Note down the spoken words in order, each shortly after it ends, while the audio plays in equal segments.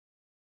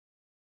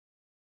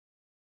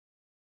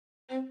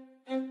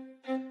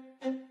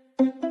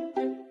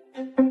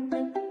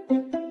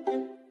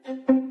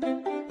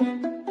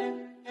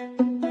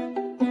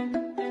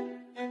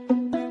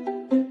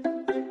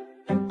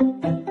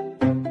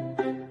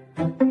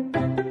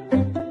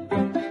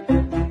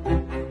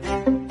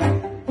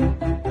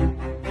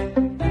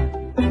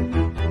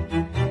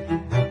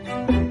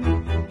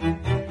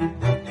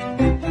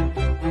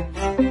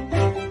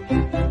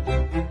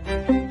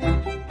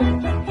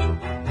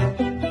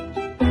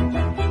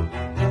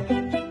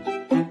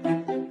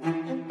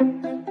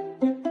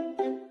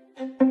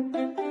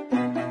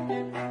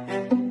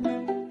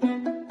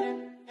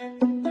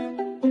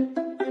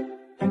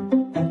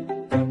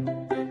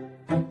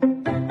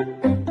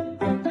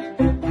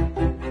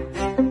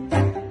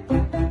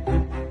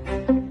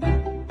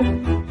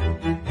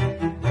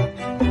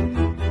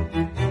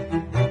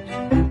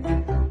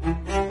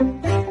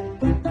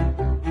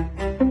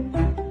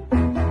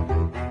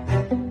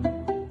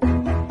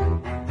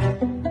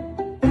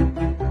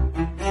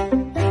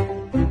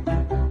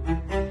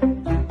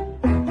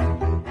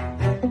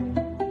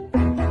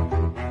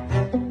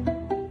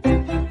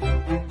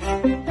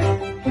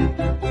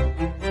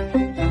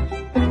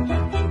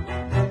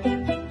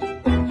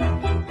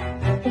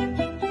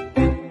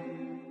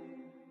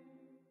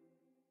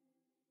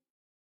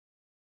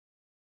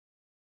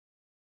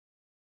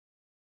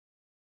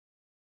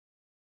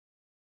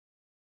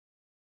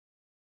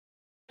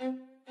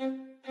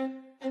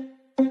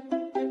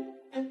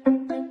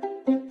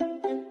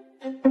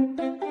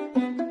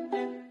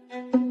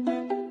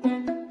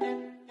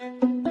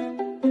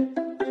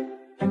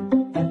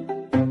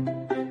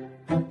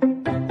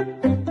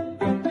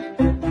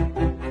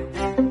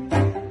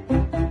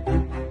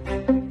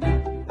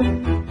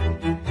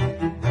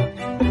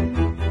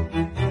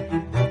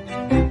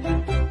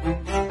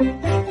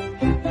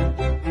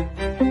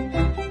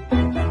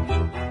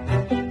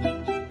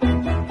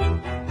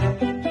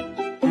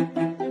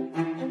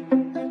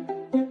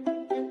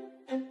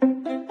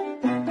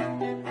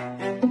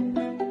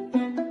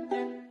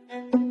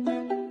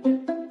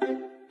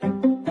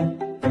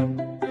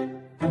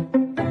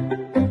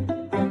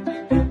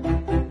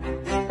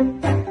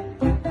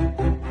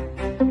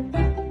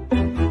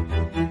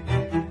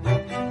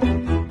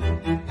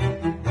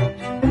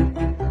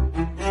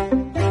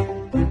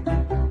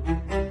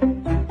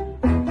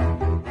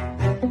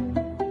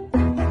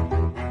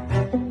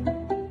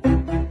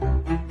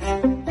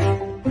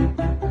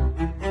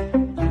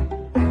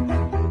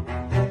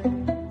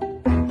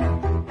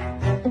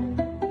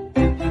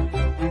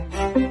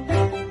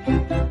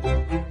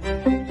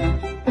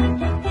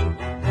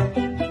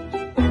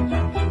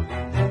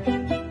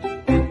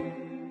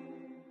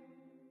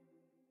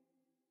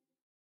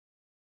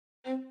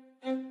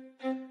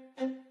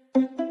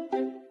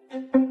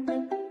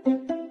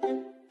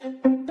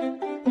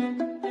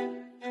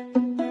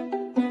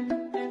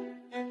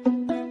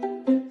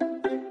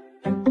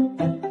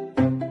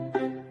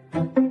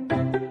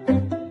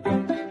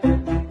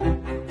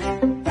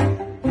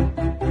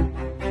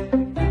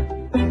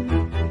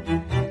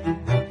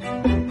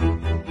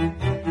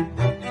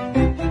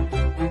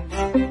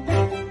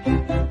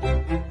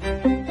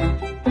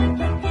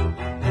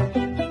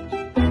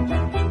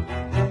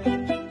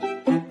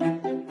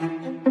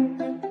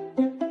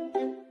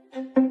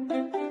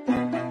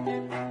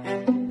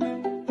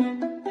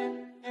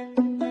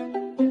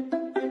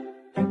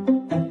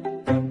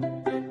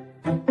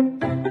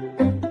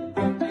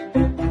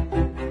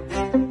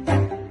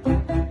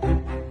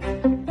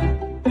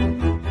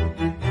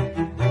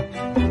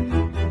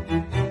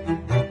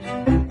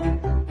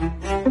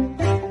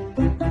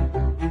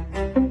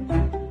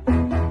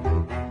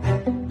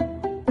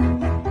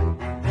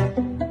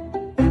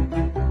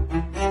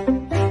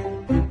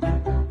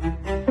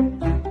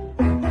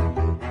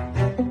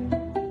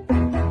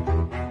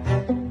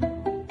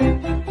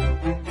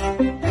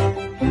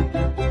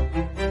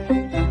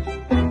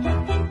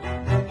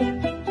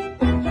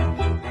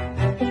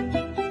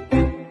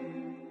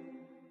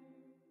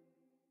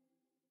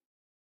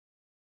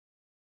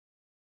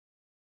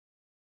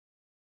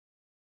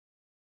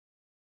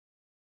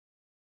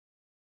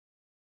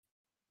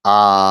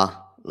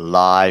Are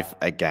live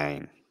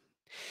again.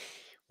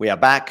 We are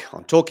back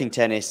on Talking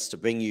Tennis to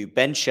bring you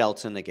Ben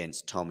Shelton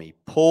against Tommy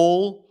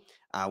Paul,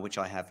 which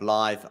I have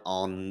live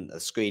on the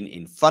screen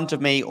in front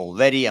of me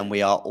already. And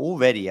we are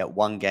already at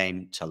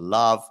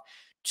 1-game-to-love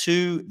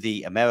to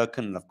the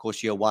American. And of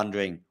course, you're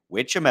wondering,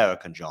 which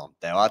American, John?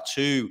 There are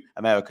two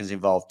Americans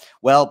involved.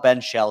 Well,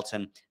 Ben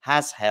Shelton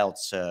has held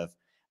serve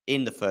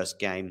in the first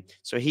game.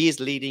 So he is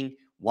leading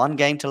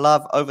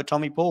 1-game-to-love over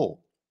Tommy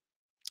Paul.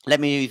 Let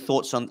me know your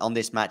thoughts on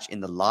this match in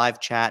the live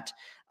chat.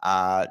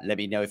 Let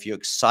me know if you're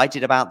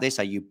excited about this.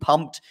 Are you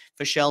pumped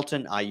for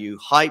Shelton? Are you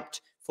hyped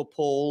for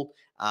Paul?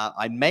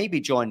 I may be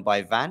joined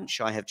by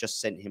Vanch. I have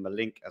just sent him a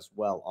link as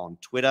well on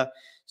Twitter.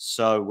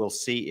 So we'll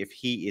see if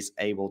he is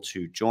able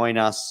to join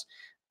us.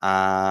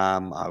 I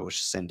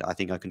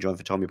think I can join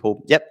for Tommy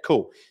Paul. Yep,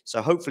 cool.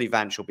 So hopefully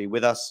Vanch will be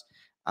with us.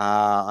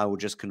 I will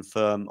just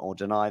confirm or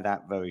deny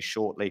that very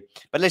shortly.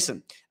 But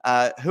listen,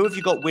 who have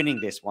you got winning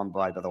this one,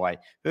 by the way?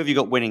 Who have you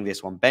got winning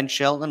this one? Ben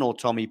Shelton or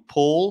Tommy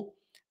Paul?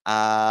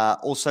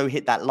 Also,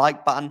 hit that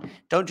like button.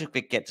 Don't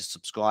forget to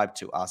subscribe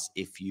to us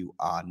if you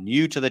are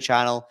new to the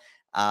channel.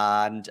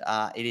 And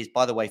it is,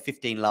 by the way,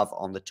 15 love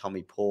on the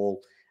Tommy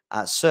Paul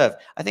serve.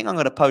 I think I'm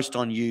going to post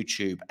on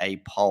YouTube a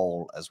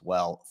poll as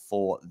well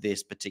for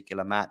this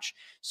particular match.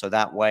 So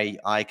that way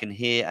I can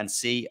hear and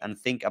see and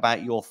think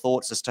about your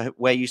thoughts as to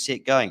where you see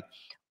it going.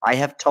 I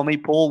have Tommy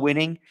Paul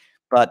winning,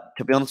 but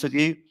to be honest with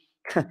you,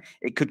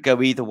 it could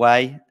go either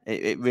way.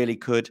 It really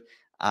could.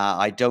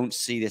 I don't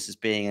see this as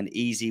being an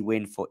easy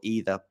win for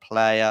either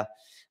player.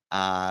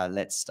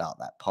 Let's start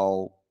that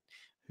poll.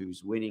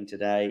 Who's winning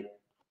today?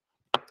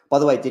 By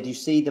the way, did you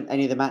see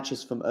any of the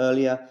matches from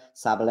earlier?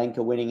 Sabalenka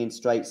winning in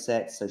straight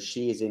sets, so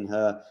she is in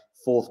her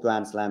fourth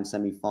Grand Slam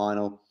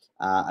semi-final.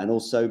 And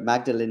also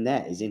Magda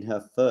Linette is in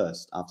her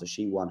first after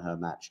she won her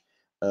match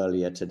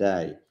earlier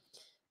today.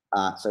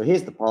 So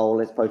here's the poll.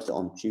 Let's post it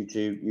on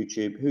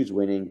YouTube. Who's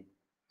winning?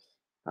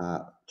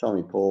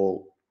 Tommy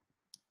Paul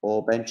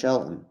or Ben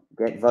Shelton?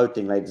 Get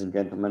voting, ladies and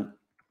gentlemen.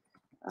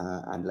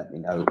 And let me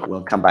know.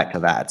 We'll come back to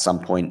that at some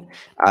point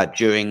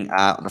during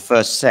the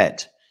first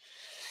set.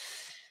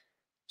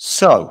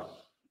 So,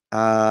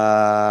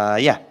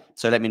 yeah.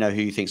 So let me know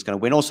who you think is going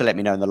to win. Also, let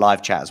me know in the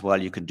live chat as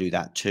well. You can do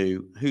that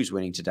too. Who's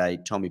winning today,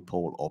 Tommy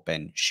Paul or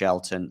Ben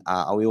Shelton?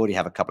 We already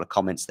have a couple of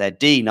comments there.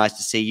 D, nice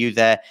to see you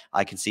there.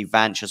 I can see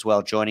Vanch as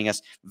well joining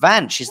us.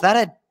 Vanch, is that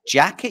a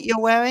jacket you're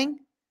wearing?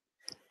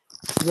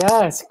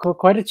 Yeah, it's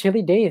quite a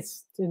chilly day.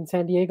 It's in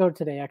San Diego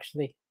today,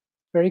 actually.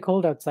 Very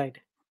cold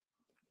outside.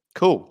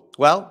 Cool.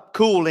 Well,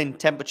 cool in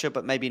temperature,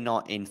 but maybe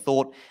not in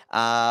thought.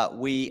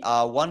 We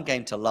are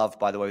 1-game-to-love,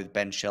 by the way, with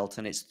Ben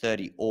Shelton. It's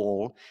 30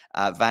 all.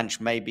 Vanch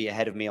may be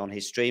ahead of me on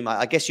his stream.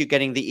 I guess you're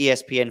getting the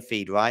ESPN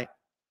feed, right?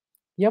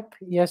 Yep,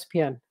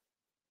 ESPN.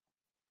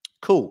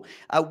 Cool.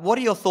 What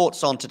are your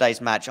thoughts on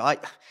today's match? I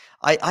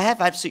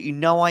have absolutely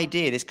no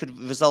idea. This could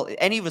result,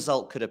 any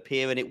result could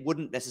appear, and it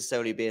wouldn't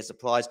necessarily be a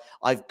surprise.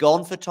 I've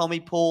gone for Tommy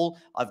Paul.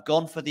 I've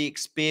gone for the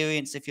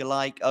experience, if you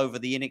like, over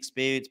the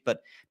inexperience,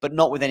 but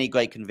not with any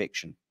great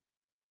conviction.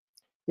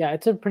 Yeah,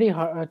 it's a pretty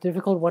hard,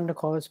 difficult one to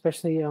call,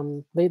 especially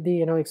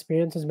lately.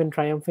 Experience has been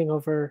triumphing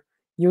over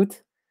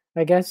youth.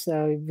 I guess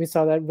we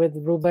saw that with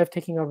Rublev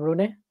taking out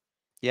Rune.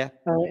 Yeah.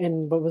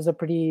 In what was a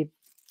pretty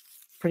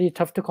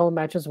tough to call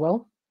match as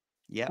well.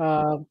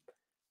 Yeah.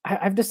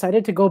 I've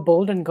decided to go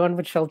bold and gone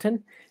with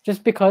Shelton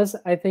just because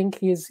I think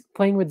he's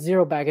playing with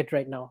zero baggage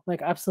right now,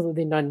 like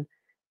absolutely none,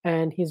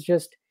 and he's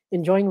just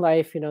enjoying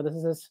life. This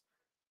is his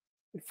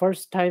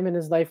first time in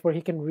his life where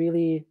he can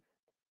really,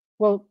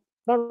 well,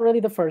 not really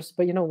the first,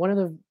 but one of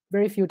the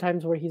very few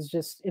times where he's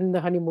just in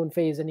the honeymoon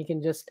phase and he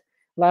can just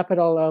lap it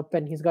all up,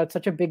 and he's got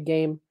such a big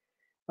game.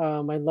 I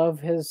love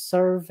his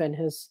serve and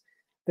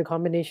the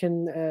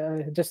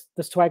combination, just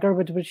the swagger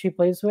with which he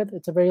plays with.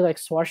 It's a very like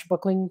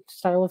swashbuckling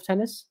style of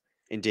tennis.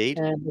 Indeed.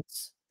 And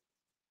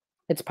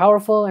it's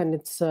powerful, and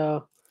it's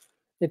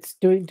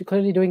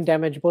clearly doing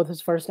damage, both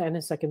his first and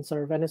his second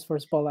serve and his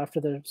first ball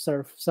after the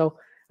serve. So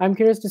I'm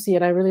curious to see,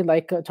 and I really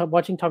like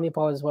watching Tommy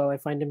Paul as well. I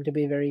find him to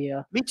be very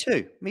Me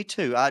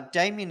too.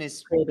 Damien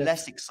is creative.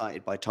 less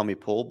excited by Tommy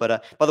Paul,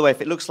 but by the way, if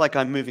it looks like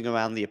I'm moving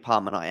around the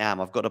apartment, I am.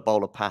 I've got a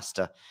bowl of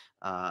pasta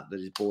that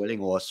is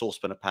boiling, or a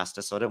saucepan of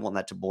pasta, so I don't want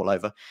that to boil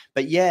over.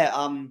 But yeah,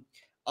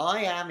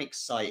 I am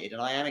excited,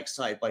 and I am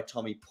excited by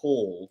Tommy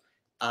Paul.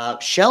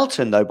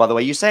 Shelton, though, by the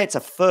way, you say it's a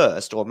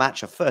first or a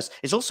match of first.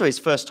 It's also his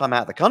first time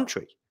out of the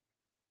country.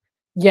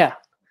 Yeah,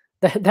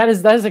 that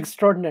is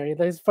extraordinary.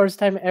 That is his first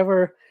time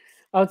ever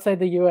outside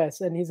the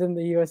U.S., and he's in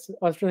the U.S.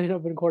 Australian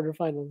Open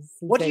quarterfinals.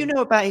 What do you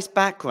know about his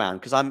background?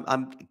 Because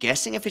I'm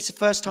guessing if it's the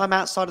first time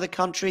outside of the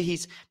country,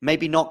 he's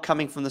maybe not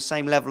coming from the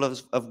same level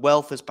of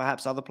wealth as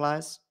perhaps other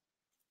players.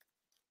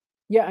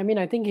 Yeah, I mean,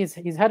 I think he's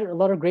had a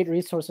lot of great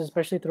resources,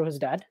 especially through his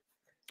dad.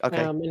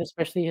 Okay. And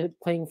especially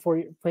playing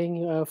for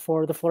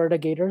the Florida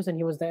Gators, and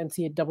he was the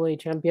NCAA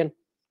champion.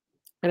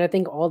 And I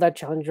think all that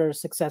challenger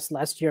success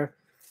last year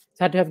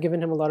had to have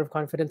given him a lot of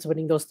confidence,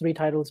 winning those 3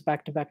 titles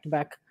back to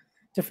back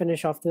to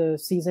finish off the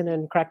season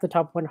and crack the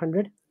top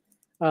 100.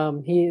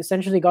 He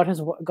essentially got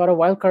a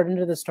wild card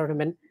into this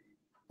tournament,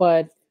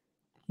 but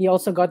he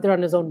also got there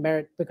on his own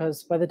merit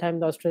because by the time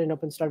the Australian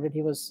Open started,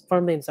 he was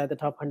firmly inside the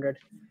top 100.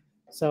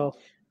 So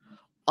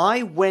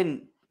I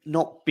went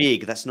not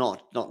big, that's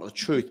not the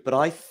truth, but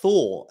I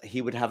thought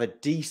he would have a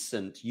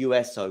decent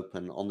US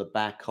Open on the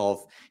back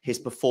of his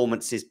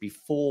performances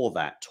before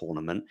that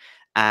tournament.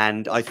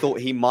 And I thought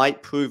he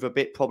might prove a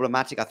bit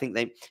problematic. I think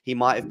he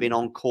might have been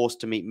on course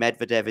to meet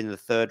Medvedev in the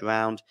third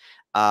round.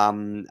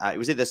 It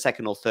was either the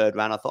second or third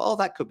round. I thought, oh,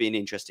 that could be an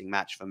interesting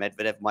match for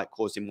Medvedev, might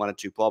cause him one or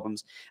two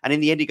problems. And in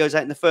the end, he goes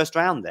out in the first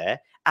round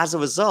there. As a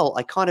result,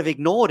 I kind of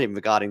ignored him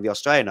regarding the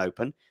Australian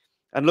Open.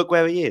 And look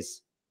where he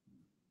is.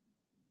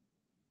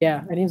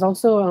 yeah, and he's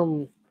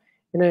also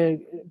in a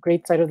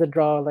great side of the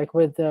draw, like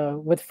with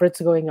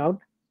Fritz going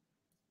out.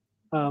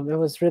 It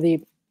was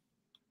really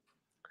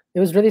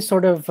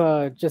sort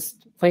of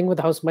just playing with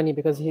house money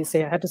because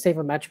had to save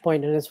a match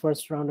point in his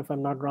first round, if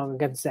I'm not wrong,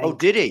 against Zhang. Oh,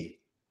 did he?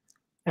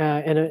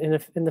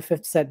 In the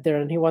fifth set there,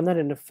 and he won that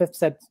in the fifth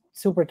set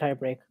super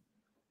tiebreak.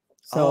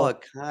 So,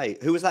 okay.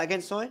 Who was that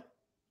against? Sorry,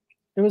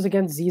 it was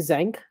against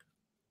Zhang.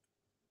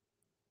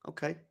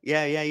 Okay.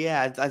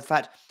 Yeah. In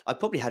fact, I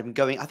probably had him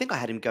going. I think I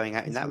had him going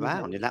out in that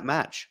round, in that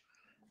match.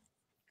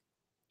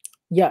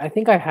 Yeah, I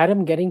think I had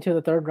him getting to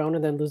the third round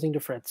and then losing to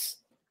Fritz.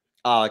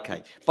 Oh,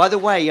 okay. By the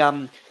way,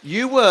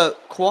 you were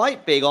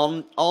quite big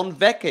on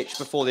Vekic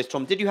before this,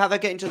 Tom. Did you have her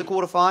get into the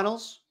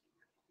quarterfinals?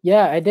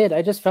 Yeah, I did.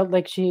 I just felt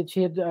like she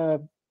had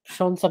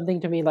shown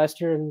something to me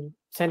last year in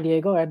San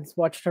Diego. I'd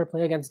watched her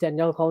play against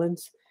Danielle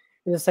Collins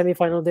in the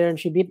semifinal there, and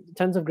she beat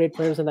tons of great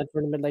players in that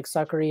tournament, like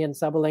Sakari and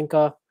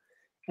Sabalenka.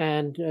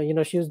 And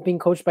she was being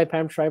coached by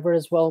Pam Shriver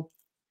as well.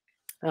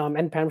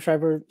 And Pam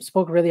Shriver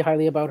spoke really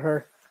highly about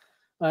her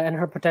and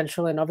her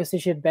potential. And obviously,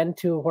 she had been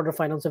to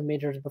quarterfinals of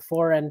majors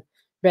before and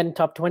been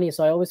top 20.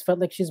 So I always felt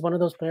like she's one of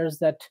those players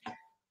that,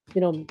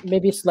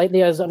 maybe slightly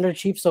has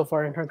underachieved so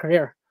far in her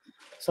career.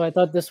 So I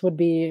thought this would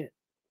be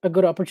a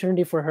good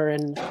opportunity for her.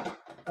 And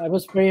I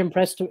was very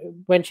impressed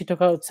when she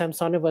took out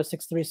Samsonova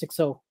 6-3,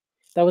 6-0.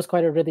 That was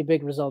quite a really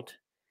big result.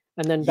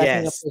 And then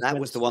backing up that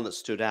was the one that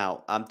stood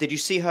out. Did you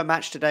see her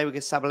match today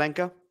against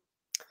Sabalenka?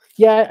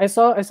 Yeah, I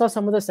saw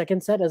some of the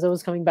second set as I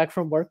was coming back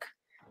from work,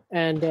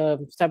 and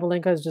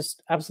Sabalenka is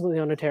just absolutely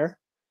on a tear,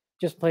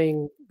 just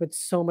playing with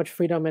so much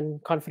freedom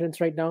and confidence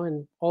right now.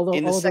 And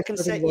in the second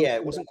set, yeah,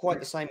 it wasn't quite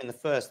the same in the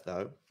first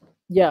though.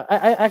 Yeah,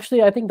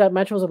 I think that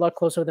match was a lot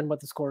closer than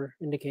what the score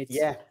indicates.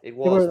 Yeah, it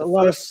was. The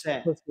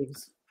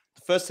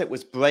first set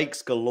was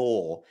breaks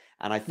galore,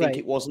 and I think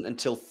it wasn't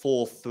until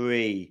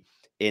 4-3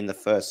 in the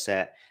first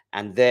set.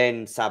 And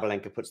then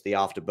Sabalenka puts the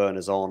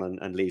afterburners on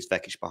and leaves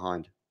Vekic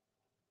behind.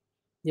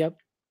 Yep.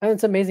 And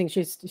it's amazing.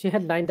 She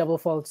had 9 double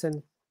faults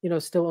and,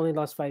 still only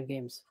lost 5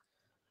 games.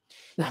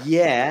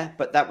 Yeah,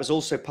 but that was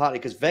also partly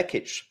because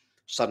Vekic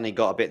suddenly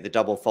got a bit of the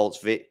double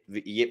faults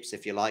yips,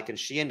 if you like, and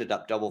she ended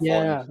up double faulting.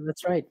 Yeah,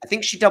 that's right. I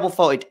think she double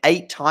faulted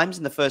 8 times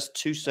in the first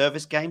 2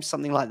 service games,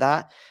 something like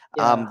that.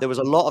 Yeah. There was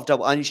a lot of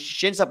double, and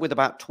she ends up with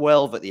about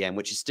 12 at the end,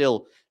 which is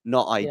still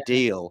not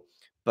ideal.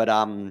 But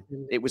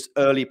it was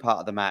early part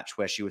of the match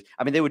where she was.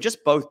 I mean, they were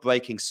just both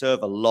breaking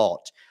serve a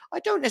lot. I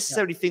don't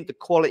necessarily think the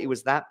quality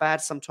was that bad.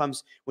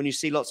 Sometimes when you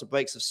see lots of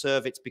breaks of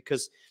serve, it's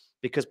because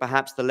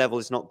perhaps the level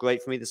is not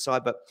great from either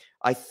side. But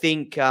I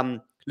think,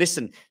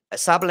 listen,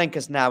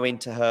 Sabalenka's now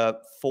into her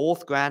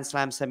 4th Grand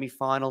Slam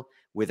semifinal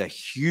with a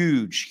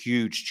huge,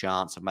 huge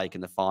chance of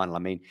making the final. I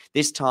mean,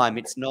 this time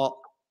it's not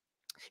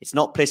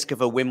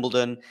Pliskova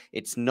Wimbledon.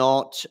 It's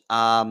not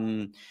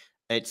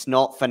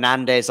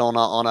Fernandez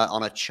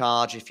on a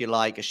charge, if you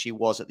like, as she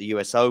was at the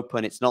US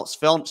Open. It's not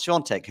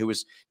Swiatek, who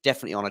was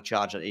definitely on a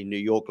charge in New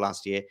York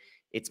last year.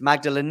 It's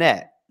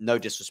Magdalena. No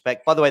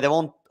disrespect. By the way, they're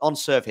on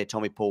serve here,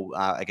 Tommy Paul,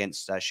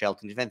 against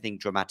Shelton. If anything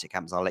dramatic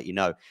happens, I'll let you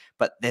know.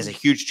 But there's a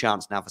huge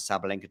chance now for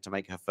Sabalenka to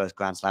make her first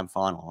Grand Slam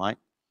final, right?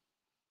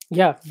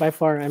 Yeah, by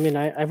far. I mean,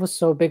 I was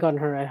so big on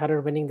her. I had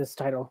her winning this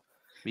title.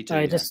 Me too.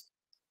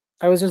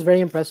 I was just very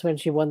impressed when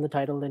she won the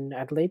title in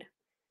Adelaide.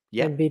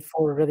 Yeah. And beat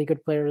 4 really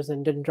good players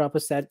and didn't drop a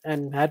set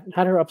and had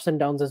her ups and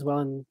downs as well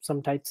in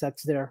some tight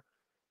sets there.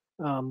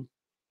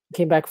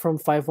 Came back from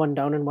 5-1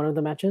 down in one of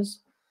the matches,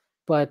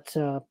 but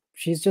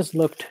she's just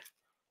looked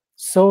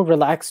so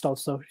relaxed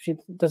also. She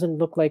doesn't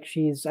look like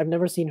I've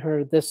never seen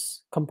her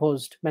this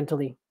composed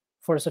mentally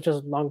for such a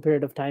long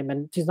period of time.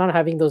 And she's not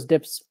having those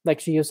dips like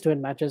she used to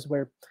in matches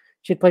where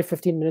she'd play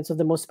 15 minutes of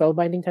the most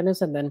spellbinding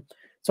tennis and then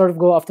sort of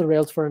go off the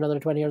rails for another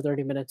 20 or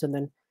 30 minutes and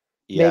then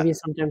maybe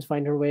sometimes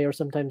find her way or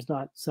sometimes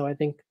not. So I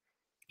think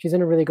she's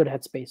in a really good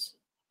headspace.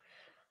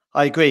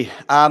 I agree.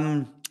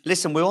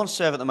 Listen, we're on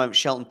serve at the moment,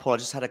 Shelton Paul. I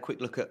just had a quick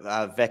look at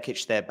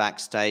Vekic there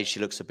backstage. She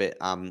looks a bit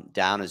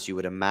down, as you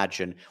would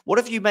imagine. What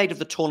have you made of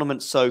the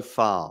tournament so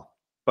far,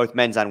 both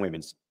men's and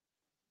women's?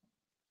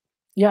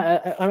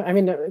 Yeah, I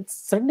mean,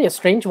 it's certainly a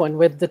strange one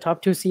with the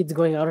top 2 seeds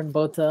going out on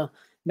both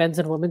men's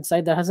and women's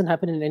side. That hasn't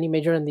happened in any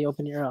major in the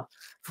Open era.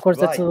 Of course,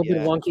 that's a little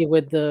bit wonky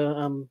with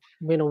the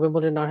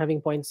Wimbledon not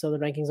having points, so the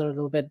rankings are a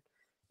little bit,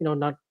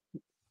 not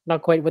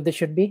quite what they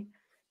should be.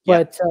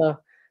 But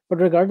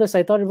regardless,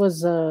 I thought it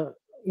was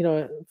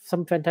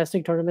some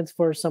fantastic tournaments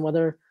for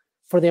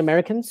the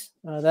Americans.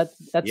 That's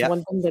Yeah,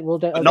 one thing that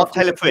but I'll not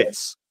definitely Taylor consider.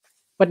 Fritz.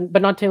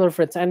 But not Taylor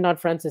Fritz and not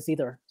Francis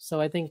either.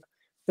 So I think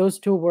those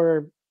two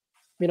were,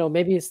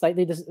 maybe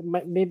slightly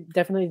maybe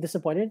definitely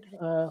disappointed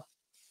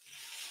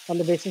on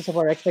the basis of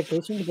our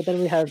expectations. But then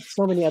we had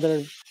so many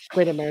other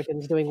great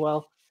Americans doing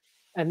well,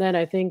 and then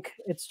I think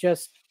it's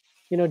just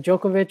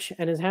Djokovic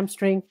and his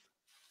hamstring,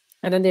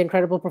 and then the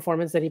incredible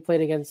performance that he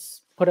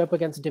put up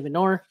against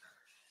Divinor,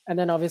 and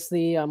then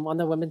obviously on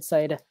the women's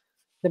side,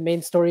 the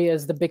main story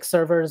is the big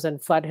servers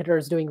and flat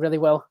hitters doing really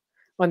well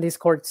on these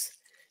courts,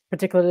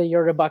 particularly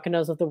your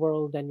Rybakinas of the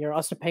world and your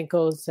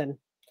Ostapenkos and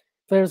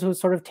players who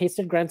sort of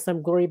tasted Grand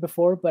Slam glory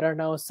before but are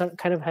now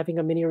kind of having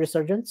a mini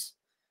resurgence.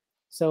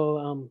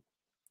 So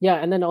yeah,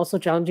 and then also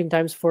challenging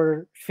times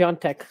for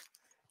Fiontek,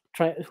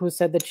 who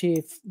said that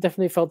she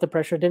definitely felt the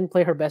pressure. Didn't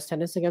play her best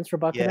tennis against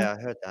Rybakina, Yeah,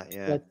 I heard that.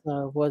 Yeah.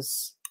 but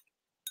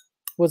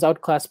was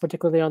outclassed,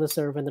 particularly on the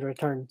serve and the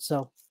return.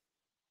 So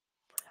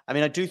I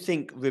mean, I do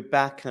think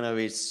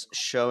Rybakina is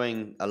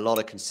showing a lot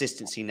of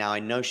consistency now. I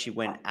know she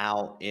went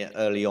out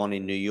early on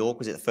in New York.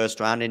 Was it the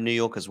first round in New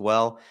York as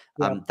well?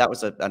 yeah, That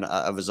was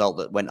a result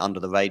that went under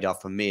the radar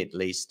for me, at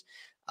least.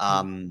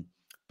 mm,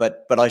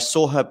 But I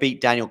saw her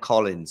beat Daniel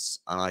Collins,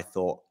 and I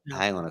thought, yeah,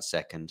 hang on a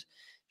second,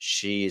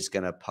 she is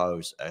going to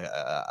pose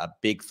a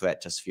big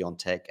threat to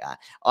Swiatek.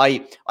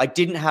 I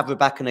didn't have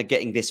Rybakina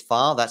getting this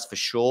far, that's for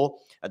sure,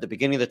 at the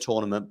beginning of the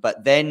tournament.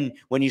 But then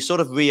when you sort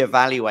of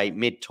reevaluate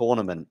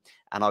mid-tournament,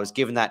 and I was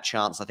given that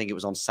chance. I think it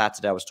was on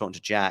Saturday. I was talking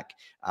to Jack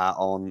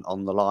on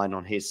the line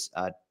on his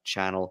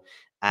channel,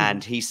 mhm,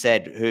 and he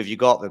said, "Who have you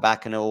got,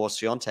 Rybakina or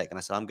Swiatek?" And I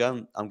said, "I'm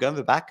going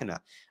Rybakina."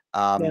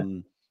 yeah,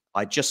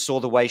 I just saw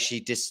the way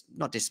she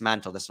not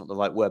dismantled. That's not the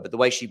right word, but the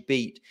way she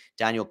beat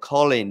Daniel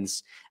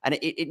Collins, and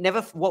it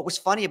never. What was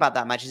funny about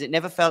that match is it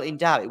never felt in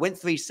doubt. It went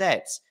 3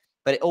 sets,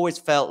 but it always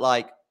felt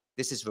like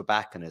this is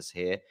Rybakina's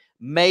here. yeah,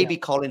 Maybe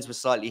Collins was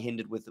slightly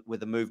hindered with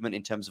the movement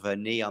in terms of her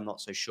knee. I'm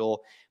not so sure.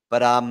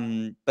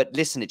 But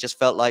listen, it just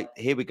felt like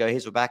here we go,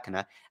 here's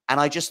Rybakina. And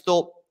I just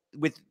thought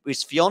with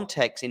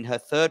Swiatek in her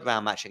third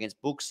round match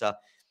against Buxa,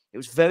 it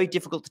was very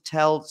difficult to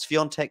tell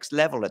Swiatek's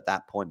level at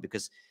that point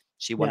because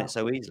she won yeah. it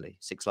so easily.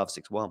 6-love,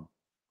 6-1.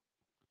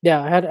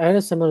 Yeah, I had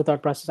a similar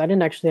thought process. I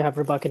didn't actually have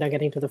Rybakina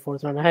getting to the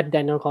fourth round. I had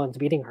Daniel Collins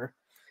beating her.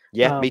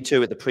 Yeah, me Um,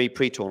 too at the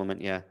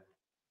pre-tournament, yeah.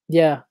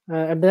 yeah,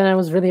 and then I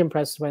was really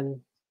impressed when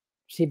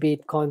she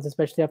beat Collins,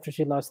 especially after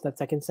she lost that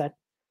second set.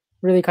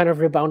 Really kind of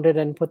rebounded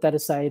and put that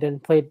aside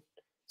and played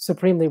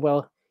supremely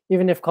well.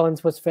 Even if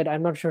Collins was fit,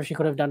 I'm not sure she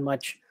could have done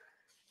much.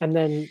 And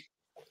then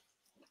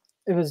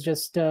it was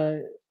just,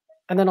 and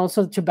then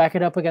also to back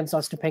it up against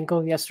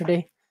Ostapenko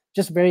yesterday,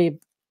 just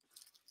very,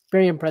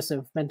 very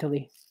impressive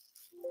mentally.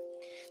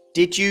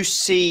 Did you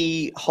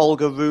see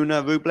Holger Rune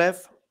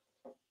Rublev?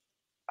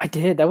 I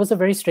did. That was a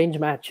very strange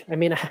match. I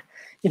mean,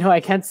 I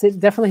can't say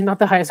definitely not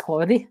the highest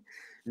quality,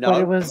 but No.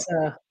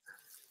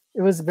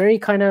 it was very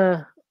kind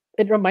of.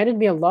 It reminded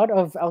me a lot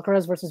of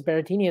Alcaraz versus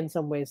Berrettini in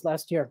some ways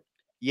last year,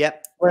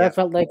 Yep. where I Yep.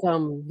 felt like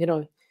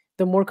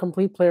the more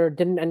complete player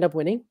didn't end up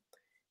winning,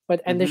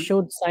 and they Mm-hmm.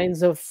 showed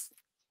signs of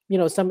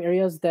some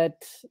areas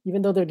that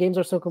even though their games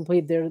are so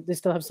complete, they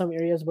still have some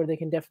areas where they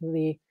can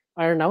definitely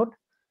iron out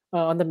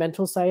on the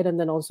mental side, and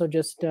then also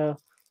just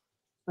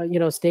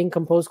staying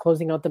composed,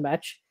 closing out the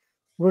match.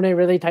 Rune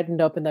really tightened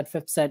up in that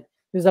fifth set.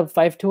 He was up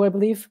 5-2, I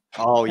believe,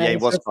 Oh, yeah, and he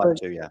it was served for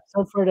 5-2, yeah.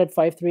 it at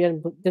 5-3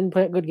 and didn't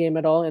play a good game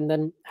at all, and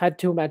then had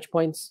 2 match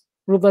points.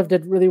 Rublev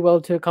did really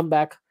well to come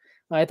back.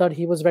 I thought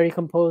he was very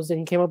composed and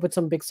he came up with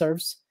some big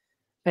serves.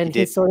 He And he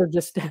did. sort of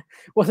just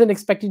wasn't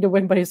expecting to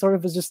win, but he sort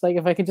of was just like,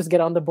 if I could just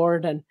get on the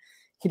board, and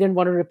he didn't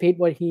want to repeat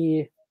what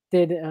he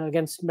did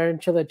against Marin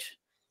Cilic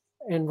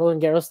in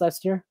Roland Garros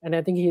last year. And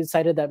I think he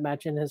cited that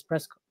match in his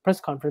press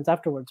conference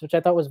afterwards, which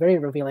I thought was very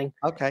revealing.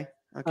 Okay.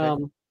 Okay.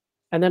 Um,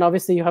 and then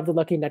obviously you have the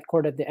lucky net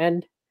court at the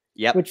end,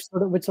 Yep. which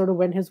sort of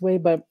went his way.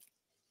 But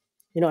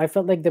I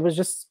felt like there was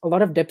just a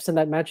lot of dips in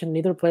that match, and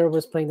neither player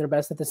was playing their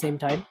best at the same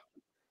time.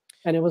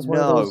 And it was one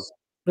of No. those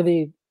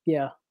really,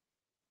 yeah,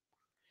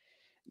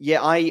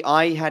 Yeah,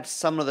 I had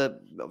some of the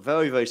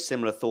very, very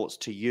similar thoughts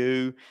to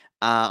you.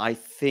 I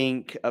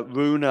think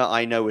Rune,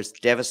 I know, was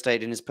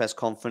devastated in his press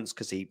conference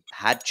because he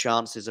had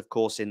chances, of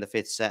course, in the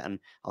fifth set, and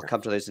I'll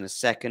come to those in a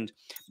second.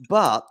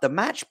 But the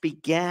match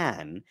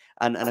began,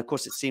 and of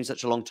course, it seems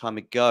such a long time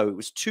ago. It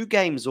was 2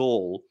 games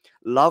all,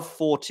 love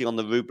 40 on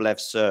the Rublev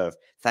serve,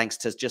 thanks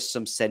to just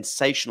some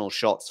sensational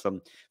shots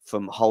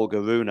from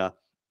Holger Rune.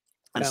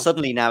 And yeah,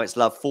 suddenly now it's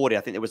love 40.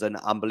 I think there was an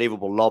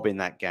unbelievable lob in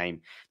that game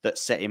that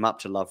set him up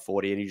to love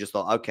 40. And you just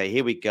thought, okay,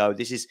 here we go.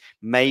 This is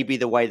maybe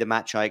the way the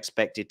match I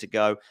expected to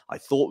go. I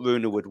thought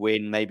Rune would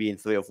win maybe in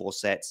 3 or 4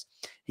 sets.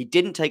 He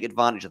didn't take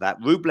advantage of that.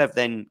 Rublev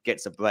then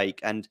gets a break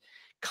and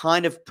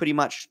kind of pretty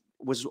much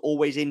was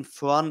always in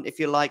front, if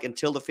you like,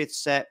 until the fifth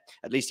set.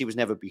 At least he was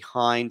never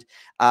behind.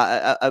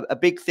 A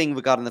big thing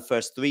regarding the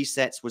first 3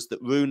 sets was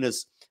that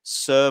Rune's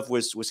serve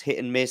was hit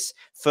and miss.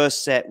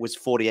 First set was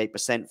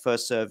 48%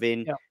 first serve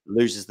in, yeah,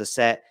 loses the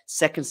set.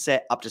 Second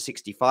set up to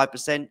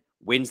 65%,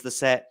 wins the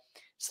set.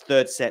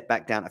 third set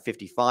back down to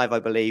 55, I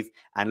believe,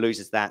 and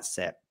loses that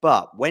set.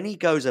 But when he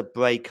goes a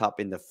break up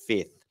in the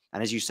fifth,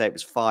 and as you say, it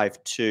was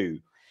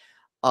 5-2,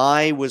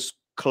 I was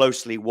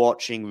closely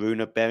watching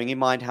Rune, bearing in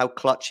mind how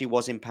clutch he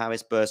was in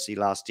Paris-Bercy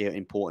last year,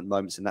 important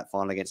moments in that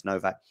final against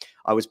Novak.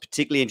 I was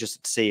particularly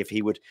interested to see if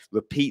he would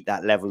repeat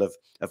that level of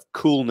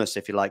coolness,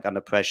 if you like,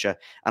 under pressure.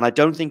 And I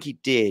don't think he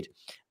did.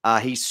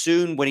 He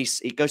soon, when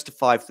he goes to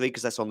 5-3,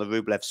 because that's on the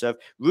Rublev serve.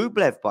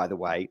 Rublev, by the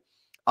way,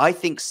 I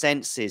think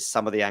senses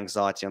some of the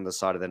anxiety on the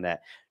side of the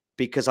net,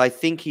 because I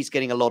think he's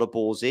getting a lot of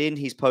balls in.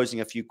 He's posing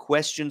a few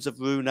questions of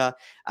Rune.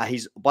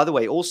 He's, by the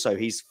way, also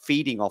he's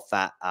feeding off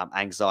that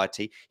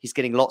anxiety. He's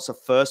getting lots of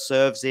first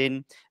serves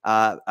in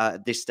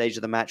at this stage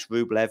of the match,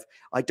 Rublev.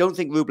 I don't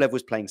think Rublev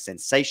was playing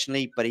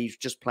sensationally, but he's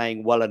just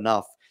playing well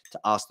enough to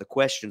ask the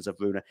questions of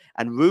Rune.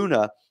 And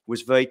Rune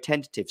was very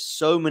tentative.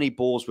 So many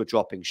balls were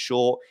dropping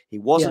short. He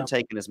wasn't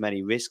taking as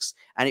many risks.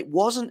 And it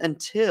wasn't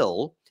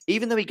until,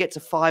 even though he gets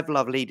a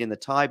 5-love lead in the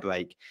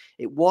tiebreak,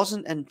 it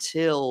wasn't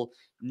until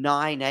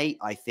 9-8,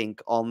 I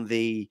think, on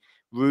the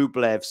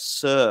Rublev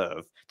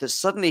serve that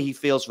suddenly he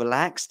feels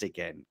relaxed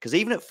again. Because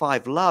even at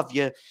 5-love,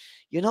 you're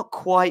not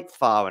quite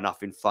far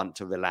enough in front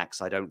to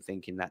relax, I don't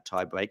think, in that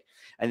tiebreak.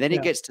 And then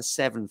it gets to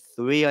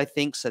 7-3, I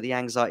think. So the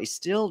anxiety's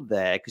still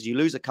there because you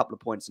lose a couple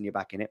of points and you're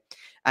back in it.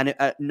 And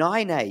at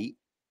 9-8,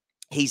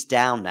 he's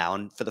down now,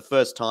 and for the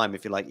first time,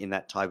 if you like, in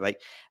that tiebreak.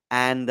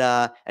 And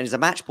it's a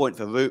match point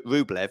for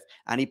Rublev,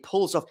 and he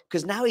pulls off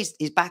because now his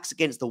back's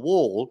against the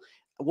wall.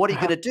 What are you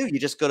going to do? You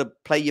just got to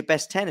play your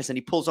best tennis, and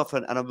he pulls off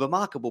a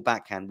remarkable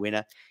backhand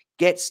winner,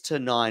 gets to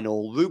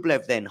 9-all.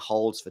 Rublev then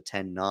holds for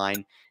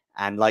 10-9.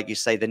 And like you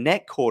say, the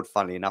net cord,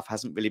 funnily enough,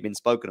 hasn't really been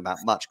spoken about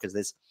much because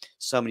there's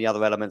so many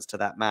other elements to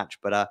that match.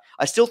 But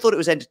I still thought it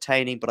was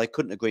entertaining, but I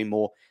couldn't agree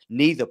more.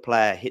 Neither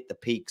player hit the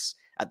peaks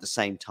at the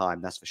same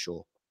time, that's for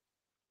sure.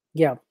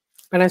 Yeah.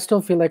 And I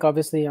still feel like,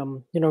 obviously,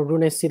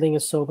 Rune's ceiling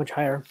is so much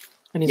higher,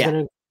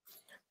 and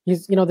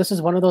this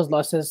is one of those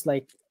losses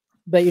like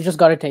that you just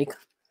got to take.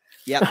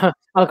 Yeah.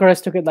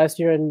 Alcaraz took it last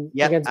year and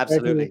against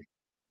absolutely.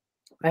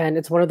 Berrettini, and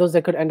it's one of those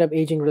that could end up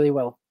aging really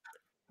well,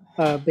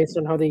 based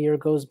on how the year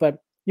goes.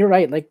 But you're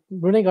right, like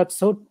Rune got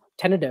so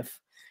tentative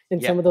in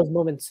some of those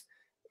moments.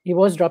 He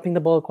was dropping the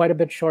ball quite a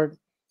bit short,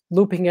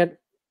 looping it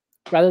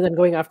rather than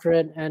going after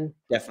it, and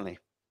definitely.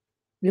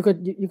 You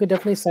could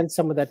definitely sense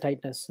some of that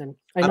tightness. And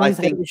I know he's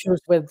had issues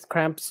with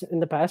cramps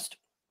in the past.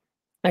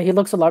 He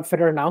looks a lot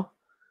fitter now,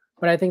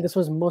 but I think this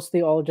was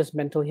mostly all just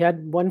mental. He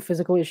had one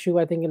physical issue,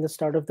 I think, in the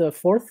start of the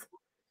fourth,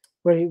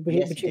 where he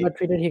got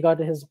treated. He got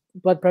his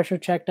blood pressure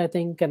checked, I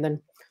think, and then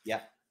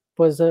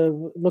was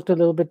looked a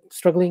little bit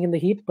struggling in the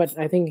heat. But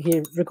I think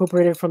he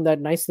recuperated from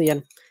that nicely,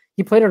 and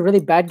he played a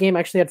really bad game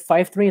actually at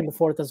 5-3 in the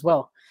fourth as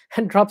well,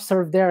 and dropped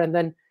serve there. And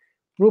then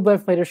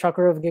Rublev played a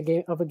shocker of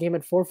a game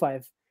at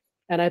 4-5.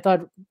 And I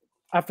thought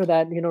after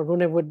that,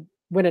 Rune would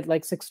win it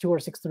like 6-2 or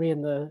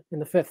 6-3 in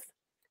the fifth.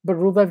 But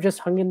Rublev just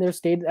hung in there,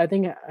 stayed. I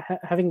think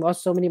having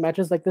lost so many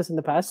matches like this in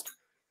the past,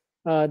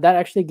 that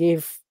actually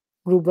gave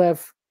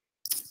Rublev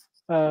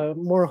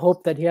more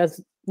hope that he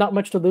has not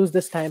much to lose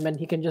this time, and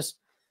he can just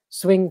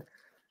swing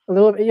a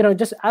little,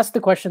 just ask the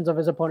questions of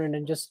his opponent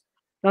and just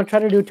not try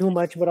to do too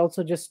much, but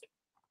also just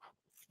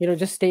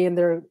stay in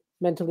there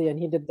mentally. And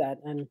he did that.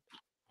 And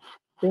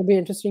it'll be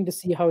interesting to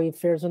see how he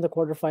fares in the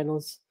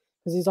quarterfinals,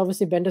 because he's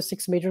obviously been to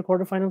 6 major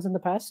quarterfinals in the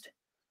past.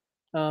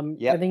 I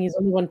think he's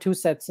only won 2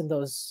 sets in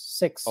those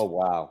 6. Oh,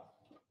 wow.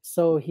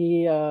 So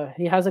he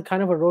has a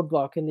kind of a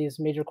roadblock in these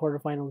major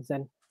quarterfinals.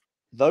 And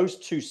those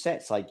 2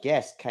 sets, I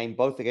guess, came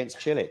both against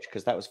Cilic,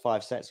 because that was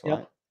 5 sets,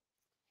 right?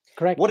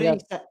 Correct.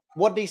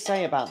 What did he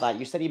say about that?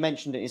 You said he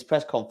mentioned it in his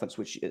press conference,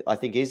 which I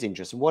think is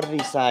interesting. What did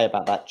he say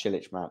about that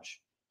Cilic match?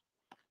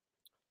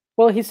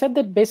 Well, he said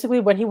that basically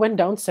when he went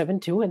down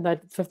 7-2 in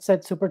that 5th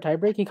set super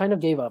tiebreak, he kind of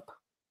gave up.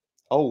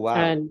 Oh, wow.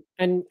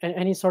 And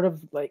he sort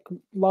of like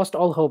lost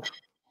all hope.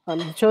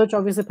 Cilic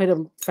obviously played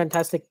a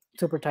fantastic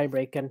super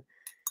tiebreak, and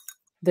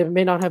there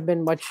may not have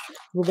been much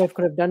Rublev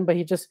could have done, but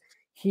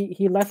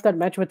he left that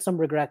match with some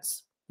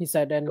regrets, he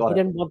said, and he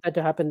didn't want that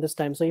to happen this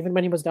time. So even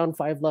when he was down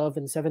 5-love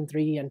and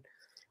 7-3 and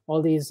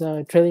all these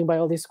trailing by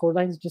all these score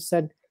lines, just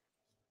said,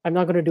 I'm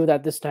not going to do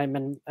that this time.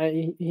 And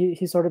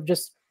he sort of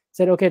just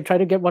said, okay, try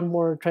to get one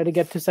more, try to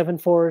get to 7-4,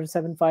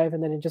 7-5,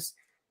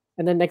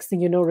 and then next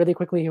thing you know, really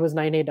quickly he was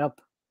 9-8 up.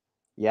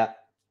 Yeah.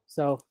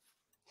 So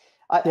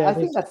I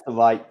think that's the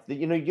right.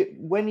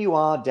 When you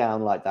are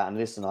down like that, and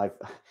listen, I've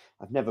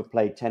never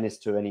played tennis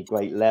to any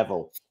great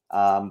level,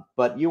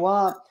 but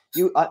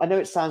I know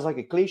it sounds like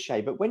a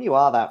cliche, but when you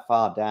are that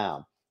far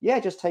down,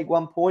 just take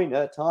 1 point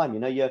at a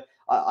time.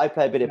 I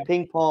play a bit of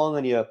ping pong,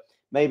 and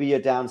maybe you're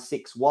down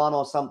 6-1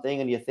 or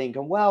something, and you're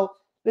thinking, well,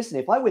 listen,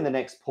 if I win the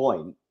next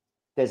point,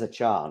 there's a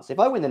chance. If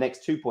I win the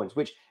next 2 points,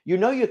 which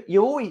you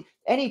always,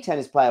 any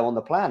tennis player on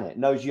the planet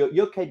knows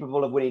you're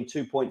capable of winning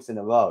 2 points in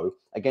a row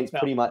against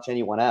pretty much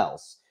anyone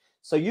else.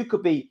 So you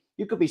could be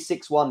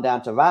 6-1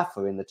 down to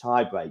Rafa in the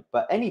tiebreak,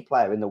 but any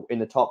player in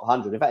the top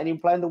 100, in fact, any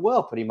player in the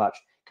world pretty much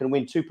can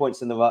win 2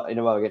 points in a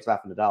row against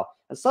Rafa Nadal,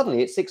 and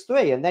suddenly it's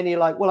 6-3, and then you're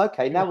like, well,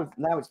 okay, now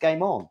it's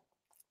game on.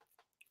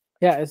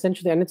 Yeah,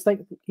 essentially, and it's like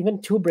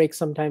even 2 breaks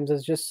sometimes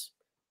is just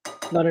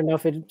not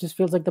enough. It just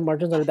feels like the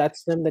margins are that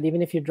slim that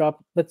even if you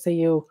drop, let's say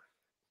you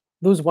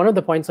lose one of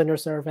the points on your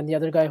serve and the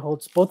other guy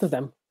holds both of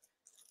them,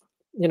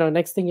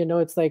 next thing you know,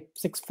 it's like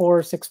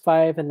 6-4,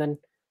 6-5, and then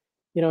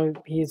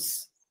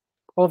he's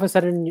all of a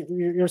sudden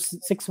you're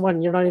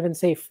 6-1. You're not even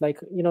safe. Like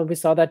we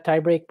saw that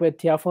tiebreak with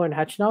Tiafo and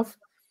Hachinov,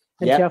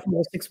 and Yep. Tiafo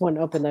was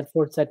 6-1 up in that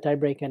fourth set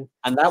tiebreak,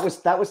 And that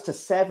was to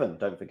 7,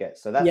 don't forget.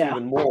 So that's yeah,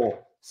 even more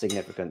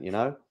significant, you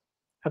know?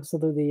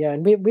 absolutely, yeah.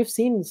 And we've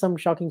seen some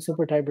shocking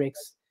super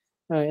tiebreaks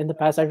in the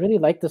past. I really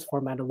like this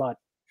format a lot.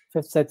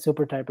 Fifth set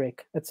super tiebreak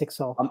at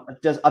 6-all.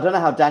 I don't know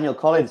how Daniel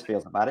Collins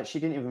feels about it. She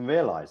didn't even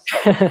realize.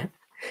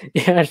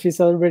 Yeah, she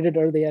celebrated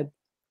early at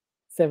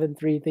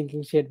 7-3,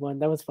 thinking she had won.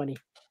 That was funny.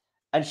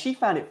 And she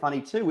found it funny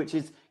too, which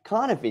is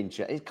kind of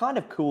interesting. It's kind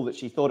of cool that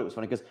she thought it was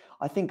funny because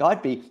I think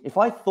if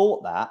I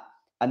thought that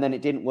and then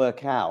it didn't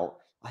work out,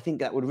 I think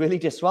that would really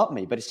disrupt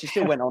me. But she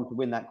still went on to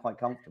win that quite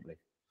comfortably.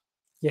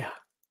 Yeah.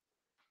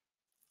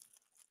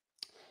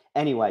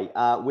 Anyway,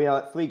 we are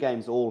at 3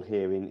 games all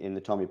here in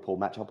the Tommy Paul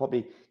match. I'll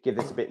probably give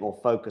this a bit more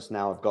focus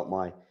now. I've got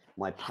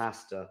my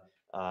pasta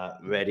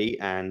ready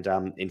and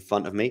in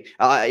front of me.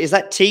 Is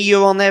that tea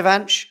you're on there,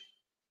 Vanch?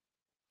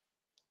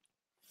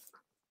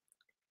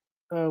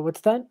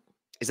 What's that?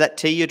 Is that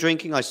tea you're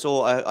drinking? I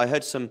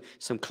heard some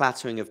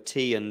clattering of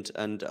tea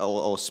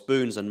or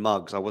spoons and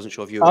mugs. I wasn't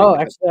sure if you were in Oh,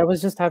 the. actually, I was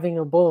just having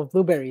a bowl of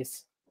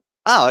blueberries.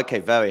 Oh, okay,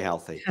 very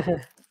healthy.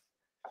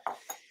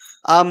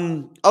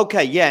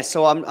 Okay, yeah.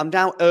 So I'm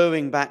now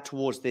erring back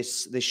towards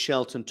this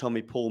Shelton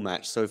Tommy Paul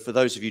match. So for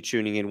those of you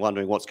tuning in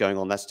wondering what's going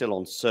on, that's still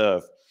on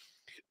serve.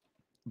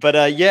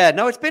 But yeah,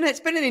 no, it's been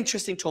an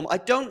interesting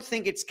tournament. I don't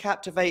think it's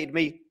captivated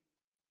me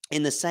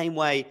in the same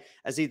way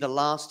as either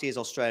last year's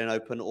Australian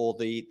Open or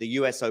the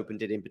US Open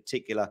did in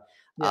particular.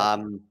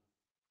 Yeah.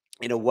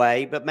 In a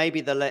way, but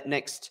maybe the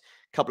next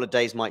couple of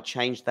days might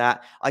change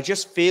that. I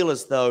just feel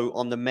as though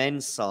on the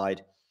men's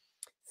side,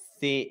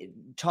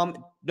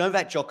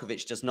 Novak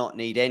Djokovic does not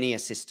need any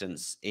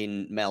assistance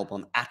in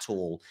Melbourne at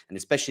all, and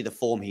especially the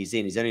form he's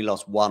in. He's only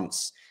lost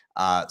once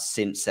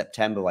since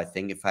September, I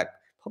think. In fact,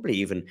 probably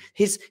even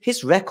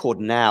his record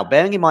now,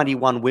 bearing in mind he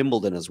won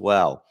Wimbledon as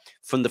well.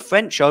 From the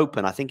French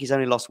Open, I think he's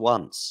only lost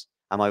once.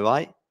 Am I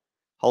right?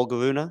 Holger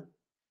Rune?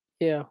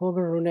 Yeah,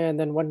 Holger Rune, and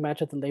then one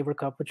match at the Laver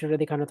Cup, which you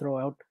really kind of throw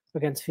out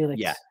against Yeah,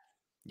 Felix.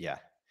 yeah.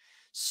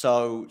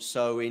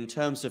 So in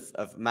terms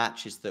of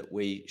matches that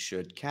we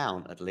should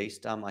count, at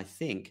least, I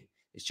think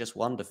it's just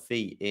one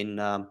defeat in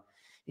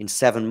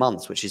 7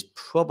 months, which is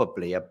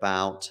probably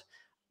about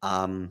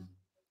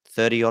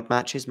 30 odd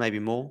matches, maybe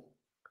more.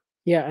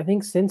 Yeah, I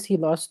think since he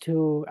lost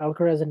to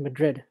Alcaraz in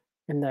Madrid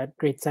in that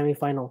great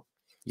semifinal.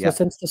 So Yeah.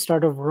 since the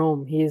start of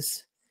Rome,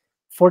 he's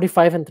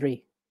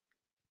 45-3.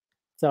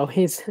 So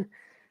he's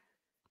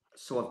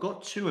So I've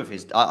got 2 of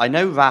his. I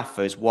know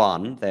Rafa's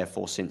won,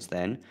 therefore, since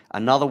then.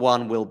 Another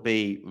one will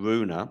be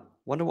Runa.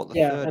 Wonder what the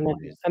yeah, third and then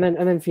one is.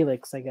 and then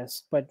Felix, I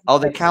guess. But Oh,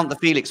 they that's count the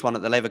Felix one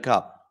at the Laver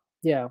Cup.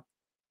 yeah.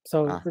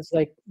 So Ah. it's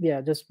like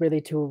just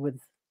really 2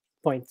 with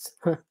points.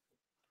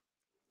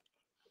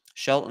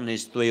 Shelton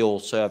is 3-all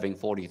serving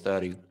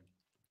 40-30.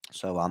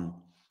 So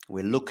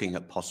we're looking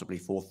at possibly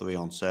 4-3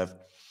 on serve.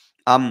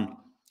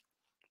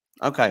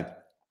 Okay.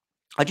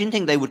 I didn't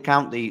think they would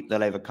count the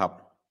Laver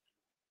Cup.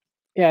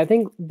 Yeah, I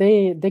think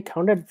they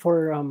counted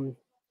for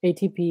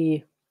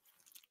ATP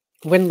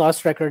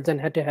win-loss records and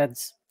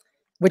head-to-heads,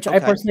 which I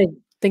Okay. personally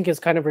think is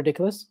kind of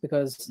ridiculous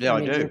because Yeah, I I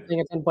mean you're do.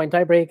 playing a 10-point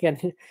tiebreak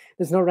and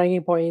there's no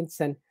ranking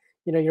points, and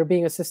you're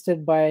being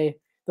assisted by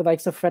the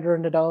likes of Federer,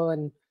 Nadal,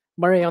 and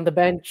Murray on the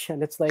bench,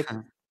 and it's like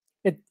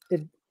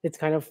it's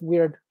kind of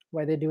weird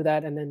why they do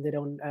that, and then they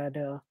don't add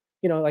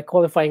like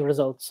qualifying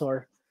results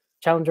or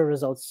challenger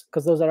results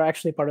because those are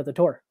actually part of the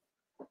tour.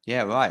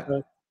 Yeah, right.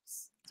 So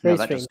it's No, very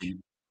that strange.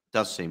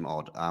 does seem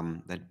odd. I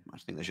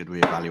think they should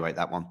reevaluate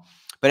that one.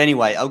 But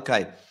anyway,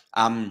 okay.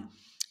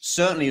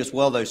 Certainly as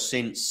well though,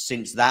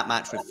 since that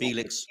match with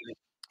Felix,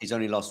 he's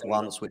only lost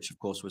once, which of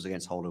course was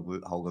against Holger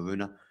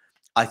Rune.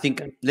 I think.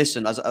 Yeah.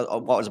 Listen, as what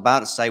I was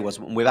about to say was,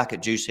 and we're back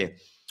at Juice here.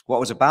 What I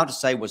was about to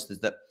say was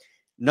that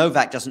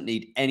Novak doesn't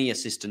need any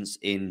assistance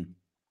in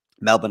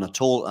Melbourne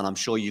at all, and I'm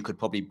sure you could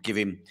probably give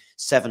him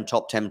 7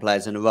 top 10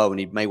 players in a row, and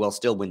he may well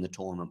still win the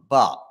tournament.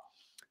 But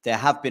there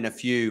have been a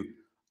few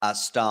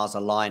stars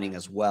aligning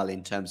as well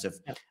in terms of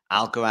Yeah.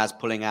 Alcaraz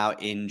pulling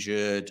out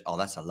injured. Oh,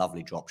 that's a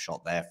lovely drop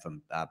shot there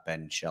from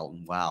Ben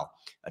Shelton. Wow,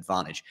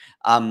 advantage.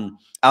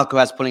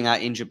 Alcaraz pulling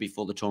out injured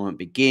before the tournament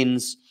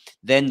begins.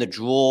 Then the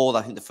draw.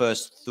 I think the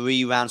first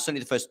 3 rounds,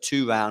 certainly the first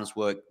 2 rounds,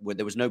 were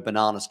there was no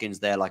banana skins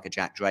there like a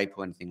Jack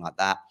Draper or anything like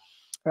that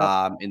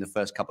in the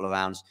first couple of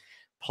rounds.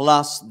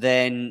 Plus,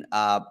 then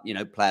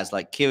players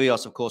like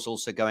Kyrgios, of course,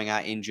 also going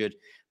out injured.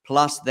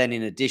 Plus, then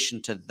in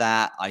addition to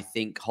that, I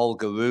think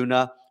Holger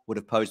Rune would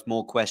have posed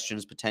more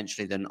questions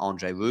potentially than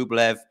Andrei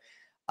Rublev.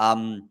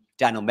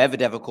 Daniel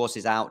Medvedev, of course,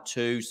 is out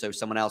too. So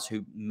someone else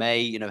who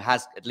may,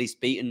 has at least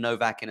beaten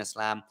Novak in a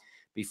slam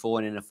before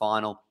and in a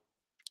final.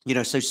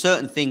 So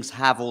certain things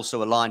have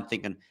also aligned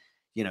thinking,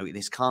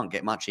 this can't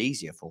get much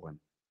easier for him.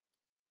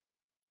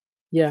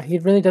 Yeah, he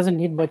really doesn't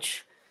need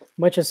much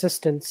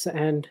assistance.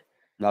 And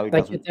No, he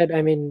like you doesn't. said,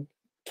 I mean,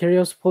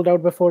 Kyrgios pulled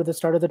out before the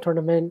start of the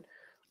tournament.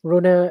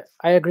 Rune,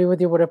 I agree with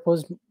you, would have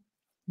posed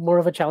more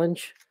of a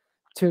challenge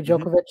to Hmm.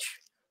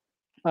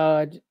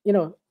 Djokovic. You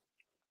know,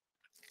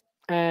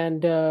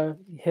 and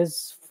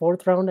his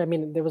fourth round, I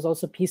mean, there was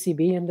also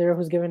PCB in there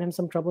who's given him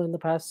some trouble in the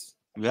past,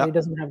 and he Yep.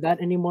 doesn't have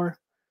that anymore.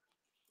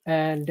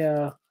 And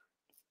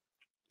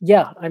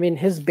yeah, I mean,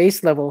 his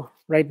base level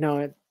right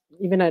now,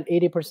 even at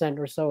 80%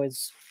 or so,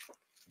 is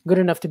good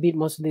enough to beat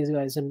most of these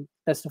guys in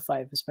best of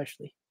five,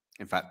 especially.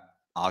 In fact,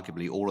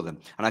 arguably all of them.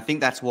 And I think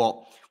that's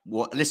what.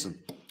 Listen,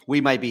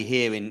 we may be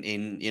here in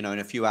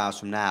a few hours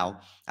from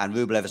now, and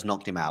Rublev has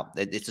knocked him out.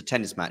 It's a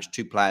tennis match.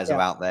 Two players are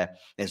Yeah. out there.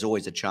 There's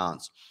always a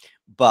chance.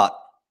 But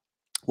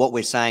what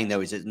we're saying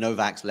though is that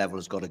Novak's level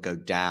has got to go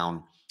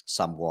down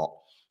somewhat,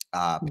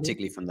 Mhm.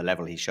 particularly from the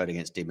level he showed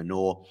against De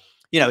Minaur.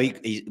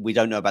 We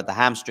don't know about the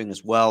hamstring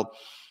as well.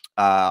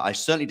 I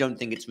certainly don't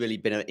think it's really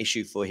been an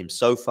issue for him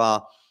so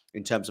far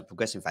in terms of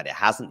progressing. In fact, it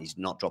hasn't. He's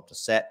not dropped a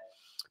set.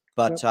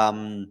 But Yep.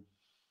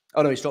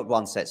 oh no, he's dropped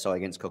one set, sorry,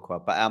 against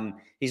Cookwell. But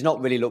he's not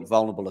really looked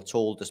vulnerable at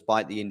all,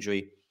 despite the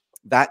injury.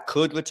 That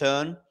could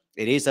return.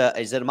 Is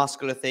it a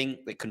muscular thing?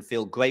 It can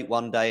feel great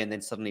one day and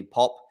then suddenly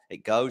pop,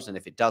 it goes. And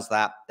if it does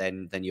that,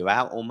 then you're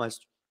out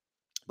almost.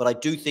 But I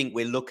do think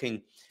we're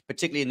looking,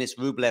 particularly in this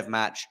Rublev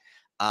match,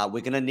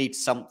 we're going to need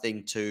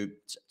something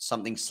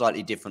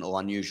slightly different or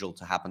unusual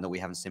to happen that we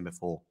haven't seen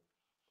before.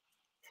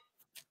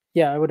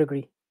 Yeah, I would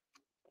agree.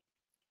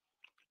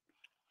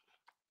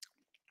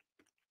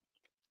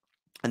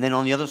 And then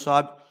on the other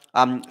side,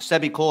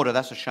 Sebi Korda,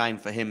 that's a shame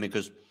for him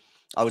because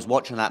I was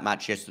watching that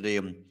match yesterday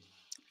and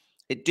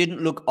it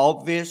didn't look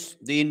obvious,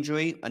 the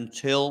injury,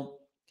 until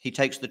he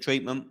takes the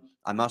treatment,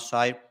 I must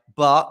say.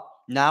 But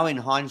now in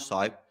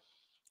hindsight,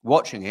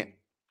 watching it,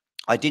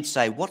 I did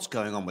say, what's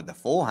going on with the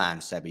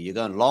forehand, Sebi? You're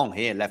going long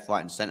here, left,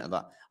 right, and centre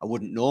that I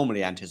wouldn't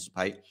normally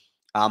anticipate.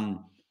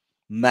 Um,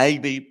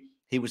 Maybe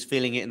he was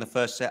feeling it in the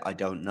first set. I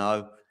don't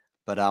know.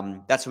 But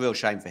that's a real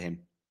shame for him.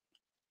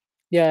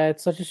 Yeah,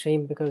 it's such a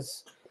shame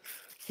because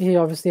he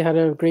obviously had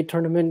a great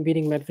tournament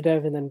beating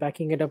Medvedev and then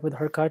backing it up with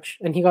Hurkacz.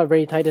 And he got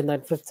very tight in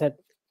that fifth set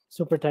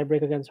super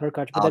tiebreak against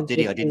Hurkacz, but Oh, did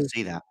he? I didn't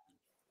see that.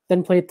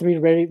 then played three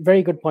very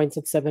very good points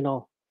at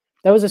 7-all.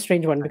 That was a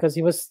strange one because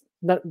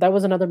that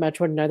was another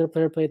match where neither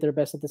player played their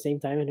best at the same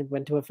time and it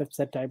went to a fifth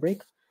set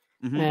tiebreak.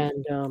 Hmm.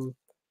 And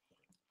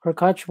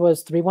Hurkacz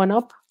was 3-1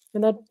 up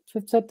in that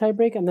fifth set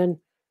tiebreak, and then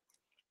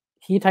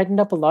he tightened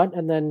up a lot,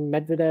 and then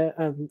Medvedev,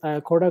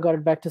 Korda got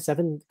it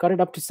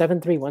up to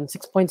 7-3, won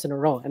 6 points in a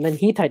row, and then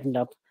he tightened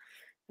up,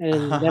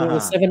 and then it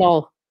was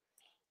 7-all,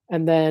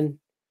 and then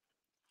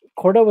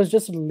Korda was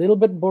just a little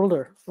bit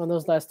bolder on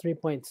those last 3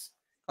 points,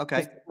 Okay.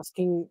 just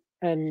asking,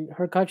 and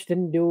Hurkacz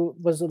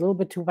was a little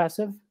bit too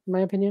passive, in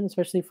my opinion,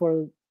 especially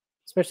from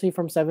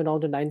 7-all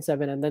to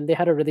 9-7, and then they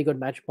had a really good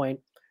match point,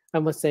 I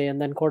must say, and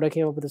then Korda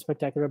came up with a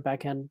spectacular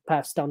backhand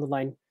pass down the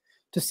line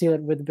to seal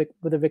it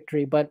with a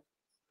victory, but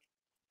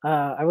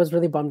I was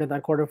really bummed in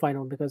that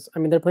quarterfinal because I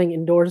mean they're playing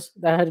indoors.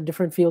 That had a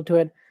different feel to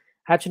it.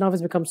 Hachinov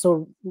has become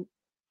so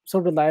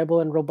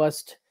reliable and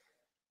robust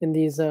in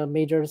these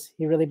majors.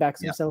 He really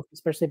backs Yeah. himself,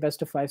 especially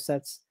best of five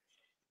sets.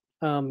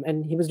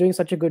 And he was doing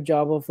such a good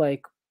job of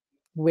like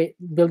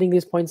building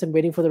these points and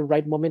waiting for the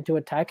right moment to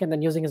attack, and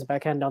then using his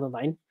backhand down the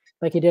line,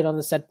 like he did on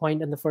the set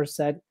point in the first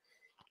set.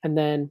 And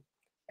then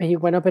he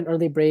went up an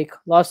early break,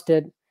 lost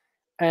it,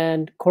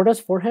 and Korda's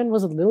forehand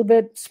was a little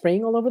bit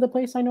spraying all over the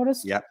place. I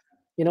noticed, Yeah.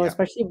 Yeah.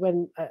 especially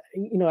when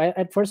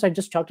at first I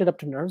just chalked it up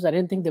to nerves. I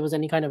didn't think there was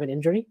any kind of an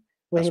injury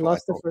when he That's what I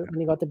lost thought. when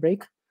he got the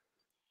break.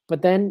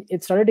 But then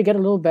it started to get a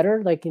little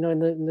better. Like in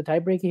the tie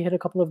break, he hit a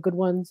couple of good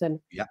ones, and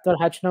Yeah. thought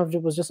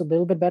Hachinov was just a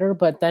little bit better.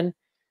 But then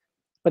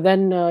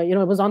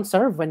it was on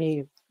serve when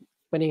he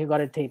got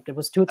it taped. It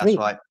was two That's three.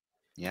 right.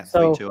 Yeah.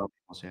 So 3-2 up.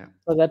 Yeah.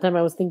 so that time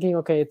I was thinking,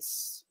 okay,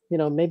 it's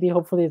maybe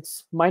hopefully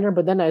it's minor.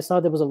 But then I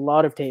saw there was a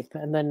lot of tape,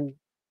 and then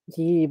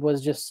he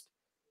was just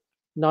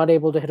not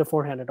able to hit a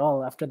forehand at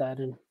all after that,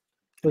 and And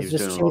he was was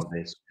doing just a lot of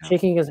this. Yeah.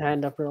 shaking his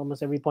hand after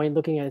almost every point,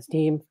 looking at his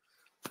team.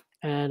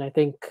 And I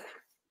think,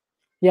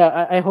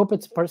 yeah, I hope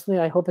it's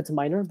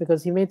minor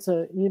because he made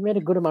a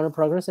good amount of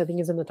progress. I think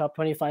he's in the top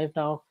 25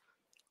 now,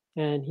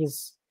 and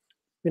he's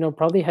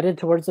probably headed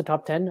towards the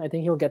top 10. I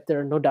think he'll get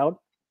there, no doubt,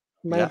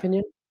 in my Yeah.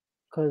 opinion,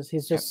 because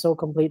he's Yeah. just so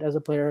complete as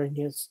a player, and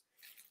he has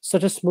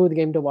such a smooth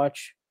game to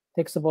watch.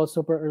 Takes the ball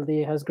super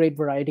early, has great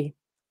variety,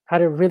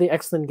 had a really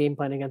excellent game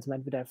plan against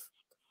Medvedev,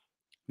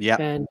 Yeah.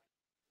 and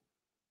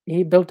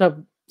he built up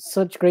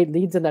such great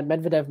leads in that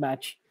Medvedev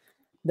match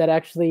that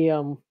actually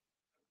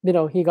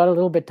he got a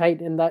little bit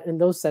tight in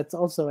those sets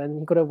also, and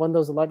he could have won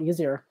those a lot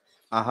easier.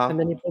 Uh-huh. And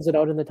then he pulls it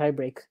out in the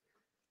tiebreak.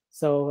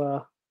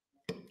 So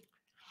The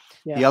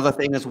yeah, other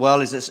thing as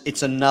well is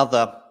it's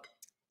another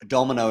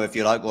domino, if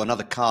you like, or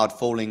another card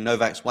falling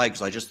Novak's way.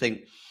 Because I just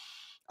think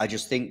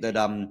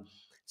that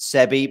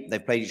Sebi,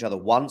 they've played each other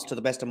once, to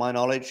the best of my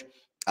knowledge,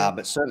 yeah,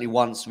 but certainly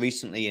once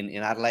recently in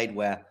Adelaide,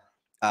 where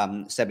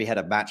Sebi had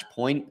a match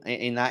point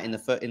in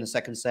the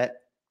second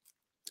set,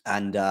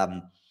 and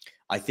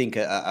I think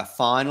a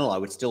final, I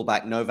would still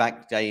back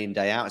Novak day in,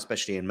 day out,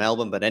 especially in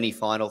Melbourne, but any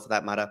final for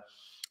that matter.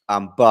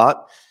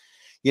 But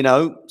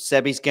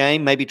Sebi's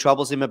game maybe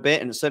troubles him a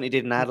bit, and it certainly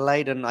did in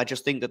Adelaide. And I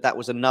just think that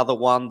was another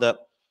one that,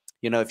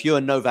 if you're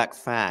a Novak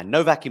fan,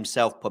 Novak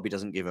himself probably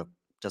doesn't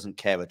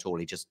care at all.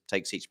 He just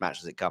takes each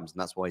match as it comes,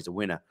 and that's why he's a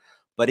winner.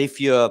 But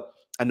if you're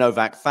a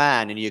Novak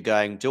fan and you're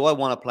going, do I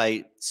want to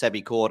play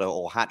Sebi Korda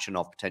or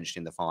Khachanov potentially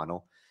in the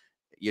final?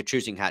 You're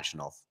choosing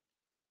Khachanov.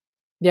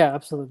 Yeah,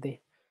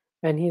 absolutely.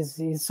 And he's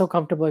so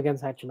comfortable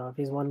against Khachanov.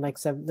 He's won like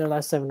their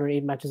last 7 or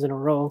 8 matches in a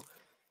row,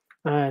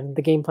 and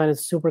the game plan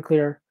is super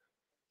clear.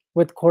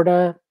 With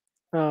Korda,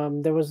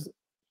 there's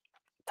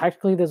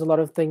a lot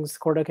of things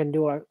Korda can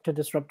do to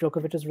disrupt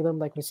Djokovic's rhythm,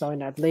 like we saw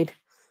in Adelaide.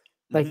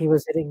 Like he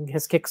was hitting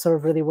his kick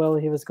serve really well.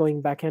 He was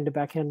going backhand to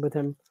backhand with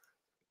him,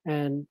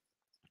 and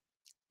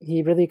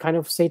he really kind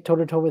of stayed toe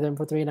to toe with him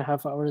for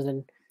 3.5 hours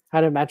and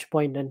had a match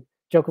point. And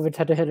Djokovic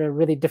had to hit a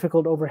really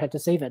difficult overhead to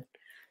save it.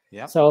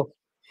 Yeah. So,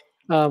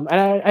 and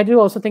I do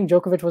also think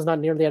Djokovic was not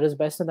nearly at his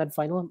best in that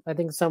final. I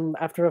think some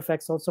after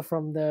effects also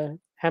from the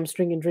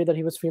hamstring injury that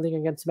he was feeling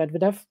against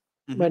Medvedev,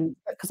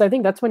 because I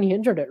think that's when he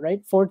injured it,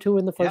 right? 4-2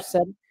 in the first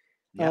set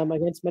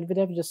against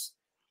Medvedev, just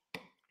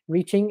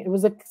reaching. It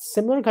was a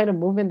similar kind of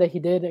movement that he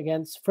did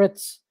against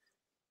Fritz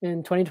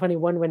in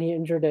 2021 when he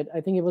injured it.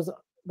 I think it was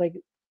like,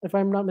 if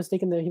I'm not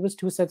mistaken, that he was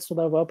 2 sets to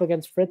love up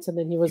against Fritz, and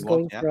then he was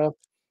going for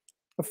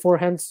a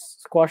forehand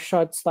squash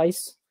shot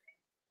slice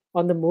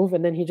on the move,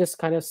 and then he just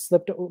kind of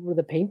slipped over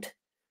the paint,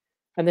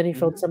 and then he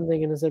felt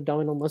something in his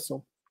abdominal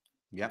muscle.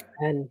 Yeah.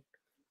 And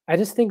I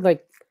just think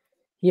like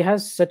he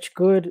has such a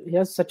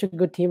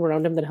good team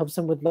around him that helps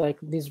him with like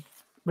these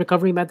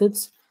recovery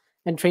methods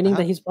and training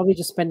that he's probably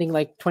just spending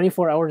like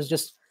 24 hours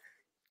just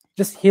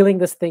healing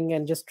this thing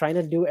and just trying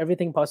to do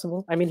everything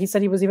possible. I mean, he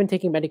said he was even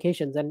taking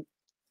medications, and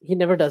he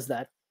never does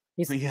that.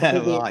 He's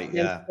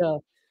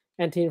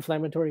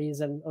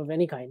anti-inflammatories and of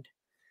any kind.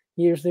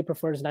 He usually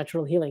prefers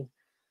natural healing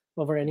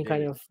over any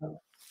kind of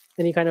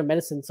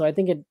medicine. So I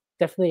think it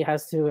definitely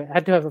had to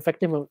have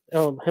affected him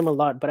a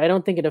lot, but I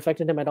don't think it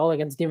affected him at all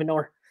against de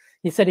Minaur.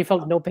 He said he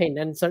felt no pain,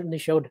 and certainly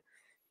showed.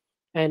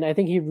 And I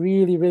think he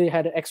really, really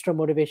had extra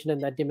motivation in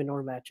that de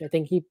Minaur match. I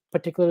think he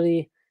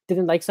particularly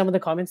didn't like some of the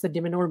comments that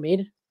de Minaur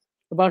made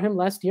about him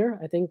last year.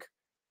 I think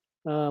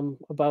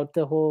about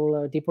the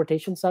whole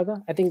deportation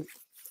saga. I think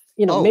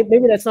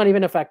maybe that's not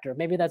even a factor.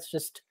 Maybe that's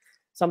just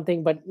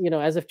something. But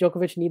as if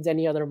Djokovic needs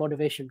any other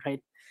motivation,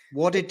 right?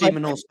 What did de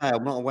Minaur say?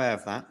 I'm not aware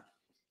of that.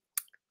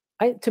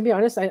 To be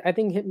honest, I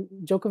think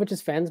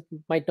Djokovic's fans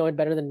might know it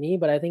better than me,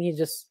 but I think he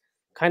just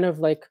kind of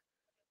like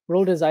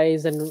rolled his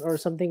eyes or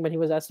something when he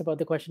was asked about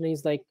the question. And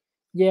he's like,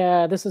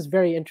 "Yeah, this is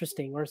very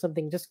interesting," or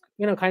something, just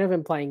kind of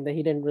implying that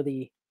he didn't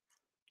really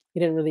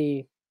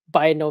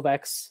buy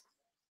Novak's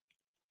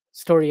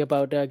story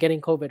about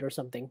getting COVID or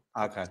something.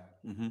 Okay.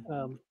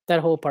 That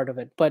whole part of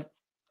it, but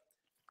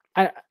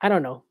I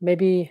don't know.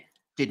 Maybe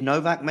did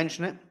Novak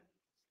mention it?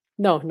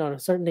 No,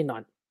 certainly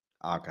not.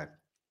 Okay.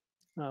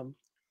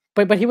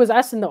 But he was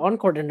asked in the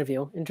on-court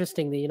interview.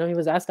 Interestingly, he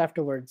was asked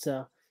afterwards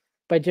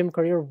by Jim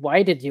Courier,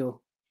 "Why did you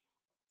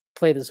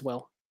play this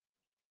well?"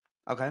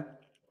 Okay.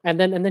 And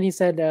then he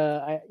said,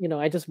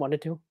 I just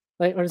wanted to."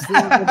 Like, or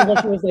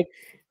the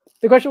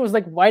question was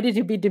like, "Why did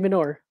you beat de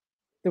Minaur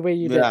the way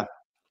you did?" Yeah.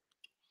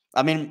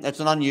 I mean, it's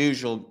an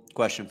unusual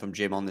question from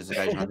Jim on this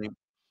occasion. I think.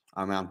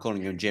 I mean, I'm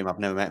calling him Jim. I've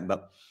never met him,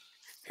 but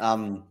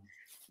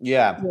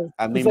yeah.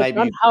 I mean, like,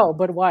 maybe not how,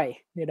 but why?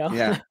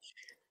 Yeah.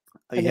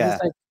 And then he's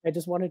like, "I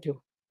just wanted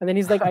to." And then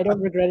he's like, "I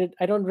don't regret it.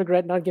 I don't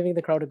regret not giving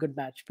the crowd a good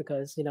match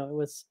because it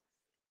was,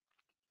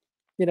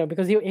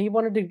 because he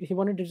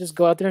wanted to just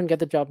go out there and get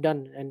the job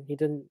done, and he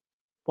didn't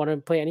want to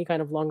play any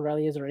kind of long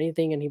rallies or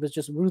anything, and he was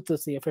just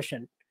ruthlessly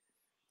efficient,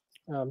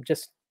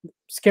 just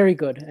scary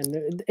good."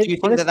 And do you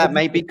think that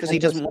may be because he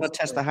doesn't want to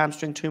test the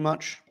hamstring too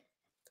much?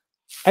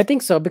 I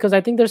think so, because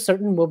I think there's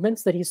certain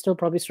movements that he still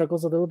probably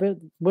struggles a little bit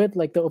with,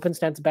 like the open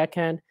stance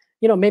backhand.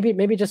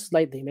 Maybe just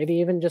slightly, maybe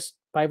even just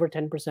 5 or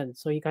 10%.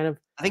 So he kind of.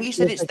 I think he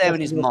said it's there in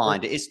his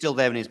mind. It is still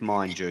there in his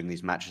mind during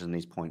these matches and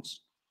these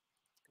points.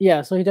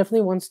 Yeah, so he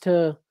definitely wants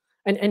to,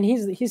 and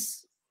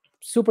he's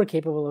super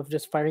capable of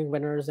just firing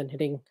winners and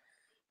hitting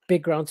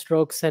big ground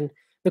strokes, and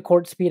the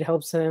court speed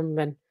helps him,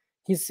 and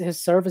his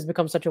serve has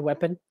become such a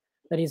weapon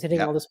that he's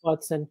hitting all the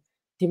spots. And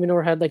de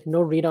Minaur had like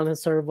no read on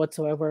his serve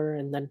whatsoever,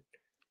 and then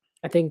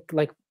I think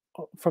like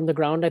from the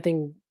ground, I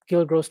think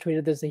Gil Gross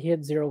tweeted this, that he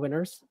had 0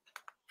 winners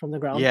from the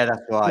ground. Yeah,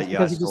 that's right.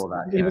 Yeah, I saw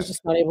that. He was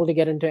just not able to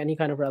get into any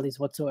kind of rallies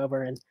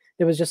whatsoever, and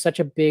there was just such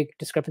a big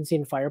discrepancy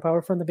in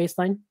firepower from the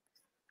baseline.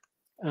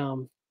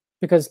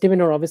 Because de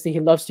Minaur, obviously, he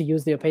loves to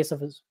use the pace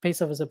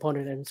of his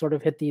opponent and sort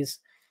of hit these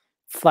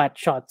flat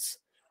shots,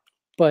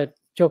 but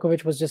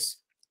Djokovic was just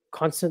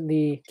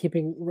constantly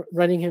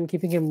running him,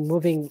 keeping him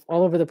moving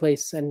all over the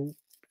place, and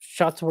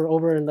shots were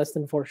over in less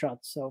than 4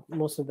 shots, so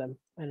most of them,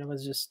 and it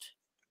was just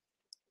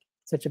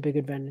such a big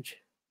advantage.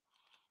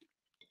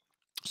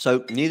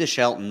 So neither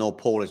Shelton nor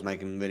Paul is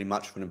making really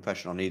much of an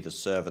impression on either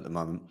serve at the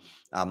moment.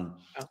 I'm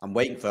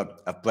waiting for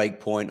a break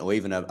point or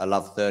even a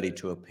love 30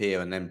 to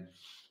appear, and then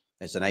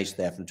There's an ace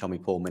there from Tommy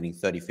Paul, meaning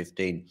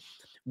 30-15.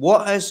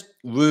 What has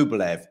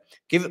Rublev?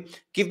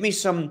 Give me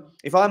some.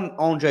 If I'm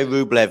Andre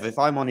Rublev, if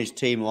I'm on his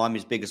team or I'm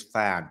his biggest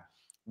fan,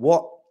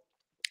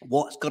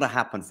 what's got to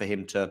happen for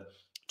him to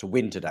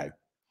win today?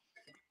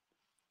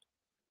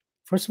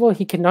 First of all,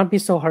 he cannot be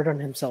so hard on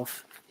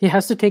himself. He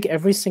has to take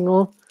every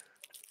single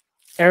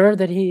error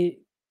that he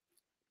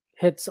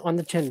hits on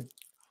the chin.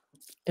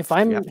 If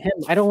I'm Yep.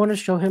 him, I don't want to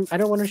show him. I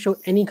don't want to show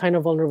any kind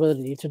of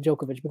vulnerability to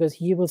Djokovic because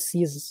he will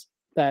seize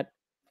that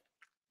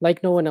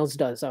like no one else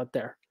does out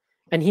there.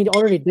 And he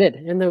already did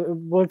in the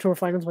World Tour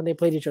Finals when they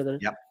played each other.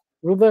 Yep.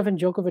 Rublev and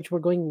Djokovic were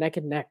going neck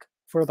and neck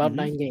for about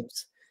 9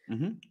 games.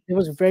 There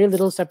was very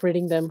little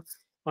separating them.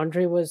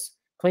 Andre was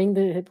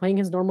playing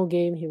his normal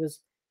game. He was,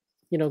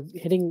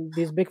 hitting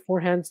these big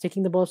forehands,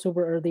 taking the ball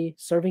super early,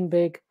 serving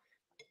big,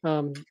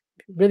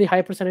 really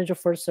high percentage of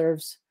first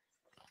serves,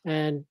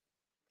 and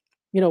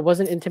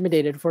wasn't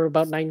intimidated for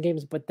about 9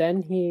 games. But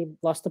then he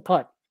lost the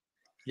putt,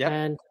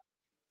 and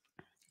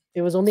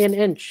it was only an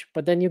inch.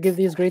 But then you give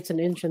these greats an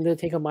inch, and they'll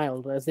take a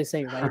mile, as they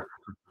say, right?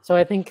 So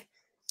I think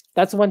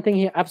that's one thing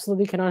he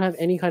absolutely cannot have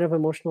any kind of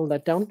emotional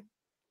letdown.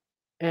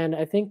 And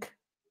I think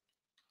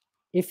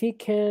if he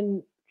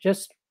can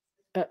just,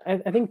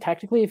 I think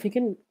tactically, if he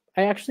can,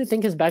 I actually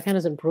think his backhand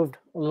has improved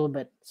a little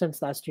bit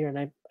since last year. And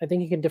I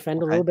think he can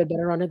defend a little bit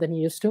better on it than he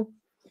used to.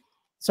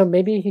 So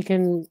maybe he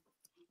can,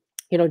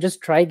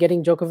 just try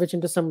getting Djokovic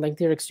into some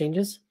lengthier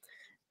exchanges,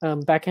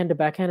 backhand to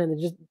backhand,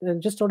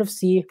 and just sort of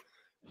see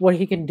what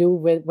he can do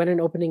when an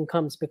opening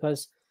comes.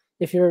 Because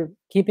if you're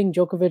keeping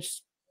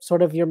Djokovic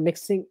sort of, you're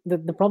mixing,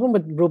 the problem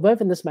with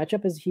Rublev in this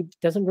matchup is he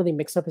doesn't really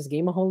mix up his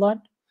game a whole lot.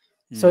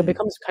 So it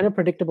becomes kind of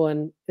predictable,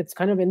 and it's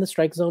kind of in the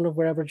strike zone of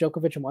wherever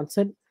Djokovic wants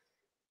it.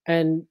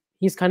 And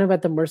he's kind of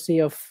at the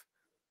mercy of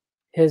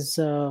his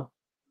of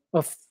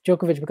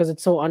Djokovic because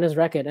it's so on his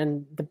racket.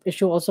 And the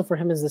issue also for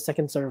him is the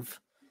second serve.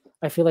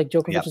 I feel like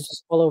Djokovic is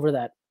just all over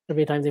that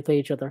every time they play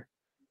each other.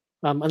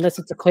 Unless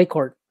it's a clay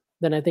court,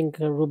 then I think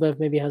Rublev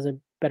maybe has a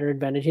better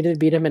advantage. He did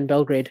beat him in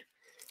Belgrade.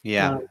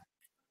 Yeah.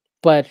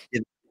 But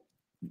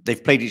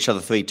they've played each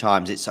other 3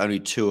 times. It's only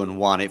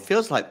 2-1. It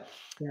feels like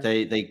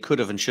they could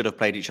have and should have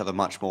played each other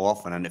much more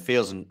often, and it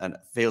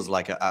feels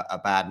like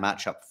a bad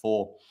matchup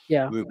for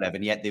Rublev,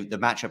 and yet the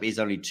matchup is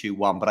only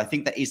 2-1. But I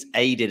think that is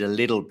aided a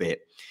little bit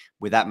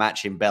with that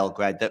match in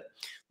Belgrade, that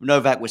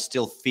Novak was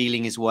still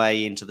feeling his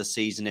way into the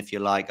season, if you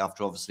like,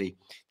 after obviously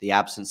the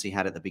absence he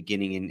had at the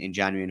beginning in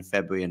January and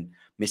February, and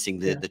missing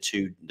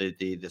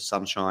the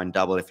Sunshine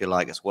double, if you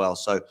like, as well.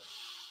 So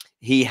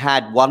he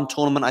had 1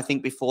 tournament, I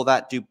think, before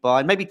that,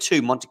 Dubai, maybe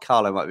 2. Monte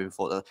Carlo might be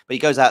before that, but he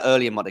goes out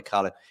early in Monte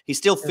Carlo. He's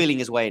still feeling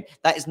his way in.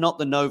 That is not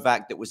the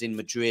Novak that was in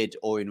Madrid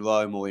or in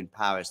Rome or in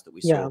Paris that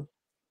we saw.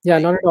 Yeah,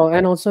 not at all.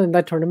 And also in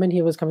that tournament,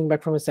 he was coming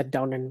back from a set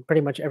down in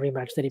pretty much every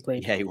match that he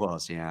played. Yeah, he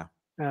was, yeah.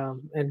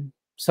 And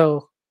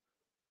so,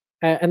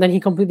 and then he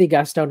completely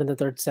gassed out in the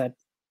 3rd set.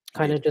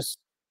 Kind of just...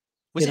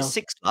 Was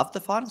it 6-love, the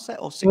final set,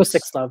 or 6? It was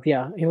 6-love,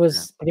 yeah. He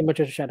was pretty much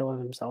a shadow of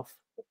himself.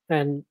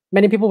 And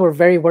many people were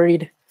very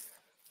worried,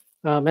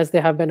 as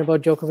they have been,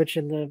 about Djokovic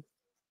in the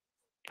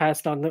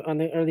past on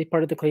the early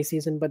part of the clay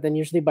season. But then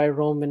usually by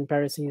Rome and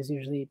Paris, he is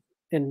usually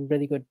in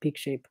really good peak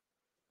shape.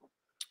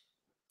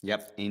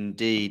 Yep,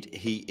 indeed,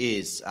 he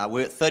is.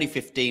 We're at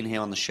 30-15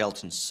 here on the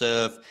Shelton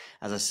serve.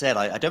 As I said,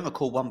 I don't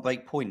recall 1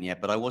 break point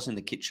yet, but I was in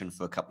the kitchen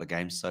for a couple of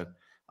games, so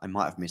I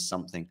might have missed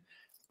something.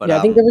 But yeah,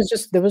 I think there was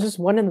just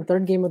 1 in the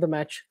 3rd game of the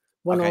match,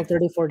 1 all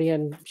 30-40,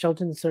 and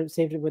Shelton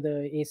saved it with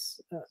an ace,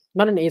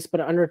 not an ace,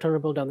 but an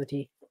unreturnable down the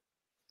tee.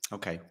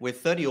 Okay, we're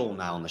 30 all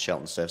now on the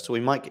Shelton serve, so we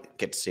might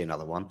get to see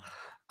another one.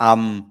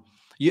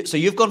 So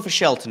you've gone for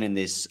Shelton in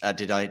this,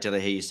 did I hear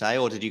you say,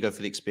 or did you go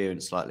for the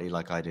experience slightly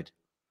like I did?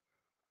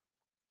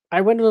 I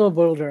went a little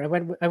bolder.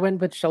 I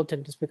went with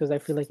Shelton just because I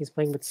feel like he's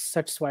playing with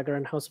such swagger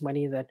and house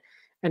money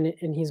and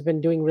he's been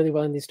doing really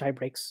well in these tie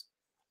breaks.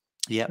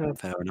 Yeah,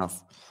 fair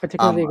enough.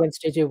 Particularly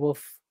against JJ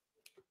Wolf.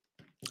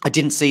 I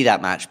didn't see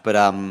that match, but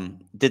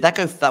did that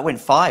go? That went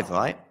 5,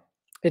 right?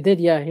 It did,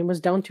 yeah. He was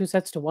down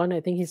 2-1.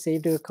 I think he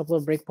saved a couple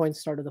of break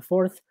points start of the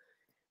 4th,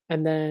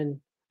 and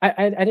then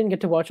I didn't get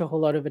to watch a whole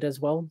lot of it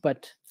as well,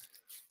 but.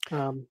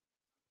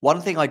 One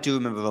thing I do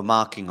remember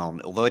remarking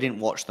on, although I didn't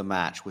watch the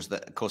match, was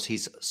that, of course,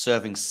 he's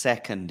serving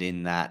second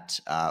in that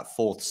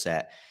 4th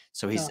set.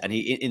 So he's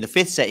in the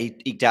 5th set, he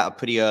eked out a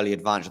pretty early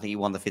advantage. I think he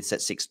won the 5th set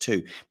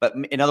 6-2. But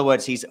in other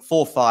words, he's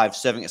 4-5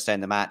 serving to stay in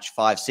the match,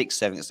 5-6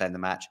 serving to stay in the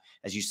match.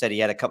 As you said, he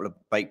had a couple of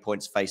break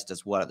points faced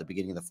as well at the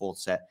beginning of the 4th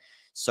set.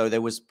 So there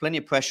was plenty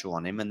of pressure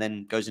on him, and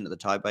then goes into the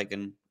tiebreak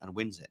and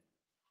wins it.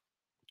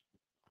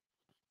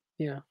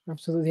 Yeah,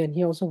 absolutely. And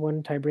he also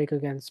won tiebreak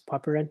against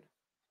Paparin.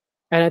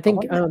 And I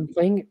think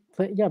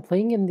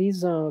playing in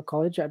these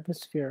college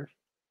atmosphere,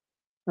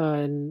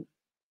 and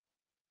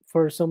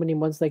for so many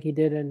months like he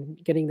did, and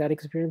getting that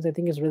experience, I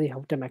think has really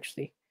helped him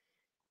actually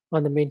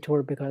on the main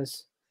tour,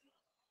 because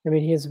I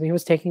mean he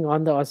was taking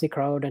on the Aussie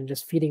crowd and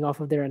just feeding off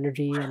of their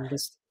energy and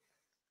just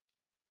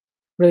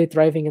really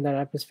thriving in that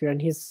atmosphere. And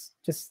he's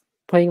just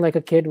playing like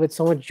a kid with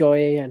so much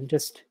joy, and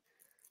just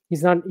he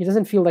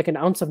doesn't feel like an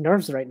ounce of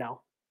nerves right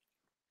now.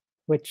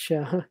 which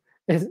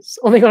is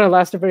only going to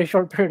last a very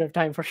short period of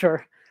time for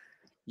sure.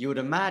 You'd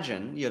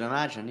imagine,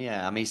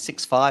 yeah. I mean,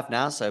 6'5"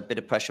 now, so a bit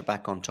of pressure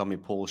back on Tommy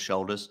Paul's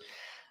shoulders.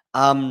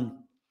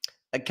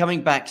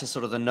 Coming back to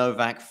sort of the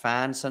Novak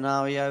fan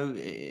scenario,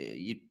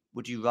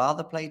 would you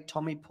rather play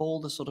Tommy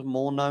Paul, the sort of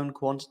more known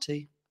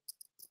quantity?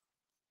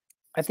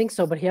 I think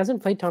so, but he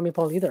hasn't played Tommy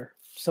Paul either.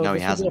 So No, he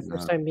this would be a hasn't.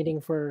 first No. time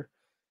meeting for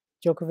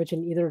Djokovic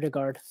in either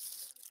regard.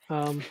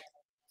 Um,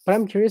 but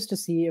I'm curious to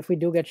see if we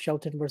do get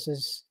Shelton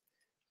versus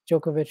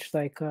Djokovic,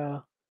 like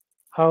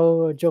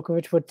how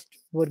Djokovic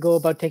would go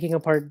about taking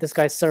apart this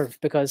guy's serve,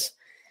 because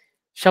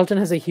Shelton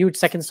has a huge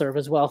second serve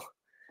as well,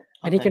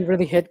 and he Okay. can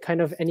really hit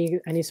kind of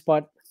any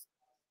spot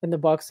in the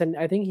box. And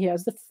I think he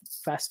has the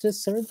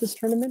fastest serve this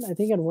tournament. I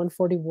think at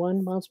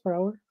 141 miles per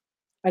hour.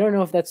 I don't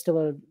know if that's still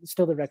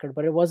the record,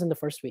 but it was in the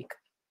first week.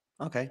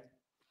 Okay.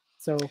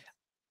 So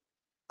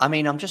I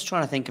mean, I'm just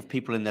trying to think of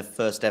people in their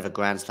first ever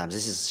Grand Slams.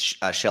 This is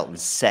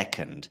Shelton's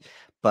second,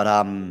 but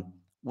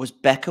was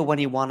Becker when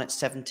he won at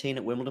 17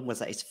 at Wimbledon? Was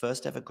that his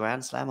first ever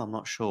Grand Slam? I'm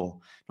not sure.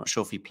 Not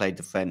sure if he played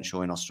the French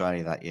or in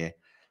Australia that year.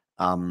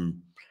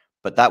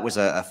 But that was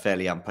a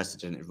fairly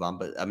unprecedented run.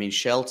 But I mean,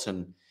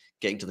 Shelton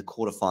getting to the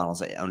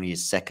quarterfinals at only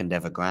his second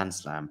ever Grand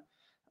Slam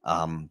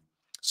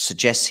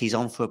suggests he's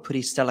on for a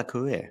pretty stellar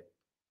career.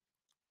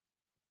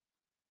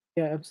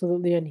 yeah,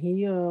 absolutely. And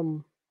he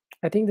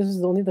I think this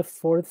is only the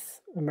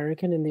fourth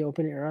American in the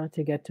Open era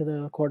to get to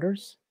the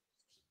quarters.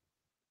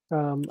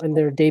 In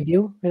their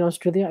debut in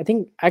Australia.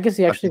 I guess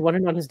he actually Okay. won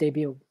it on his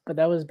debut, but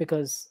that was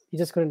because he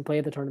just couldn't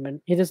play the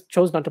tournament. He just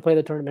chose not to play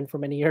the tournament for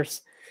many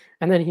years.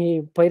 And then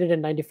he played it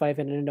in 95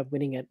 and ended up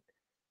winning it.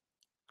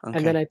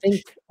 And then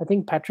Okay. I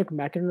think Patrick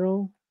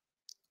McEnroe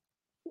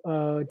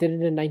did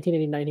it in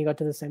 1989. He got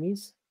to the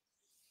semis.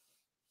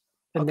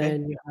 And Okay.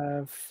 then you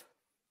have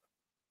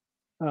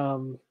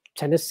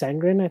Tennis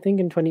Sangren, I think,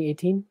 in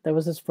 2018. That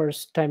was his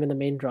first time in the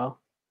main draw.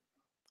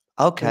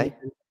 And Okay.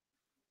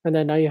 and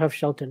then now you have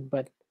Shelton,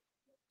 but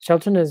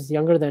Shelton is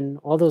younger than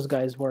all those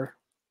guys were.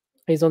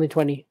 He's only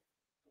 20.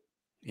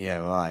 Yeah,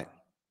 right.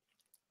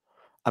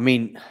 I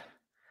mean,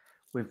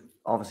 with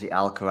obviously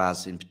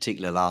Alcaraz in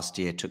particular last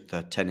year took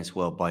the tennis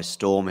world by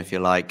storm, if you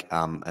like,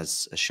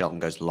 as Shelton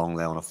goes along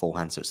there on a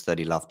forehand, so it's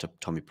 30 love to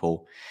Tommy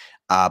Paul.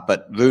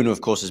 But Rune, of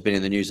course, has been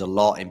in the news a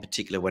lot, in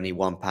particular when he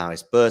won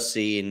Paris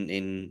Bercy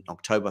in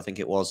October, I think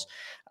it was,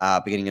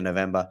 beginning of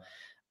November.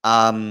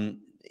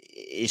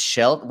 Is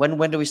Shelton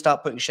when do we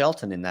start putting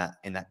Shelton in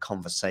that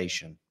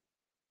conversation?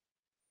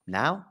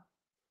 Now?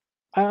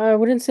 I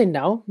wouldn't say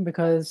now,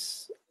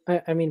 because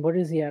I mean, what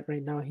is he at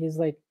right now? He's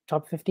like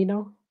top 50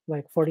 now,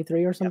 like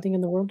 43 or Yeah. something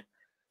in the world.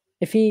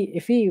 If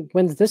he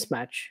wins this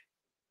match,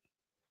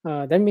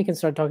 then we can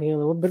start talking a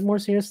little bit more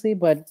seriously.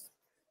 But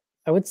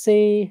I would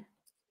say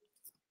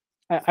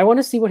I want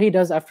to see what he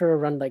does after a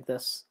run like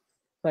this.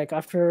 Like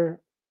after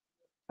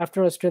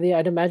Australia,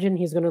 I'd imagine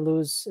he's going to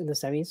lose in the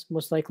semis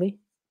most likely.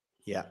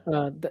 Yeah.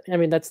 I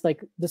mean, that's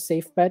like the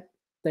safe bet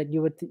that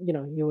you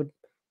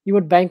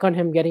would bank on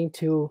him getting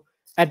to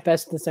at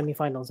best the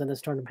semifinals in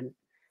this tournament.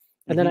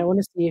 And then I Hmm. want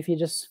to see if he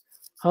just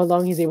how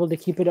long he's able to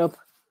keep it up,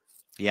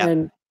 Yeah.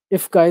 and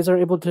if guys are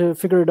able to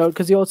figure it out.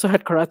 Because he also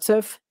had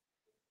Karatsev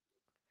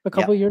a Yeah.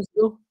 couple years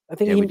ago. I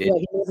think Yeah, we did.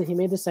 he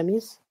made the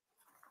semis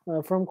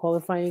from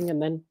qualifying, and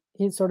then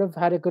he sort of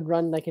had a good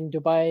run like in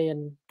Dubai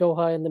and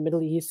Doha in the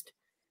Middle East,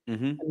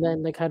 Hmm. and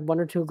then like had one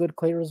or two good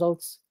clay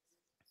results,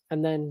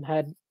 and then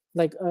had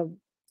like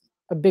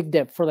a big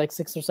dip for like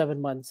 6 or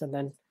 7 months, and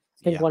then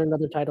I think Yeah. won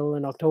another title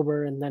in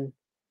October, and then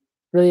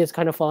really has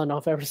kind of fallen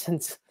off ever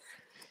since.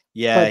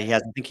 Yeah, But he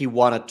has. I think he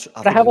won I I think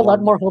he have a lot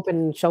won. more hope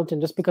in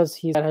Shelton just because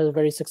he's has a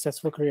very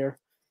successful career,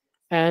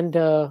 and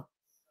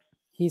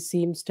he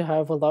seems to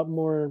have a lot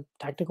more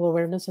tactical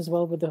awareness as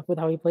well with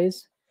how he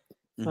plays.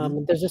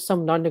 Hmm. There's just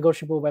some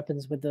non-negotiable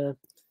weapons with the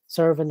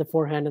serve and the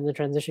forehand and the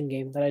transition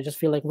game that I just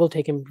feel like will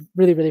take him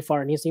really, really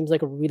far. And he seems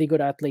like a really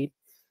good athlete,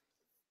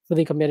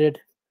 really committed.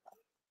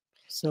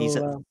 He's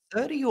So at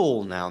 30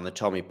 all now on the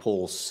Tommy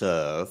Paul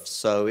serve,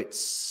 so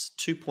it's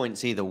 2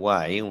 points either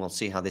way, and we'll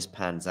see how this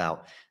pans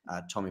out.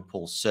 Tommy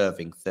Paul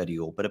serving 30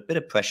 all, but a bit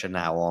of pressure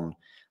now on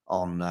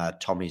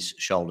Tommy's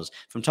shoulders.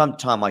 From time to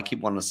time, I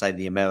keep wanting to say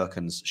the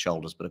Americans'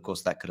 shoulders, but of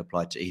course that could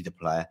apply to either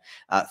player.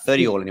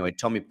 30 all anyway.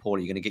 Tommy Paul, are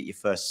you going to get your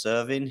first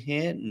serve in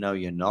here? No,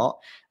 you're not.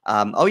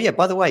 Oh yeah,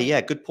 by the way,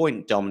 yeah, good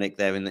point, Dominic.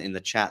 There in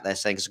the chat, they're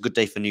saying it's a good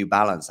day for New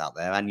Balance out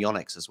there and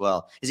Yonex as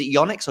well. Is it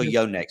Yonex or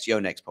Yonex?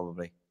 Yonex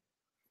probably.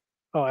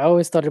 oh, I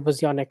always thought it was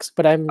Yonex,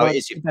 but I'm Oh, it not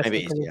is you. the best Maybe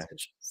with it is, yeah.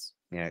 pronunciations.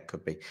 Yeah, it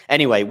could be.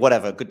 Anyway,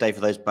 whatever. Good day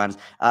for those brands.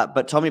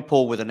 But Tommy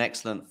Paul with an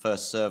excellent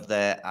first serve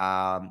there.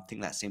 I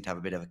think that seemed to have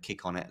a bit of a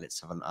kick on it. Let's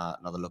have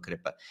another look at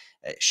it. But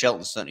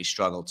Shelton certainly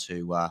struggled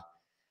to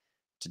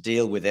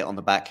deal with it on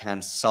the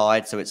backhand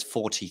side. So it's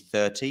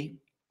 40-30.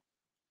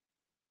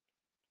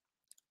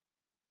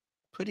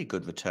 Pretty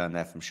good return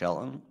there from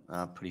Shelton.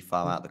 Pretty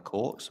far out the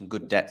court. Some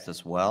good depth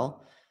as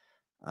well.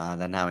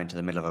 They're now into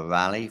the middle of a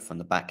rally from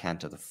the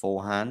backhand to the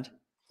forehand.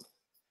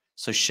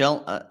 So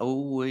Shelton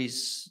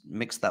always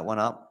mixed that one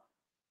up.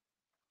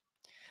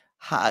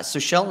 So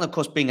Shelton, of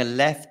course, being a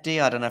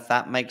lefty, I don't know if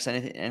that makes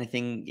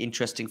anything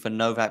interesting for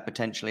Novak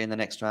potentially in the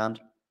next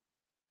round.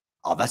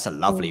 Oh, that's a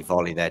lovely Mm,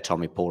 volley there,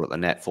 Tommy Paul at the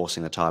net,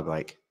 forcing the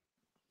tiebreak.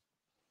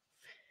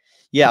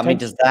 Yeah, I mean,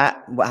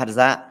 potentially. how does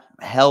that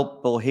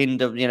help or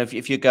hinder? You know,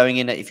 if you're going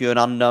in, if you're an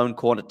unknown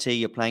quantity,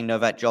 you're playing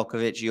Novak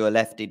Djokovic, you're a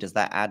lefty. Does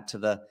that add to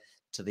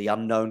the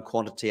unknown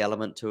quantity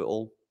element to it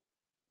all?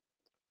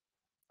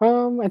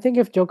 I think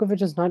if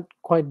Djokovic is not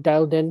quite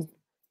dialed in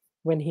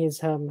when he's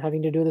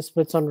having to do the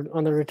splits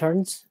on the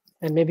returns,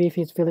 and maybe if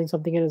he's feeling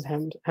something in his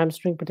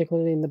hamstring,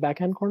 particularly in the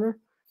backhand corner,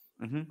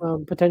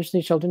 Hmm.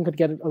 potentially Shelton could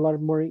get a lot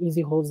of more easy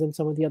holds than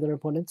some of the other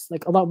opponents,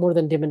 like a lot more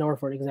than Diminor,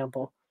 for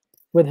example,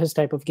 with his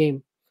type of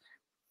game.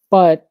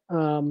 But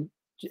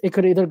it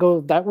could either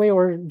go that way,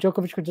 or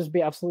Djokovic could just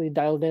be absolutely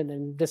dialed in.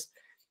 And just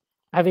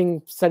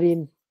having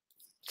studied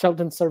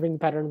Shelton's serving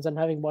patterns and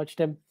having watched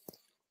him,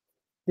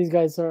 these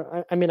guys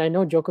are. I mean, I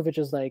know Djokovic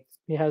is like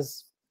he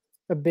has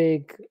a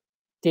big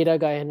data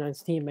guy in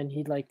his team, and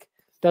he like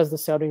does the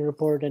scouting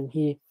report, and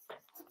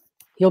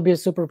he'll be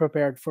super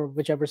prepared for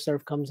whichever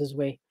serve comes his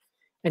way.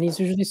 And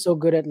he's usually so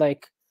good at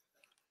like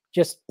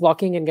just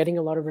blocking and getting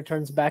a lot of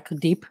returns back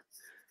deep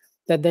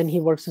that then he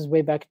works his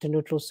way back to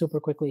neutral super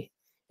quickly.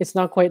 It's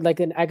not quite like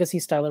an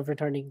Agassi style of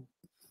returning,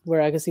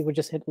 where Agassi would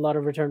just hit a lot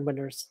of return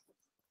winners.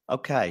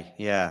 Okay,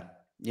 yeah,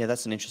 yeah,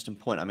 that's an interesting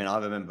point. I mean, I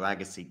remember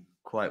Agassi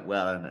quite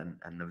well,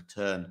 and the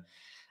return.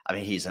 I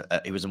mean,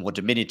 he was a more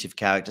diminutive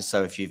character,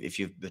 so if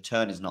your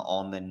return is not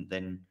on,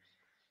 then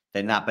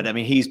that. But I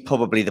mean, he's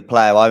probably the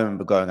player I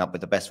remember growing up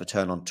with the best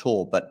return on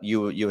tour. But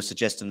you were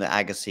suggesting that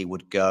Agassi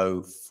would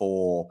go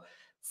for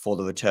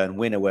the return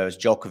winner, whereas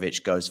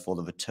Djokovic goes for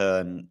the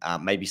return,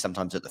 maybe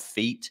sometimes at the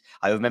feet.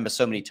 I remember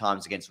so many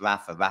times against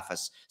Rafa.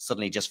 Rafa's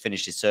suddenly just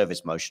finished his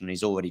service motion, and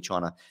he's already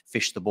trying to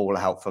fish the ball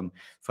out from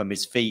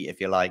his feet, if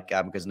you like,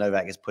 because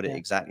Novak has put it Yeah,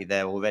 exactly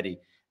there already.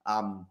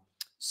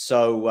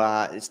 So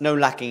it's no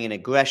lacking in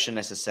aggression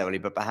necessarily,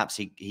 but perhaps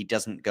he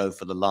doesn't go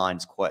for the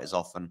lines quite as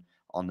often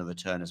on the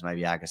return as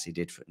maybe Agassi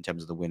did in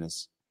terms of the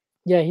winners.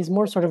 yeah, he's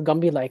more sort of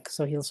Gumby like,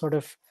 so he'll sort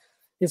of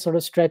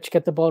stretch,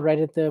 get the ball right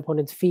at the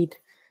opponent's feet,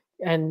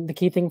 and the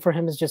key thing for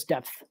him is just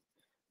depth.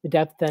 The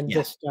depth and Yeah,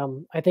 just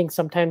I think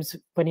sometimes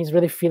when he's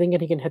really feeling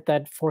it, he can hit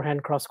that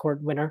forehand cross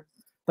court winner,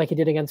 like he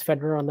did against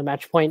Federer on the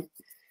match point,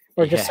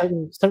 or just yeah.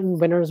 certain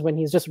winners when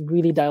he's just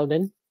really dialed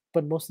in.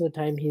 But most of the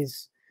time,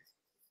 he's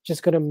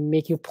just gonna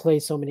make you play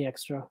so many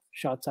extra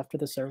shots after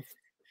the serve.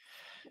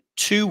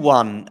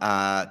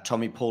 2-1,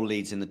 Tommy Paul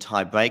leads in the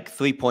tie break.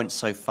 3 points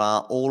so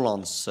far, all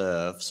on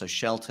serve. So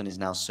Shelton is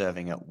now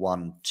serving at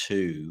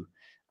 1-2.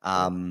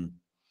 Yeah. Um,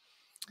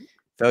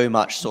 very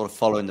much sort of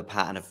following the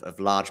pattern of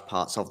large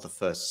parts of the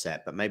first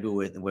set, but maybe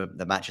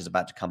the match is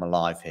about to come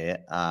alive here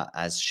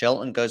as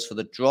Shelton goes for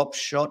the drop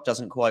shot,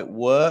 doesn't quite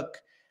work,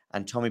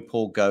 and Tommy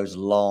Paul goes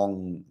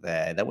long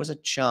there. There was a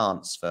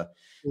chance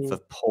Mm, for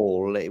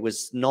Paul. It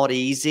was not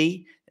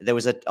easy. There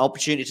was an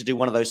opportunity to do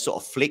one of those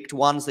sort of flicked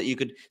ones that you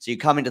could, so you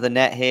come into the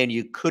net here and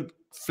you could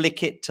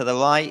flick it to the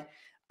right,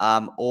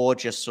 or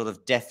just sort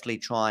of deftly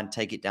try and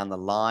take it down the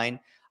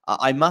line.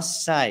 I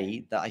must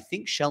say that I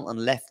think Shelton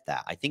left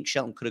that. I think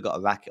Shelton could have got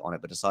a racket on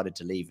it, but decided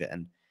to leave it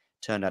and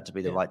turned out to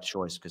be the yeah. right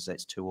choice because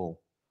it's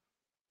 2-all.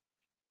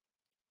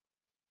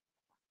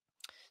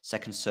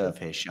 Second Yeah. serve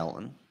here,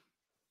 Shelton.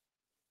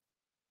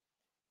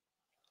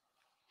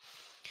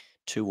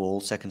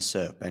 2-all, second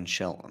serve. Ben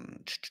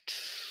Shelton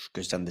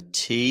goes down the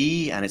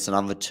tee, and it's an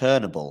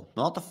unreturnable.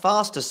 Not the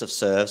fastest of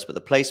serves, but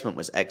the placement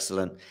was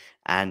excellent,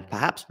 and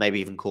perhaps maybe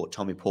even caught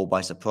Tommy Paul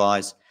by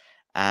surprise.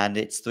 And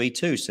it's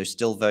 3-2, so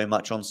still very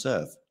much on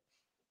serve.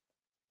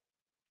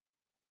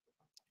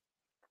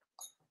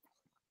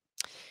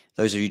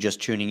 Those of you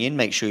just tuning in,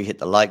 make sure you hit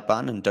the like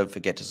button and don't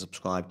forget to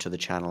subscribe to the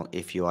channel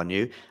if you are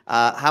new.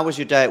 How was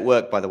your day at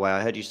work, by the way?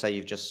 I heard you say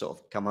you've just sort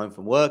of come home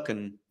from work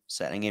and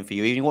settling in for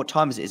your evening. What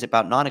time is it? Is it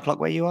about 9 o'clock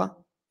where you are?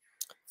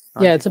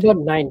 Yeah, it's 9:15?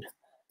 about 9.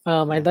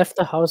 I Yeah. left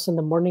the house in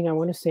the morning, I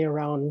wanna say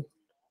around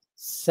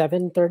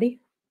 7:30,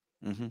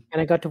 Hmm.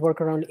 and I got to work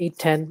around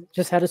 8:10.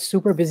 Just had a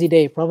super busy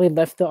day, probably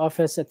left the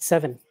office at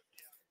 7.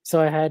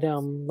 So I had,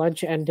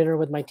 lunch and dinner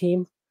with my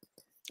team,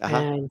 Uh-huh.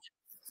 and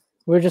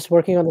we're just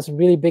working on this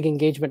really big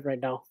engagement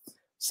right now.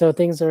 So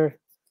things are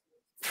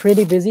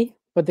pretty busy,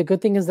 but the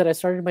good thing is that I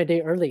started my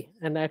day early,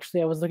 and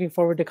actually I was looking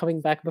forward to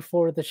coming back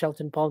before the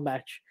Shelton Paul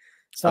match.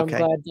 So I'm Okay.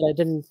 glad that I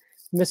didn't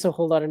miss a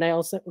whole lot, and I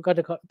also got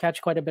to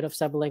catch quite a bit of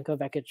Sabalenka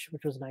Vekic,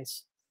 which was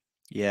nice.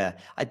 Yeah.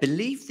 I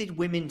believe the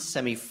women's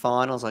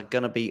semi-finals are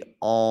going to be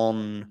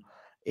on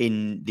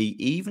in the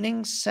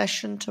evening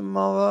session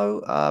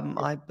tomorrow. Yeah,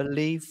 I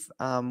believe.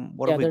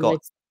 What have yeah, we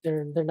got?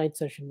 they're night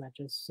session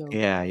matches. So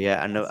Yeah,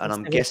 yeah. And that's I'm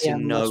 7 guessing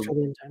p.m.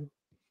 Australian time.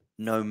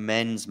 no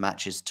men's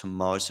matches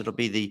tomorrow. So it'll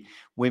be the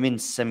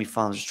women's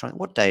semi-finals. Just trying,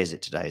 what day is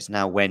it today? It's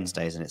now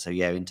Wednesday, isn't it? So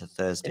yeah, into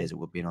Thursday Yeah, as it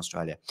would be in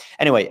Australia.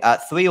 Anyway,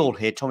 3-all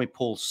here. Tommy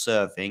Paul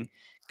serving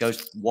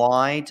goes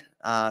wide.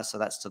 So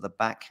that's to the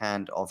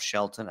backhand of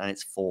Shelton, and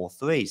it's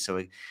 4-3.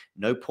 So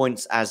no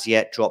points as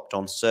yet dropped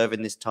on serve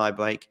in this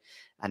tiebreak.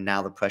 And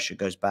now the pressure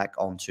goes back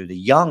onto the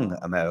young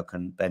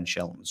American Ben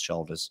Shelton's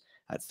shoulders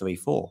at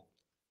 3-4.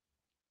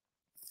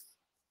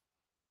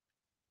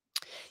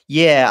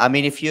 Yeah, I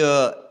mean, if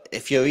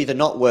you're either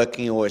not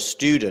working or a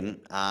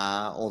student,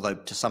 although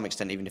to some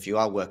extent, even if you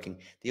are working,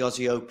 the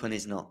Aussie Open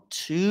is not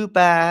too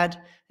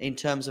bad in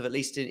terms of, at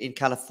least in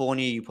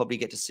California, you probably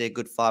get to see a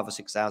good 5 or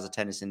 6 hours of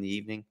tennis in the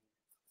evening.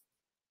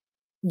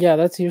 Yeah,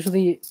 that's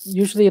usually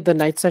the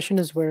night session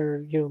is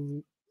where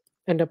you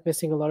end up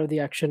missing a lot of the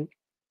action,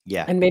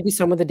 Yeah, and maybe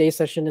some of the day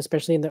session,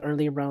 especially in the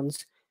early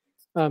rounds,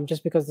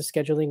 just because the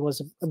scheduling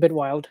was a bit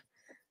wild,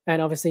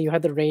 and obviously you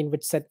had the rain,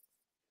 which set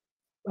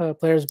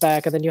players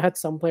back, and then you had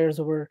some players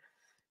who were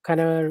kind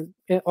of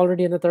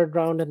already in the third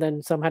round, and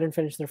then some hadn't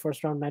finished their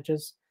first round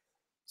matches.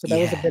 So that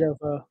was a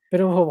yeah,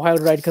 bit of a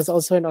wild ride because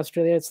also in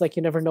Australia, it's like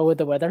you never know with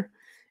the weather.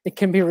 It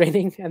can be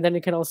raining, and then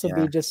it can also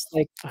be yeah. just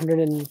like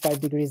 105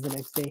 degrees the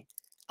next day.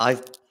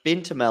 I've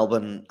been to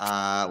Melbourne.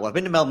 Well, I've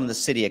been to Melbourne, the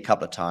city, a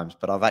couple of times,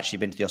 but I've actually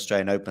been to the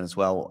Australian Open as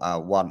well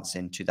once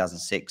in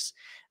 2006.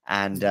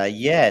 And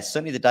yeah,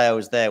 certainly the day I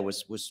was there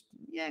was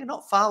yeah,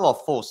 not far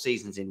off 4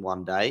 seasons in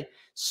one day.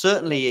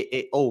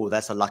 Certainly, oh,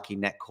 that's a lucky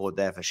net cord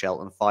there for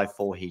Shelton.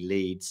 5-4, he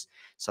leads,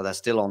 so they're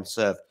still on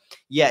serve.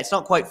 Yeah, it's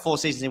not quite 4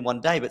 seasons in one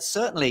day, but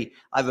certainly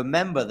I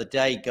remember the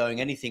day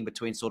going anything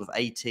between sort of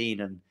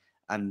 18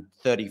 and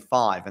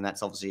 35, and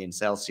that's obviously in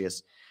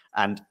Celsius.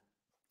 And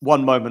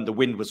one moment the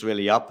wind was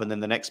really up, and then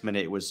the next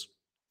minute it was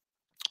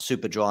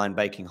super dry and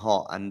baking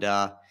hot. And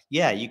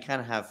yeah, you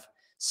can have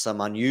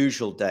some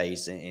unusual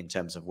days in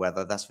terms of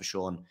weather, that's for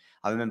sure. And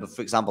I remember,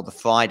 for example, the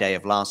Friday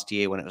of last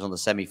year when it was on the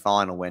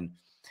semi-final, when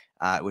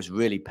it was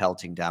really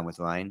pelting down with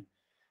rain.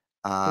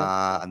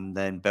 Yep. And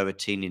then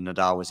Berrettini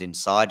Nadal was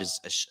inside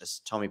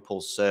as Tommy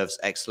Paul serves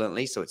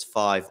excellently. So it's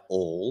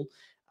 5-all.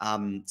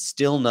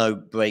 Still no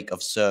break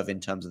of serve in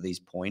terms of these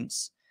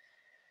points.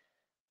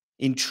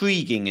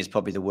 Intriguing is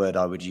probably the word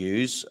I would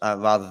use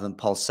rather than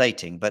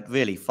pulsating, but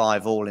really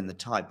 5-all in the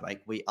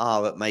tiebreak. We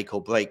are at make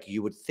or break,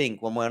 you would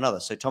think, one way or another.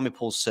 So Tommy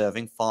Paul's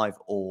serving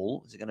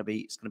 5-all. Is it going to be?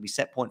 It's going to be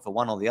set point for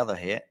one or the other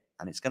here,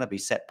 and it's going to be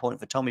set point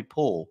for Tommy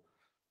Paul.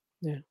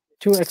 Yeah.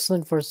 Two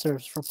excellent first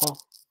serves for Paul.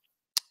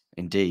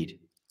 Indeed,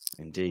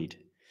 indeed.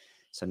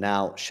 So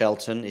now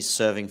Shelton is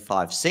serving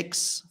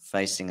 5-6,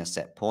 facing a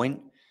set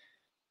point.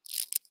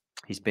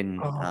 He's been.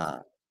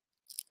 Oh.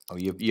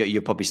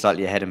 You're probably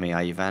slightly ahead of me,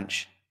 are you,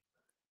 Vanch?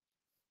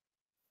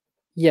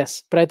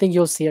 Yes, but I think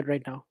you'll see it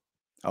right now.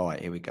 All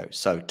right, here we go.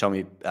 So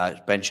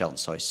Ben Shelton,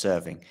 sorry,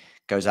 serving,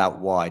 goes out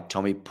wide.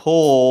 Tommy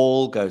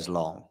Paul goes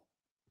long,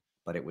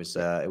 but it was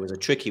a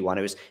tricky one.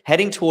 It was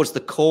heading towards the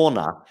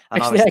corner,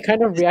 and Actually, I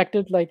kind of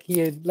reacted like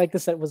like the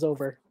set was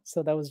over.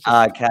 So that was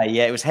just okay.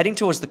 Yeah, it was heading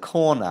towards the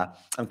corner,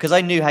 and because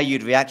I knew how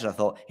you'd reacted, I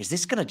thought, is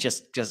this gonna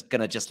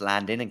just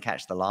land in and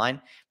catch the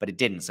line? But it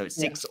didn't. So it's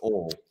yeah.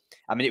 6-all.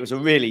 I mean, it was a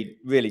really,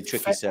 really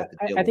tricky serve to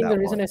deal I with. think that the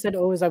reason one. I said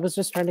oh is I was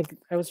trying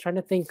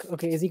to think,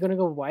 okay, is he going to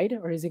go wide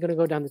or is he going to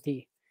go down the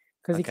tee?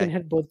 Because he can Okay.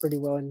 hit both pretty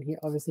well, and he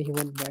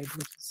went wide,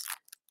 which is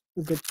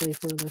a good play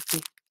for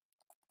lefty.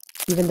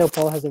 Even though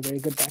Paul has a very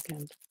good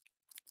backhand.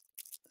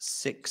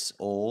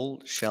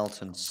 6-all.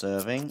 Shelton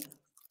serving.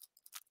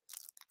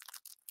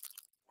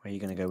 Where are you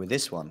going to go with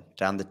this one?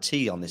 Down the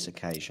tee on this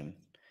occasion.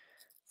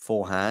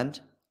 Forehand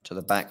to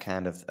the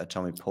backhand of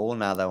Tommy Paul.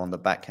 Now they're on the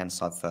backhand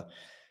side for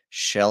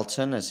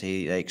Shelton as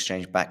they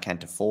exchange backhand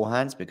to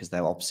forehands because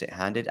they're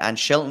opposite-handed. And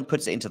Shelton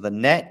puts it into the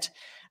net.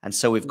 And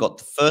so we've got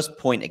the first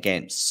point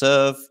against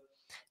serve.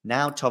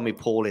 Now Tommy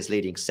Paul is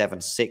leading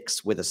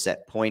 7-6 with a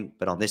set point.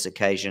 But on this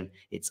occasion,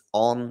 it's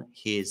on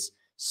his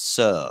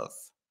serve.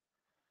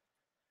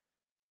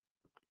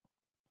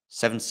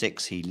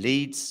 7-6, he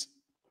leads.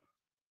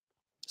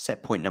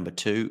 Set point number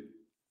 2.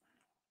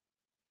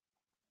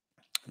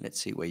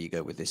 Let's see where you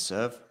go with this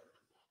serve.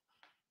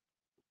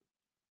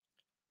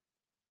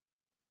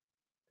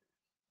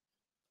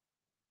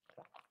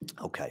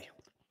 Okay.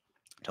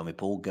 Tommy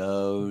Paul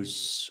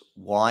goes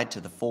wide to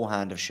the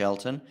forehand of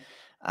Shelton.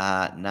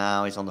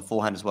 Now he's on the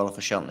forehand as well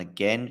for Shelton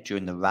again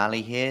during the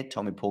rally here.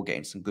 Tommy Paul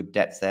getting some good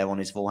depth there on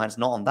his forehands.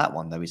 Not on that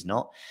one, though, he's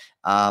not.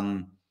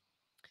 But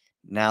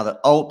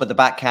the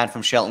backhand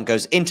from Shelton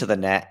goes into the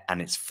net,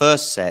 and it's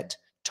first set,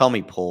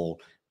 Tommy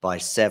Paul by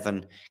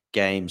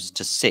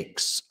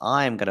 7-6.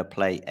 I am going to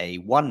play a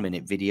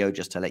 1-minute video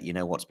just to let you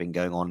know what's been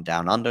going on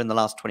down under in the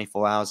last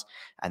 24 hours,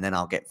 and then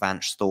I'll get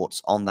Vanch's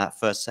thoughts on that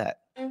first set.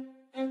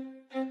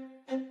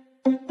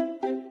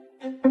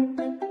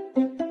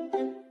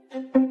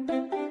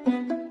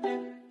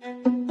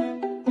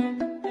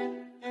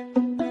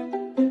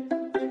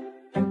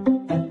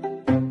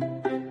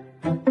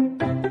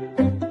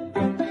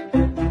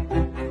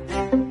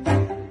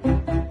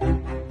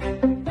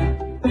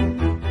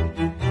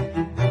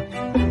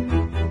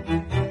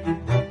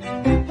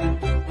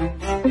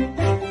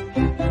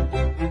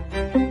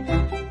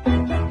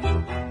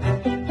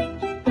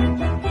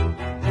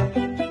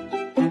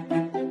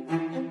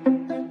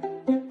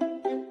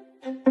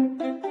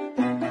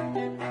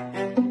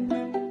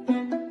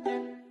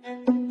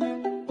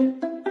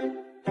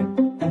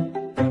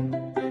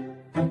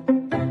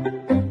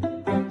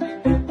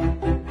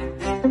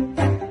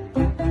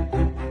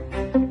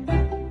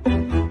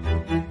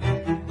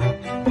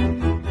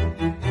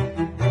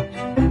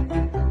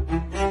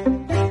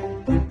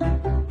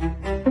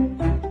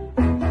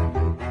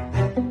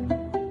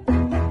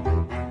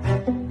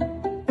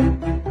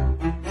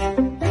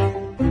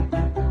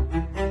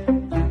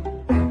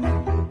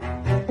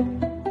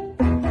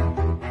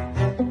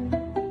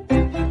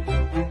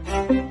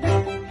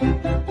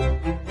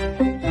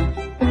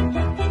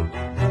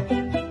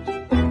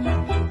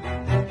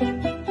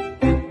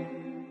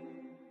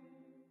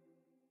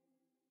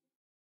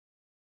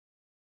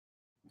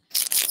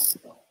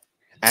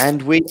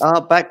 And we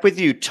are back with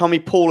you. Tommy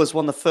Paul has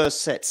won the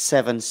first set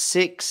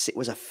 7-6. It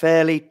was a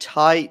fairly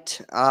tight,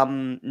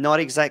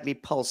 not exactly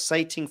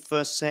pulsating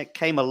first set.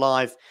 Came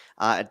alive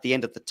at the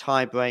end of the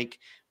tiebreak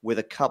with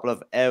a couple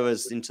of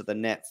errors into the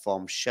net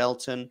from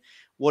Shelton.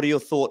 What are your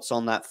thoughts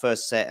on that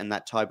first set and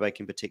that tiebreak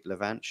in particular,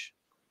 Vanch?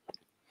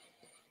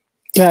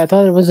 Yeah, I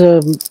thought it was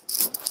a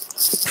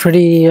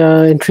pretty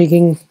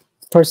intriguing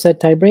first set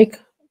tiebreak.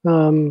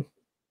 Um,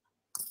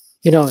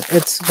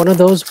 it's one of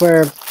those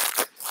where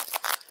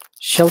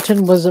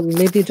Shelton was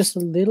maybe just a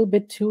little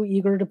bit too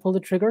eager to pull the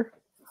trigger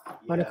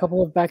on a Yeah.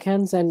 couple of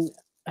backhands, and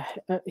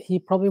he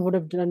probably would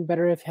have done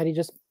better if had he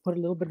just put a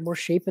little bit more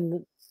shape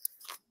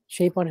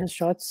on his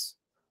shots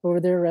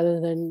over there rather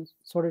than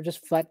sort of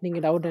just flattening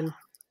it out and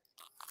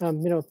um,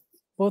 you know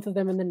both of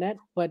them in the net.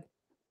 But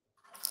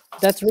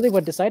that's really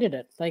what decided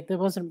it. Like there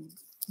wasn't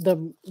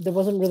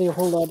really a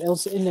whole lot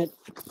else in it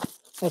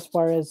as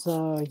far as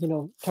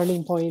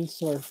turning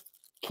points or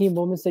key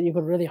moments that you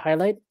could really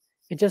highlight.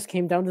 It just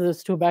came down to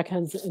those two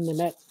backhands in the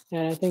net,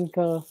 and I think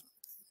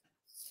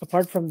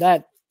apart from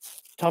that,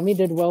 Tommy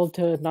did well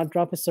to not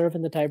drop his serve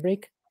in the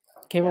tiebreak.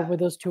 Came up Yeah. with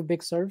those two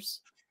big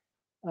serves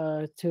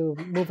to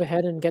move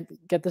ahead and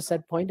get the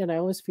set point. And I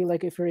always feel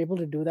like if you're able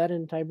to do that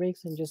in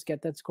tiebreaks and just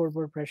get that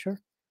scoreboard pressure,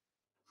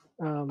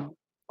 um,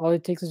 all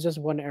it takes is just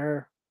one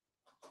error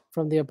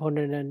from the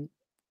opponent, and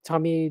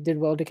Tommy did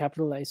well to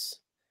capitalize.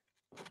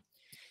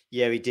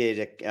 Yeah, we did.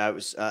 It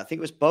was, I think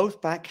it was both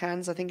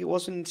backhands. I think it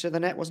was into the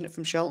net, wasn't it,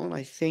 from Shelton?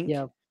 I think.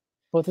 Yeah,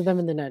 both of them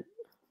in the net.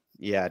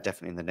 Yeah,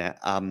 definitely in the net.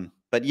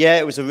 But yeah,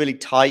 it was a really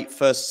tight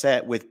first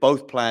set with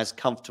both players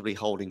comfortably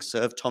holding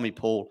serve. Tommy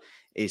Paul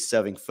is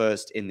serving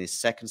first in this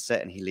second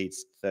set, and he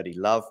leads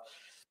 30-love.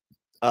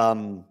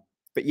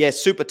 But yeah,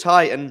 super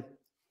tight, and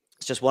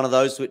it's just one of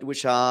those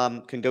which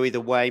can go either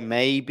way.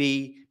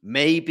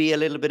 Maybe a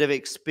little bit of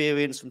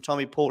experience from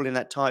Tommy Paul in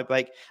that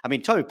tiebreak. I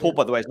mean, Tommy Paul, Yeah,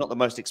 by the way, is not the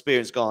most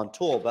experienced guy on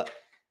tour, but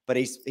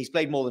he's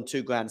played more than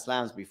 2 Grand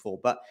Slams before.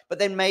 But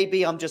then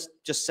maybe I'm just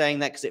saying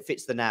that because it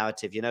fits the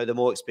narrative. You know, the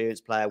more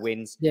experienced player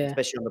wins, yeah,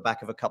 especially on the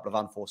back of a couple of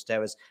unforced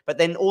errors. But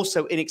then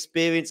also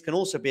inexperience can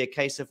also be a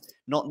case of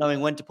not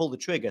knowing when to pull the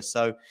trigger.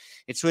 So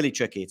it's really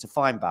tricky. It's a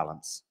fine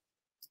balance.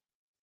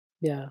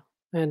 yeah.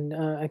 And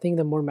I think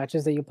the more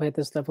matches that you play at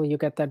this level, you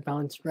get that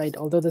balance right.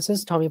 Although this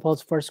is Tommy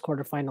Paul's first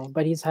quarterfinal,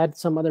 but he's had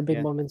some other big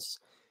Yeah. moments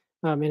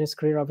in his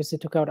career. Obviously,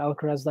 took out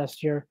Alcaraz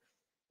last year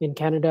in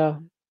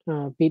Canada,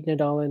 beat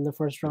Nadal in the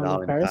first round in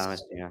Nadal in Paris,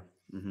 Paris. Yeah.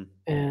 Hmm.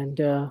 and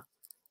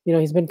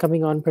he's been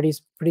coming on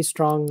pretty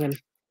strong, and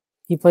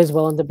he plays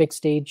well on the big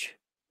stage.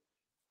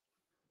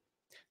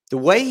 The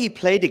way he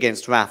played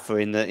against Rafa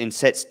in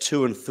sets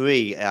 2 and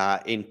 3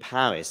 in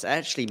Paris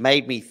actually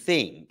made me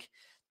think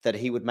that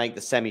he would make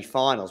the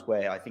semi-finals,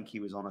 where I think he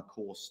was on a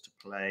course to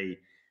play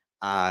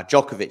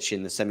Djokovic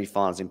in the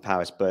semi-finals in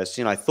Paris burst.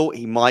 I thought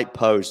he might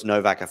pose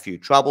Novak a few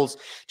troubles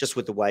just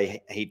with the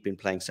way he'd been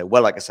playing so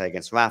well, like I say,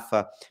 against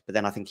Rafa. But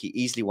then I think he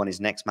easily won his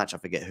next match. I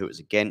forget who it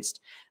was against.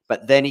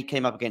 But then he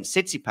came up against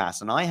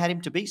Tsitsipas, and I had him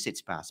to beat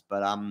Tsitsipas.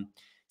 But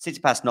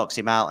Tsitsipas knocks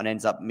him out and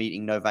ends up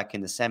meeting Novak in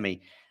the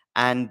semi.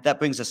 And that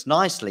brings us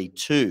nicely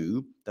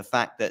to the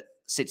fact that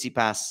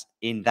Tsitsipas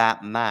in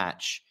that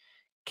match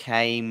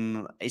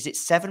is it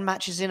 7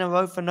 matches in a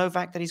row for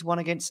Novak that he's won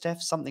against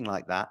Steph? Something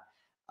like that.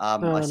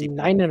 I see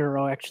 9 in a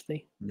row,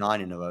 actually.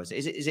 9 in a row.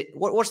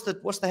 What's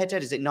the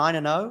head-to-head? Is it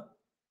 9-0?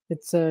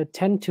 It's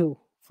 10-2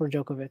 for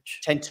Djokovic.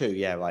 10-2,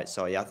 yeah, right.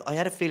 Sorry. I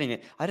had a feeling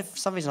for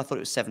some reason I thought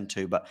it was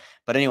 7-2, but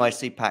anyway, I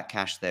see Pat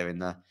Cash there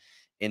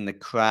in the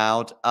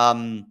crowd.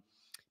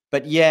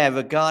 But yeah,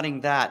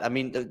 regarding that, I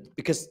mean,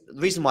 because the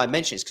reason why I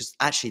mention it is because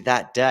actually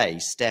that day,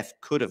 Steph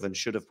could have and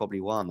should have probably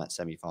won that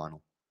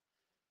semi-final.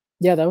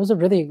 Yeah, that was a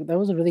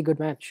really good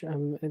match.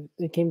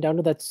 It came down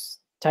to that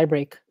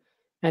tiebreak,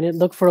 and it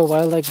looked for a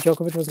while like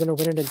Djokovic was going to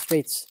win it in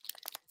straights,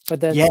 but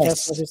then Steph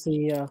Yes.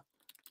 obviously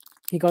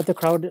he got the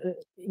crowd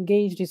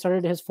engaged. He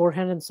started his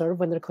forehand and serve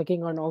when they're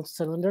clicking on all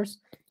cylinders.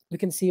 You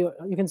can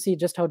see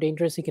just how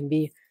dangerous he can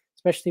be,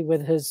 especially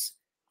with his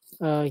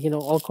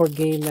all court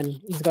game, and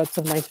he's got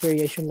some nice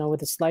variation now with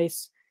the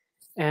slice.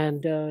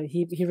 And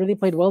he really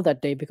played well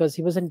that day because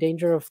he was in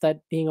danger of that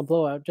being a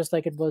blowout, just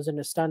like it was in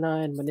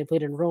Astana and when they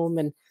played in Rome,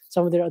 and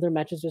some of their other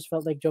matches just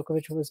felt like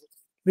Djokovic was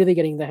really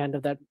getting the hand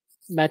of that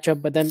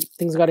matchup. But then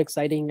things got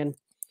exciting,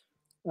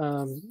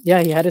 and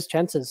yeah, he had his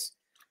chances.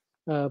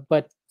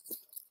 But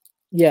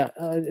yeah,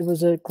 it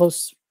was a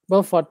close,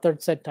 well fought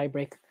third set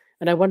tiebreak,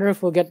 and I wonder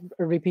if we'll get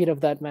a repeat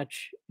of that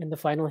match in the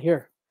final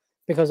here,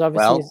 because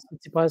obviously Well,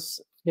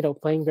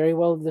 Tsitsipas, playing very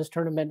well this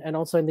tournament and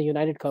also in the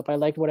United Cup. I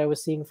liked what I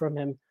was seeing from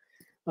him.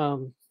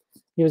 Um,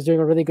 he was doing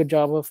a really good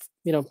job of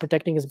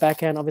protecting his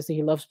backhand. Obviously,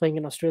 he loves playing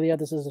in Australia.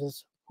 This is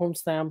his home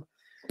slam,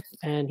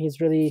 and he's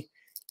really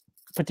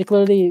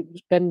particularly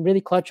been really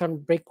clutch on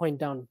breakpoint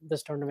down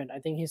this tournament. I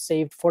think he's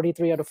saved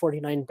 43 out of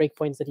 49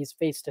 breakpoints that he's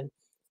faced, and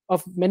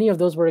of many of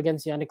those were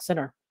against Yannick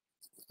Sinner.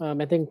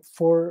 I think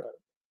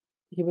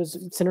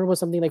Sinner was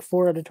something like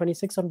 4 out of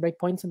 26 on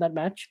breakpoints in that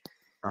match,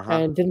 uh-huh.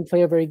 and didn't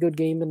play a very good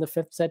game in the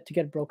fifth set to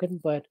get broken.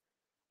 But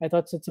I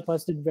thought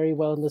Tsitsipas did very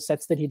well in the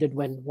sets that he did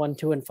win, 1,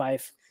 2, and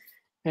 5,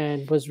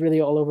 and was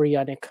really all over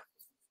Yannick.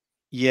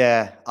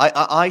 Yeah,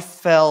 I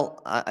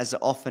felt, as it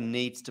often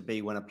needs to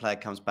be when a player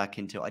comes back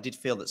into it, I did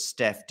feel that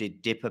Steph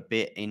did dip a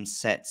bit in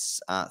sets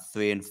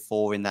 3 and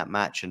 4 in that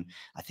match. And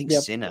I think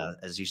Yep. Sinner,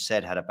 as you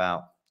said, had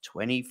about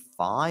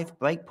 25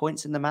 break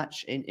points in the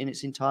match in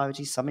its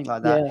entirety, something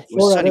like that. Yeah, It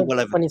was 4 out certainly of well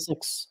over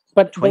 26.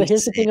 But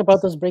here's the thing 26.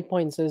 about those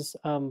breakpoints is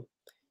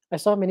I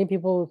saw many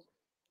people,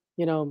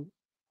 you know,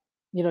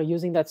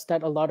 using that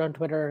stat a lot on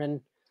Twitter and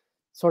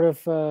sort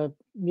of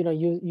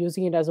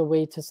using it as a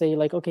way to say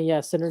like, okay, yeah,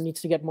 Sinner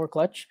needs to get more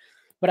clutch.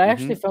 But I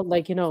actually Hmm. felt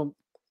like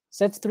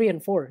sets 3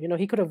 and 4,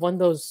 he could have won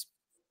those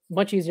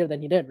much easier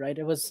than he did. Right?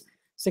 It was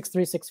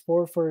 6-3,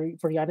 6-4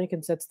 for Yannick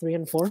in sets 3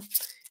 and 4.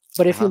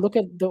 But if you Uh-huh. look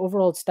at the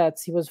overall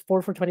stats, he was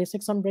 4 for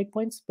 26 on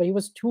breakpoints, but he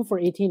was 2 for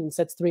 18 in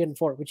sets 3 and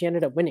 4, which he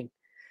ended up winning.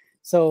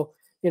 So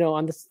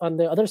on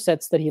the other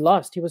sets that he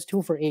lost, he was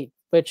 2 for 8,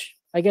 which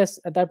I guess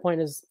at that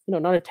point is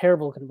not a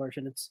terrible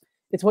conversion.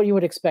 It's what you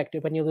would expect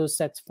when you lose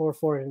sets 4,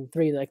 4, and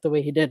 3 like the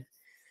way he did.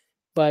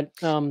 But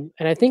and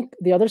I think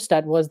the other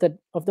stat was that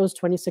of those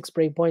 26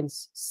 break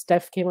points,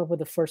 Steph came up with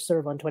the first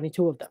serve on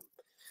 22 of them.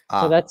 So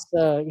Ah.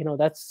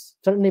 that's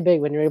certainly big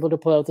when you're able to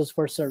pull out those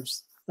first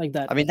serves like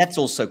that. I mean, that's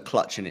also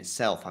clutch in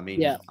itself. I Yeah,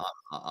 mean,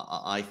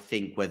 I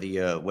think whether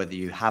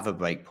you have a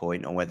break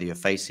point or whether you're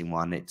facing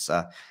one, it's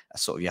a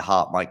sort of your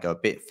heart might go a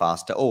bit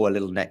faster. Oh, a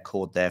little net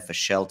cord there for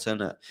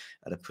Shelton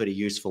at a pretty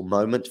useful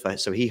moment.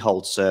 So he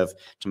holds serve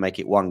to make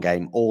it one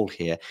game all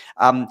here.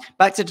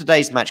 Back to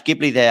today's match.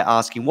 Ghibli there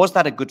asking, was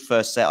that a good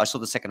first set? I saw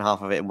the second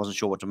half of it and wasn't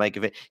sure what to make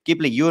of it.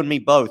 Ghibli, you and me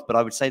both, but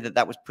I would say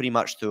that was pretty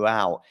much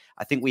throughout.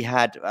 I think we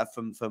had,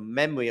 from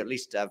memory, at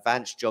least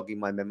Vance jogging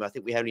my memory, I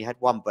think we only had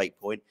one break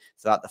point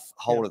throughout the yeah.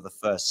 whole of the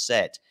first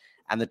set,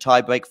 and the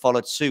tiebreak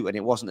followed suit. And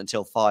it wasn't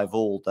until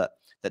 5-all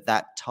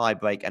that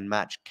tiebreak and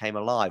match came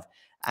alive.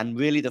 And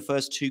really, the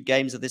first two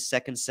games of this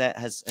second set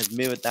has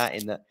mirrored that,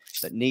 in that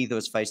neither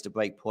has faced a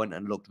break point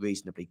and looked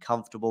reasonably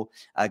comfortable.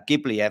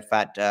 Ghibli, in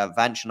fact,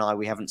 Vanch and I,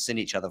 we haven't seen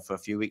each other for a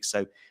few weeks,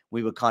 so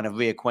we were kind of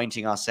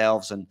reacquainting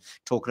ourselves and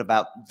talking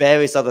about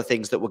various other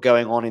things that were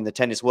going on in the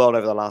tennis world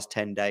over the last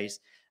 10 days.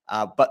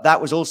 But that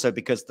was also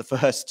because the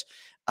first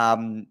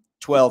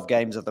 12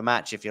 games of the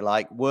match, if you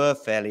like, were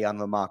fairly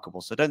unremarkable.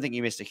 So I don't think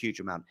you missed a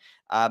huge amount.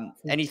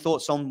 Any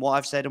thoughts on what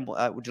I've said, and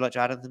would you like to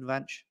add anything,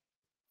 Vanch?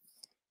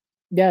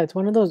 Yeah, it's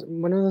one of those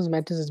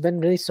matches that's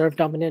been really serve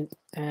dominant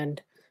and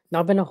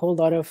not been a whole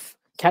lot of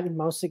cat and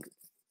mouse.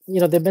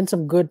 There've been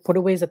some good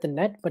putaways at the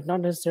net, but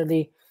not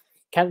necessarily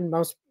cat and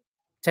mouse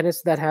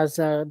tennis that has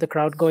the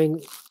crowd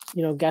going,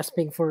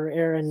 gasping for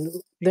air, and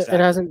it Exactly.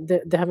 hasn't.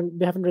 They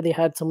haven't really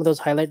had some of those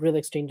highlight reel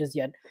exchanges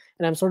yet,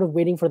 and I'm sort of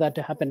waiting for that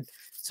to happen.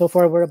 So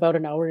far, we're about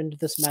an hour into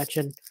this match,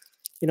 and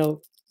you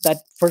know that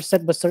first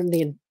set was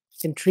certainly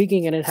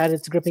intriguing, and it had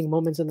its gripping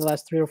moments in the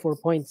last 3 or 4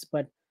 points,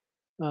 but.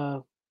 Uh,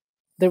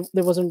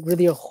 there wasn't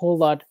really a whole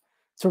lot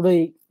to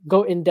really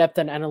go in depth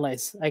and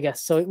analyze, I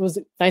guess. So it was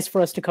nice for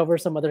us to cover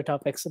some other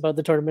topics about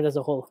the tournament as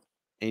a whole.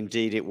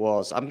 Indeed, it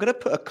was. I'm going to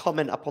put a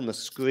comment up on the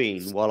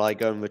screen while I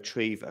go and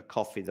retrieve a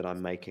coffee that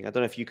I'm making. I don't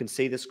know if you can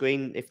see the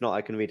screen. If not,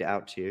 I can read it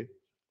out to you.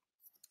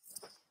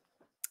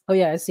 Oh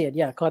yeah, I see it.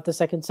 Yeah, caught the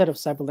second set of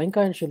Sabalenka,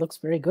 and she looks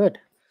very good.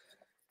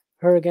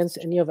 Her against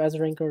any of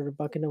Azarenka or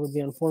Rybakina would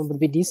be on form,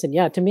 would be decent.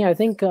 Yeah, to me, I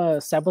think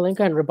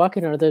Sabalenka and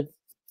Rybakina are the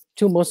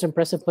two most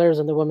impressive players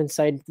on the women's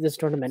side this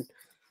tournament.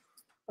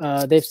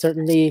 They've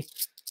certainly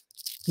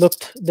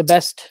looked the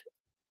best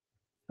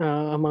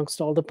amongst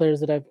all the players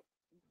that I've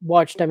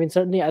watched. I mean,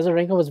 certainly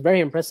Azarenka was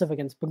very impressive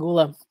against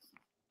Pagula,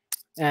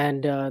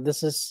 and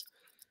this is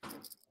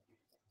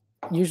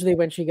usually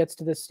when she gets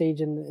to this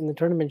stage in the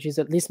tournament, she's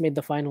at least made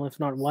the final, if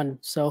not won.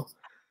 So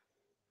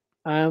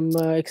I'm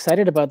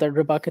excited about that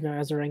Rybakina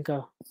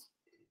Azarenka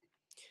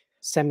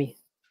semi.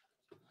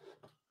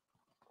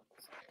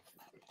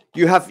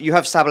 You have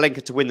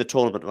Sabalenka to win the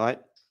tournament, right?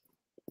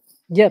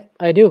 Yep,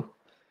 I do,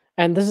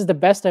 and this is the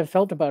best I've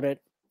felt about it.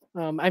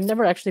 I've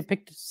never actually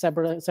picked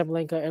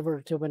Sabalenka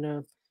ever to win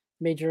a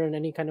major in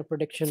any kind of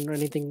prediction or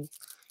anything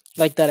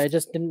like that. I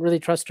just didn't really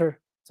trust her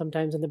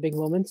sometimes in the big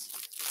moments,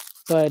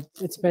 but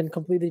it's been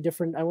completely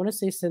different. I want to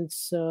say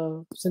since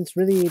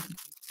really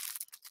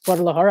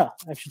Guadalajara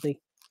actually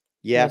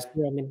Yeah. last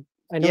year. I mean,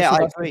 I know Yeah, she I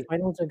lost the agree.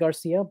 final to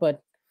Garcia,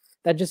 but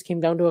that just came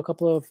down to a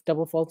couple of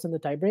double faults in the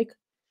tiebreak.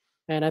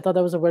 And I thought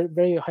that was a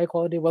very high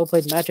quality, well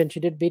played match. And she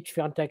did beat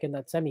Swiatek in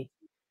that semi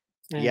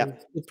Yeah. and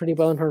did pretty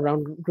well in her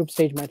round group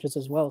stage matches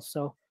as well.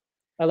 So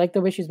I like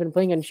the way she's been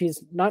playing, and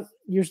she's not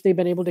usually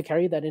been able to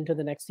carry that into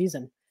the next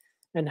season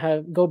and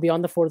go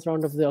beyond the fourth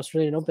round of the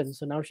Australian Open.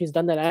 So now she's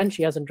done that, and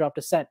she hasn't dropped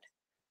a set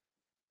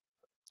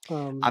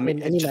I mean,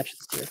 in it any just match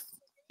this year.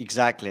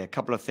 exactly a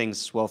couple of things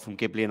as well from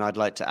Ghibli, and I'd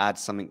like to add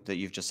something that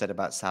you've just said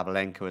about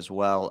Sabalenka as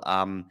well.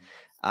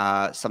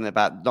 Something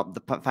about not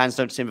the fans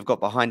don't seem to have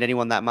got behind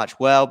anyone that much.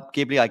 Well,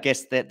 Ghibli, I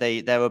guess that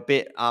they're a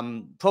bit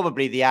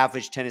probably the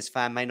average tennis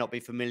fan may not be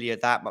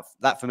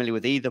that familiar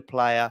with either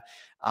player.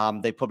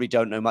 They probably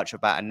don't know much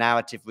about a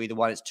narrative for either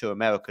one. It's two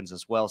Americans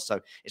as well,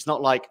 so it's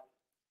not like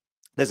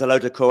there's a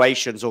load of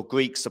Croatians or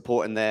Greeks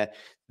supporting their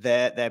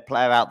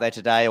player out there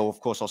today, or of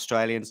course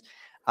Australians.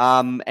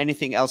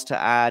 Anything else to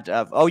add?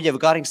 Oh yeah,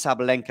 regarding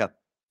Sabalenka,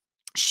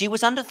 she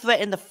was under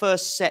threat in the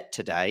first set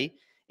today,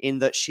 in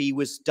that she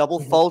was double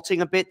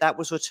faulting a bit. That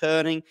was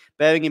returning.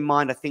 Bearing in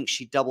mind, I think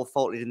she double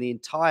faulted in the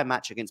entire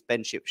match against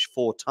Bencic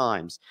 4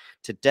 times.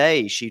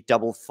 Today, she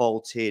double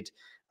faulted,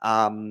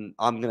 I'm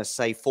going to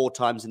say 4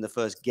 times in the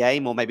first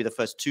game, or maybe the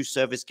first 2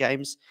 service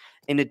games.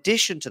 In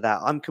addition to that,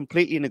 I'm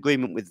completely in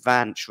agreement with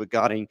Vance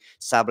regarding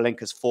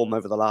Sabalenka's form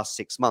over the last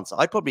 6 months.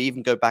 I'd probably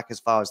even go back as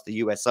far as the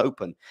US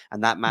Open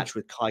and that match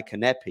with Kai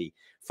Kanepi.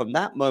 From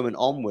that moment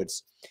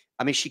onwards,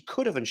 I mean, she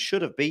could have and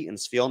should have beaten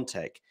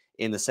Swiatek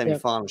in the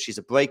semi-final. She's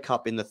a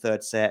breakup in the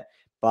 3rd set,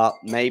 but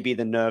maybe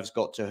the nerves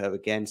got to her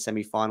again,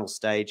 semi-final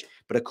stage.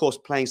 But of course,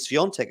 playing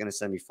Swiatek in a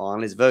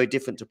semi-final is very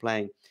different to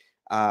playing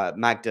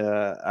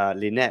Magda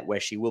Linette,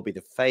 where she will be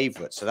the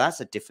favorite. So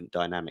that's a different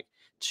dynamic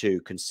to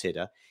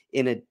consider.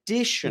 In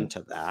addition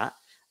to that,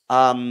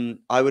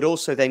 I would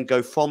also then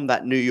go from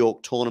that New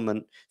York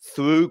tournament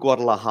through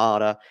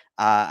Guadalajara.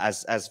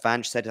 As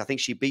Vance said, I think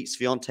she beat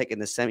Swiatek in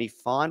the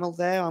semi-final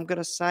there, I'm going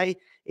to say,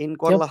 in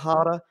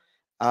Guadalajara.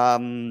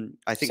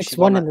 I think she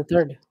won 6-1 in the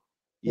 3rd.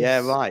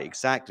 Yeah, right.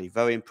 Exactly.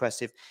 Very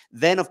impressive.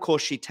 Then, of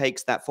course, she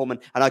takes that form.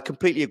 And I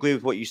completely agree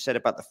with what you said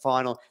about the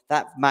final.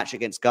 That match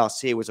against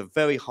Garcia was a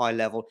very high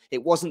level.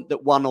 It wasn't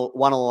that one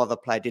or other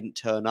player didn't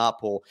turn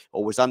up or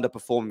was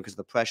underperforming because of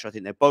the pressure. I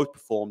think they both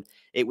performed.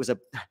 It was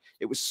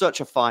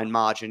such a fine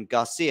margin.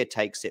 Garcia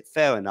takes it.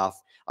 Fair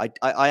enough.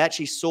 I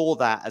actually saw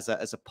that as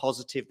a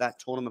positive, that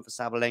tournament for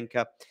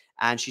Sabalenka.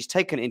 And she's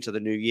taken it into the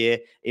new year,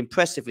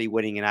 impressively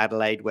winning in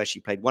Adelaide, where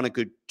she played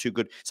 2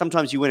 good.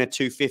 Sometimes you win a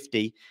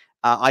 250.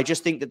 I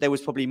just think that there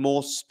was probably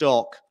more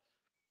stock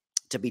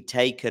to be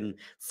taken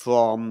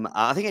from,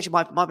 I think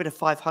actually might be the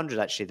 500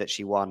 actually that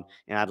she won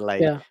in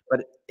Adelaide. Yeah.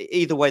 But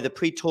either way, the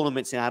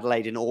pre-tournaments in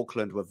Adelaide and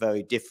Auckland were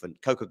very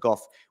different. Coco Gauff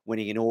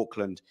winning in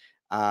Auckland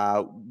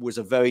was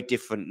a very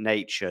different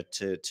nature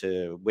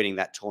to winning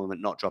that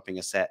tournament, not dropping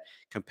a set,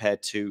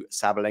 compared to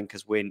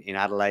Sabalenka's win in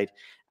Adelaide.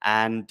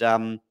 And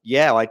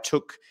yeah, I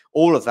took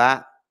all of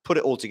that, put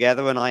it all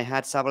together, and I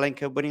had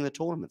Sabalenka winning the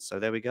tournament. So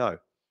there we go.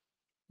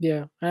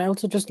 Yeah, I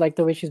also just like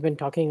the way she's been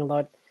talking a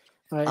lot.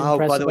 Oh, by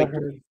Impressed the way, about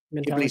her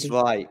Ghibli's mentality.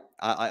 right.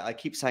 I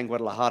keep saying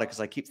Guadalajara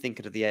because I keep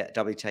thinking of the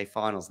WTA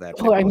finals there,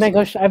 but Oh it my wasn't.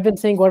 gosh, I've been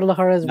saying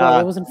Guadalajara as well.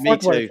 It Nah, was in me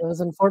Fort Worth. too. It was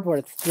in Fort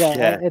Worth. Yeah,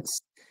 Yeah,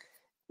 it's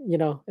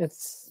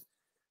it's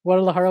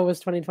Guadalajara was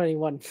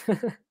 2021.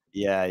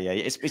 yeah.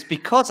 It's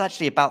because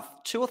actually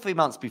about 2 or 3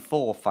 months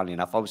before, funny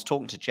enough, I was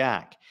talking to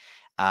Jack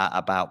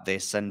about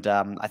this, and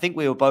I think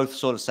we were both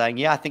sort of saying,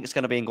 yeah, I think it's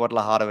going to be in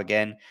Guadalajara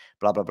again,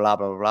 blah blah blah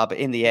blah blah. But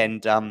in the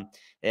end,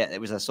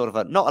 it was a sort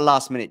of not a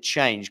last minute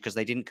change because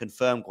they didn't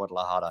confirm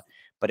Guadalajara,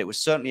 but it was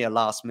certainly a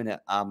last minute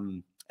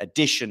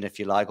addition, if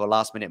you like, or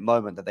last minute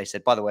moment that they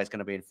said, by the way, it's going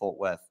to be in Fort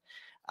Worth.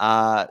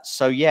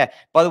 So yeah,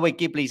 by the way,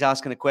 Ghibli's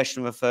asking a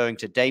question referring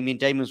to Damien.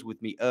 Damien was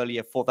with me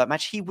earlier for that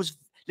match.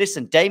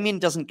 Listen, Damien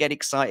doesn't get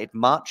excited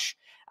much,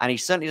 and he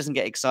certainly doesn't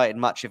get excited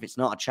much if it's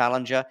not a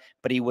challenger,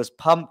 but he was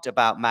pumped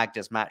about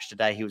Magda's match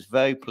today. He was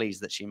very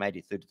pleased that she made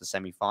it through to the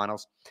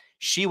semifinals.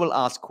 She will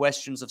ask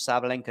questions of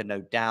Sabalenka,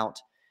 no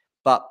doubt.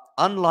 But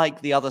unlike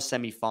the other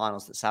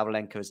semifinals that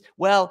Sabalenka is,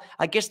 well,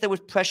 I guess there was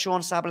pressure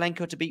on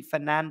Sabalenka to beat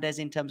Fernandez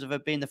in terms of her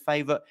being the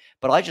favorite.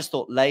 But I just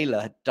thought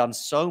Leylah had done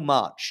so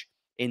much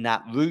in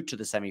that route to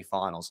the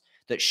semifinals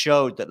that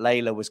showed that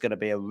Leylah was going to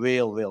be a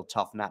real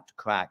tough nut to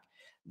crack.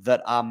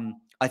 That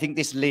I think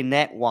this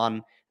Linette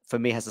one for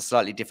me has a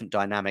slightly different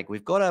dynamic.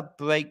 We've got a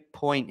break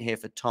point here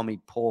for Tommy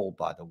Paul,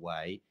 by the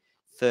way,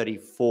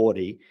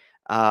 30-40.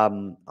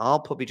 I'll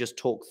probably just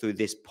talk through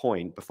this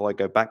point before I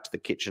go back to the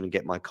kitchen and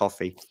get my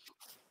coffee.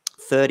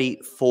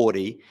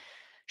 30-40.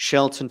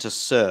 Shelton to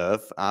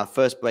serve.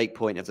 First break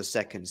point of the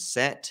second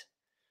set.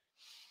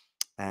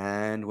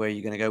 And where are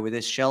you going to go with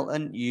this,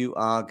 Shelton? You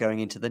are going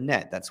into the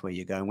net. That's where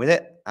you're going with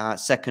it.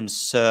 Second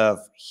serve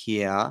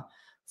here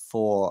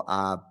for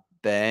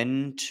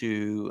Ben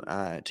to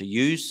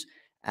use.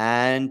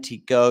 And he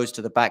goes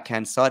to the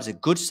backhand side. It's a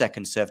good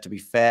second serve, to be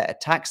fair.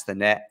 Attacks the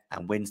net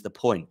and wins the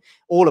point.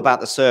 All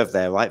about the serve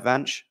there, right,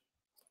 Vance?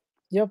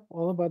 Yep,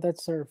 all about that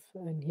serve,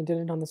 and he did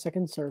it on the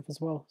second serve as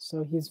well.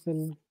 So he's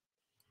been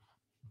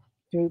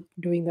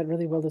doing that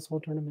really well this whole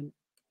tournament.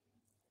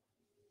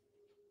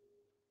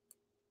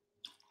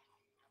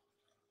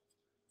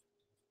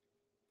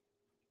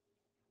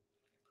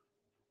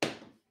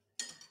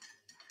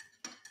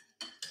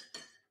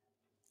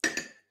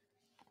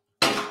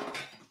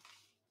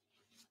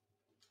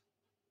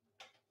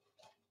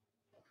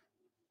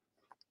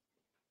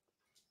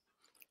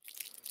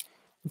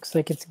 Looks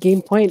like it's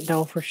game point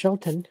now for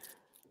Shelton,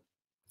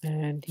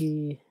 and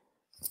he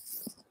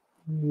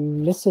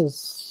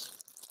misses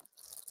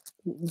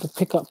the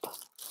pickup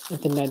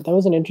at the net. That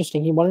was an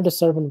interesting. He wanted to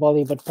serve and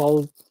volley, but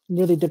Paul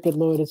really dipped it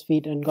low at his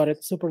feet and got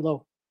it super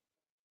low.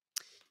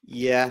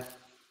 Yeah,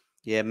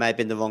 it may have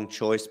been the wrong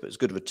choice, but it was a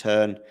good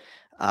return.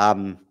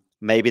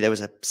 Maybe there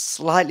was a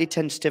slightly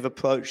tentative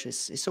approach.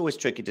 It's always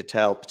tricky to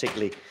tell,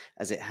 particularly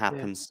as it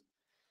happens.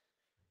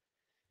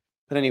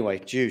 But anyway,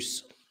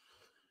 Juice.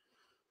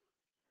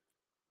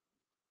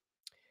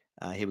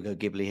 Here we go,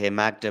 Ghibli here.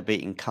 Magda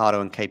beating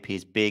Kado and KP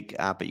is big,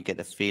 but you get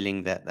the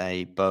feeling that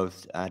they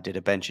both did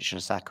a Bencic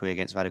and a Sakui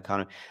against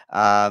Raducanu.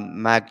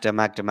 Magda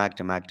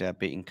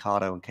beating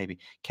Kado and KP.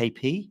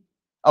 KP?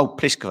 Oh,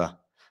 Pliskova.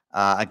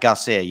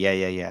 Garcia.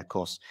 Yeah, of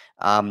course.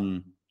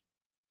 Yeah,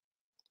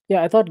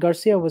 I thought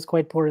Garcia was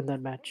quite poor in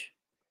that match.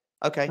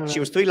 Okay, she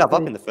was 3-love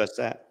up in the first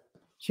set.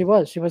 She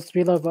was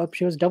 3-love up.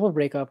 She was double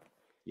breakup.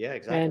 Yeah,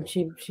 And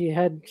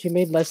exactly. she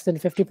made less than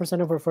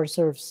 50% of her first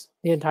serves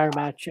the entire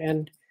match,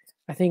 and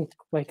I think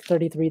like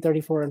 33,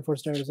 34 on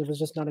first serves. It was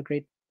just not a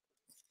great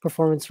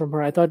performance from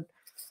her. I thought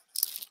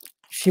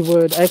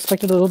I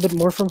expected a little bit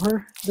more from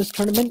her this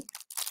tournament,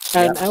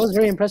 and Yep. I was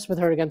very impressed with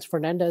her against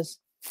Fernandez,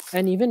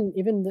 and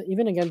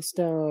even against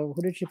who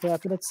did she play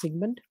after that?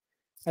 Sigmund.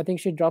 I think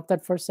she dropped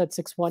that first set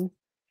 6-1,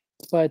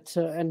 but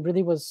and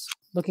really was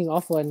looking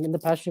awful. And in the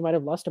past, she might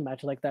have lost a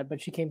match like that,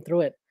 but she came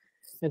through it.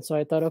 And so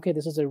I thought, okay,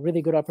 this is a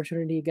really good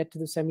opportunity to get to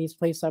the semis,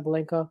 play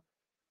Sabalenka,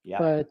 Yep.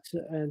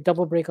 but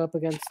double break up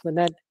against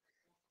Lynette.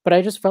 But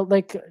I just felt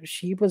like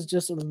she was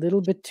just a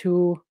little bit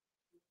too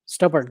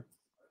stubborn.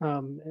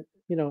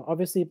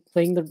 Obviously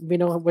playing we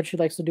know what she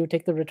likes to do: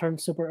 take the return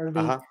super early,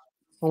 Uh-huh.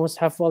 almost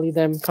half volley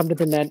them, come to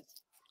the net,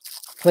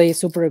 play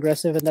super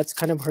aggressive, and that's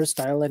kind of her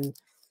style. And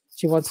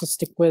she wants to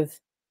stick with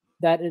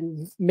that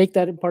and make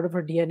that a part of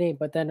her DNA.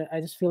 But then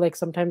I just feel like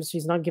sometimes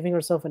she's not giving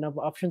herself enough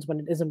options when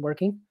it isn't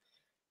working.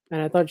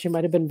 And I thought she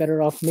might have been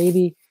better off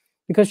maybe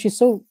because she's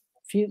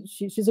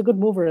a good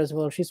mover as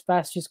well. She's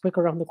fast, she's quick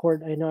around the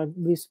court. I know at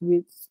least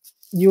you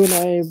and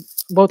I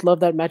both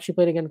love that match she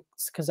played against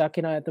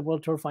Kazakina at the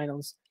World Tour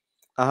Finals,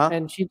 Uh-huh.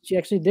 and she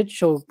actually did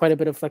show quite a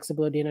bit of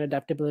flexibility and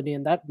adaptability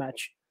in that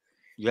match.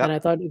 And I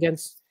Yep. thought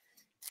against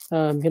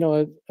a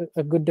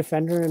good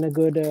defender and a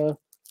good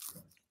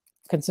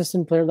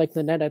consistent player like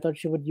Lynette, I thought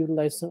she would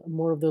utilize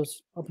more of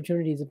those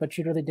opportunities, but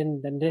she really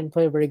didn't, and didn't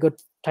play a very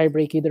good tie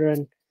break either.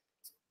 And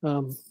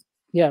um,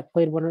 yeah,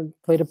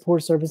 played a poor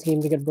service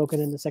game to get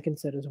broken in the second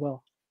set as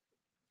well.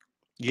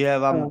 Yeah,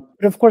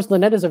 But of course,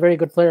 Lynette is a very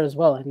good player as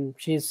well, and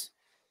she's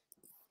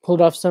pulled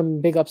off some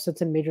big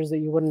upsets in majors that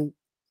you wouldn't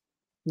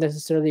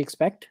necessarily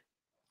expect.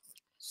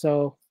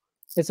 So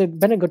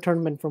been a good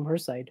tournament from her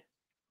side,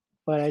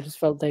 but I just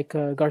felt like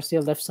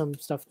Garcia left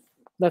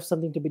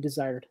something to be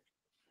desired.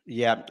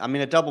 yeah. I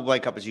mean, a double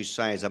breakup, as you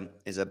say, is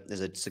a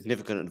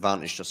significant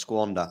advantage to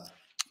squander.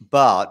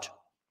 But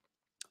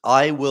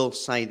I will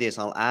say this: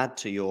 I'll add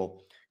to your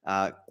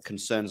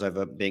concerns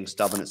over being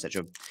stubborn,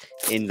 etc.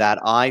 In that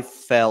I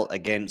felt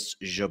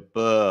against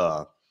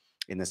Jabeur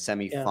in the Yeah,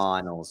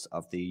 semi-finals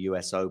of the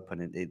U.S.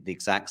 Open, and the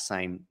exact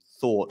same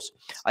thoughts.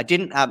 I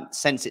didn't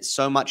sense it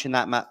so much in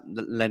that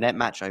the Lynette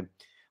match. I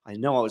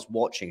know I was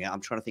watching it.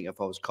 I'm trying to think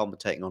if I was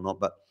commentating or not,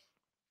 but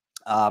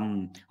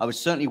I was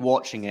certainly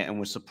watching it and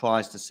was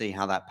surprised to see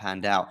how that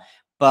panned out.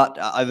 But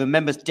I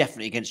remember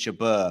definitely against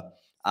Jabeur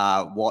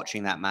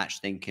watching that match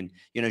thinking,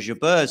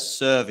 Jabeur's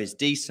serve is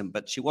decent,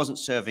 but she wasn't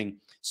serving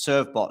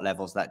serve bot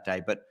levels that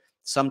day. But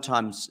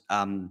sometimes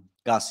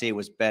Garcia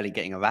was barely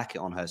getting a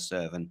racket on her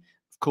serve. And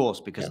of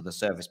course, because yeah, of the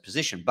service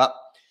position. But,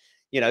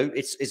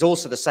 it's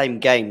also the same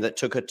game that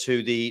took her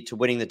to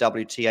winning the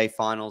WTA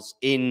finals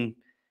in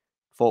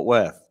Fort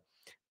Worth.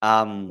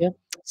 yeah,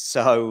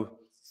 So,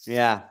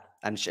 yeah,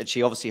 and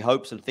she obviously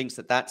hopes and thinks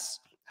that that's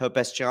her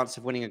best chance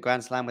of winning a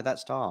Grand Slam with that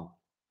style.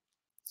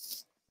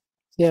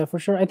 yeah, for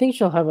sure. I think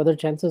she'll have other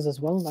chances as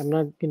well. I'm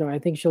not, I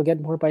think she'll get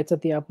more bites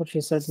at the apple.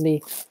 She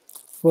certainly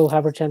will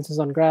have her chances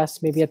on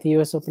grass, maybe at the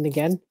U.S. Open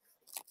again.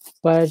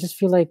 But I just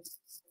feel like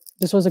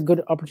this was a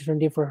good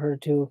opportunity for her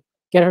to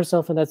get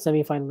herself in that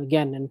semifinal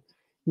again, and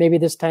maybe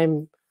this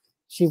time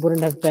she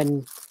wouldn't have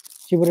been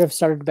she would have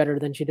started better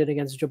than she did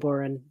against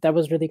Jabeur, and that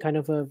was really kind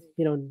of the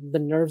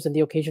nerves and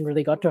the occasion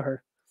really got to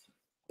her.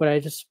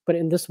 But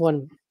in this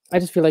one, I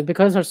just feel like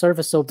because her serve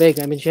is so big.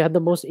 I mean, she had the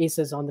most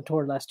aces on the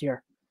tour last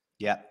year.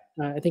 Yeah.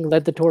 I think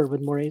led the tour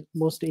with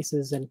most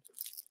aces, and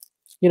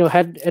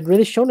had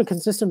really shown a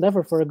consistent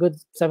level for a good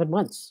 7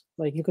 months.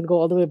 Like you could go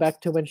all the way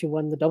back to when she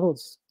won the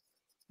doubles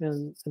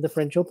and the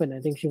French Open. I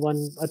think she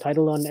won a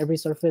title on every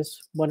surface,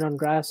 won on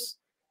grass,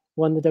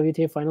 won the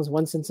WTA finals,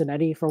 won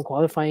Cincinnati from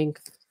qualifying.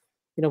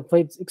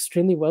 Played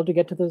extremely well to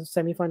get to the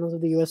semifinals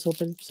of the U.S.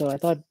 Open. So I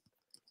thought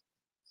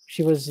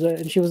she was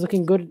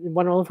looking good.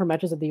 Won all of her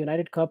matches at the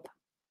United Cup.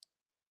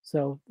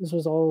 So this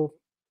was all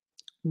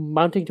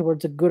mounting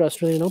towards a good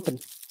Australian Open,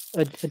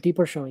 a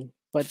deeper showing.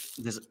 But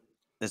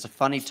There's a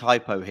funny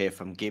typo here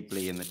from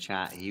Ghibli in the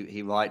chat.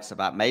 He writes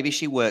about maybe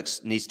she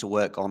needs to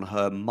work on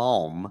her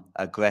mom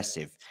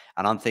aggressive,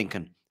 and I'm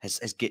thinking has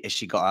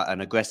she got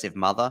an aggressive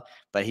mother?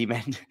 But he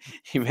meant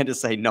he meant to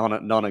say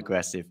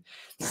non-aggressive.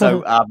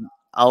 So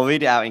I'll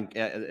read it out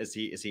as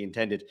he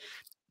intended.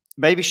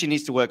 Maybe she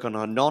needs to work on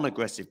her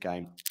non-aggressive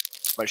game,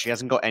 but she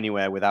hasn't got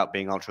anywhere without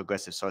being ultra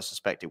aggressive. So I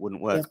suspect it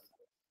wouldn't yeah, work.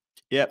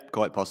 Yep,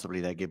 quite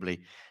possibly there, Ghibli.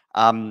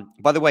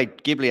 By the way,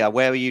 Ghibli,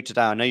 where are you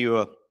today? I know you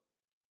were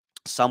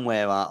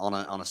somewhere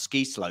on a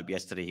ski slope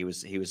yesterday. He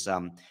was.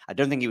 I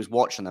don't think he was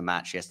watching the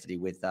match yesterday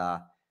with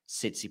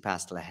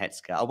Tsitsipas to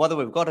Lehetska. Oh, by the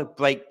way, we've got a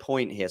break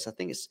point here. So I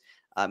think it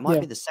might Yeah.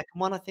 be the second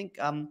one, I think,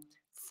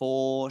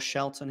 for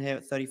Shelton here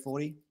at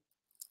 30-40.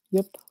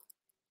 Yep.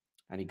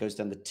 And he goes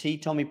down the tee.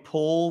 Tommy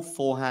Paul,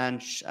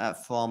 forehand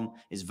from,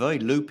 is very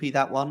loopy,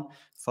 that one,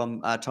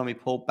 from Tommy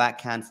Paul.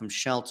 Backhand from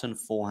Shelton,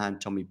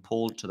 forehand Tommy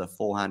Paul to the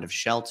forehand of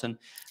Shelton.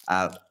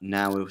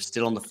 Now we're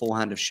still on the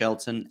forehand of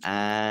Shelton,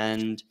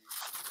 and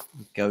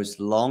he goes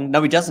long.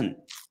 No, he doesn't.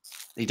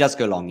 He does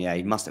go long, yeah.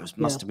 He must have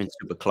been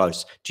super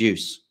close.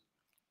 Deuce.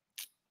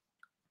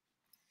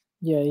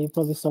 Yeah, you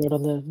probably saw it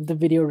on the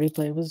video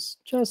replay. It was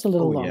just a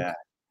little Oh, long.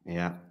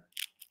 yeah.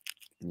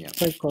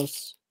 Quite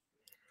close.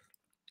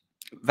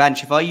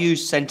 Vanch, if I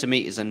use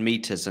centimeters and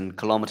meters and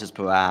kilometers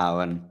per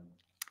hour, and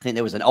I think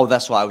there was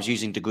that's why I was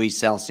using degrees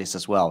Celsius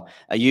as well.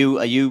 Are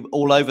you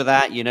all over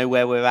that? You know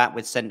where we're at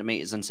with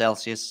centimeters and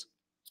Celsius?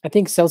 I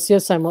think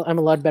Celsius I'm a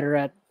lot better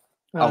at.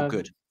 Oh,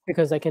 good.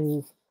 Because I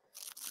can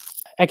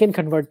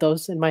convert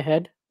those in my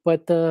head,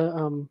 but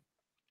the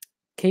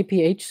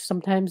kph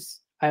sometimes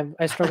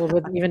I struggle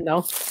with even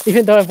now.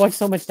 Even though I've watched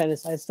so much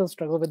tennis, I still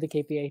struggle with the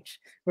kph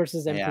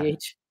versus Yeah.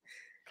 mph.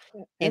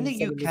 In and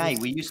the UK,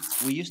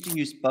 centimeters. we used to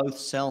use both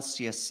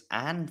Celsius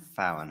and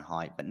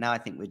Fahrenheit, but now I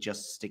think we're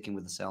just sticking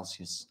with the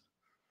Celsius.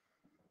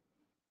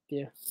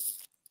 Yeah.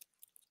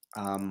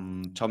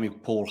 Tommy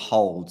Paul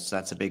holds.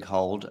 That's a big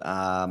hold.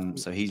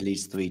 So he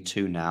leads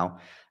 3-2 now.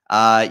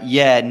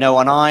 No,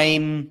 and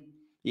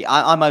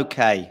I'm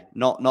okay.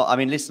 Not. I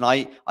mean, listen,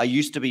 I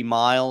used to be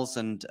miles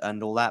and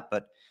all that,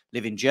 but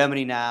live in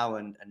Germany now,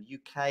 and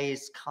UK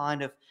is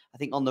kind of. I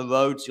think on the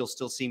roads you'll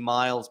still see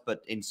miles,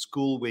 but in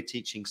school we're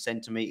teaching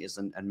centimeters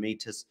and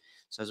meters.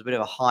 So it's a bit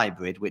of a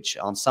hybrid, which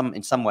in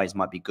some ways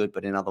might be good,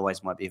 but in other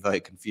ways might be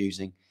very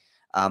confusing.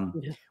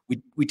 Yeah.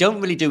 We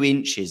don't really do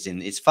inches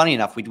in. It's funny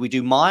enough. We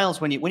do miles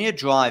when you're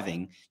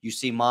driving. You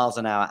see miles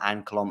an hour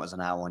and kilometers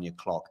an hour on your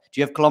clock. Do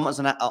you have kilometers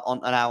an hour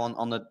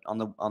on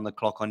the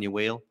clock on your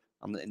wheel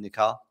in the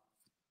car?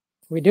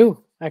 We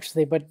do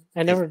actually, but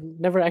I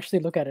never actually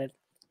look at it,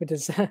 which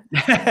is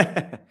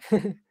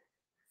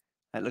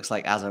It looks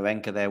like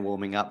Azarenka there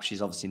warming up.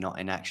 She's obviously not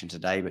in action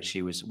today, but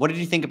she was. What did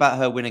you think about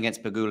her win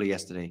against Pegula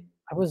yesterday?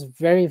 I was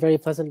very, very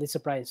pleasantly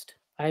surprised.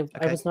 I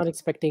was not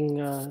expecting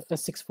a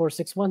 6-4,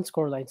 6-1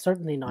 scoreline.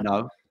 Certainly not.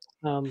 No.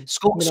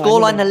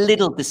 Scoreline a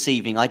little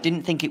deceiving. I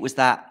didn't think it was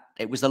that.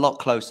 It was a lot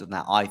closer than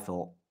that, I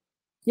thought.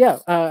 Yeah,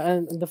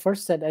 and the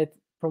first set,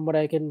 from what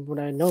I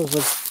know,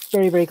 was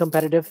very, very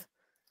competitive,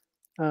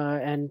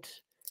 and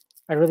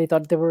I really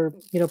thought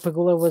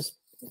Pegula was.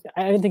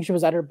 I didn't think she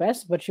was at her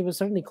best, but she was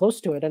certainly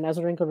close to it. And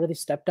Azarenka really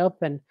stepped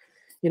up and,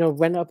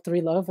 went up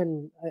 3-love,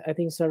 and I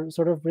think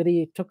sort of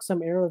really took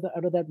some air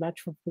out of that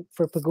match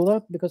for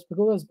Pegula, because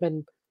Pegula has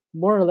been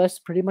more or less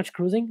pretty much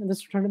cruising in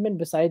this tournament,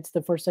 besides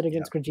the first set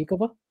against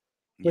Krejcikova,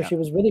 where she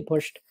was really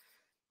pushed.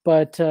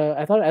 But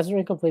I thought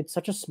Azarenka played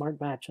such a smart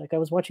match. Like, I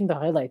was watching the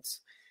highlights.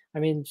 I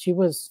mean, she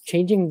was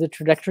changing the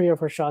trajectory of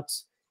her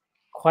shots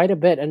quite a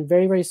bit, and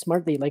very, very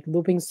smartly, like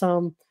looping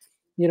some,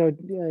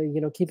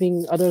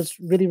 keeping others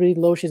really, really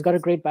low. She's got a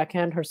great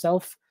backhand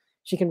herself.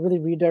 She can really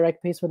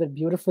redirect pace with it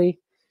beautifully.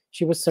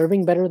 She was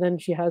serving better than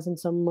she has in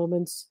some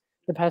moments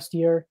the past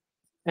year,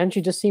 and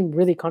she just seemed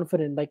really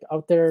confident, like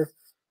out there.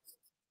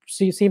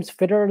 She seems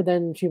fitter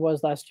than she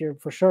was last year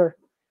for sure.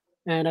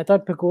 And I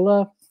thought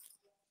Pegula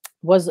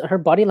her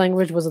body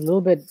language was a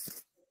little bit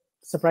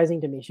surprising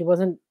to me.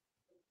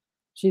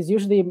 She's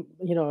usually,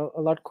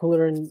 a lot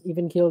cooler and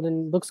even keeled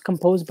and looks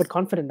composed but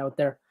confident out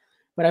there.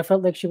 But I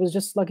felt like she was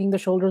just slugging the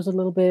shoulders a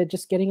little bit,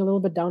 just getting a little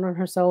bit down on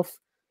herself.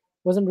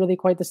 Wasn't really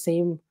quite the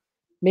same.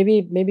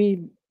 Maybe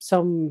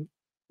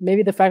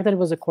the fact that it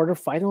was a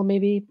quarterfinal,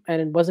 maybe,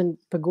 and it wasn't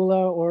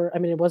Pegula,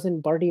 it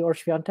wasn't Barty or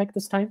Swiatek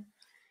this time,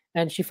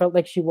 and she felt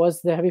like she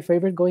was the heavy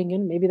favorite going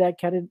in. Maybe that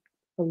carried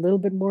a little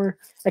bit more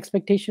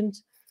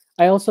expectations.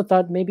 I also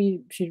thought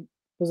maybe she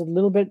was a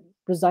little bit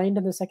resigned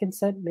in the second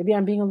set. Maybe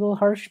I'm being a little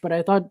harsh, but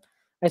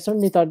I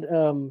certainly thought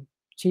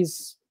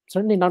she's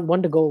certainly not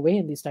one to go away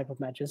in these type of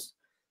matches.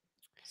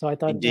 So I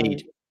thought,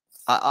 indeed,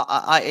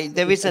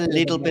 there is a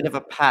little bit of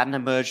a pattern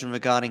emerging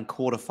regarding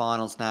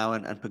quarterfinals now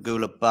and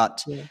Pegula,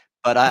 but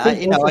I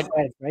think 0 for 5,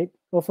 right?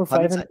 0 for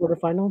 5 in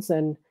quarterfinals,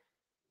 and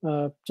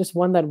just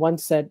won that one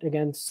set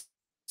against,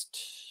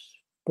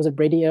 was it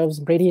Brady? It was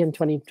Brady in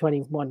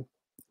 2021.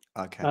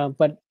 Okay,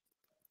 but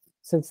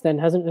since then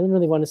hasn't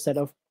really won a set.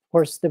 Of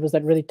course, there was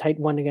that really tight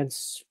one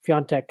against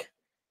Swiatek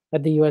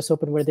at the U.S.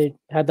 Open where they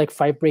had like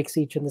 5 breaks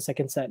each in the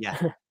second set.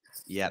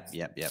 Yep.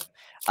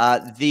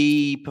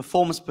 The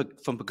performance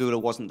from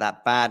Pegula wasn't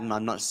that bad, and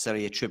I'm not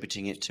necessarily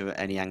attributing it to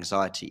any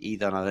anxiety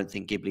either, and I don't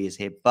think Ghibli is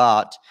here,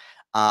 but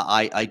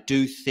I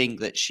do think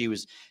that she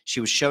was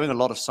showing a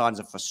lot of signs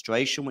of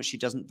frustration, which she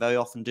doesn't very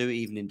often do,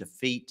 even in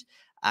defeat,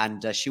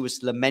 and she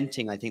was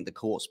lamenting, I think, the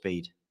court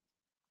speed.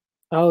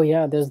 Oh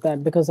yeah, there's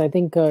that, because I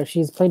think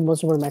she's played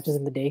most of her matches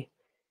in the day,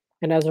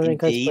 and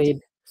Azarenka's played.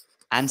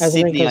 And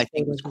Sydney, I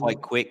think, was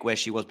quite quick where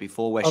she was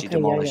before, where she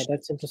demolished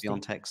that's interesting.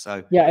 Swiatek.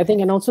 So yeah, I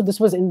think, and also this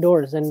was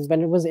indoors, and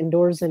when it was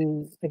indoors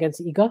and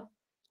against Iga,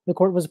 the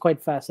court was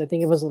quite fast. I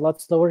think it was a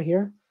lot slower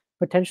here,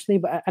 potentially,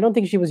 but I don't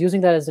think she was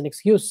using that as an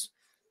excuse.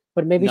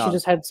 But maybe she No.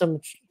 just had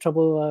some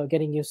trouble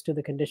getting used to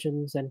the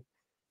conditions, and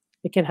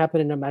it can happen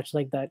in a match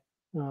like that.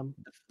 Um,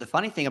 The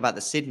funny thing about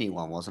the Sydney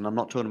one was, and I'm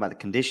not talking about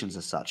the conditions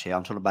as such here,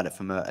 I'm talking about it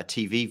from a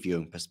TV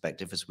viewing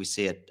perspective, as we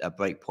see a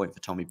break point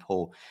for Tommy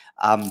Paul,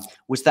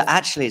 was that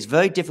actually it's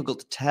very difficult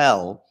to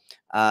tell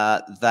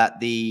that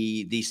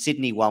the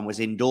Sydney one was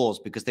indoors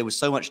because there was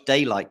so much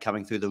daylight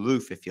coming through the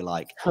roof, if you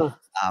like. huh.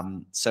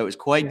 So it was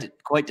Yeah.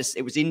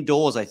 it was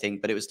indoors, I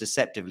think, but it was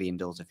deceptively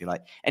indoors, if you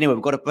like. Anyway,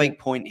 we've got a Yeah. break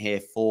point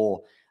here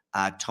for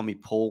Tommy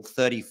Paul,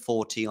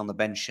 30-40 on the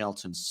Ben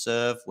Shelton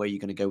serve. Where you're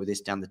going to go with this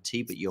down the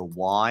tee, but you're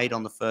wide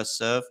on the first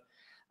serve.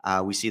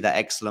 We see that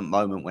excellent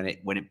moment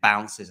when it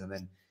bounces and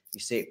then you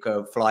see it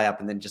go fly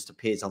up and then just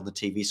appears on the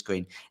TV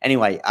screen.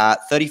 Anyway,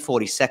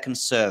 30-40 second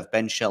serve,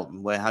 Ben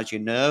Shelton. How's your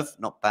nerve?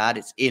 Not bad.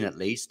 It's in at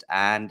least,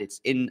 and it's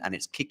in and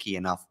it's kicky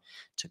enough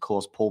to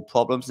cause Paul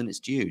problems, and it's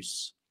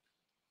deuce.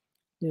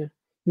 Yeah.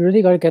 You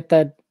really got to get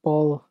that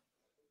ball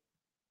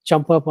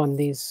jump up on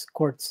these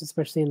courts,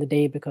 especially in the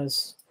day,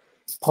 because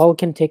Paul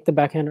can take the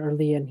backhand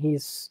early and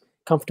he's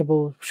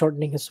comfortable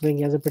shortening his swing.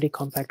 He has a pretty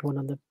compact one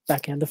on the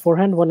backhand. The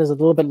forehand one is a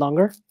little bit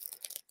longer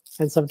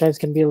and sometimes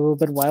can be a little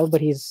bit wild,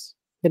 but he's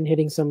been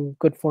hitting some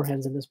good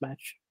forehands in this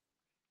match,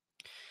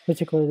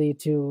 particularly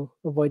to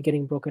avoid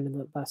getting broken in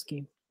the last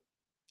game.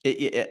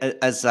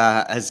 As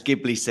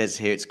Ghibli says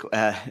here, it's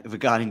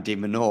regarding De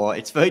Minaur.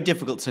 It's very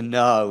difficult to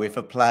know if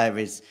a player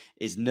is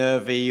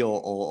nervy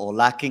or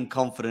lacking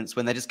confidence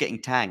when they're just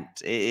getting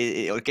tanked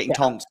or getting Yeah.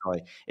 tonked.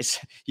 Sorry, it's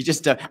you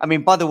just don't. I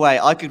mean, by the way,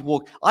 I could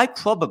walk. I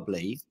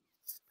probably,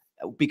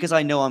 because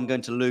I know I'm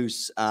going to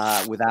lose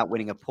without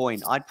winning a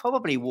point, I'd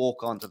probably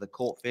walk onto the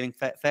court feeling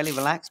fairly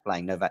relaxed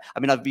playing Novak.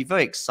 I mean, I'd be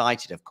very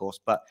excited, of course,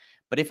 but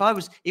if I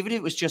was, even if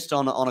it was just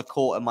on a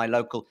court at my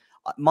local,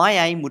 my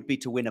aim would be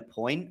to win a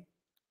point.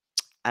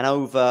 And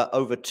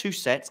over 2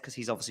 sets, because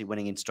he's obviously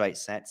winning in straight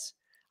sets,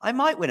 I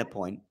might win a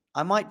point.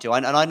 I might do.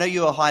 And I know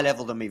you're a high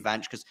level than me,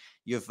 Vanch, because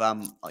you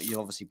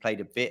obviously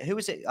played a bit. Who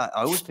is it? I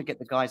always forget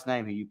the guy's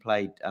name who you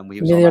played when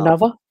he was on Emilio our.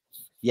 Nava?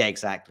 Yeah,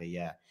 exactly.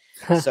 Yeah.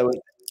 So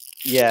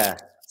yeah.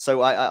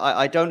 So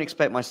I don't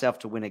expect myself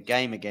to win a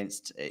game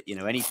against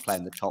any player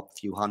in the top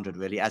few hundred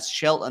really. As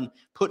Shelton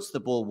puts the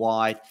ball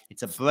wide,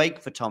 it's a break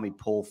for Tommy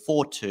Paul,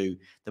 4-2,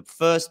 the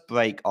first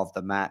break of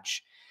the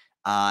match.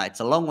 It's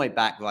a long way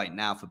back right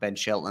now for Ben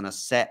Shelton, a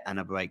set and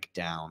a break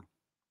down.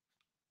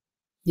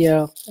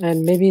 Yeah,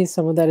 and maybe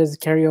some of that is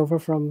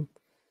carryover from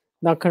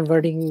not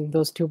converting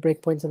those 2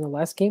 break points in the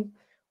last game.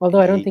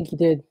 Although I don't Indeed. think he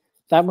did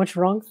that much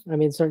wrong. I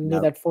mean, certainly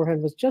No. that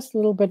forehand was just a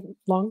little bit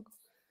long,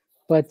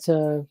 but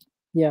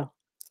yeah,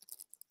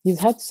 he's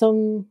had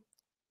some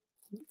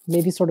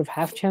maybe sort of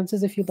half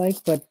chances if you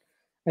like, but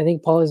I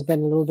think Paul has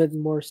been a little bit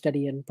more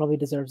steady and probably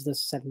deserves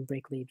this 7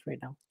 break lead right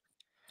now.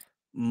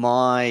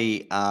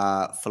 My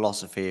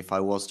philosophy, if I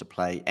was to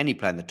play any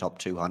player in the top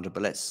 200,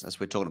 but as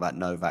we're talking about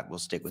Novak, we'll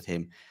stick with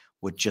him,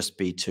 would just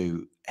be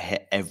to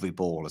hit every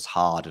ball as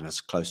hard and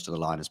as close to the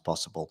line as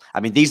possible. I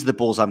mean, these are the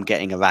balls I'm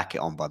getting a racket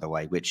on, by the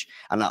way.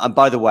 And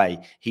by the way,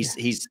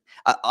 he's.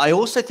 I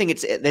also think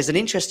there's an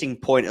interesting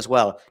point as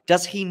well.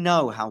 Does he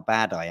know how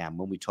bad I am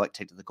when we take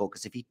to the court?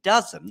 Because if he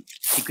doesn't,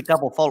 he could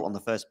double fault on the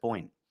first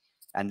point.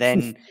 And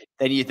then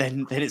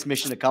it's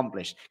mission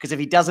accomplished. Because if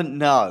he doesn't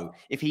know,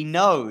 if he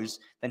knows,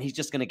 then he's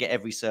just going to get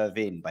every serve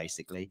in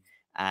basically,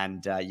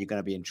 and you're going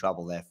to be in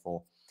trouble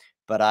therefore.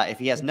 But if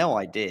he has no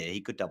idea,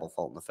 he could double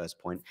fault in the first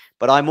point.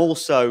 But I'm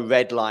also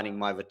redlining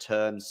my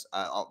returns,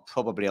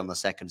 probably on the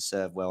second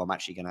serve, where I'm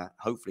actually going to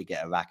hopefully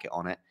get a racket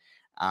on it.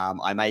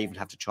 I may even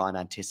have to try and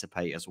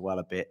anticipate as well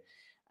a bit.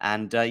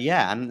 And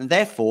yeah, and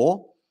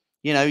therefore,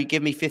 you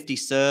give me 50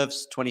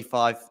 serves,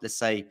 25, let's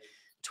say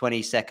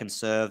 20-second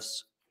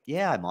serves.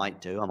 Yeah, I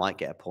might do. I might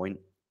get a point.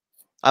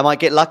 I might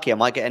get lucky. I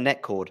might get a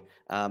net cord,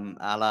 a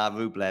la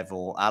Rublev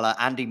or a la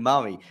Andy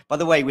Murray. By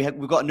the way,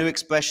 we've got a new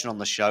expression on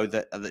the show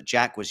that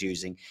Jack was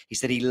using. He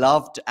said he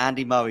loved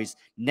Andy Murray's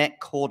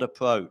net cord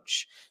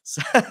approach.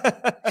 So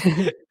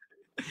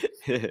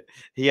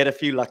he had a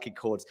few lucky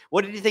chords.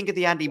 What did you think of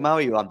the Andy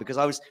Murray one?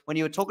 Because when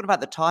you were talking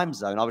about the time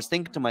zone, I was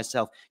thinking to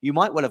myself, you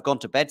might well have gone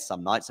to bed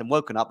some nights and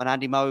woken up and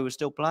Andy Murray was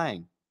still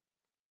playing.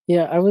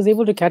 Yeah, I was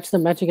able to catch the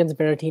match against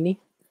Berrettini,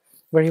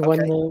 where he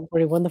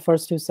Okay. won the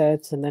first 2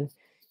 sets, and then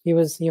he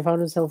found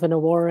himself in a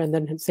war, and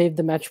then saved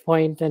the match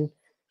point and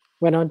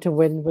went on to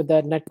win with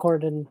that net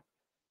cord and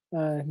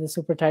the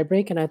super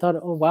tiebreak. And I thought,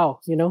 oh wow,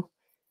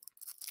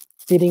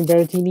 beating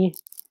Berrettini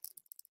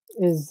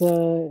is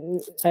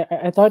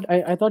I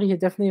thought he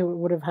definitely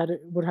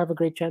would have a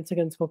great chance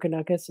against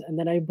Kokonakis, and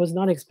then I was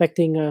not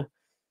expecting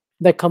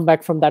that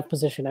comeback from that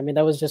position. I mean,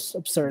 that was just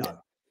absurd.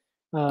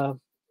 No.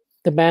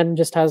 The man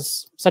just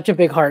has such a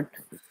big heart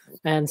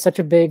and such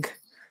a big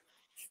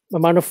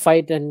amount of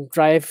fight and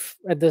drive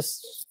at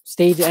this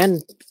stage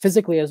and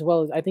physically as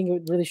well. I think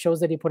it really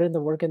shows that he put in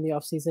the work in the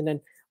off season.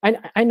 And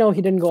I know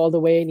he didn't go all the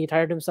way and he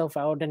tired himself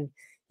out and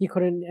he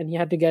couldn't, and he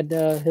had to get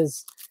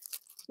his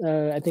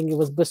I think it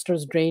was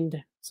blisters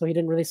drained, so he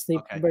didn't really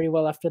sleep very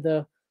well after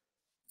the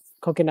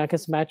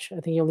Kokonakis match. I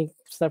think he only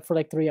slept for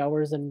like 3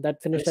 hours, and that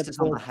And finished this at is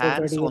on the 4:30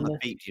 hands or in on the the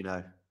feet, you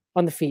know?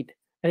 on the feet.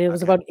 And it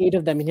was Okay. about 8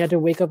 of them, and he had to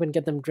wake up and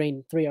get them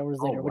drained 3 hours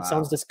Oh, later, which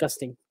sounds wow.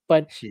 disgusting.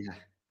 But Yeah.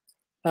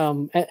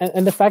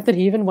 and the fact that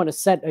he even won a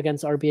set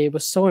against RBA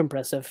was so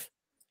impressive,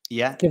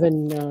 Yeah.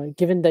 given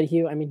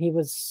that I mean, he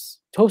was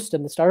toast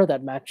in the start of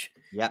that match,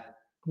 Yeah.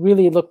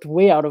 really looked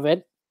way out of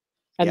it,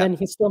 and then Yeah.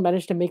 he still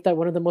managed to make that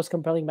one of the most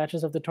compelling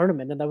matches of the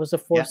tournament, and that was a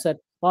four Yeah. set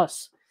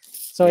loss.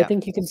 So I Yeah.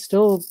 think he can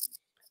still.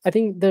 I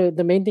think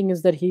the main thing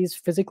is that he's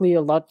physically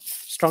a lot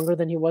stronger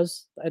than he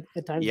was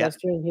at times Yeah.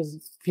 last year, and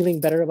he's feeling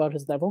better about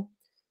his level.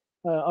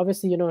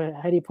 Obviously,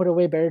 had he put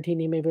away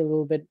Berrettini maybe a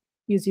little bit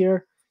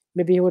easier,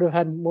 maybe he would have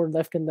had more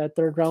left in that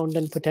third round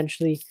and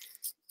potentially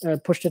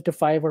pushed it to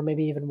 5 or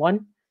maybe even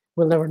 1.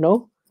 We'll never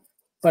know.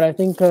 But I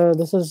think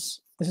this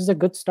is a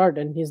good start,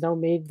 and he's now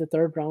made the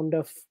third round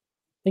of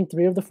I think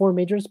 3 of the 4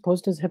 majors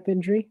post his hip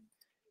injury,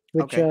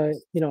 which Okay.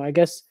 I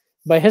guess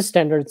by his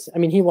standards, I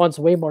mean he wants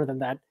way more than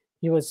that.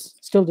 He was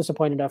still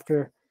disappointed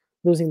after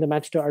losing the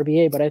match to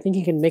RBA, but I think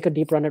he can make a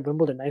deep run at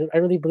Wimbledon. I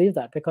really believe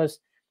that because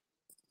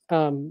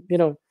um, you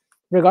know,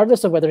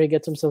 regardless of whether he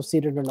gets himself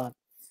seeded or not.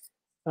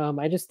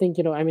 I just think,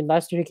 I mean,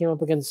 last year he came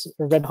up against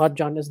red hot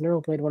John Isner,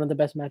 who played one of the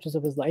best matches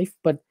of his life.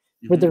 But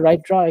with the Mhm.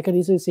 right draw, I could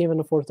easily see him in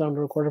a fourth round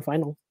or a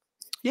quarterfinal,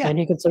 Yeah. and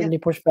he could Yeah. certainly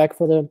push back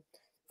for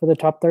the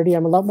top 30.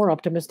 I'm a lot more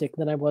optimistic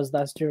than I was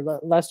last year.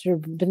 Last year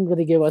didn't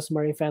really give us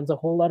Murray fans a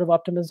whole lot of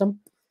optimism,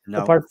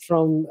 No. apart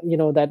from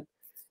that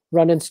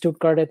run in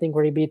Stuttgart, I think,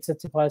 where he beat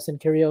Tsitsipas and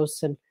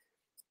Kyrgios and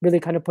really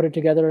kind of put it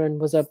together and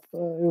was up.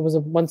 It was a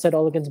one set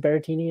all against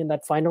Berrettini in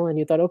that final, and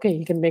you thought, okay,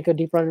 he can make a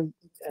deep run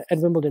at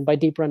Wimbledon. By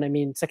deep run, I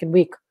mean second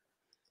week.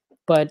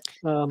 But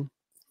then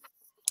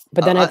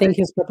I I think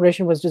his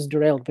preparation was just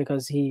derailed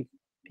because he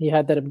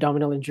had that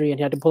abdominal injury and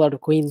he had to pull out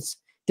of Queens.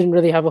 Didn't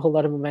really have a whole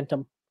lot of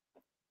momentum.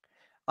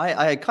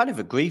 I kind of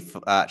agree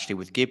actually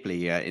with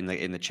Ghibli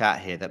in the chat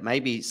here that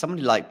maybe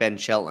somebody like Ben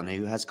Shelton,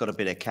 who has got a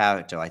bit of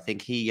character, I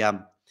think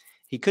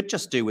he could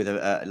just do with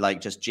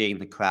like just geeing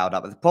the crowd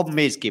up. But the problem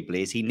is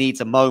Ghibli is he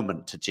needs a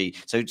moment to gee.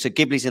 So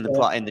Ghibli's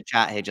Yeah, in the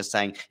chat here just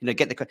saying,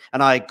 get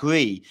and I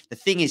agree. The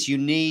thing is, you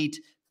need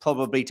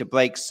probably to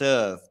break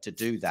serve to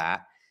do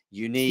that.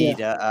 You yeah,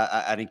 need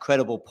an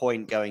incredible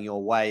point going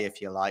your way,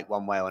 if you like,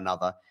 one way or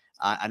another.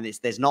 And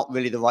there's not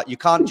really the right. You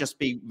can't just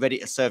be ready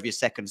to serve your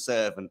second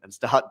serve and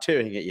start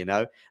doing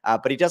it.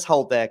 But he does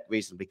hold there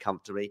reasonably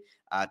comfortably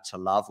to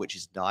love, which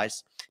is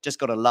nice. Just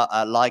got a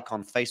like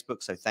on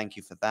Facebook, so thank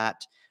you for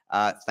that.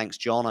 Thanks,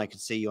 John. I can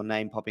see your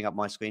name popping up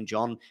my screen,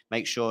 John.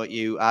 Make sure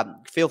you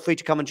feel free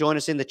to come and join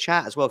us in the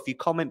chat as well. If you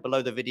comment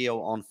below the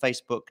video on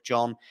Facebook,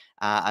 John,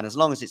 and as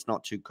long as it's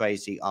not too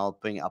crazy, I'll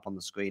bring it up on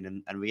the screen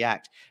and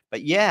react.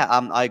 But yeah,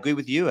 I agree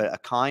with you. A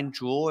kind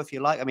draw, if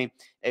you like. I mean,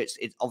 it's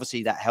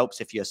obviously that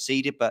helps if you're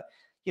seeded, but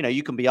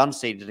you can be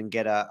unseeded and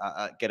get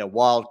a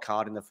wild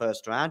card in the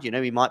first round.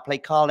 He might play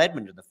Carl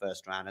Edmund in the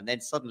first round, and then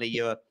suddenly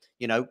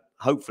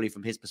hopefully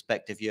from his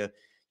perspective,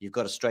 you've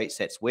got a straight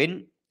sets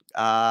win,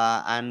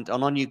 and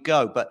on you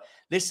go. But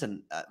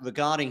listen,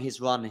 regarding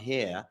his run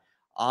here,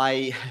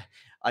 I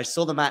I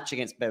saw the match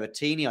against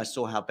Berrettini. I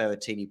saw how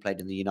Berrettini played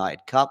in the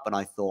United Cup, and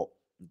I thought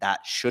that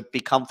should be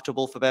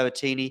comfortable for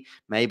Berrettini,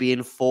 maybe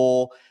in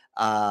 4.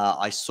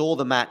 I saw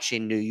the match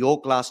in New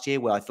York last year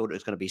where I thought it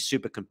was going to be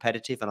super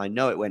competitive, and I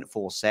know it went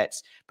 4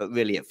 sets, but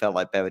really it felt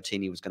like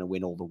Berrettini was going to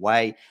win all the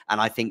way.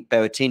 And I think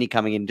Berrettini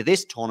coming into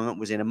this tournament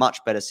was in a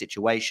much better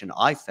situation,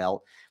 I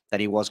felt, than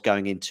he was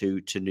going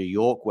into New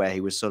York, where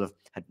he was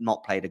had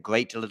not played a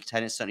great deal of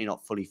tennis, certainly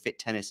not fully fit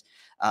tennis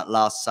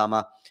last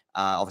summer,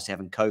 obviously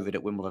having COVID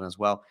at Wimbledon as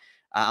well.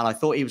 And I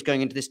thought he was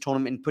going into this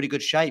tournament in pretty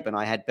good shape. And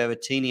I had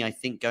Berrettini, I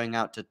think, going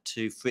out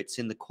to Fritz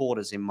in the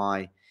quarters in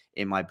my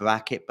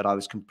bracket, but I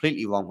was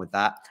completely wrong with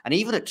that. And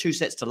even at 2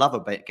 sets to love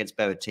against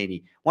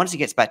Berrettini, once he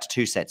gets back to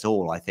 2 sets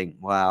all, I think,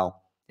 wow,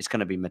 it's going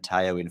to be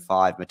Matteo in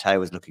 5. Matteo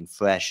was looking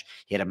fresh.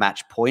 He had a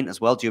match point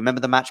as well. Do you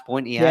remember the match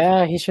point he had?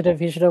 yeah. He should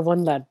have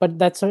won that. But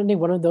that's certainly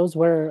one of those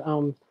where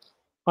on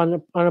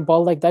a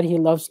ball like that, he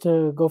loves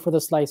to go for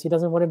the slice. He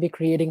doesn't want to be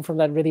creating from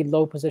that really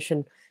low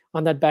position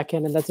on that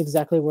backhand, and that's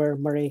exactly where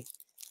Murray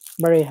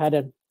had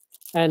it.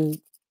 And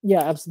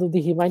yeah,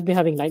 absolutely, he might be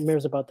having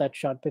nightmares about that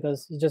shot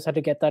because he just had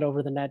to get that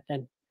over the net,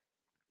 and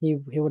he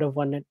would have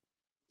won it,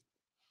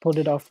 pulled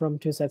it off from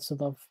 2 sets to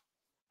love.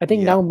 I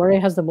think Yeah. now Murray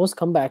has the most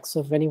comebacks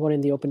of anyone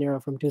in the Open era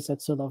from 2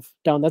 sets to love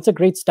down. That's a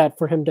great stat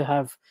for him to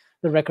have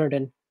the record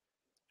in,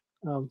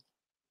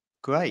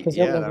 Great. because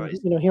he'll Yeah, never, that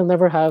is. he'll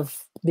never have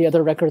the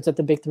other records that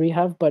the big three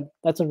have. But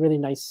that's a really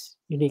nice,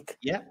 unique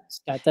Yeah.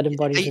 stat that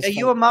embodies his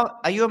style.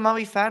 Are you a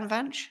Murray fan,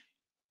 Vanch?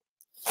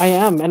 I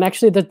am, and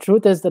actually, the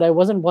truth is that I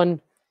wasn't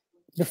one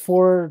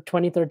before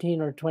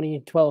 2013 or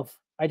 2012.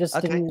 Okay. I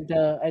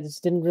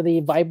just didn't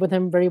really vibe with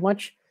him very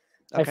much.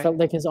 I Okay. felt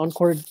like his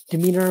on-court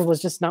demeanor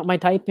was just not my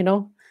type.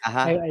 Uh-huh.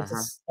 I Uh-huh.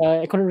 just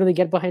I couldn't really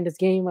get behind his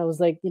game. I was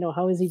like,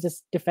 how is he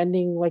just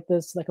defending like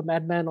this, like a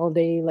madman all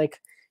day? Like,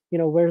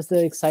 where's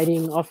the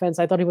exciting offense?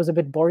 I thought he was a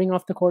bit boring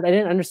off the court. I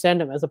didn't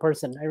understand him as a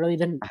person. I really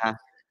didn't. Uh-huh.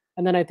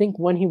 And then I think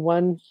when he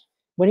won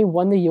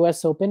the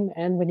U.S. Open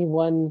and when he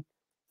won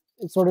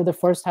sort of the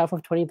first half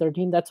of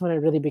 2013, that's when I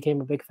really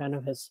became a big fan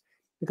of his,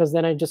 because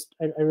then I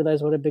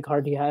realized what a big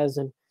heart he has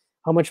and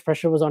how much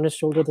pressure was on his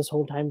shoulder this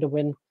whole time to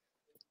win,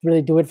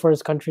 really do it for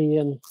his country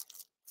and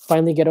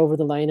finally get over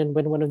the line and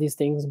win one of these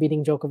things,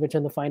 beating Djokovic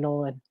in the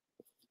final. And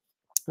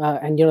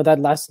that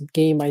last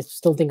game, I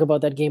still think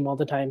about that game all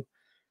the time.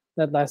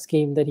 That last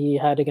game that he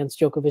had against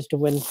Djokovic to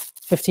win,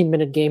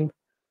 15-minute game.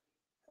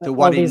 The All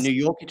one in these New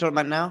York you're talking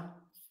about now?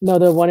 No,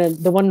 the one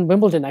in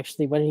Wimbledon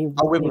actually, when Oh, he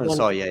Wimbledon. won.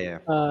 Sorry, yeah.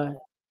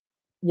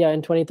 Yeah,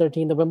 in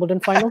 2013, the Wimbledon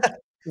final, the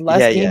Yeah,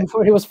 last game yeah.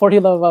 before he was 40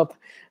 love up.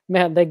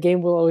 Man, that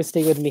game will always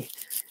stay with me.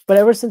 But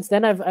ever since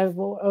then, I've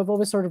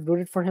always sort of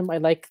rooted for him. I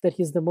like that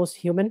he's the most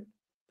human,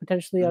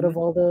 potentially, out of Mhm.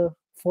 all the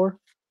four,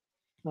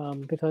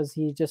 because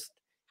he just,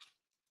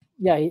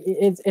 yeah,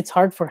 it's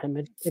hard for him.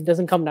 It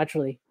doesn't come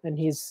naturally, and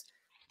he's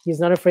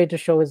not afraid to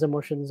show his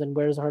emotions and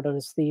wears heart on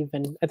his sleeve.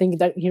 And I think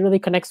that he really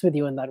connects with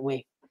you in that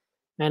way.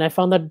 And I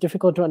found that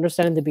difficult to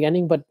understand in the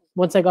beginning, but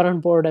once I got on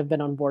board, I've been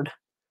on board.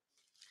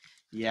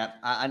 Yeah,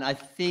 and I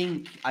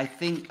think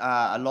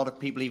a lot of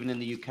people, even in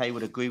the UK,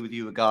 would agree with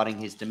you regarding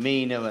his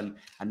demeanor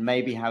and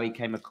maybe how he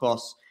came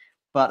across.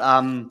 But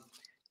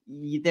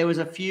there was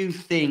a few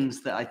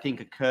things that I think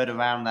occurred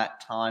around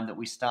that time that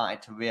we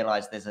started to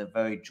realize there's a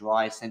very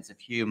dry sense of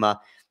humor.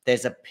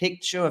 There's a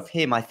picture of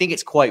him. I think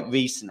it's quite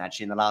recent,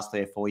 actually, in the last 3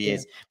 or 4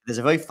 years. There's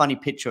a very funny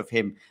picture of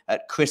him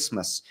at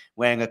Christmas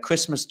wearing a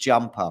Christmas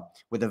jumper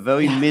with a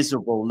very Yeah,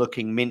 miserable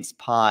looking mince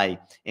pie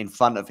in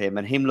front of him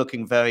and him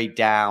looking very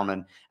down.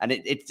 And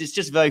it's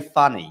just very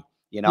funny. I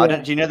yeah.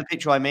 don't, do you know the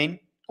picture I mean?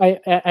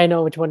 I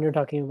know which one you're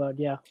talking about.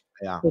 Yeah,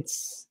 Yeah.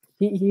 it's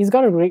he's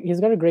got a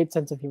great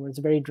sense of humor. It's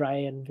very dry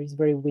and he's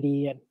very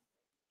witty and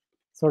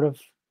sort of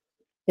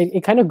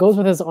it kind of goes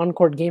with his on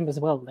court game as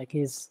well. Like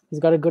he's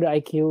got a good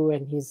IQ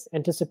and he's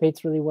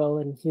anticipates really well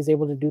and he's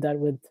able to do that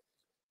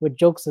with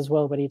jokes as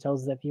well. When he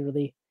tells them, he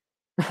really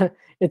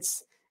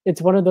it's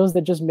it's one of those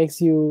that just makes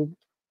you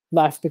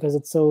laugh because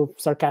it's so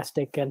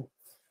sarcastic and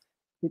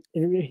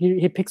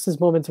he picks his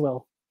moments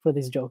well for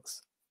these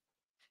jokes.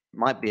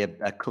 Might be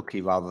a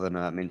cookie rather than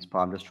a mince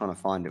pie. I'm just trying to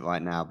find it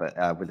right now, but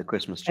with the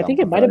Christmas I think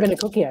it jumper. might have Very, been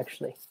a cookie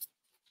actually.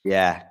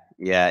 yeah,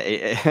 yeah.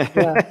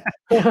 Yeah.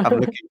 I'm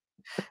looking.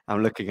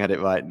 I'm looking at it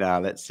right now.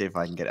 Let's see if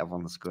I can get it up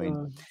on the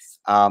screen. Let's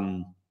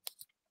Um,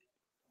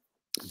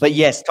 but see.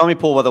 yes, Tommy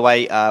Paul, by the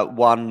way,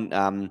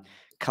 won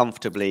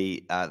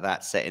comfortably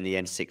that set in the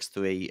end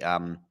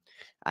 6-3.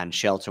 And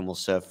Shelton will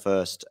serve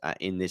first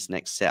in this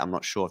next set. I'm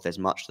not sure if there's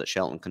much that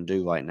Shelton can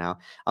do right now.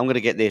 I'm going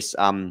to get this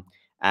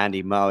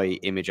Andy Murray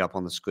image up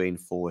on the screen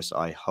for us,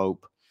 I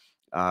hope.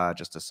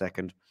 Just a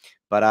second.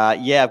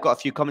 But yeah, I've got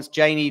a few comments.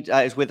 Janie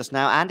is with us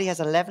now. Andy has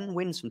 11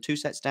 wins from 2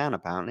 sets down,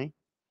 apparently.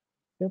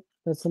 Yep,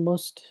 that's the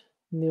most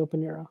in the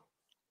open era.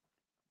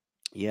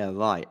 Yeah,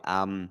 right.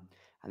 And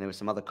there were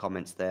some other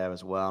comments there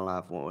as well.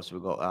 What else we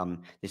got?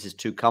 This is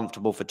too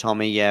comfortable for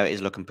Tommy. Yeah, it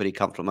is looking pretty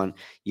comfortable. Man.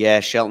 Yeah,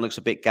 Shelton looks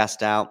a bit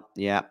gassed out.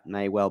 Yeah,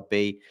 may well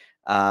be.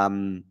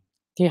 Um,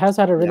 He has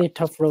had a yeah, really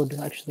tough road,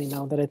 actually,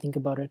 now that I think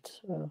about it.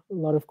 A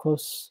lot of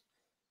close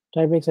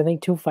tie breaks. I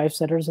think two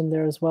five-setters in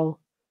there as well.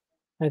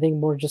 I think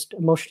more just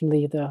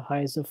emotionally the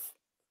highs of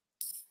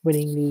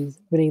winning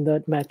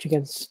the match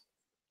against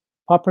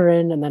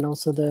Popperin, and then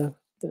also the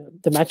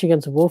match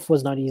against Wolf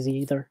was not easy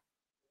either.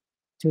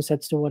 2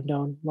 sets to 1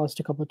 down, lost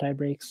a couple of tie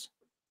breaks.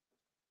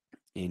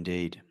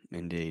 indeed,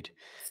 indeed.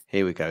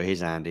 Here we go.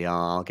 Here's Andy.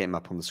 I'll get him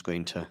up on the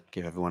screen to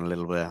give everyone a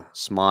little bit of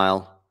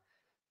smile.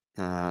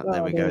 There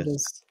Oh, we there go. it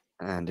is.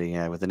 Andy,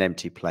 yeah, with an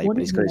empty plate, What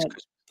but is he's in got his.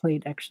 that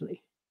plate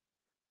actually?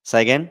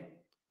 Say again.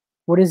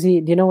 What is he?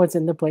 Do you know what's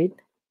in the plate?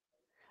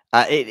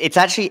 It's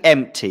actually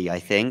empty, I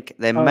think.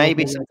 There Oh, may okay,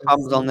 be yeah, some it doesn't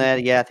crumbs say on there.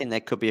 anything. Yeah, I think there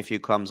could be a few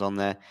crumbs on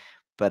there.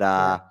 But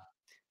Yeah.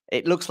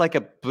 it looks like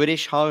a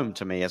British home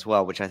to me as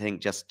well, which I think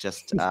just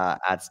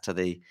adds to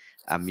the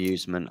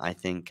amusement. I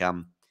think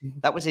Mhm.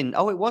 that was in.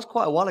 Oh, it was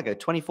quite a while ago,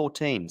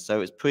 2014. So it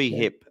was Yeah.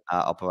 pre-hip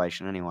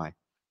operation anyway,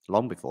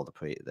 long before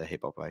the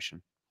hip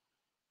operation.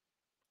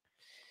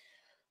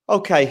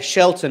 Okay,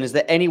 Shelton, is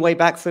there any way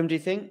back for him? Do you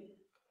think?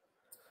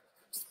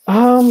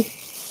 Um,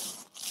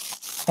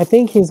 I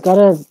think he's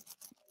gotta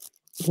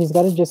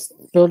just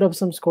build up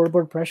some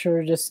scoreboard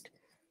pressure. Just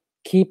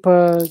keep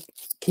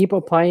keep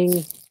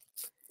applying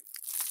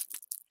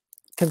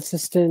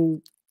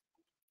consistent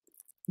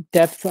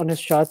depth on his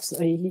shots.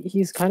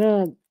 He's kind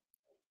of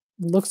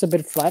looks a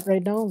bit flat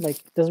right now. Like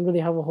doesn't really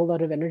have a whole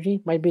lot of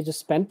energy. Might be just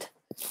spent.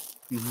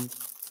 Hmm.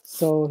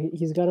 So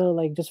he's gotta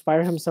like just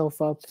fire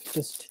himself up.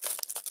 Just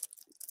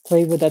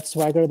play with that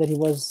swagger that he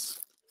was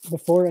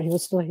before. He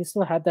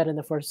still had that in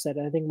the first set.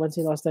 I think once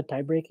he lost that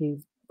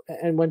tiebreak,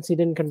 and once he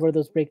didn't convert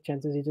those break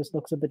chances, he just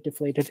looks a bit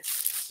deflated.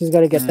 He's got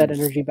to get that Mm,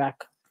 energy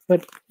back.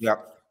 But yeah.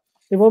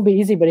 it won't be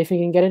easy. But if he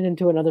can get it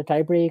into another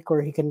tiebreak,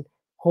 or he can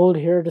hold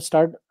here to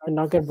start and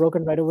not get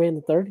broken right away in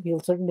the third, he'll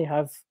certainly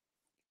have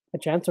a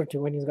chance or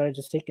two, and he's got to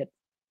just take it.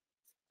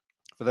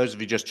 For those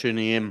of you just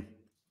tuning in,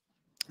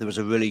 there was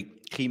a really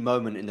key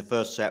moment in the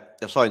first set.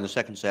 Sorry, in the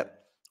second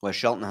set, where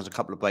Shelton has a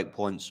couple of break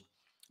points,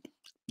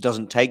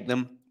 doesn't take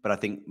them, but I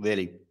think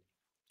really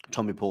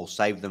Tommy Paul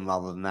saved them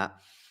rather than that.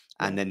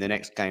 And Yeah. then the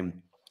next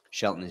game,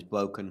 Shelton is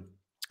broken.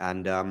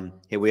 And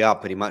here we are,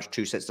 pretty much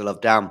 2 sets to love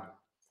down.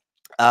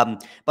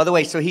 By the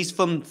way, so he's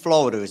from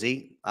Florida, is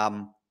he?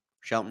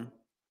 Shelton?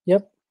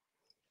 Yep.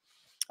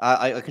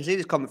 I can see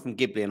this comment from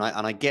Ghibli,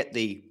 and I get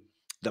the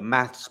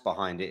maths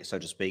behind it, so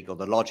to speak, or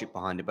the logic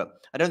behind it,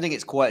 but I don't think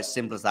it's quite as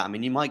simple as that. I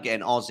mean, you might get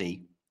an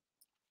Aussie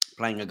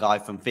playing a guy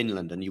from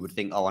Finland, and you would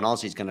think, oh, an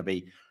Aussie's going to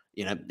be,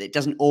 it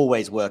doesn't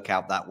always work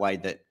out that way.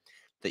 That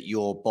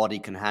your body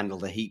can handle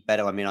the heat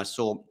better. I mean, I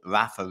saw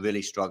Rafa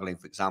really struggling,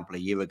 for example, a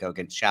year ago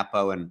against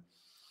Chapo, and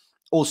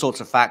all sorts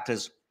of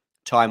factors,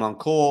 time on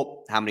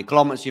court, how many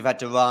kilometers you've had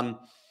to run,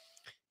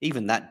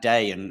 even that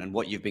day, and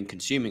what you've been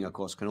consuming, of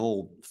course, can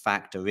all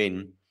factor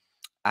in.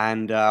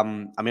 And I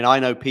mean, I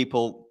know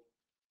people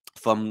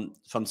from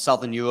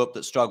Southern Europe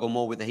that struggle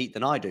more with the heat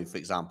than I do, for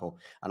example,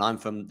 and I'm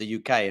from the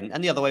UK,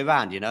 and the other way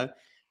around, Yeah.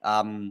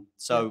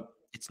 So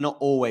it's not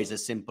always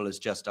as simple as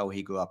just, oh,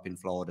 he grew up in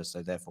Florida,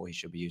 so therefore he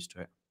should be used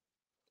to it.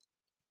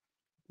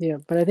 Yeah.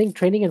 But I think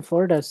training in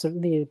Florida is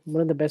certainly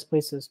one of the best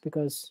places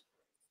because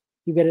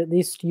you get at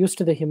least used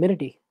to the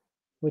humidity,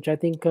 which I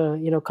think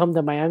come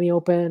the Miami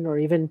Open or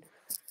even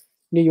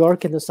New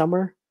York in the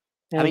summer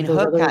I mean, and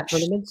those other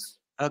tournaments.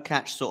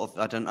 Urquhart sort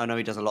of, I know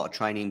he does a lot of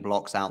training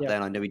blocks out Yeah. there,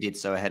 and I know he did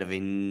so ahead of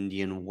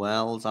Indian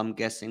Wells, I'm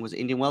guessing. Was it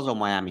Indian Wells or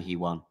Miami he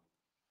won?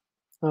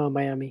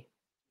 Miami.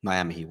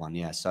 Miami he won,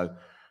 yeah. So,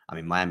 I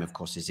mean, Miami, of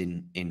course, is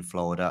in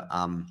Florida,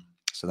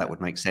 so that Yeah.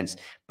 would make sense.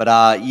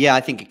 But yeah, I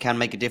think it can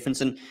make a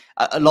difference, and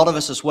a lot of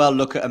us as well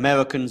look at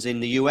Americans in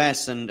the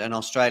US and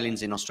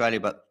Australians in Australia.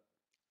 But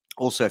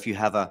also, if you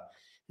have a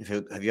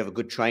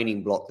good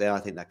training block there, I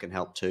think that can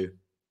help too.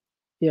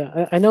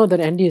 Yeah. I know that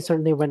Andy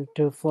certainly went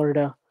to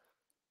Florida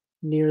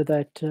near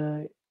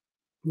that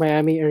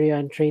Miami area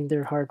and trained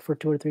there hard for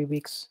 2 or 3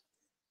 weeks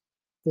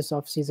this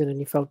off season, and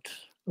he felt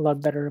a lot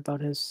better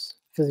about his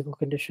physical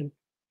condition.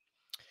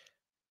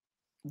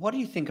 What do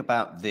you think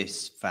about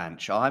this,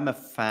 Fanch? I'm a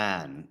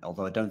fan,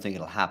 although I don't think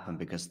it'll happen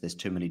because there's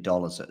too many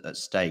dollars at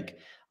stake.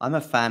 I'm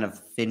a fan of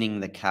thinning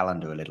the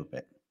calendar a little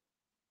bit.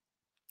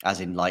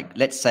 As in, like,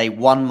 let's say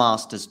one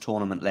Masters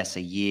tournament less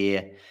a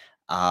year.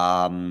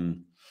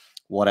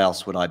 What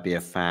else would I be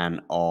a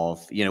fan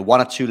of?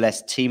 One or two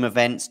less team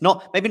events.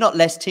 Maybe not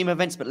less team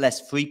events, but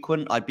less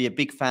frequent. I'd be a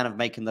big fan of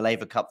making the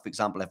Laver Cup, for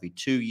example, every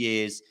 2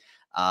 years.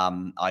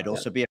 I'd Yeah.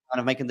 also be a fan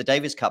of making the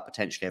Davis Cup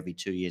potentially every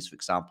 2 years, for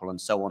example, and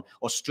so on,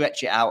 or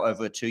stretch it out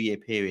over a 2-year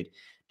period.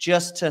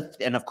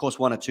 And of course,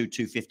 one or two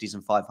 250s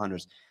and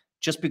 500s,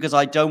 just because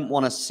I don't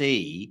want to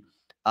see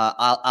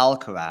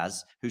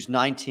Alcaraz, who's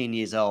 19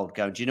 years old,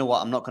 going, do you know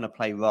what? I'm not going to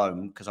play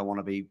Rome because I want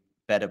to be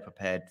better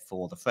prepared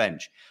for the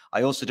French.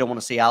 I also don't want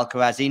to see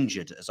Alcaraz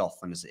injured as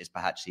often as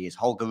perhaps he is.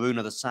 Holger Rune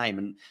are the same.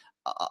 And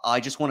I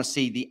just want to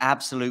see the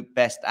absolute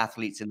best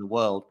athletes in the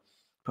world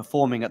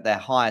performing at their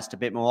highest a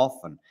bit more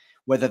often,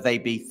 whether they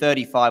be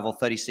 35 or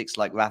 36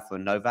 like Rafa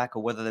and Novak,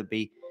 or whether they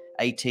be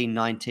 18,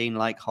 19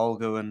 like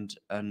Holger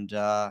and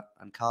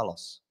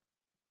Carlos.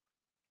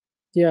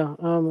 Yeah.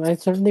 I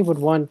certainly would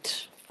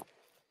want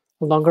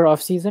a longer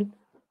off season.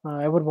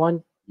 I would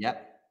want,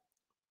 Yep.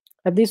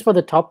 at least for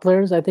the top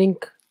players, I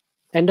think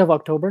end of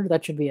October,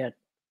 that should be it.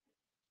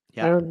 I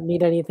Yep. don't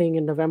need anything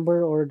in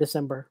November or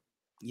December.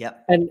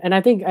 Yep. And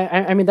I think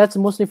I mean that's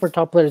mostly for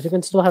top players. You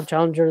can still have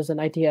challengers and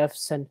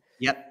ITFs and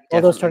Yep.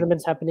 all those Definitely.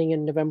 tournaments happening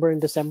in November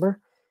and December.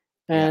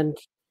 Yep. And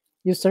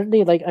you certainly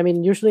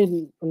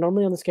usually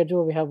normally on the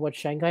schedule we have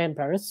Shanghai and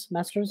Paris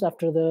Masters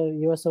after the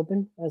US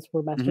Open as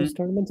for Masters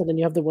tournaments, and then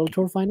you have the World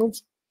Tour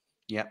finals.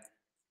 Yep.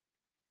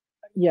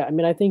 Yeah, I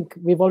mean I think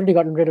we've already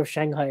gotten rid of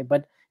Shanghai,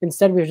 but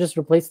instead we've just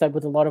replaced that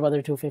with a lot of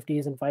other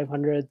 250s and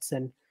 500s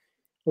and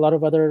a lot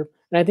of other,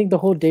 and I think the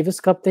whole Davis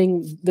Cup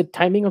thing, the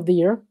timing of the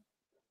year,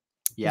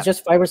 it's Yep.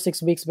 just 5 or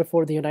 6 weeks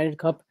before the United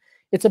Cup.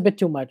 It's a bit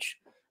too much.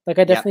 Like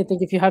I Yep. definitely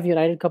think if you have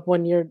United Cup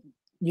one year,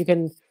 you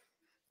can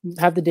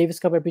have the Davis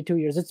Cup every 2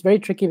 years. It's very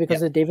tricky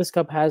because Yep. the Davis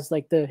Cup has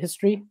like the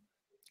history,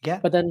 Yeah.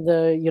 but then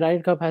the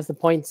United Cup has the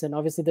points, and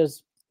obviously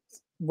there's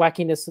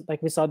wackiness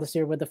like we saw this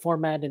year with the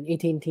format and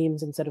 18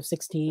 teams instead of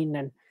 16,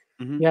 and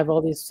you have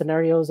all these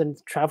scenarios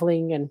and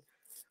traveling and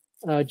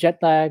jet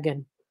lag,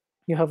 and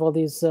you have all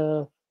these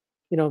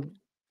you know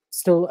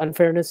still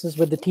unfairnesses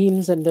with the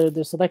teams and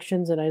the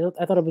selections. And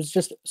I thought it was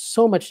just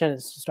so much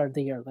tennis to start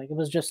the year. Like it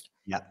was just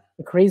Yeah.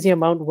 a crazy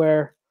amount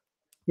where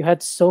you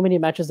had so many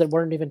matches that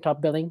weren't even top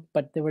billing,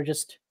 but they were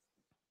just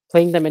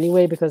playing them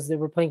anyway because they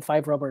were playing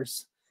five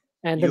rubbers.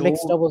 And the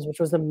mixed You're doubles, which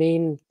was the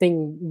main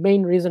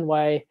reason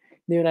why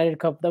the United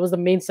Cup, that was the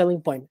main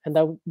selling point, and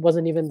that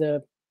wasn't even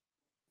the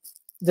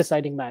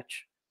deciding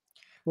match,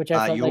 which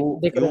I felt like you're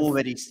they could you're have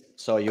already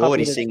sorry, you're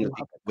already copied it seeing from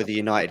Hopper with Cup. the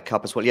United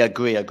Cup as well. Yeah, I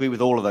agree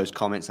with all of those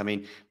comments. I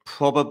mean,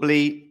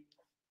 probably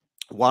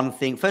one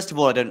thing. First of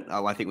all,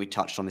 I think we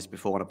touched on this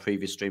before on a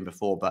previous stream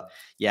before, but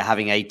yeah,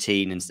 having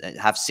 18 and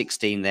have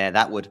 16 there,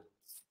 that would,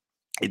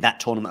 in that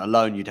tournament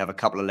alone, you'd have a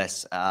couple of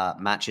less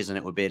matches, and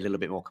it would be a little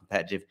bit more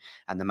competitive,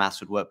 and the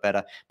maths would work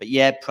better. But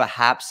yeah,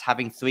 perhaps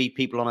having 3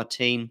 people on a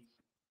team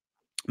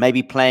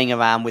maybe playing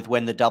around with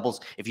when the doubles,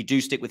 if you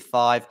do stick with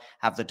 5,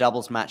 have the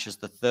doubles match as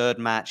the third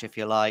match, if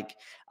you like.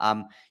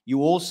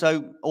 You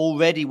also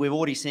we're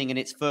already seeing in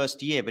its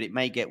first year, but it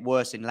may get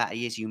worse in latter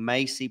years. You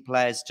may see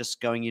players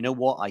just going, you know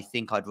what, I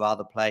think I'd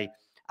rather play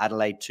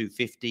Adelaide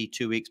 250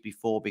 2 weeks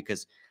before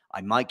because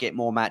I might get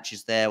more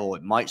matches there, or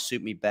it might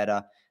suit me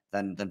better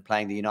than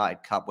playing the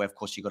United Cup, where of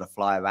course you've got to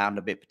fly around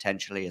a bit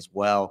potentially as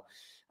well.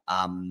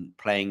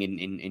 Playing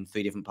in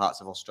 3 different parts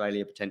of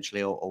Australia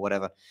potentially, or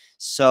whatever.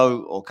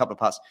 So, or a couple of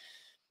parts.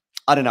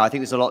 I don't know. I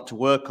think there's a lot to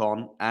work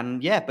on.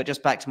 And yeah, but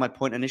just back to my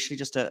point initially,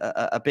 just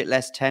a bit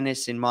less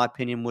tennis, in my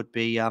opinion, would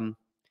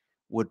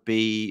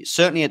be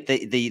certainly at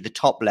the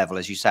top level,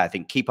 as you say. I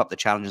think keep up the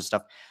challenge and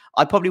stuff.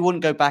 I probably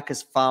wouldn't go back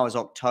as far as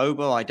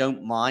October. I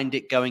don't mind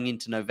it going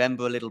into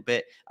November a little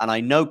bit. And I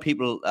know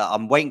people,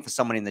 I'm waiting for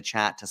someone in the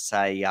chat to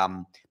say,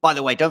 by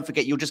the way, don't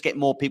forget, you'll just get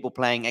more people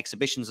playing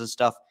exhibitions and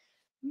stuff.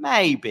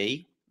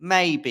 Maybe,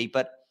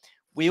 but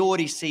we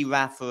already see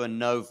Rafa and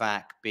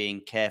Novak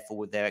being careful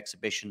with their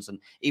exhibitions, and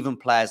even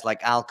players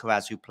like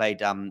Alcaraz, who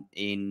played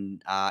in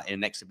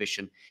an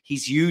exhibition,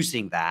 he's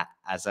using that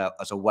as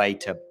a way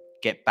to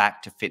get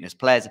back to fitness.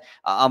 Players,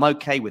 I'm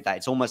okay with that.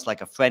 It's almost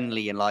like a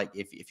friendly, and like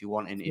if you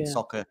want in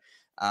soccer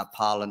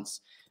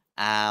parlance.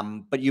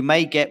 But you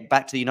may get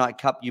back to the United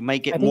Cup. You may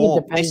get I think it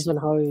more. depends on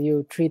how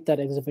you treat that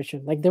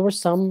exhibition. Like there were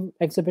some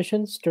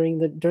exhibitions during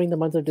the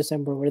month of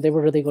December where they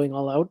were really going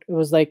all out. It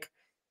was like,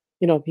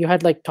 you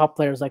had like top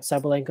players like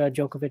Sabalenka,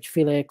 Djokovic,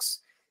 Felix,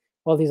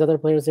 all these other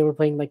players. They were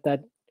playing like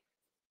that.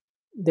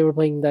 They were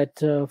playing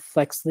that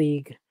flex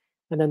league,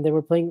 and then they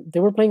were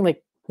playing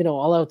like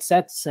all out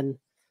sets, and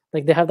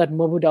like they have that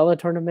Mobudala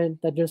tournament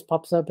that just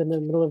pops up in the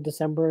middle of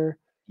December.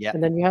 Yeah,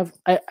 And then you have,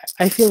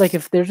 I feel like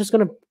if they're just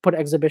going to put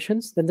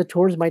exhibitions, then the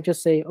tours might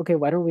just say, okay,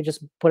 why don't we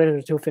just put it in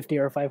a 250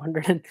 or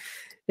 500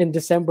 in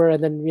December?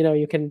 And then,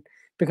 you can,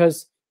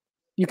 because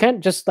you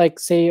can't just like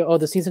say, oh,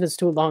 the season is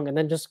too long and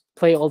then just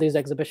play all these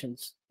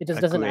exhibitions. It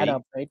just doesn't add agree,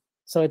 up, right?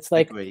 So it's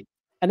like, agree.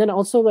 and then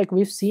also like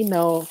we've seen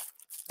now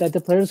that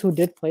the players who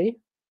did play,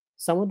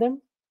 some of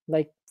them,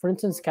 like for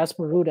instance,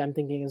 Casper Ruud, I'm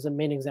thinking is the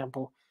main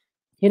example.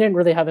 He didn't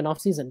really have an off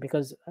season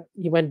because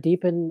he went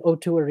deep in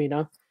O2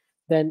 Arena.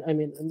 Then I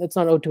mean, it's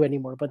not O2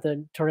 anymore, but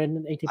the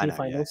Turin I ATP know. Yeah.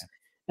 Finals,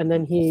 and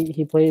then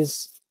he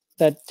plays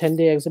that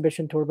 10-day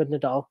exhibition tour with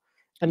Nadal,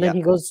 and then Yeah.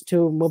 he goes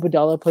to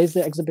Mobudala, plays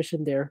the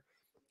exhibition there,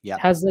 Yeah.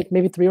 has like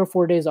maybe 3 or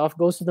 4 days off,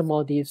 goes to the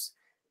Maldives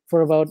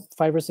for about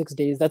 5 or 6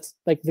 days. That's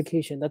like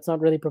vacation. That's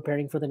not really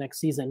preparing for the next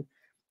season,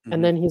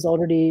 and then he's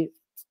already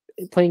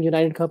playing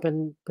United Cup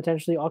and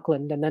potentially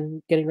Auckland, and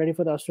then getting ready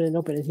for the Australian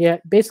Open. And he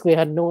basically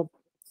had no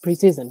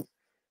preseason.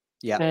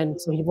 Yeah. And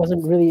so he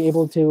wasn't really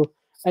able to,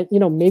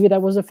 maybe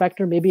that was a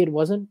factor, maybe it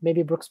wasn't.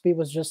 Maybe Brooksby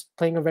was just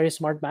playing a very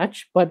smart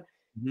match, but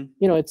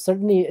it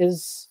certainly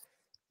is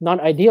not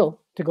ideal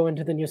to go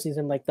into the new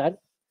season like that.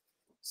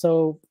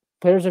 So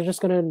players are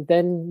just going to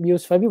then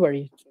use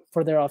February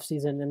for their off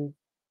season and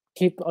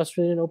keep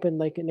Australian Open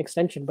like an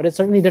extension. But it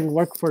certainly didn't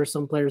work for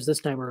some players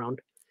this time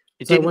around.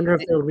 It So I didn't. wonder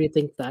if they'll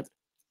rethink that.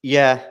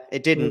 Yeah,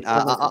 it going didn't.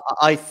 forward.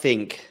 I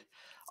think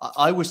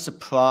I was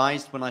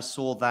surprised when I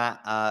saw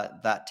that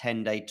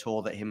 10-day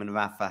tour that him and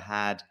Rafa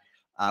had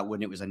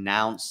when it was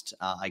announced.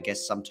 I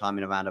guess sometime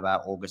in around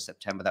about August,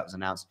 September, that was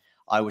announced.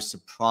 I was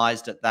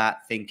surprised at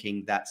that,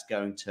 thinking that's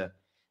going to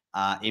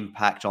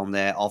impact on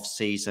their off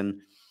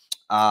season.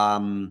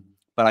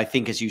 But I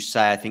think, as you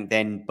say, I think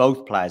then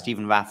both players,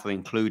 even Rafa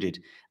included,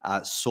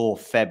 saw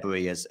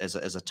February as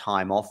a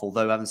time off.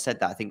 Although, having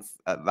said that, I think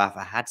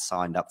Rafa had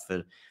signed up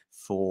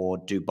for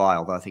Dubai,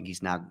 although I think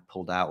he's now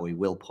pulled out, or he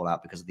will pull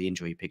out because of the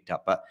injury he picked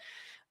up. But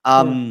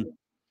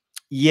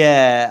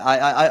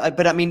yeah,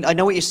 but I mean, I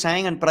know what you're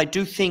saying, but I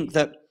do think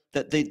that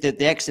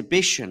the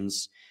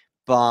exhibitions,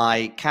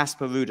 by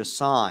Casper Ruud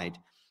aside,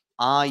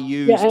 are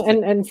used. Yeah,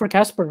 and for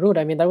Casper Ruud,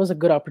 I mean, that was a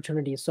good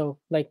opportunity. So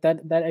like that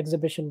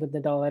exhibition with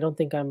Nadal, I don't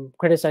think I'm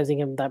criticizing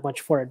him that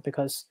much for it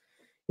because,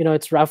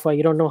 it's Rafa.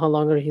 You don't know how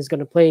longer he's going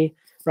to play.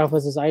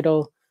 Rafa's his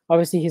idol.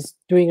 Obviously,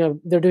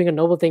 they're doing a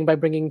noble thing by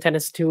bringing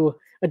tennis to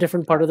a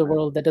different part of the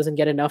world that doesn't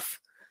get enough.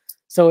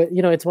 So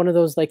it's one of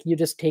those like you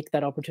just take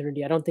that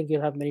opportunity. I don't think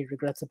you'll have many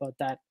regrets about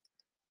that.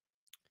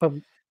 But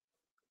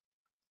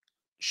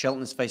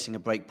Shelton is facing a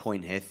break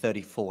point here,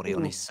 30-40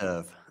 on his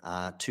serve.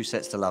 2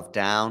 sets to love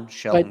down. but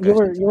Shelton you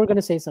goes. were going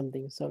to say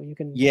something, so you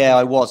can. Yeah,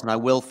 I was, and I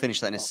will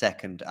finish that in a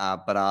second.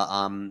 But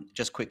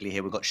just quickly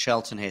here, we've got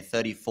Shelton here,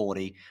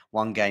 30-40,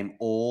 1 game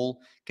all.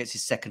 Gets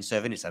his second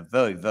serve in. It's a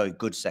very, very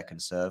good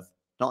second serve.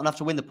 Not enough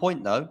to win the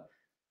point, though.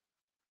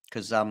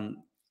 Because,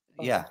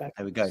 yeah,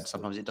 there we go.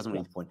 Sometimes it doesn't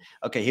win the point.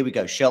 Okay, here we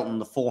go. Shelton,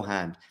 the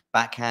forehand.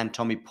 Backhand,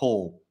 Tommy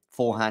Paul.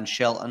 Forehand,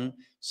 Shelton.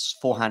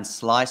 Forehand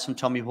slice from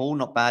Tommy Paul.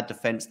 Not bad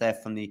defense there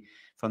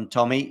from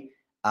Tommy.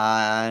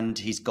 And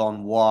he's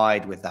gone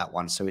wide with that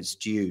one, so it's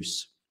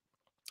deuce.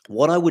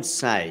 What I would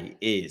say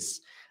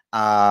is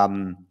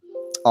on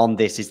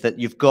this is that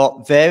you've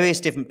got various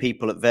different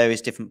people at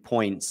various different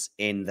points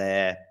in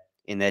their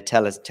in their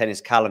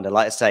tennis calendar.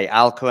 Like I say,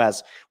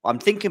 Alcaraz. I'm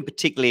thinking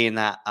particularly in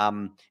that.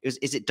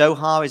 Is it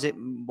Doha? Is it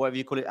whatever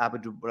you call it,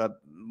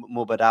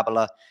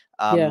 Mubadala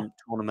Yeah,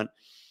 tournament?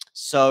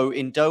 So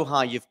in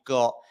Doha, you've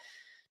got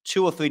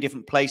two or three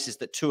different places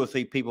that two or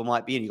three people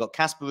might be in. You've got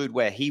Casper Ruud,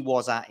 where he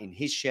was at in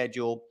his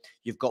schedule.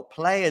 You've got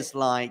players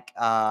like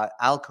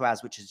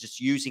Alcaraz, which is just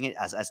using it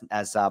as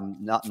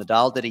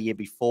Nadal did a year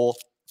before,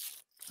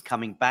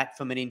 coming back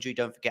from an injury.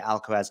 Don't forget,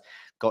 Alcaraz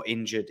got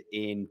injured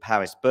in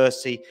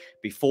Paris-Bercy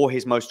before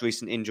his most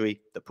recent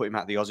injury that put him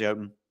out of the Aussie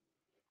Open.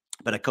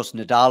 But of course,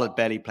 Nadal had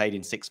barely played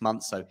in 6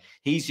 months, so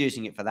he's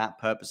using it for that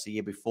purpose the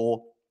year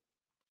before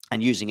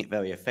and using it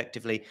very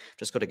effectively.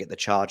 Just got to get the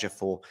charger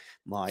for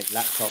my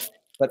laptop.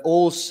 But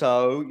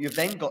also, you've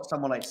then got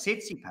someone like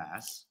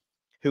Tsitsipas,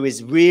 who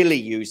is really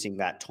using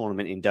that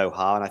tournament in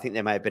Doha, and I think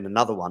there may have been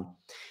another one,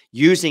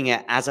 using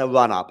it as a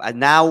run-up. And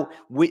now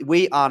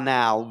we are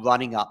now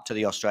running up to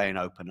the Australian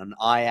Open, and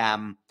I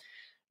am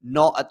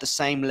not at the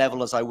same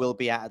level as I will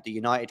be at the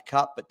United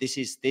Cup, but this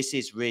is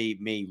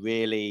me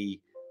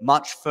really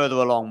much further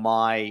along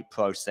my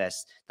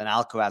process than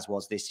Alcaraz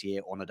was this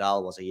year or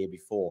Nadal was a year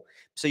before.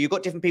 So you've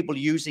got different people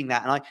using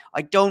that. And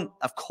I don't,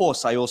 of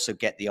course, I also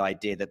get the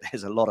idea that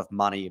there's a lot of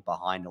money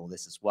behind all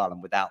this as well.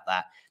 And without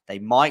that, they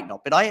might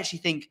not. But I actually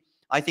think,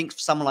 for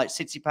someone like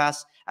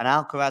Tsitsipas and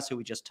Alcaraz, who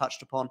we just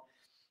touched upon,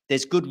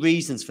 there's good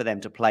reasons for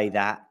them to play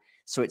that.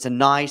 So it's a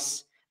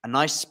nice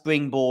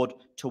springboard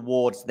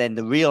towards then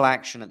the real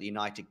action at the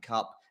United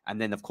Cup. And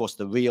then, of course,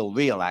 the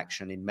real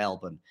action in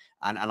Melbourne.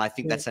 And I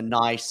think that's a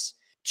nice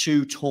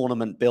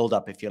 2-tournament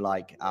build-up, if you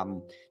like,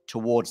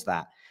 towards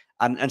that.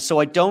 And so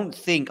I don't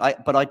think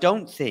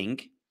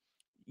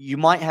you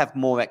might have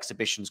more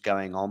exhibitions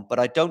going on, but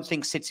I don't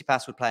think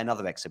Tsitsipas would play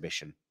another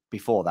exhibition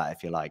before that,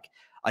 if you like.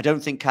 I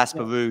don't think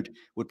Casper Ruud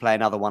would play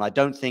another one. I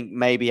don't think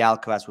maybe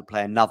Alcaraz would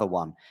play another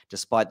one,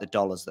 despite the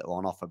dollars that are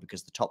on offer,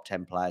 because the top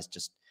 10 players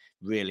just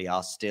really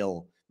are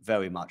still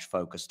very much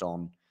focused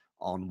on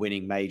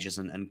winning majors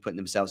and putting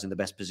themselves in the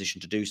best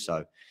position to do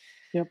so.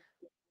 Yep.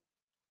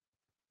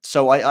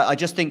 So I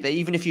just think that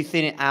even if you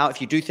thin it out,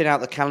 if you do thin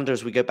out the calendar,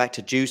 as we go back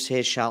to Juice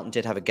here, Shelton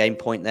did have a game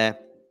point there.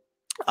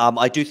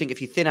 I do think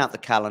if you thin out the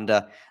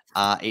calendar,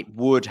 it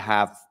would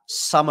have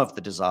some of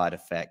the desired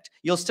effect.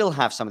 You'll still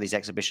have some of these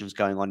exhibitions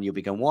going on. You'll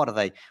be going, what are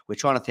they? We're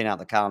trying to thin out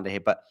the calendar here,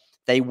 but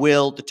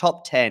the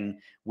top 10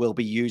 will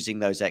be using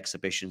those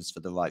exhibitions for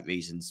the right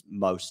reasons,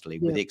 mostly,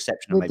 with the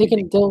exception of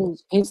maybe they'll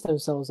pace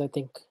themselves, I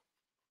think.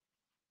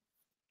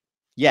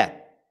 Yeah.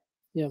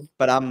 Yeah.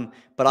 But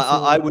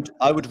I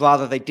would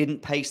rather they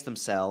didn't pace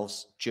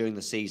themselves during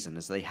the season,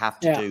 as they have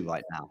to do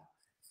right now.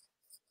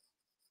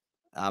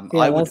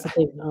 That's the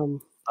thing.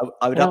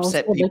 I would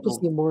upset people. people. Like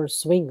to see more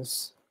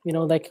swings.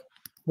 Like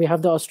we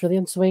have the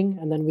Australian swing,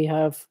 and then we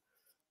have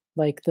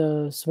like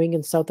the swing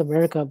in South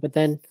America. But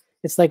then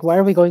it's like, why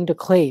are we going to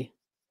clay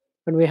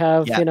when we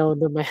have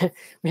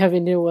we have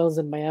Indian Wells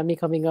and Miami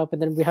coming up,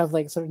 and then we have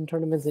like certain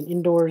tournaments in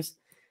indoors,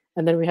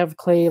 and then we have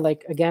clay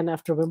like again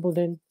after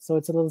Wimbledon. So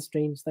it's a little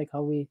strange, like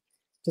how we.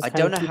 I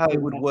don't know how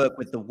it would work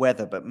with the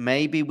weather, but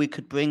maybe we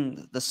could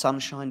bring the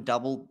sunshine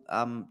double,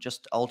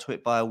 just alter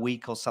it by a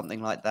week or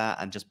something like that,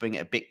 and just bring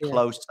it a bit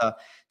closer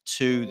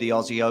to the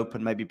Aussie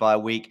Open, maybe by a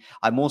week.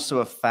 I'm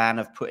also a fan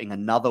of putting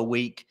another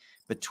week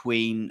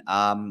between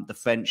the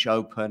French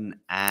Open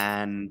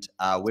and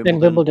Wimbledon.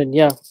 And Wimbledon,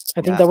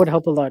 I think that would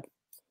help a lot.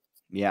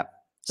 Yeah.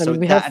 So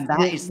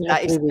that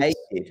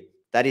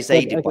is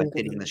aided by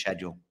thinning the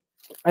schedule.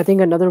 I think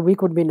another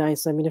week would be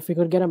nice. I mean, if we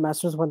could get a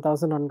Masters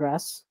 1000 on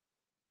grass.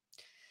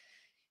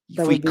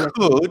 If we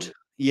could,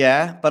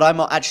 but I'm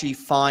actually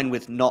fine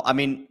with not. I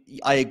mean,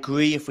 I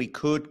agree if we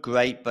could,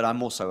 great, but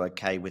I'm also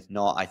okay with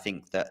not. I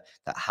think that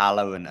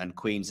Halle and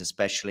Queens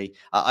especially,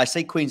 I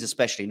say Queens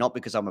especially, not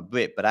because I'm a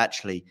Brit, but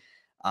actually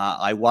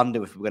I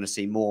wonder if we're going to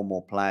see more and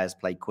more players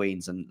play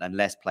Queens and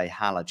less play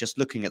Halle. Just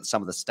looking at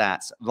some of the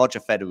stats,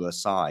 Roger Federer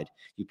aside,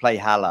 you play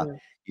Halle,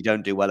 you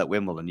don't do well at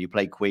Wimbledon. You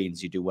play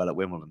Queens, you do well at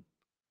Wimbledon.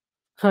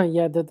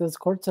 Those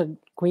courts at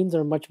Queens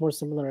are much more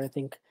similar, I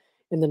think,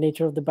 in the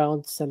nature of the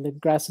bounce, and the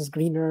grass is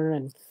greener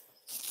and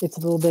it's a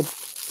little bit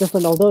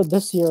different. Although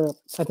this year,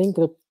 I think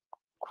the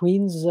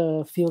Queen's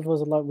field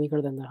was a lot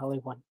weaker than the Halle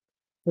one,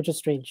 which is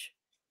strange.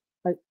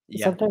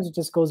 Sometimes it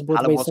just goes both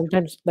Halle ways.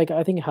 Sometimes, like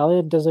I think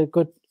Halle does a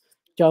good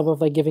job of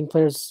like giving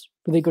players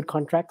really good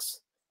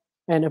contracts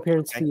and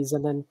appearance fees,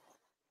 and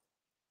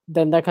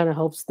then that kind of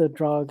helps the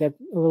draw get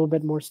a little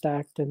bit more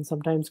stacked. And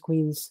sometimes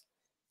Queens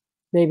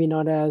maybe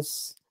not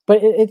as.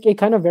 But it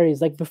kind of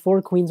varies. Like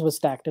before, Queens was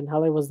stacked, and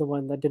Halle was the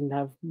one that didn't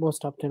have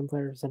most top 10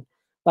 players. And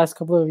last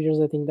couple of years,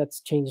 I think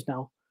that's changed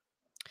now.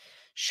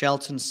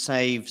 Shelton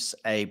saves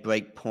a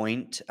break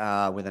point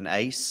with an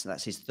ace.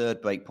 That's his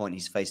third break point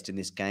he's faced in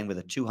this game, with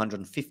a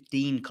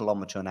 215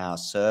 km/h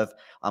serve.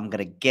 I'm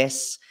going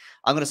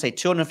to say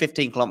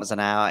 215 km an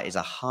hour is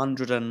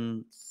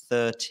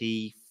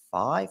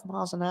 135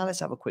 miles an hour. Let's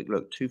have a quick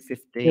look.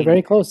 215. You're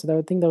very close. I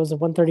would think that was a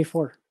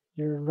 134.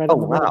 You're right on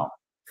the money.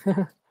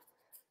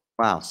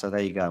 Wow. So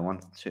there you go. 1,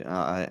 2,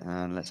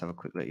 and let's have a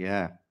quick look.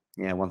 Yeah.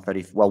 Yeah,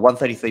 130. Well,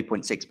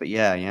 133.6. But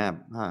yeah.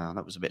 Oh,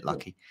 that was a bit Yeah.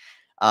 lucky.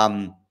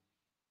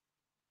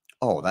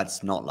 Oh,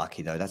 that's not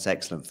lucky though. That's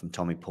excellent from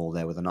Tommy Paul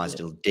there with a nice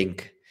Yeah. little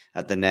dink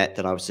at the net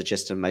that I was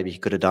suggesting maybe he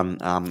could have done.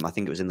 I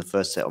think it was in the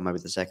first set or maybe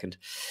the second.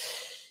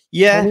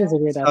 Yeah. Tommy is a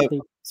great So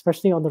athlete,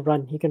 especially on the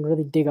run. He can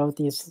really dig out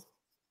these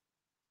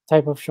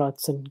type of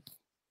shots, and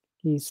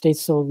he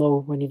stays so low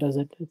when he does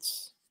it.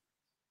 It's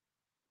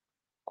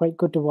quite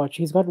good to watch.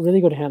 He's got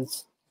really good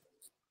hands.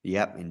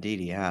 yep, indeed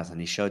he has, and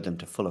he showed them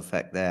to full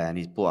effect there. And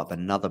he's brought up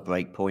another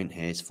break point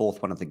here. His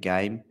fourth one of the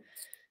game.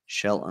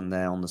 Shelton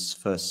there on the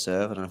first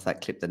serve. I don't know if that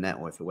clipped the net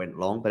or if it went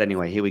long, but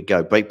anyway, here we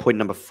go. Break point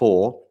number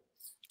 4.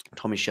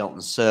 Tommy Shelton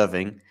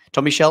serving.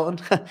 Tommy Shelton,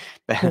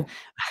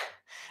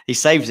 he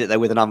saves it there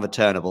with an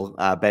unreturnable.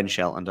 Ben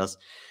Shelton does.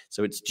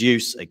 So it's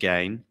deuce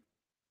again.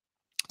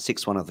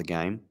 6-1 of the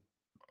game.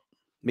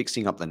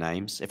 Mixing up the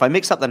names. If I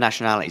mix up the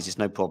nationalities, it's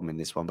no problem in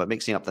this one, but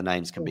mixing up the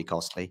names can be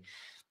costly.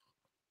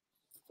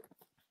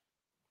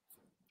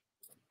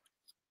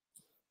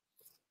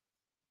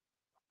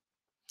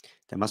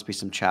 There must be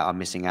some chat I'm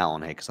missing out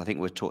on here because I think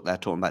they're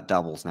talking about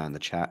doubles now in the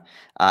chat.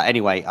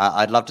 Anyway,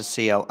 I'd love to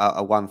see a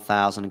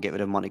 1,000 and get rid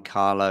of Monte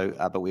Carlo,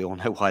 but we all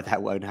know why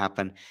that won't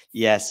happen.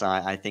 Yes,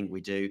 I think we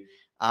do.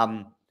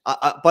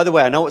 By the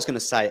way, I know what I was going to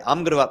say. I'm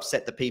going to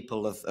upset the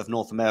people of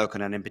North America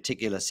and in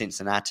particular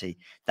Cincinnati.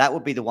 That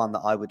would be the one that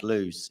I would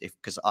lose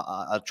because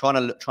I'm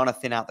trying to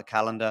thin out the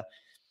calendar.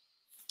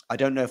 I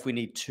don't know if we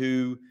need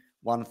 2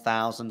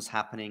 1,000s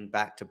happening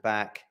back to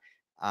back.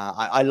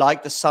 I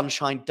like the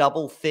sunshine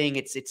double thing.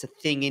 It's a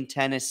thing in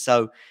tennis,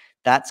 so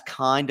that's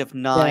kind of Yeah,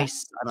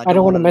 nice. And I I don't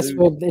don't want want to to mess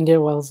lose. with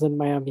Indian Wells in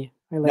Miami.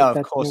 I No, like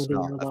that time of the year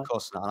a of lot.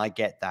 course not. And I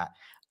get that.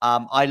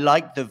 I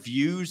like the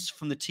views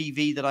from the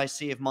TV that I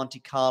see of Monte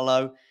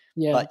Carlo.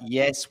 Yeah, But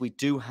yes, we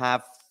do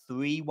have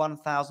 3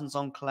 1,000s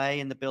on clay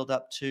in the build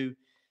up to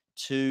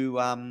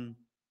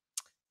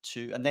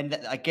and then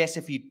I guess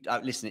if you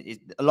listen,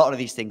 a lot of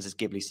these things, as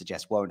Ghibli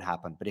suggests, won't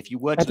happen. But if you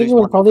were I to think it lose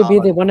will Monte probably be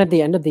Carlo, the one at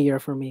the end of the year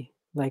for me.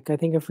 Like, I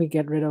think if we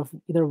get rid of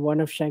either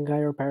one of Shanghai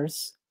or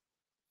Paris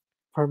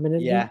yeah.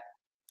 permanently,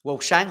 Well,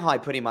 Shanghai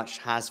pretty much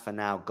has for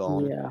now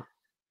gone. yeah.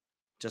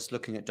 Just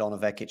looking at Donna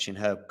Vekic in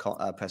her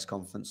press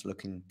conference,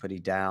 looking pretty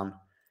down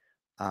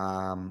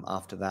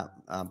after that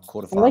I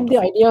quarterfinal like the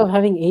defeat. idea of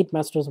having 8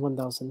 Masters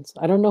 1000s.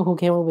 I don't know who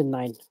came up with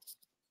 9.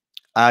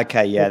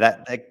 Okay, yeah,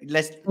 Like,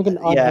 let's like an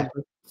odd yeah.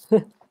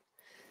 number.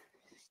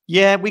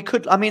 Yeah, we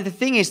could. I mean, the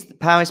thing is,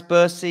 Paris,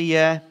 Bercy.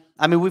 Yeah,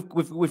 I mean,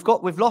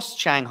 we've lost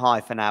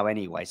Shanghai for now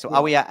anyway. So are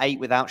Yeah. we at 8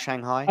 without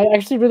Shanghai? I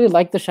actually really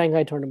like the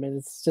Shanghai tournament.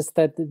 It's just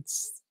that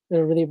it's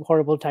a really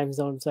horrible time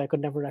zone, so I could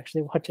never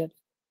actually watch it.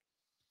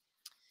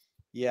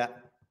 Yeah.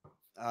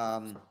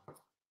 Um,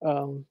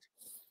 Um,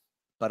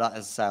 but as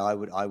I say,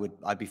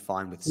 I'd be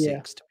fine with yeah.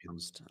 6. To be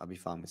honest, I'd be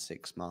fine with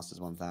 6 Masters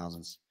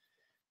 1000s.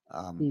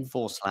 Mm.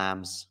 4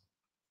 slams.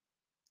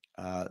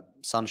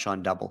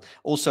 Sunshine double.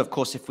 Also, of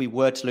course, if we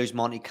were to lose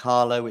Monte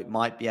Carlo, it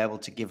might be able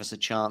to give us a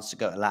chance to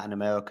go to Latin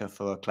America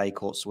for a clay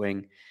court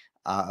swing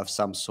of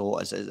some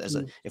sort.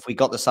 If we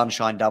got the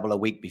Sunshine double a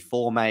week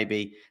before,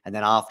 maybe, and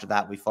then after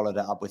that we followed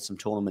it up with some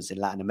tournaments in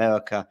Latin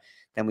America.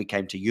 Then we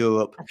came to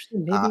Europe.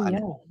 Actually, maybe, And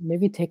yeah.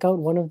 Maybe take out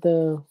one of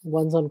the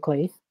ones on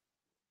clay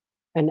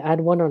and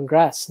add one on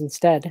grass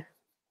instead.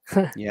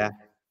 yeah,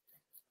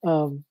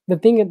 The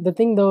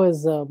thing though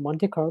is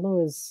Monte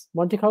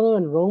Carlo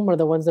and Rome are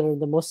the ones that are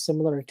the most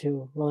similar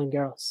to Roland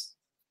Garros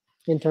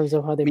in terms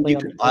of how they I mean, play you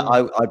on could. the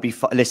clay. I'd be.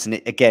 Listen,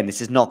 again, this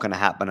is not going to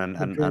happen,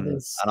 Madrid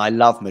is. and I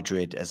love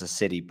Madrid as a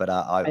city, but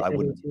I I do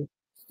wouldn't. too.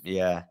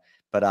 Yeah,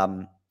 but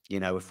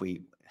if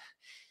we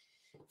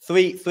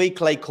three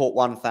clay court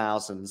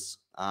 1000s.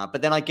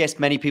 But then I guess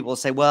many people will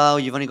say, well,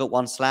 you've only got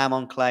 1 slam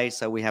on clay,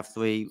 so we have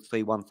three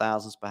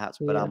 1000s perhaps.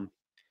 But Yeah.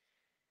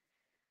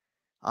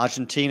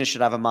 Argentina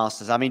should have a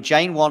Masters. I mean,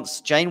 Jane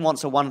wants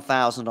a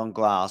 1000 on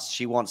grass.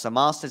 She wants a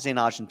Masters in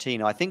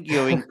Argentina. I think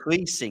you're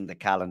increasing the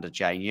calendar,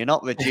 Jane. You're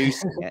not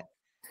reducing it.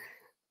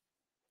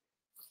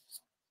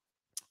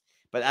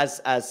 But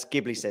as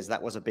Ghibli says,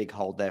 that was a big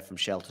hold there from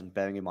Shelton,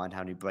 bearing in mind how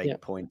many break Yeah.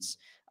 points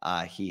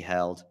he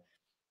held.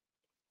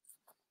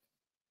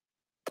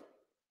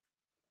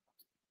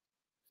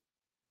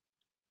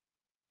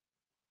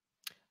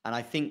 And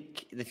I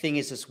think the thing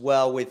is as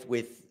well with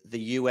the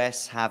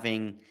US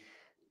having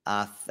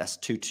that's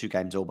two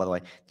games all, by the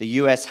way. The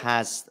US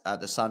has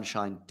the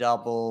Sunshine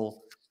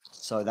double,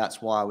 so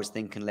that's why I was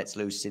thinking let's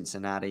lose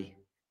Cincinnati.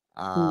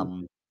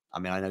 Mm. I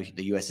mean, I know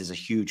the US is a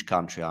huge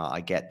country, I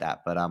get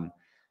that, but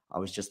I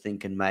was just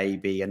thinking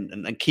maybe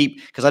and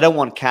keep, because I don't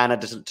want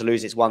Canada to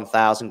lose its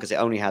 1000 because it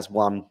only has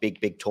one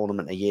big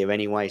tournament a year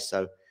anyway,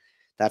 so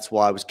that's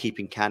why I was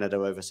keeping Canada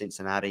over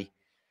Cincinnati.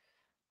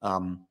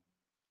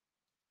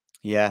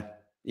 Yeah.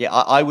 Yeah,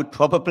 I would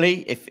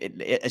probably,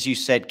 as you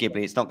said,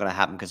 Ghibli, it's not going to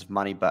happen because of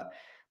money, but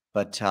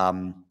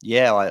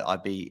yeah,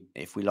 I'd be,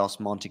 if we lost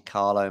Monte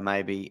Carlo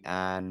maybe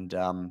and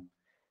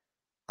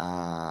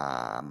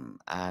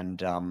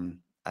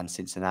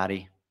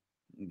Cincinnati,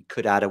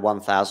 could add a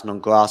 1000 on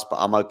grass, but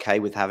I'm okay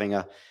with having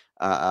a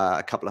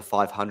couple of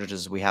 500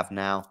 as we have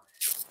now.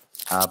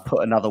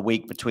 put another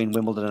week between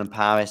Wimbledon and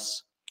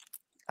Paris,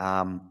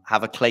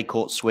 have a clay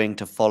court swing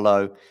to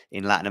follow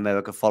in Latin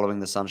America following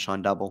the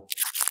Sunshine Double,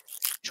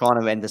 trying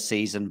to end the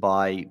season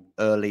by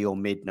early or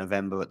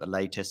mid-November at the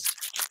latest.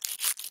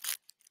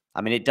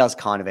 I mean, it does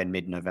kind of end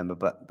mid-November,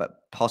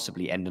 but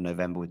possibly end of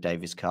November with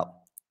Davis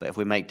Cup. But if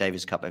we make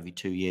Davis Cup every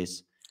 2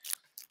 years.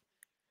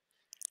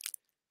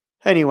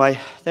 Anyway,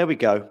 there we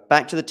go.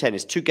 Back to the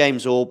tennis. 2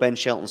 games all. Ben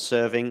Shelton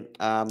serving.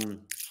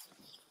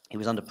 He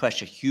was under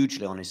pressure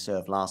hugely on his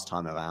serve last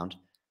time around.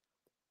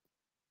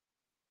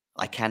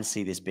 I can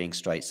see this being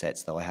straight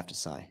sets, though, I have to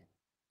say.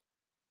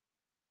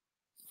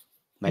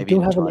 Maybe I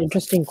do have an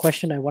interesting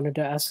question I wanted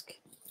to ask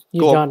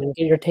you, John, and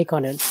get your take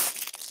on it.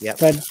 Yeah.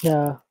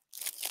 But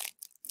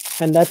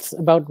and that's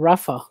about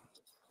Rafa.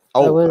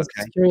 I was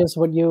curious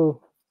what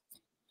you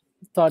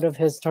thought of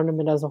his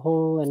tournament as a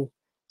whole and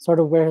sort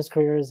of where his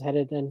career is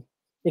headed, and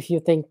if you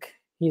think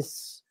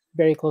he's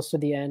very close to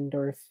the end,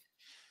 or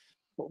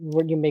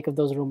what do you make of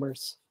those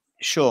rumors?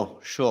 Sure.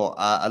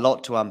 A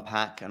lot to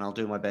unpack, and I'll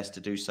do my best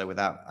to do so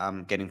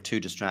without getting too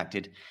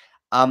distracted.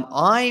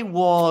 I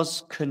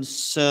was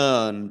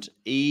concerned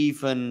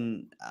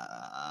even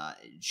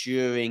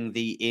during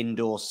the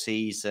indoor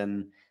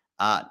season,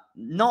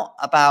 not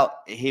about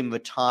him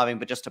retiring,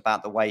 but just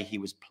about the way he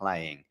was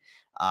playing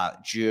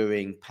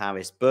during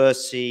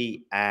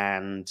Paris-Bercy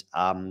and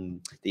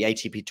the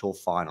ATP Tour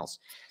finals.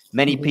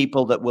 Many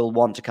people that will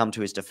want to come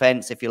to his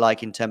defense, if you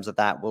like, in terms of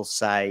that, they'll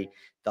say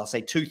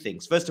 2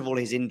 things. First of all,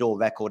 his indoor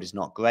record is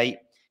not great.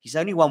 He's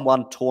only won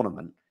 1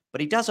 tournament,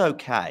 but he does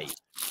okay.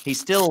 He's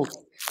still,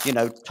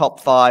 top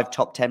 5,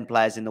 top 10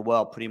 players in the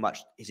world pretty much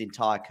his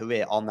entire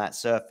career on that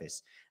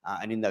surface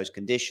and in those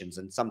conditions,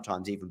 and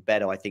sometimes even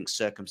better. I think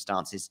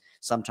circumstances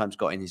sometimes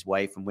got in his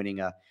way from winning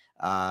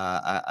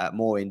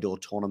more indoor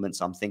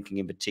tournaments. I'm thinking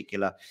in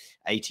particular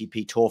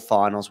ATP Tour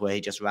finals where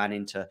he just ran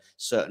into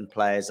certain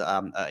players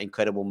at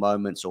incredible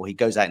moments, or he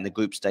goes out in the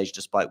group stage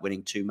despite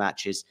winning 2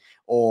 matches,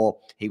 or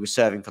he was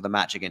serving for the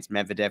match against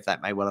Medvedev.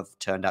 That may well have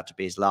turned out to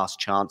be his last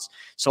chance.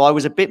 So I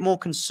was a bit more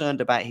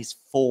concerned about his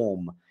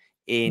form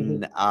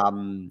in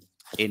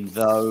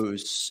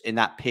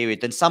that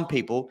period than some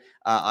people.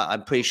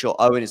 I'm pretty sure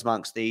Owen is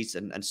amongst these,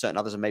 and certain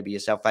others, and maybe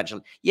yourself,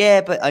 Angela.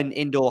 Yeah, but an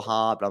indoor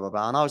hard, blah blah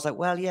blah. And I was like,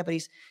 well, yeah, but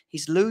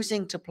he's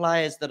losing to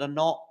players that are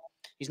not.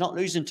 He's not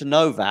losing to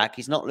Novak.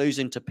 He's not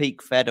losing to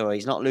peak Federer.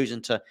 He's not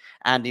losing to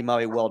Andy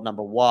Murray, world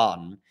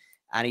 #1.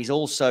 And he's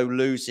also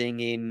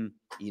losing in,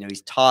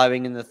 he's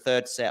tiring in the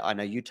 3rd set. I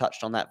know you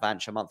touched on that,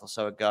 Vance, a month or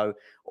so ago.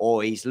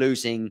 Or he's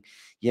losing,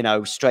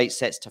 straight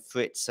sets to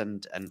Fritz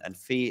and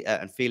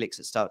Felix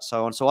and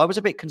so on. So I was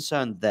a bit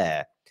concerned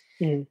there.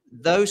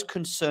 Those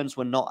concerns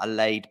were not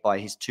allayed by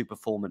his 2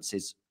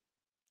 performances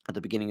at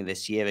the beginning of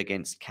this year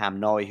against Cam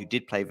Norrie, who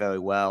did play very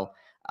well,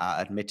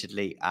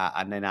 admittedly,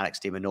 and then Alex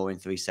de Minaur in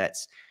 3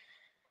 sets.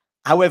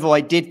 However,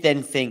 I did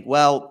then think,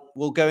 well,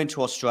 we'll go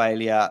into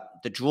Australia.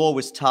 The draw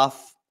was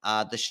tough.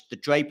 The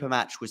Draper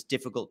match was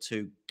difficult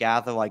to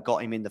gather. I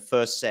got him in the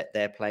 1st set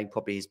there, playing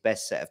probably his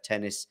best set of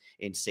tennis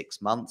in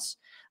 6 months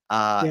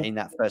in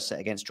that 1st set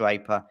against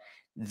Draper.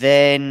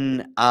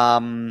 Then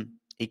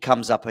he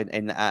comes up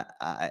in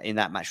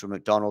that match with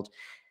McDonald.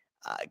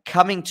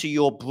 Coming to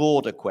your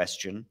broader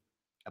question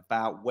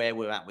about where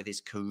we're at with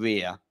his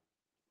career,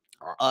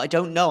 I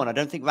don't know, and I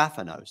don't think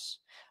Rafa knows.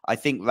 I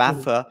think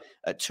Rafa,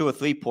 at 2 or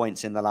 3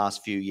 points in the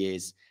last few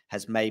years,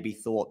 has maybe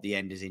thought the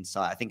end is in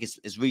sight. I think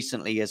as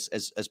recently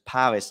as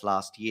Paris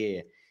last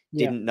year,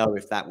 didn't know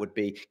if that would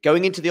be.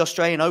 Going into the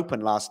Australian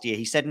Open last year,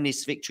 he said in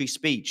his victory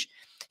speech,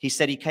 he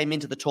said he came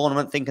into the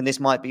tournament thinking this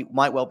might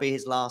well be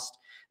his last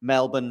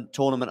Melbourne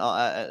tournament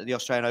at the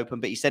Australian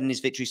Open, but he said in his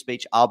victory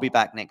speech, I'll be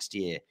back next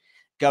year.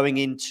 Going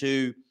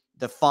into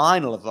the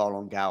final of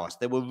Roland Garros,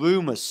 there were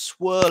rumors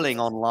swirling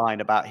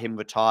online about him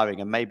retiring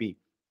and maybe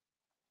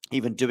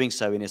even doing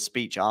so in a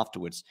speech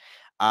afterwards.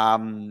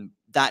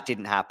 That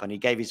didn't happen. He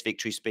gave his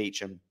victory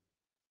speech, and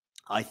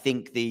I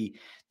think the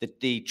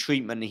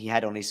treatment he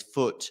had on his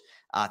foot,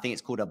 I think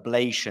it's called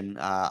ablation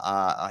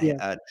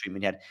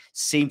treatment he had,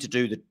 seemed to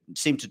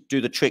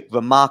do the trick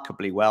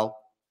remarkably well,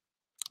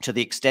 to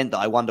the extent that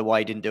I wonder why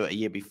he didn't do it a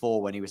year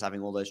before when he was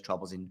having all those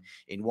troubles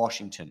in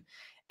Washington.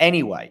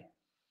 Anyway,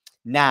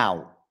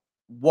 now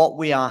what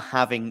we are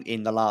having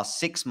in the last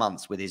 6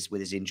 months with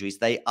his injuries,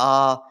 they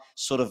are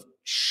sort of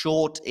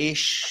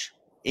short-ish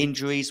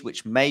injuries,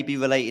 which may be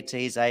related to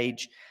his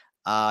age.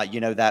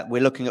 That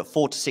we're looking at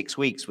 4 to 6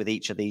 weeks with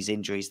each of these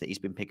injuries that he's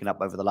been picking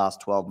up over the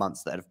last 12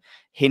 months that have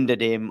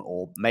hindered him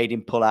or made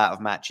him pull out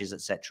of matches,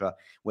 etc.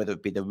 Whether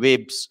it be the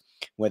ribs,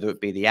 whether it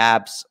be the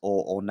abs,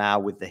 or now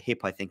with the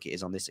hip, I think it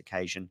is on this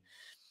occasion.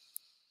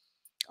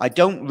 I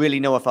don't really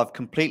know if I've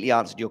completely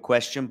answered your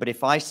question, but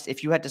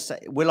if you had to say,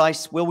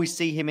 will we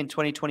see him in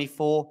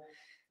 2024?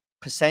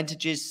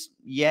 Percentages,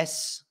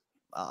 yes,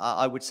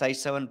 I would say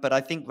so. But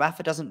I think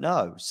Rafa doesn't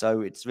know,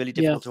 so it's really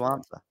difficult to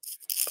answer.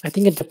 I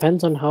think it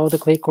depends on how the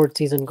clay court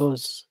season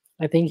goes.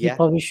 I think he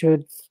probably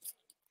should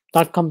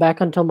not come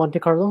back until Monte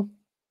Carlo.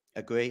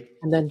 Agree.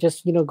 And then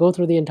just, go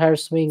through the entire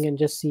swing and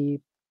just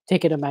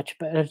take it a match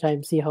at a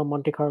time, see how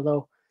Monte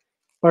Carlo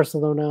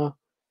Barcelona,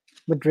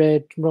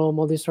 Madrid, Rome,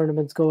 all these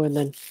tournaments go, and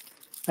then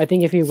I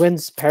think if he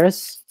wins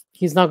Paris,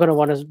 he's not going to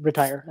want to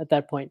retire at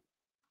that point.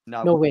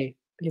 No No. way.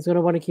 He's going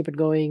to want to keep it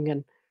going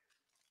and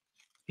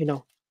you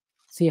know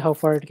see how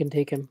far it can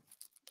take him.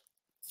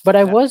 But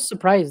I Yeah. was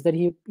surprised that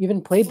he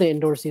even played the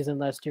indoor season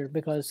last year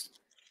because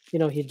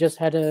he just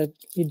had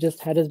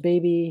his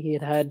baby. He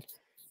had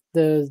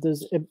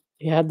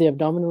he had the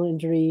abdominal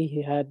injury.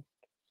 He had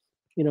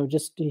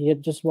just he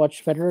had just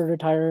watched Federer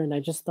retire, and I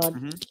just thought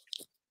Hmm.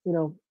 you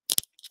know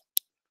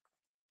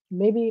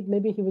maybe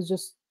he was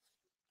just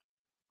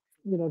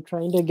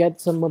trying to get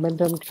some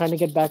momentum, trying to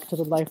get back to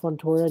the life on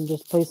tour and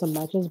just play some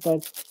matches.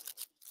 But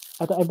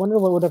I wonder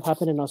what would have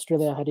happened in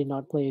Australia had he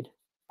not played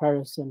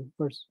Paris and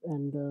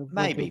virtual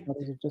Maybe.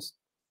 quarters. It just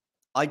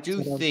I do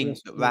set out the think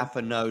rest that of the year.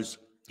 Rafa knows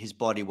his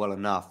body well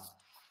enough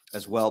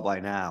as well by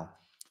now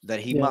that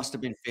he Yeah. must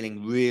have been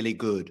feeling really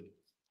good.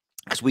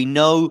 Because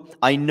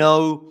I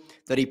know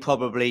that he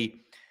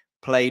probably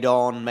played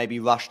on, maybe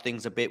rushed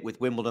things a bit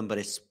with Wimbledon, but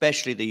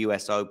especially the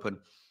US Open.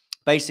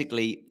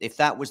 Basically, if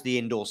that was the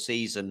indoor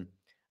season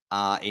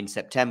in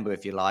September,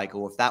 if you like,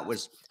 or if that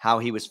was how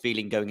he was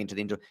feeling going into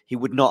the indoor, he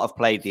would not have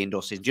played the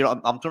indoor season. Do you know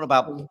what I'm talking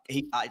about?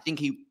 Mm. I think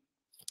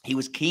he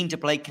was keen to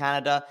play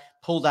Canada,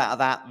 pulled out of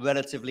that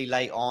relatively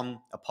late on,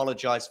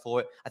 apologized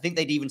for it. I think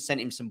they'd even sent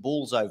him some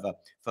balls over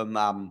from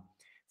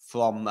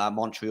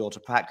Montreal to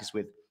practice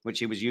with, which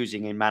he was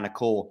using in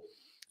Manacor.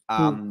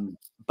 Mm.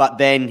 But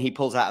then he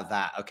pulls out of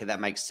that. Okay,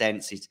 that makes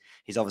sense.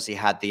 He's obviously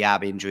had the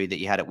ab injury that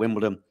he had at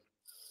Wimbledon.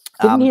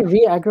 Didn't he Um,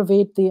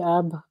 re-aggravate the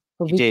ab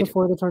a he week did.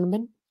 before the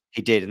tournament?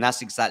 He did, and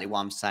that's exactly what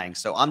I'm saying.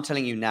 So I'm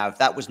telling you now, if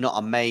that was not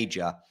a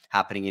major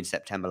happening in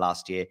September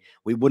last year,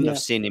 we wouldn't have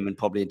Yeah. seen him in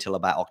probably until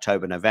about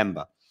October,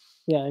 November.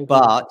 Yeah, I agree.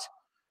 But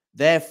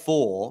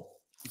therefore,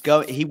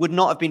 he would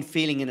not have been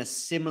feeling in a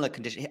similar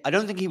condition. I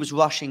don't think he was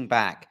rushing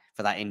back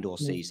for that indoor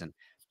Mm. season.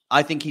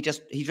 I think he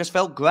just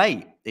felt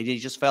great. He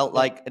just felt Yeah.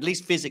 like, at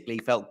least physically, he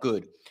felt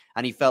good,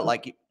 and he felt Yeah.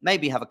 like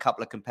maybe have a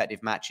couple of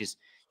competitive matches.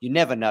 You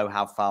never know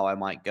how far I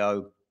might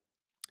go.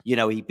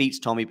 He beats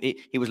Tommy.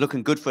 He was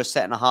looking good for a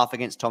set and a half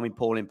against Tommy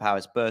Paul in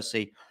Paris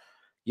Bercy.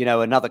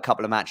 Another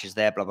couple of matches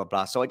there, blah, blah,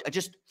 blah. So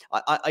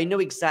I know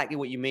exactly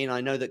what you mean.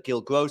 I know that Gil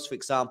Gross, for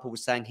example,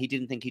 was saying he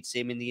didn't think he'd see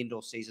him in the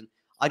indoor season.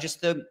 I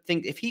just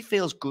think if he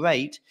feels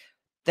great,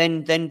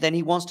 then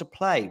he wants to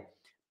play. Yeah.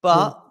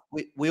 But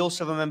we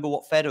also remember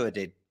what Federer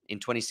did in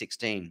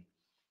 2016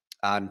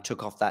 and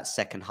took off that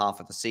second half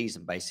of the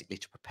season, basically,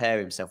 to prepare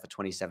himself for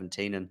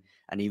 2017,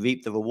 and he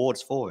reaped the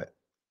rewards for it.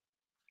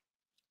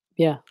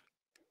 Yeah.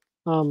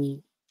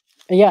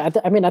 Yeah.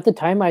 I mean, at the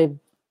time, I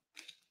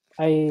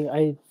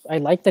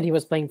liked that he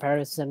was playing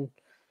Paris and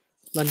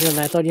London. And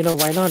I thought,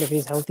 why not? If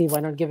he's healthy, why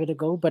not give it a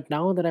go? But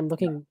now that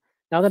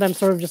I'm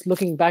sort of just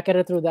looking back at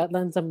it through that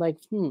lens, I'm like,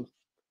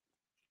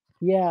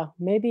 yeah,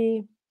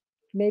 maybe.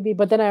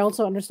 But then I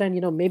also understand,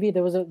 maybe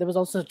there was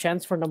also a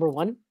chance for number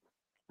one.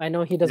 I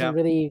know he doesn't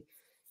Yeah. really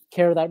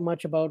care that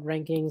much about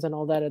rankings and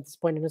all that at this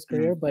point in his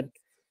career, Mm. but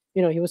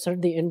he was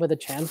certainly in with a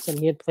chance, and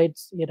he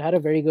had a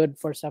very good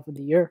first half of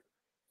the year.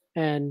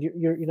 And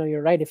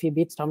you're right. If he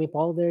beats Tommy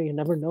Paul there, you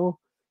never know.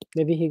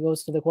 Maybe he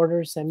goes to the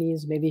quarters,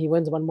 semis. Maybe he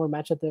wins one more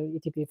match at the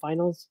ATP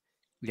finals.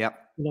 Yeah.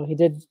 He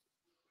did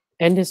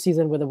end his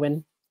season with a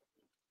win.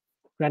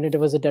 Granted, it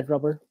was a dead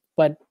rubber,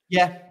 but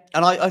Yeah,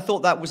 and I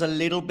thought that was a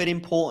little bit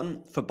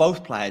important for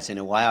both players in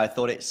a way. I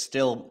thought it's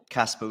still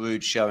Casper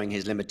Ruud showing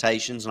his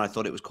limitations, and I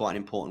thought it was quite an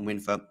important win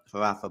for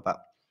Rafa.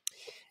 But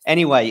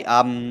anyway,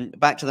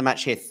 back to the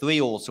match here,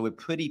 3-3. So we're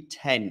pretty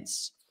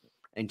tense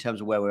in terms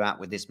of where we're at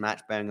with this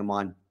match. Bearing in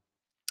mind,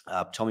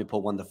 Tommy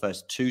Paul won the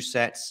first 2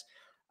 sets.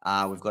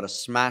 We've got a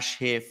smash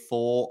here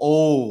for.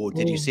 Oh,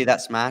 did you see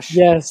that smash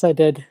yes, I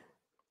did.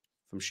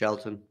 from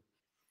Shelton?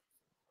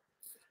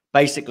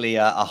 Basically,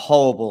 a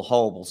horrible,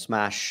 horrible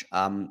smash.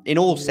 In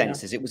all Yeah.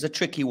 senses, it was a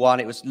tricky one.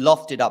 It was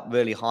lofted up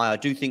really high. I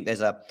do think there's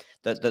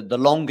the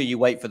longer you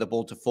wait for the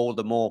ball to fall,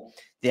 the more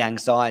the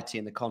anxiety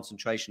and the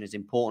concentration is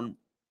important.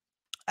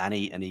 And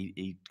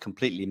he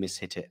completely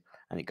mishit it,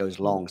 and it goes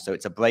long. So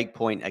it's a break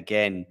point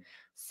again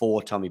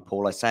for Tommy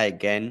Paul. I say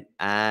again,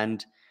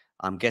 and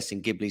I'm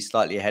guessing Ghibli's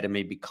slightly ahead of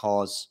me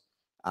because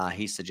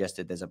he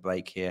suggested there's a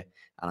break here,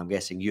 and I'm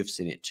guessing you've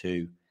seen it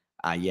too.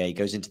 Yeah, he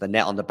goes into the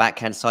net on the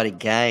backhand side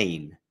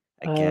again.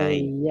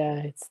 Yeah,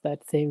 it's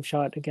that same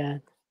shot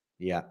again.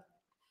 Yeah.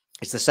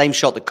 It's the same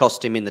shot that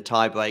cost him in the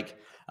tiebreak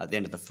at the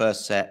end of the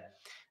first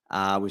set.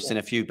 We've seen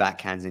a few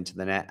backhands into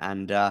the net,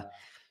 and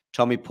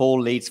Tommy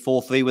Paul leads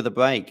 4-3 with a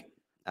break.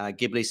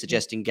 Ghibli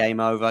suggesting game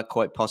over,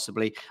 quite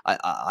possibly. I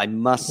I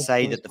must think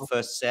say so as that the well.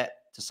 first set,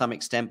 to some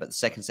extent, but the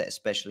second set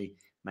especially,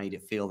 made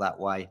it feel that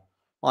way.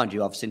 Mind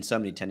you, I've seen so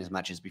many tennis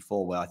matches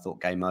before where I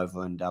thought game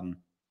over and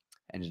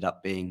ended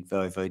up being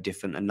very, very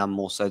different, and none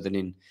more so than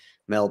in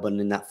Melbourne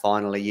in that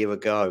final a year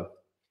ago.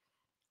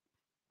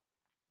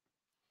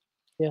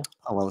 Yeah.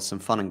 Oh, well, there's some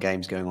fun and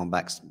games going on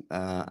back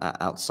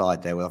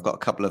outside there. Well, I've got a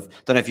couple of.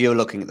 Don't know if you're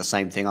looking at the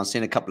same thing. I've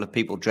seen a couple of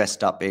people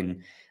dressed up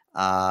in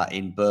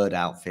bird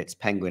outfits,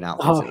 penguin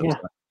outfits. Oh It looks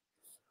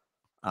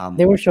yeah, like.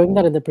 they were showing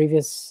that in the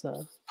previous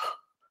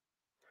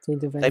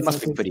Saint They events, I must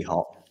be think. pretty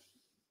hot.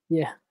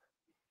 Yeah.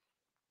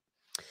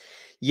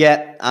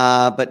 Yeah,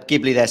 but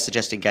Ghibli, they're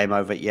suggesting game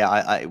over.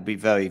 Yeah, it would be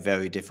very,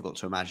 very difficult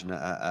to imagine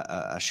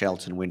a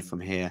Shelton win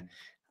from here.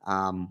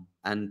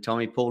 And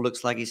Tommy Paul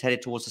looks like he's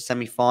headed towards the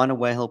semi-final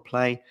where he'll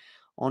play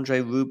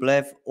Andrei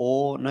Rublev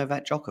or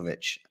Novak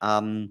Djokovic.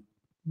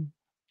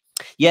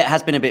 Yeah, it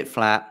has been a bit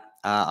flat.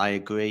 I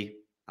agree.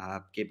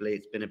 Ghibli,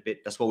 it's been a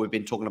bit. That's what we've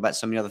been talking about.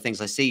 So many other things.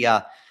 I see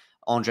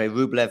Andrei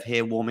Rublev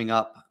here warming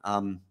up.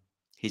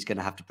 He's going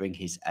to have to bring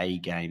his A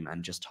game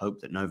and just hope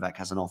that Novak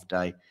has an off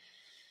day.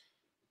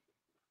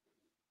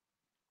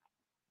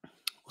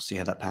 We'll see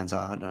how that pans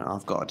out. I don't know.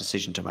 I've got a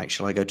decision to make.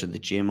 Shall I go to the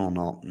gym or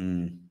not?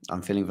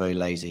 I'm feeling very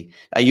lazy.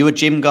 Are you a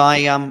gym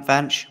guy,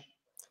 Vanch?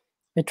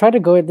 I try to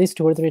go at least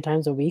 2 or 3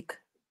 times a week,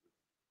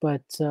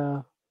 but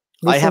I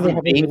recently I haven't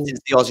haven't been been.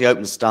 since the Aussie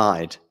Open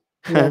started.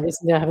 Yeah,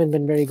 recently I haven't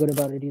been very good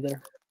about it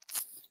either.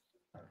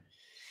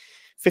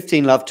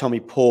 15 love, Tommy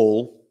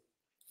Paul.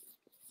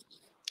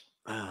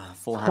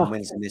 Forehand Huh.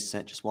 wins in this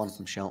set, just one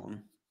from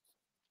Shelton.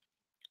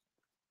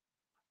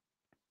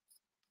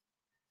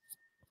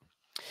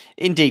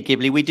 Indeed,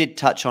 Ghibli, we did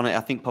touch on it. I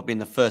think probably in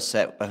the first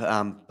set,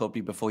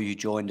 probably before you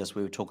joined us,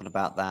 we were talking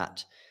about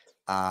that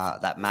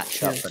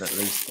matchup. Yeah. But at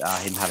least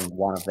him having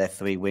one of their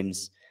 3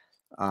 wins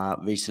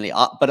recently.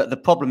 But the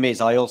problem is,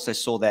 I also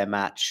saw their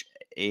match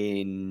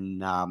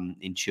in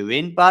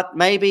Turin. But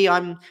maybe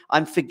I'm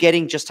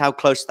forgetting just how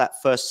close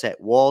that first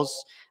set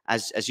was.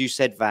 As you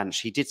said,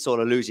 Vanch, he did sort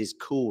of lose his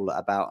cool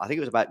about, I think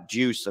it was about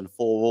deuce and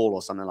 4-all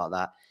or something like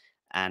that.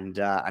 And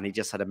he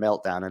just had a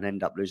meltdown and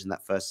ended up losing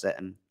that first set.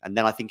 And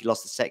then I think he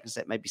lost the second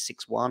set, maybe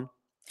 6-1.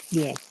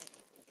 Yeah.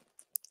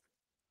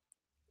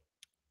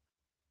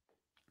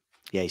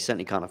 Yeah, he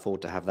certainly can't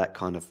afford to have that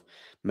kind of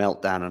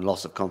meltdown and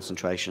loss of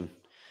concentration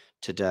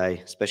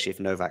today, especially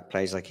if Novak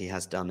plays like he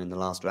has done in the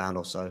last round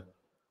or so.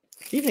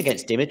 Even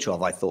against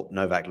Dimitrov, I thought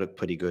Novak looked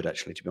pretty good,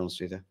 actually, to be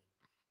honest with you.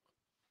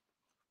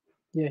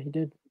 Yeah, he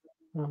did.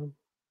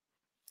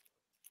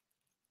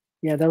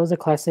 Yeah, that was a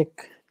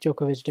classic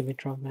Djokovic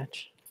Dimitrov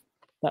match.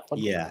 That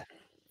one. Yeah.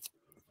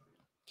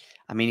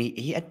 I mean,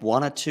 he had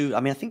 1 or 2. I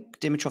mean, I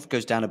think Dimitrov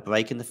goes down a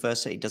break in the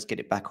first set. He does get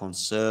it back on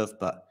serve,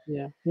 but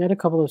Yeah, he had a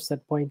couple of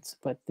set points,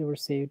 but they were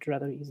saved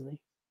rather easily.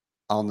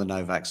 on the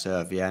Novak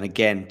serve, yeah. And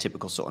again,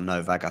 typical sort of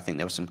Novak. I think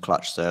there were some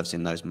clutch serves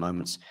in those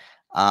moments.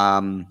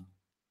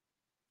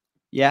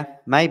 Yeah,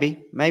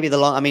 maybe the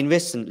long. I mean,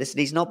 listen.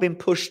 He's not been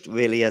pushed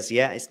really as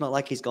yet. It's not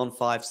like he's gone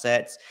 5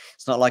 sets.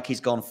 It's not like he's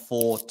gone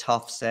 4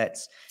 tough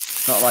sets.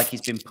 It's not like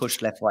he's been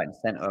pushed left, right, and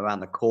center around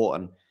the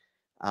court. And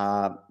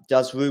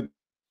does Rublev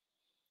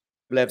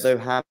though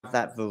have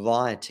that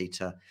variety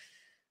to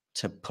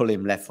pull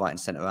him left, right, and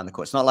center around the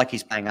court? It's not like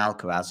he's playing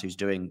Alcaraz, who's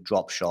doing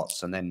drop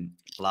shots and then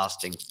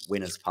blasting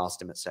winners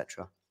past him,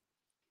 etc.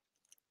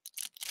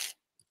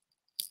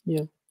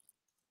 Yeah.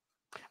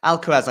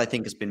 Alcaraz, I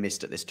think, has been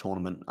missed at this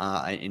tournament,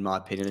 in my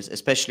opinion,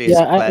 especially as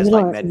Yeah, players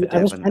like I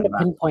Medvedev was and trying to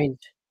Rafa. pinpoint.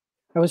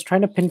 I was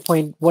trying to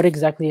pinpoint what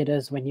exactly it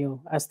is when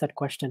you asked that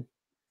question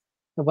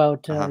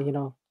about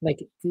like,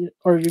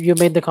 or you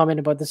made the comment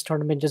about this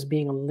tournament just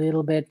being a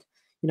little bit,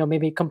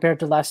 maybe compared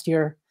to last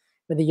year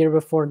or the year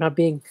before, not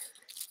being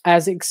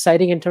as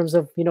exciting in terms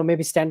of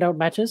maybe standout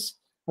matches.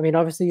 I mean,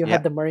 obviously you had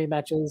Yeah, the Murray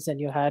matches and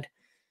you had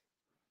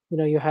the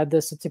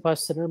Tsitsipas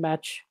Sinner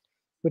match,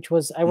 which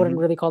was, I wouldn't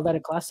really call that a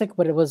classic,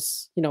 but it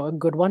was a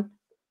good one.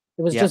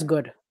 It was just yeah,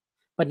 good,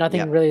 but nothing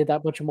yeah, really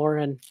that much more.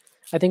 And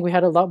I think we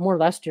had a lot more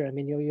last year. I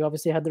mean, you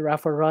obviously had the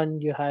Rafa run,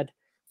 you had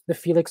the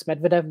Felix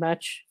Medvedev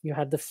match, you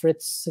had the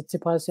Fritz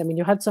Tsitsipas. I mean,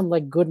 you had some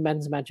like good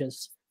men's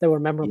matches that were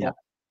yeah. memorable.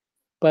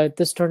 But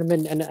this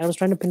tournament, and I was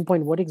trying to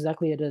pinpoint what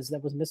exactly it is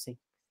that was missing,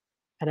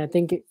 and I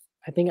think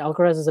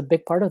Alcaraz is a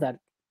big part of that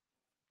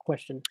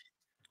question.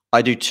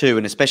 I do too,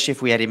 and especially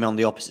if we had him on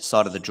the opposite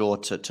side of the draw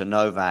to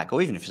Novak,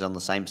 or even if he's on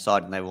the same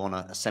side and they were on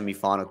a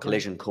semi-final Yeah,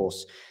 collision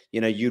course,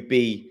 pretty you'd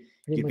be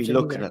much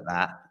looking anywhere. at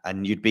that,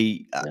 and you'd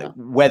be Yeah.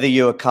 whether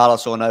you're a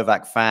Carlos or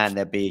Novak fan,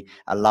 there'd be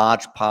a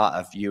large part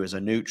of you as a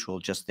neutral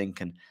just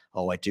thinking,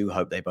 "Oh, I do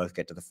hope they both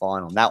get to the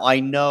final." Now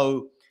I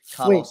know Wait,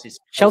 Carlos's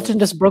Shelton form.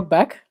 just broke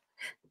back.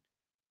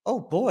 Oh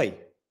boy,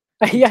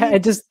 he Yeah,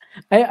 did.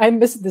 I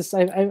missed this.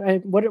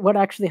 What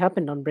actually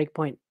happened on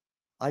breakpoint?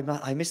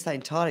 I missed that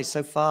entirely.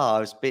 So far, I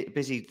was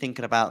busy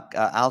thinking about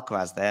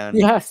Alcaraz there, and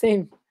Yeah,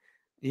 same.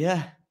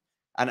 yeah,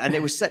 and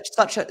it was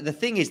such a. The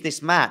thing is,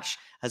 this match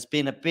has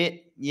been a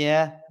bit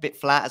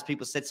flat, as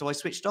people said. So I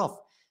switched off,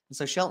 and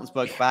so Shelton's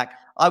broke back.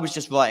 I was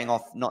just writing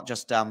off not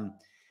just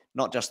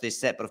this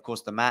set, but of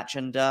course the match.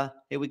 And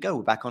here we go.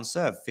 We're back on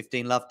serve.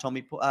 15 love,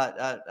 Tommy.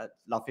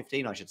 Love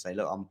 15, I should say.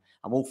 Look,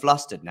 I'm all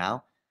flustered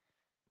now.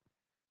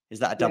 Is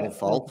that a Yeah, double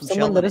fault from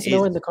someone let Shelton? us It is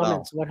know in as the well.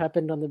 comments what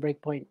happened on the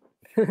breakpoint.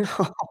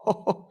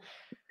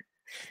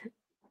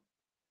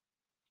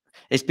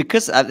 It's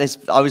because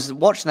I was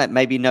watching that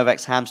maybe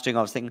Novak's hamstring.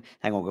 I was thinking,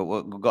 hang on,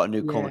 we've got a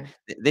new comment.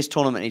 Yeah, This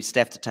tournament needs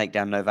Steph to take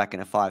down Novak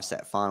in a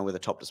 5-set final with a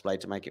top display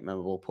to make it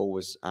memorable. Paul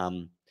was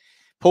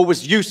Paul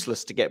was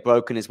useless to get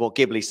broken, is what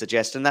Ghibli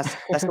suggests, and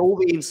that's all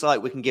the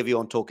insight we can give you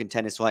on talking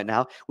tennis right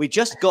now. We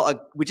just got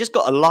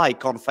a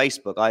like on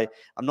Facebook.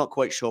 I'm not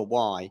quite sure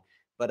why,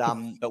 but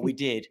we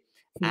did,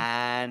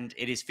 and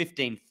it is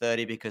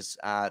 15-30 because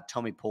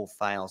Tommy Paul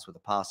fails with a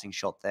passing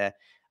shot there,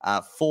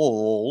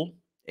 4-all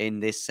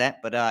in this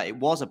set, but it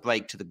was a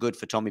break to the good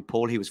for Tommy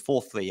Paul. He was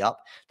 4-3 up.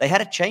 They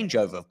had a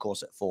changeover, of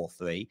course, at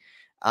 4-3.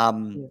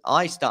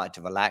 I started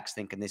to relax,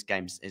 thinking this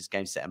game's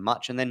set and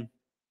much, and then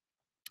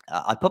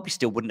I probably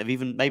still wouldn't have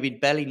even maybe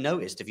barely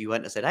noticed if you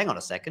went and said, "Hang on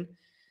a second."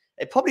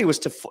 It probably was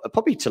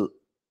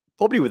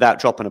probably without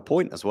dropping a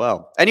point as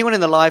well. Anyone in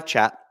the live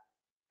chat,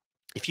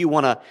 if you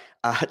want to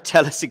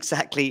tell us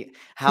exactly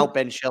how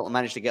Ben Shelton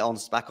managed to get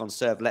back on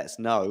serve, let us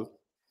know.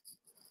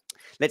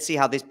 Let's see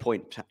how this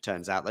point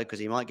turns out, though, because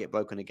he might get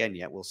broken again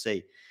yet. We'll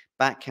see.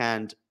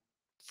 Backhand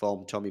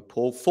from Tommy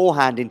Paul.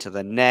 Forehand into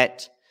the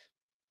net.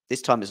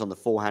 This time it's on the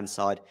forehand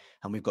side,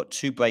 and we've got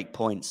 2 break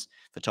points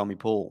for Tommy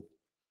Paul.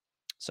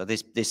 So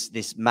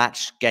this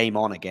match game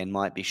on again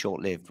might be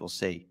short-lived. We'll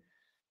see.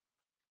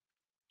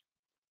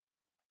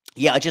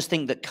 Yeah, I just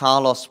think that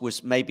Carlos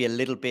was maybe a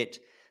little bit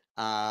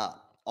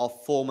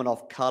off form and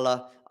off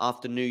color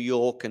after New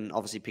York, and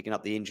obviously picking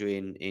up the injury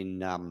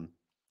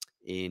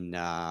in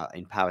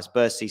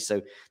Paris-Bercy.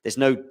 So there's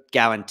no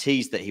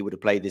guarantees that he would have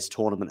played this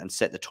tournament and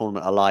set the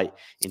tournament alight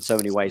in so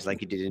many ways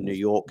like he did in New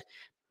York.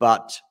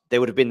 But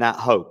there would have been that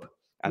hope.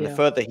 And the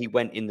further he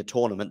went in the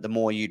tournament, the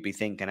more you'd be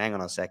thinking, hang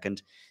on a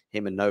second,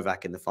 him and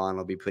Novak in the final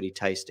will be pretty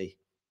tasty.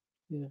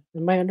 Yeah,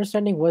 and my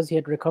understanding was he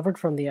had recovered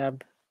from the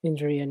ab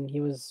injury, and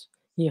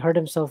he hurt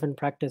himself in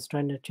practice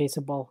trying to chase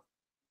a ball.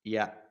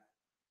 Yeah.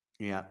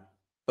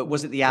 But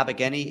was it the ab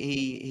again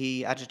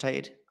he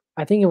agitated?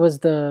 I think it was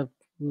the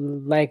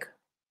leg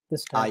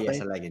this time. Yes,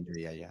 right? a leg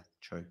injury. Yeah,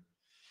 true.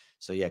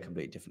 So yeah,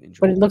 completely different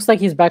injury. But it looks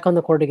like he's back on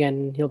the court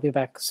again. He'll be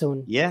back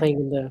soon. Yeah. Playing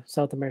in the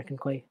South American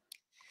clay.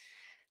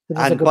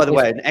 And by the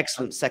way, an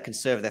excellent second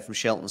serve there from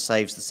Shelton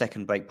saves the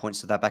second break points,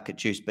 so they're back at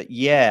juice. But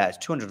yeah, it's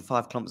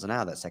 205 kilometers an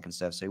hour, that second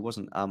serve, so he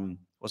wasn't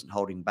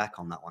holding back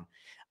on that one.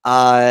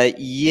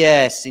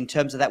 Yes, in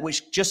terms of that,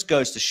 which just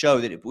goes to show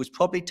that it was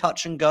probably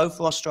touch and go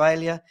for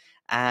Australia,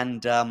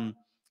 and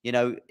you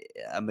know,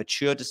 a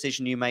mature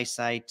decision, you may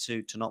say,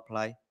 to not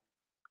play.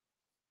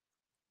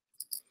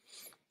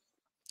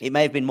 It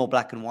may have been more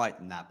black and white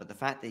than that, but the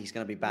fact that he's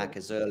going to be back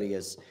as early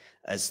as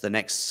the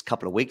next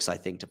couple of weeks, I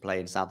think, to play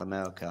in South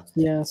America.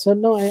 Yeah, so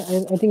no, I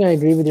think I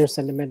agree with your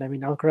sentiment. I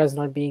mean, Alcaraz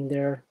not being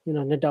there, you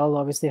know, Nadal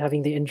obviously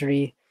having the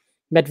injury,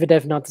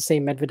 Medvedev not the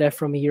same Medvedev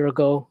from a year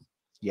ago.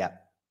 Yeah.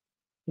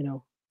 You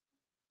know,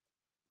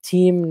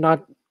 team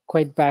not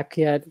quite back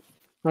yet,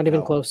 not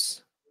even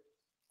close.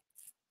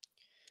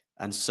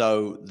 And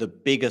so the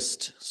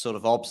biggest sort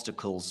of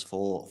obstacles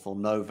for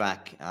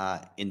Novak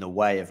in the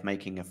way of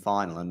making a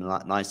final, and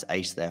a nice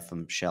ace there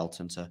from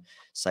Shelton to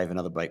save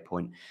another break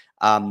point.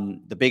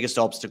 The biggest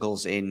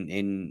obstacles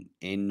in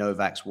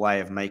Novak's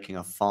way of making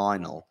a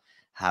final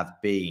have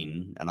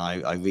been, and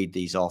I read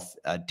these off,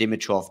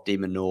 Dimitrov, de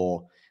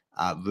Minaur,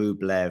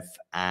 Rublev,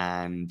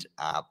 and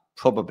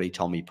probably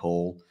Tommy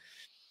Paul.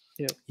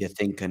 Yeah. You're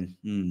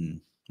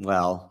thinking,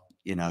 well,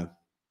 you know,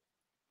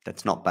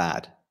 that's not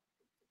bad.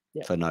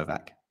 For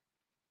Novak.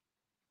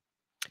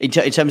 In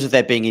terms of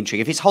there being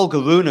intrigue, if it's Holger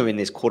Rune in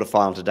this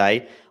quarterfinal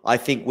today, I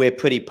think we're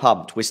pretty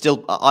pumped.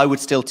 I would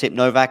still tip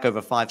Novak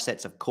over 5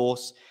 sets, of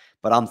course,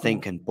 but I'm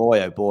thinking,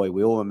 boy, oh boy,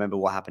 we all remember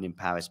what happened in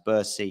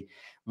Paris-Bercy.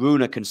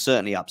 Rune can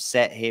certainly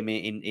upset him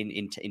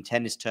in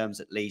tennis terms,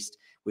 at least.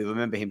 We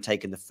remember him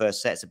taking the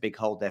first set. It's a big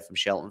hold there from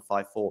Shelton,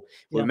 5-4.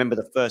 We remember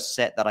the first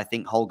set that I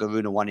think Holger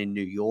Rune won in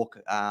New York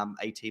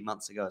 18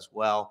 months ago as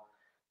well.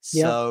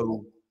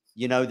 So...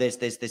 you know,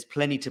 there's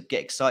plenty to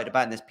get excited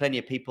about, and there's plenty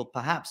of people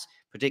perhaps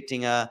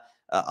predicting a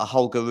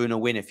Holger Rune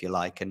win, if you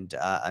like, and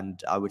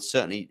I would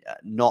certainly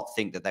not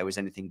think that there was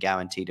anything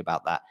guaranteed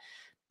about that.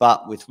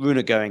 But with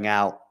Rune going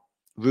out,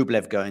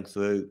 Rublev going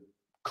through,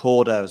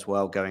 Korda as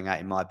well going out,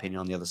 in my opinion,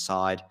 on the other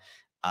side.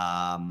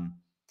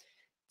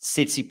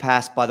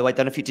 Tsitsipas, by the way,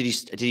 don't know if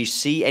did you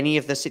see any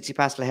of the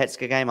Tsitsipas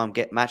Lehecka game? I'm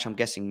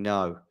guessing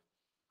no.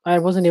 I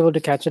wasn't able to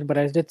catch it, but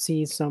I did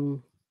see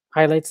some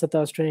highlights that the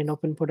Australian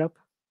Open put up.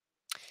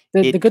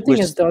 The good thing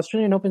is the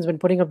Australian Open's been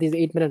putting up these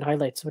 8-minute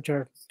highlights, which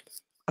are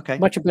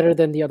much better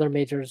than the other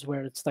majors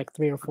where it's like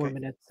 3 or 4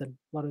 minutes, and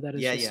a lot of that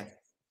is just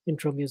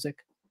intro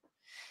music.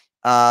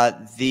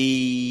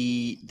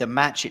 The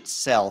match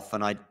itself,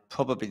 and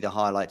probably the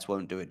highlights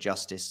won't do it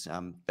justice,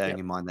 bearing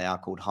in mind they are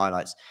called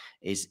highlights,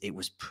 it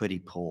was pretty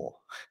poor.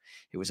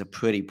 It was a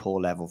pretty poor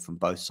level from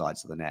both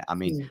sides of the net. I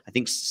mean, I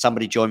think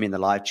somebody joined me in the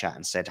live chat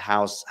and said,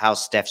 how's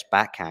Steph's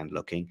backhand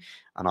looking?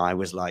 And I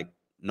was like,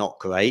 not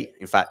great.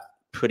 In fact,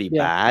 pretty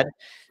bad.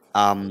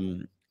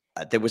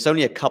 There was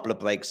only a couple of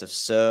breaks of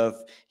serve.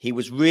 He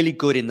was really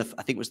good in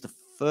I think it was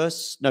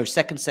the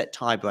second set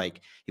tie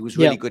break. He was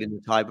really good in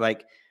the tie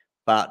break.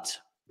 But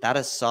that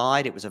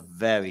aside, it was a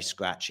very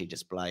scratchy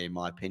display, in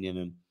my opinion,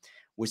 and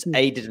was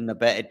aided and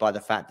abetted by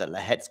the fact that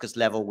Lehecka's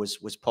level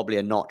was probably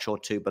a notch or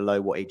two below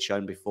what he'd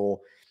shown before.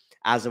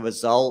 As a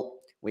result,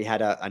 We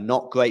had a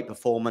not great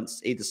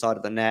performance either side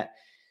of the net.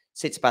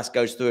 Tsitsipas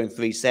goes through in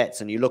 3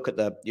 sets, and you look at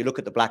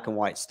the black and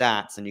white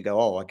stats, and you go,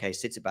 oh, okay,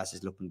 Tsitsipas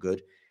is looking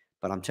good.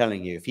 But I'm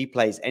telling you, if he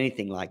plays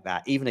anything like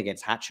that, even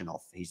against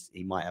Hachinov,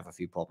 he might have a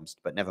few problems.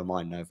 But never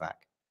mind Novak.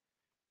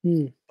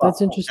 Hmm, But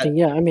that's interesting.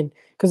 Yeah, I mean,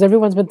 because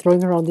everyone's been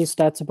throwing around these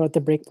stats about the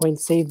breakpoint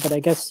save, but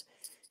I guess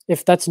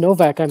if that's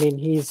Novak, I mean,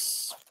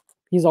 he's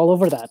all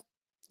over that.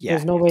 yeah,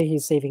 There's no way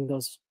he's saving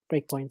those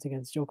breakpoints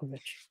against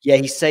Djokovic. yeah,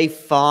 he saved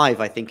 5,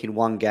 I think, in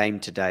one game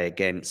today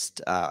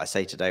against. I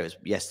say today, it was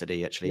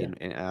yesterday actually,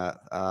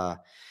 Yeah.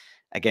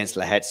 against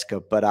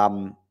Lehetska. But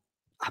I'm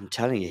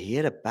telling you, he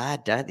had a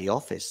bad day at the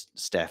office,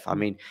 Steph. I Mm.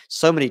 mean,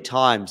 so many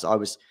times I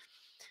was.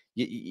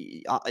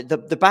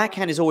 The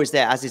backhand is always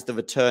there, as is the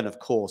return, of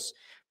course.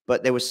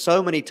 But there were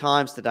so many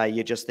times today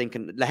you're just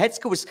thinking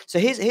Lehetska was. So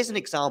here's an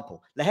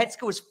example.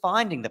 Lehetska was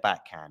finding the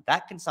backhand.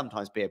 That can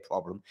sometimes be a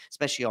problem,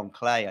 especially on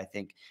clay, I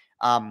think.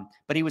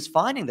 But he was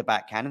finding the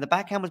backhand, and the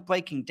backhand was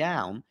breaking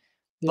down.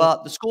 Yeah.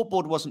 But the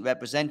scoreboard wasn't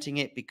representing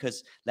it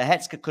because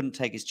Lehetska couldn't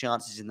take his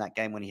chances in that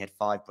game when he had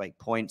 5 break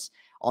points.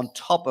 On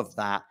top of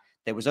that,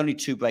 there was only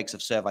 2 breaks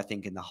of serve, I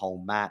think, in the whole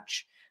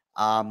match.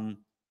 And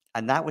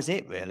that was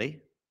it,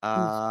 really.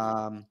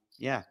 Mm.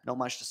 Yeah, not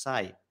much to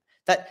say.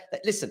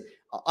 Listen,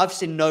 I've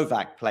seen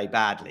Novak play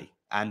badly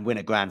and win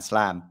a Grand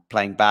Slam,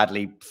 playing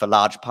badly for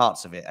large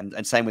parts of it,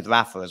 and same with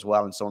Rafa as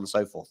well, and so on and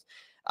so forth.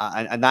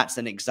 And that's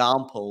an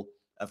example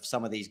of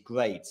some of these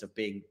greats of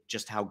being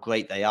just how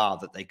great they are,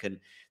 that they can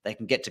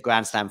get to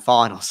Grand Slam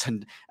finals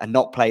and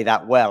not play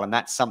that well, and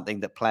that's something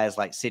that players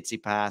like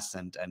Tsitsipas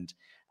and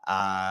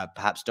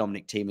perhaps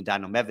Dominic Thiem and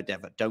Daniel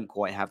Medvedev don't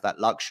quite have that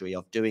luxury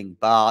of doing,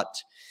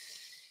 but.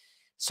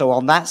 So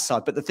on that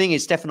side, but the thing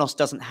is, Stefanos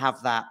doesn't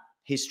have that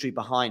history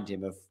behind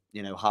him of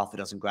half a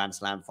dozen Grand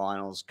Slam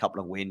finals,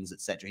 couple of wins,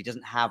 etc. He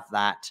doesn't have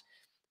that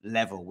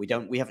level. We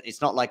have. It's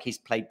not like he's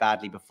played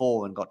badly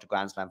before and got to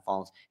Grand Slam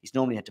finals. He's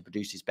normally had to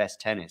produce his best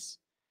tennis.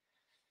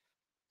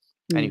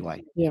 Mm.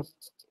 Anyway, Yeah.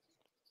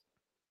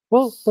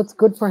 Well, that's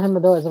good for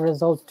him though, as a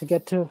result, to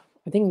get to.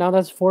 I think now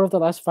that's 4 of the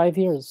last 5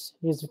 years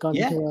he's gotten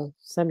yeah, to a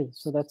semi,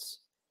 so it's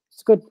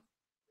good.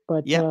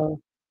 But yeah,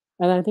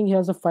 and I think he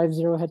has a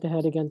 5-0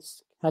 head-to-head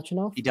against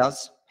Hachinov, he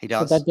does. He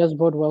so that does. does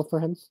bode well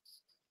for him.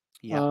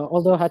 Yeah,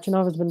 Although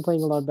Hachinov has been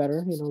playing a lot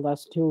better,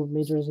 last 2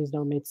 majors he's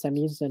now made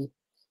semis, and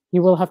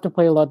he will have to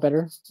play a lot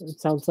better. It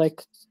sounds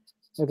like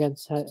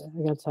against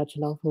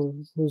Hachinov,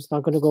 who's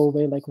not going to go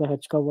away like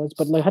Lehechka was.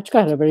 But Lehechka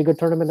had a very good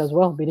tournament as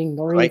well, beating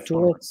Nori, great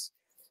tournament. Felix,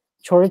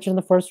 Chorich in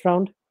the first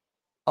round.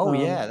 Oh Um,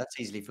 yeah, that's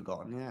easily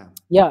forgotten. Yeah,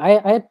 yeah,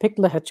 I had picked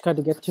Lehechka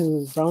to get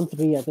to round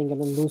 3, I think,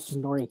 and then lose to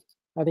Nori.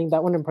 I think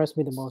that one impressed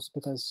me the most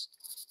because,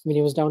 I mean,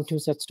 he was down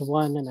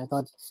 2-1, and I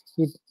thought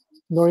he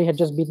Nori had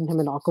just beaten him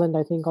in Auckland,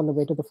 I think, on the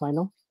way to the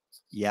final.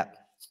 yeah.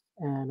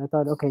 And I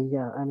thought, okay,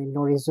 yeah, I mean,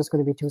 Nori's just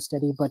going to be too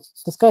steady. But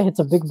this guy hits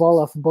a big ball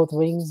off both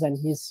wings, and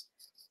he's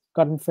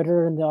gotten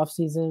fitter in the off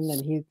season,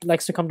 and he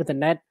likes to come to the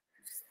net.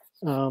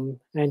 And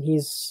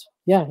he's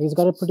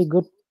got a pretty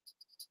good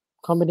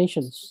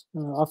combinations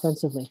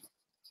offensively.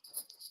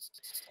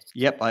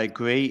 Yep, I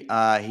agree.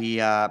 He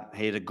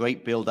had a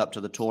great build up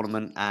to the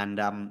tournament, and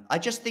I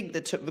just think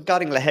that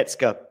regarding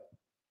Lehetska,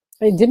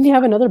 Hey, didn't he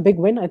have another big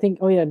win? I think.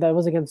 Oh yeah, that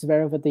was against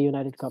Zverev at the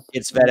United Cup.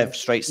 it's Zverev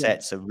straight Yeah,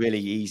 sets, a really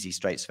easy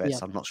straight yeah,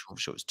 sets. I'm not sure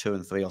it was 2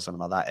 and 3 or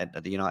something like that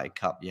at the United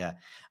Cup. Yeah.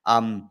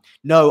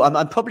 No,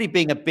 I'm probably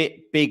being a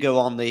bit bigger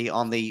on the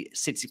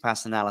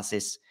Tsitsipas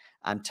analysis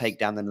and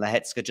takedown than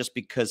Lehetska, just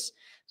because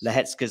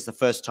Lehetska is the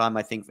first time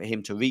I think for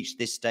him to reach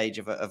this stage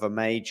of a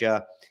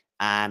major.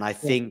 And I yeah,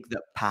 think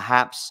that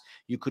perhaps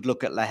you could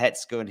look at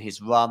Lehetska and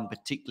his run,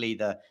 particularly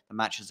the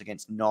matches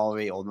against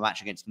Norrie or the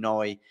match against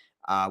Norrie,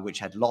 which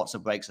had lots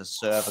of breaks of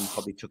serve and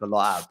probably took a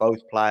lot out of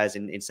both players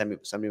in so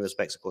many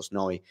respects. Of course,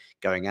 Norrie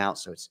going out,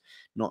 so it's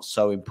not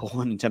so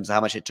important in terms of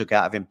how much it took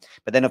out of him.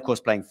 But then, of course,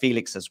 playing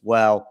Felix as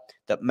well,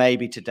 that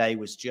maybe today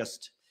was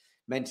just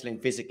mentally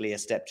and physically a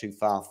step too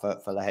far for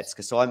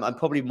Lehetska. So I'm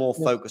probably more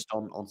yeah. focused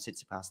on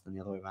Tsitsipas than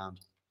the other way around.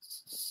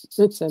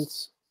 Makes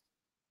sense.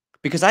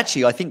 Because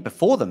actually, I think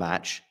before the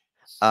match,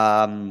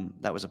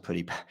 that was a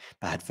pretty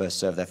bad first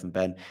serve there from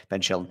Ben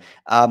Shelton.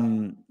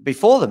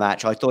 Before the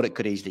match, I thought it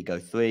could easily go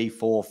 3,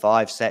 4,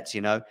 5 sets.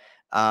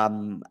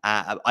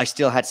 I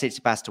still had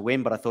Tsitsipas to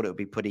win, but I thought it would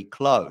be pretty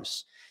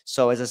close.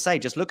 So as I say,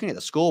 just looking at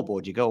the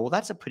scoreboard, you go, well,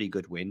 that's a pretty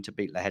good win to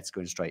beat Lehetska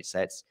in straight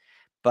sets.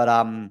 But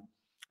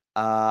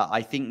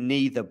I think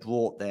neither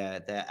brought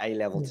their A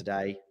level Mm.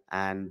 today,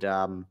 and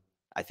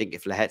I think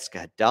if Lehetska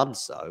had done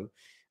so,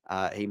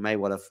 he may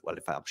well have. Well,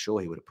 in fact, I'm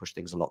sure he would have pushed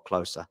things a lot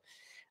closer.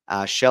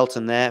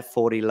 Shelton there,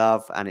 40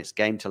 love, and it's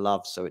game to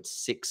love, so it's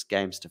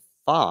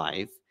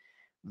 6-5.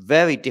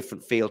 Very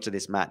different feel to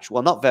this match.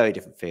 Well, not very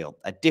different feel.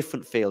 A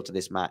different feel to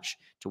this match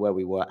to where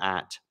we were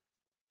at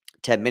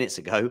 10 minutes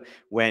ago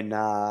when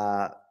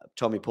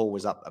Tommy Paul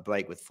was up a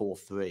break with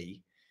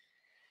 4-3.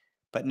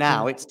 But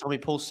now Yeah, it's Tommy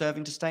Paul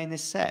serving to stay in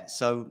this set.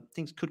 So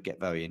things could get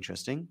very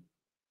interesting.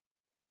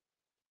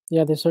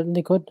 yeah, they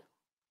certainly could.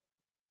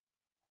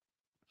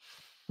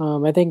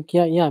 I think,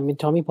 yeah. I mean,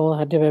 Tommy Paul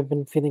had to have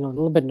been feeling a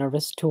little bit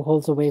nervous, 2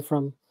 holes away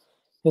from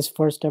his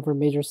first ever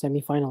major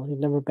semifinal. He'd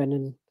never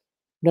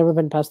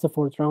been past the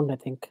fourth round, I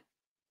think.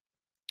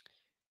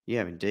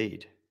 Yeah,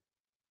 indeed.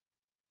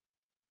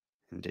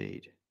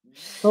 Indeed.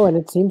 Oh, and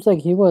it seems like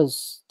he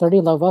was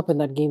 30 love up in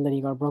that game that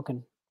he got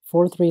broken.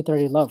 4-3,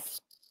 30 love.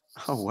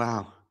 Oh,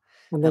 wow.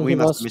 And And then we he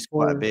must have lost missed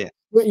quite a for bit.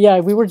 yeah,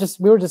 we were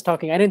just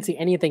talking. I didn't see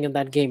anything in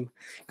that game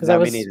because No,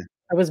 me neither.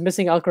 I was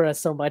missing Alcaraz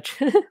so much.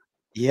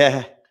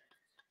 Yeah.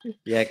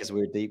 Yeah, because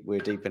we're deep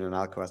in an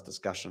Alcaraz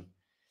discussion.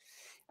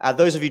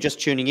 Those of you just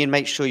tuning in,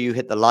 make sure you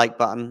hit the like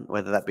button,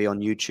 whether that be on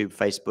YouTube,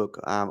 Facebook,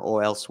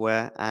 or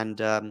elsewhere. And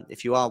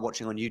if you are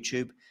watching on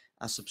YouTube,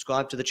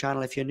 subscribe to the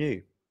channel if you're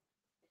new.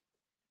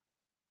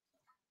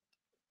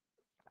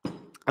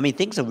 I mean,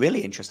 things are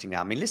really interesting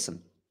now. I mean,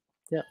 listen,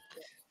 Yeah.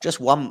 just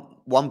one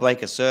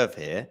breaker serve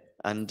here,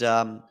 and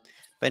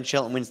Ben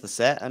Shelton wins the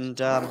set. And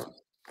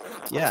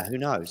yeah, who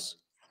knows?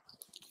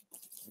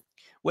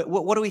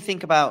 What do we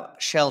think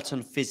about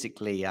Shelton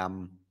physically?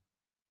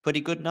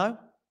 Pretty good, no?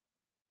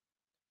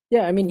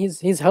 Yeah, I mean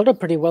he's held up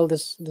pretty well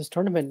this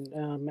tournament,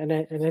 and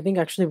I think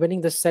actually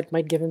winning this set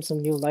might give him some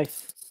new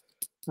life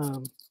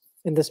um,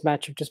 in this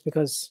matchup, just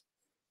because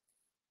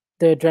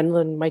the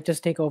adrenaline might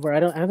just take over. I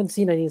haven't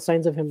seen any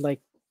signs of him like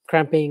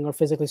cramping or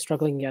physically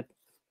struggling yet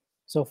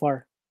so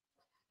far.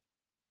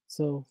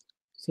 So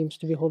seems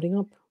to be holding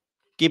up.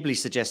 Ghibli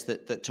suggests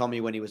that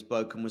Tommy, when he was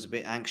broken, was a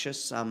bit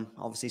anxious.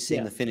 Obviously, seeing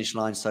Yeah. the finish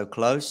line so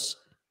close.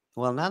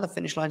 Well, now the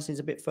finish line seems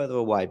a bit further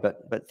away,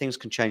 but things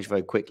can change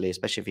very quickly,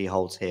 especially if he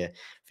holds here.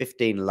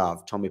 15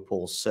 love. Tommy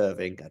Paul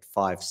serving at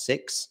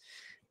 5-6.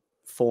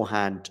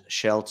 Forehand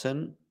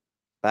Shelton.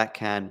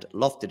 Backhand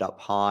lofted up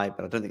high,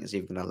 but I don't think it's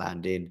even going to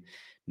land in.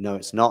 No,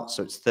 it's not.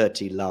 So it's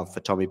 30 love for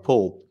Tommy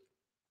Paul.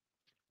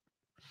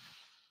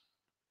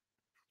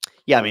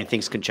 Yeah, I mean,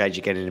 things can change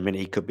again in a minute.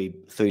 He could be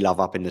 3 love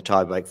up in the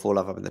tiebreak, 4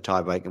 love up in the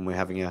tiebreak, and we're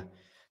having a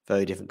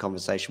very different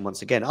conversation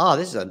once again. Ah,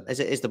 this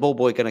is the ball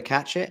boy going to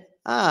catch it?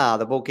 Ah,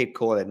 the ball kid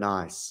caught it.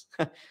 Nice.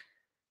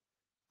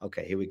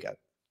 Okay, here we go.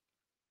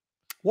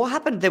 What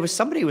happened? There was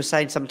somebody who was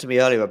saying something to me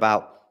earlier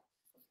about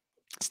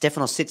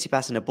Stefanos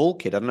Tsitsipas and a ball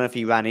kid. I don't know if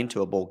he ran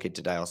into a ball kid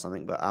today or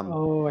something, but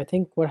Oh, I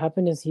think what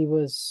happened is he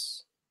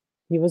was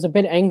a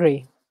bit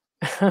angry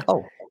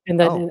oh, in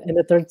that oh, in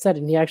the third set,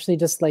 and he actually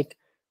just like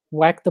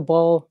whacked the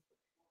ball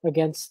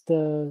against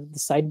the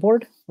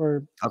sideboard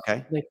or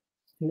okay. like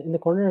in the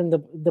corner, and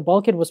the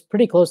ball kid was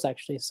pretty close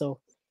actually. So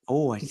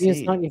Oh, I see.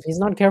 if he's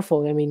not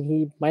careful, I mean,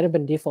 he might have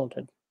been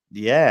defaulted.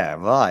 Yeah,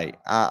 right.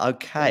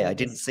 Okay, Yeah, I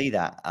didn't see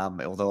that.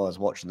 Although I was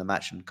watching the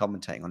match and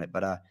commentating on it,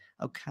 but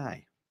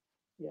okay.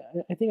 yeah.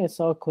 I think I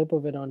saw a clip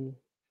of it on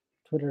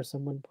Twitter.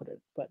 Someone put it,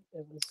 but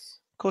it was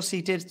Of course,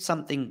 he did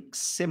something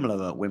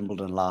similar at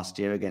Wimbledon last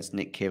year against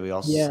Nick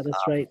Kyrgios, yeah,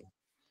 that's right.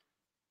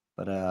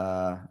 but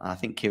I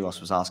think Kyrgios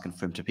was asking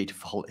for him to be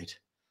defaulted,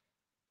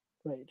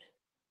 Right.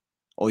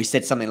 or he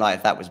said something like,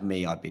 "If that was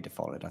me, I'd be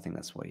defaulted." I think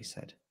that's what he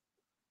said.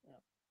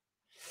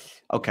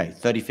 Okay,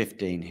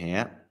 30-15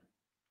 here.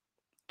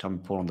 Tommy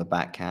Paul on the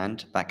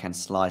backhand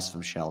slice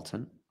from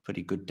Shelton.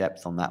 Pretty good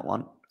depth on that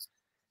one,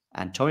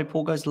 and Tommy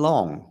Paul goes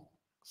long,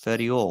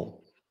 30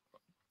 all.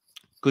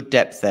 Good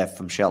depth there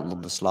from Shelton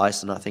on the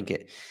slice, and I think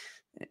it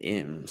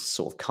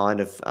sort of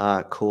kind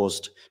of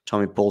caused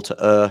Tommy Paul to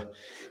err,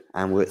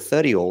 and we're at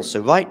 30 all.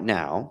 So right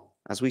now,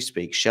 as we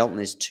speak, Shelton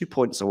is 2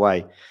 points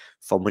away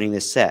from winning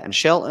this set, and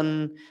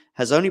Shelton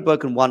has only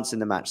broken once in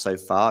the match so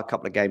far, a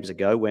couple of games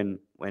ago when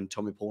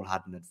Tommy Paul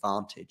had an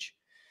advantage,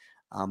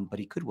 but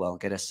he could well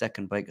get a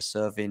second breaker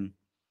serve in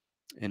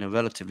a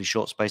relatively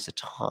short space of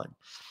time.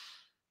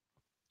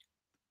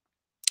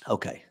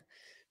 Okay,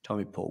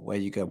 Tommy Paul, where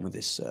are you going with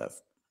this serve?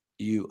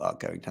 You are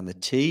going down the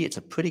tee. It's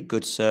a pretty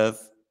good serve.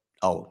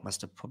 Oh,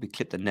 must have probably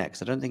clipped the neck.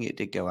 I don't think it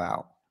did go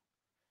out.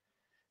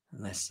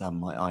 Unless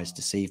my eyes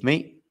deceive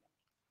me.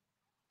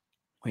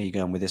 Where are you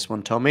going with this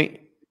one,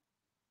 Tommy?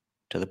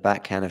 To the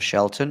backhand of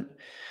Shelton.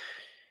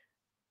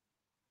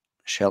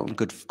 Shelton,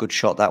 good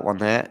shot that one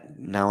there.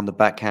 Now on the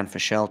backhand for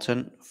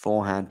Shelton.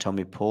 Forehand,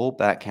 Tommy Paul.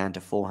 Backhand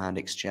to forehand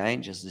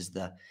exchange. This is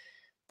the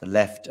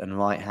left and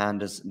right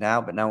handers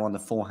now, but now on the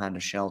forehand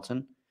of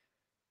Shelton.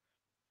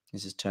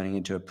 This is turning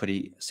into a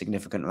pretty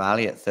significant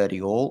rally at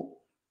 30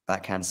 all.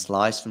 Backhand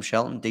slice from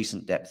Shelton.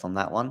 Decent depth on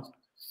that one.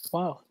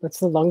 Wow, that's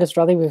the longest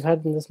rally we've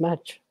had in this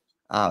match.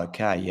 Ah,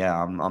 okay.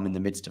 Yeah, I'm in the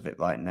midst of it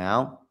right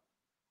now.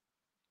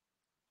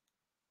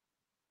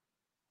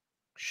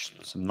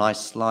 Some nice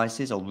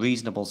slices or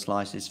reasonable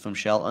slices from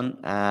Shelton,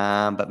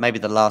 but maybe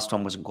the last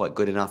one wasn't quite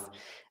good enough.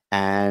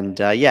 And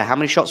yeah, how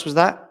many shots was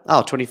that?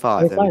 Oh,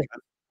 25. There we 25. go.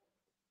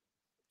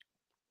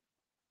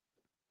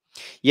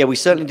 Yeah, we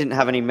certainly didn't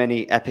have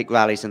many epic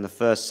rallies in the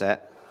first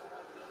set.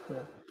 Yeah.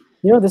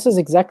 You know, this is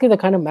exactly the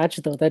kind of match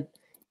though that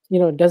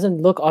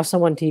doesn't look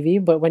awesome on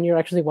TV, but when you're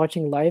actually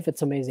watching live,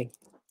 it's amazing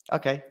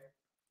Okay.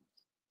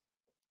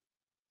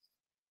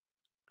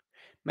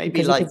 Maybe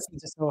because you like, can see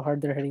just how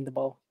hard they're hitting the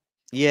ball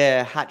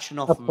yeah,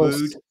 Hatchinoff up Rude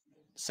close.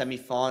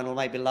 semi-final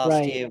maybe last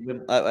Right. year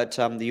at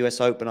the US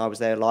Open. I was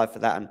there live for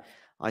that, and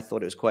I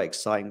thought it was quite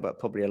exciting, but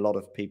probably a lot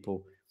of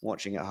people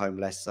watching at home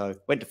less so.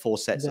 Went to 4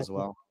 sets as Exactly.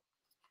 well.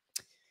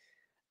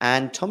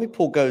 And Tommy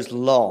Paul goes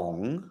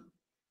long.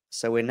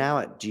 So we're now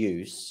at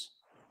deuce.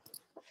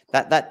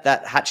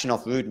 That hatching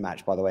off Rude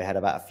match, by the way, had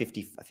about a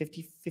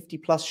 50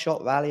 plus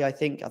shot rally, I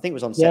think. I think it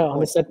was on Yeah, set on the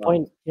point as set well.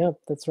 point. Yeah,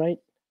 that's right.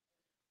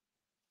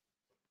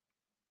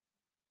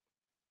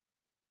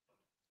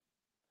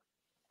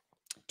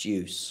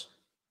 Deuce.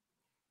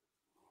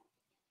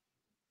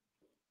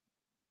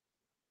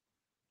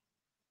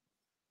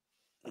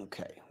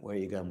 Okay, where are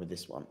you going with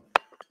this one?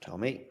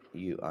 Tommy,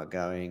 you are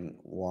going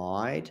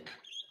wide,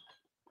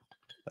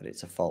 but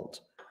it's a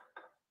fault.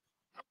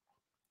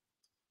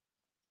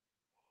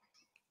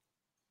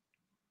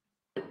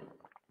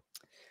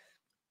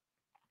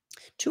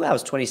 2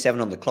 hours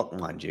 27 on the clock,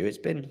 mind you. It's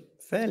been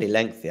fairly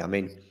lengthy. I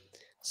mean,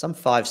 some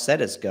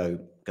 5-setters go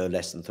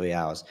less than 3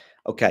 hours.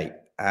 Okay,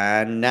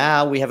 and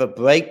now we have a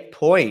break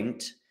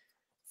point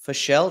for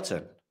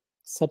Shelton.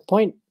 Set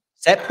point.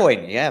 Set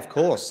point, yeah, of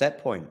course,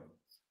 set point.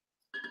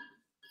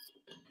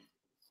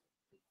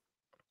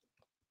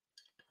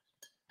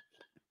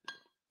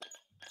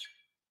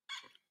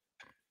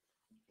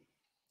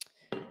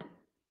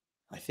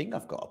 I think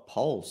I've got a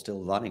poll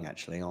still running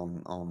actually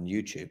on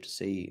YouTube to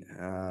see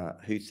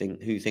who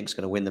thinks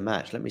going to win the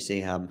match. Let me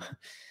see how.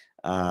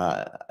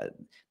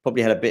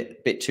 Probably had a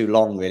bit too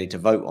long really to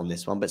vote on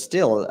this one, but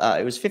still,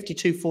 it was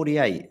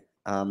 52-48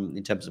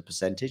 in terms of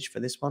percentage for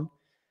this one.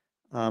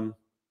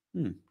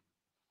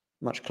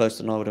 Much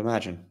closer than I would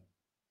imagine.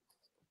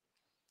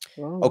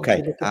 Wow,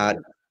 Okay,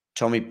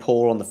 Tommy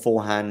Paul on the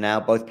forehand now.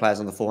 Both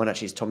players on the forehand.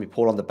 Actually, it's Tommy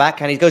Paul on the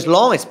backhand. He goes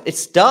long.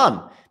 It's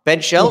done.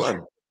 Ben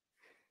Shelton.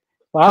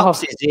 wow.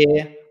 Cups is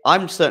here.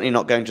 I'm certainly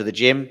not going to the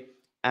gym,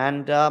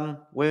 and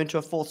we're into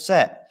a fourth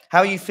set. How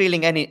are you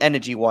feeling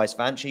energy-wise,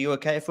 Vance? Are you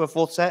okay for a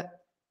fourth set?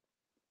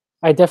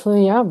 I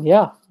definitely am.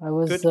 Yeah, I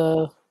was,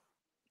 Good.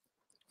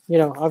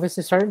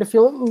 obviously starting to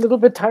feel a little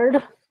bit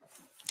tired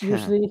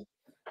usually,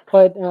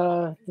 but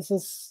this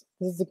is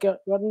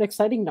gotten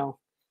exciting now.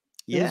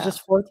 It was Yeah.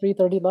 just 4-3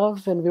 30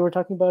 love, and we were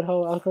talking about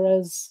how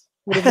Alcaraz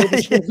would have made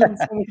this result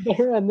so much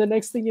better, and the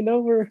next thing you know,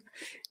 we're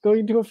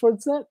going to a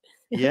fourth set.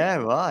 Yeah,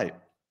 right.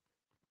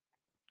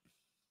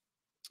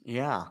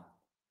 Yeah.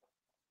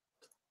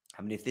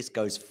 I mean, if this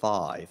goes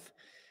 5,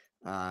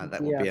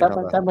 that would Yeah, be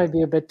another. that might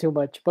be a bit too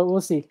much, but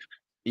we'll see.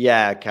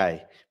 Yeah,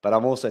 okay. But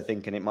I'm also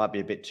thinking it might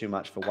be a bit too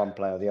much for one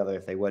player or the other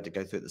if they were to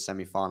go through the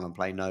semi-final and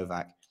play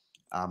Novak.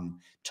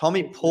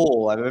 Tommy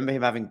Paul, I remember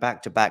him having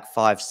back-to-back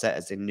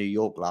 5-setters in New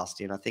York last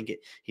year, and I think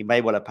he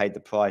may well have paid the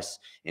price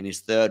in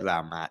his third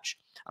round match.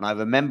 And I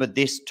remember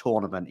this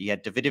tournament, he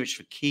had Davidovich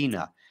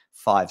Fokina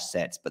 5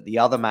 sets, but the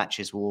other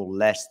matches were all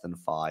less than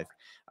 5.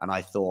 And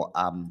I thought,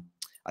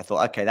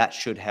 okay, that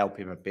should help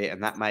him a bit,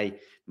 and that may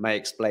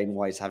explain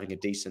why he's having a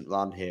decent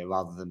run here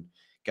rather than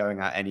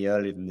going out any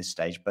earlier than this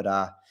stage.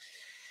 But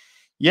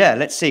yeah,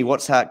 let's see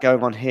what's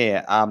going on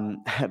here.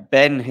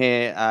 Ben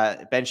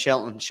here, Ben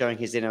Shelton showing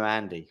his inner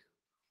Andy.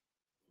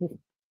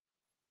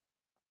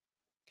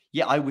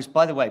 Yeah, I was,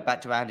 by the way,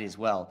 back to Andy as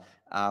well.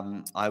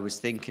 I was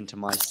thinking to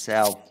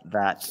myself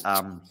that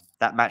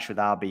that match with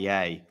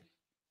RBA,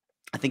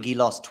 I think he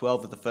lost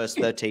 12 of the first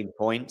 13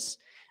 points.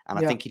 And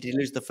I think he did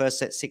lose the first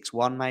set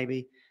 6-1,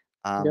 maybe.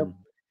 Yep.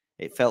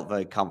 It felt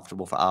very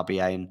comfortable for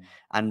RBA.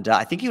 And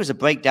I think he was a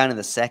breakdown in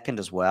the second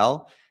as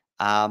well.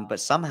 But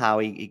somehow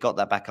he got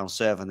that back on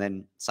serve and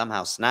then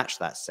somehow snatched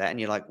that set. And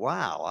you're like,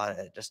 wow.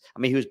 I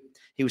mean,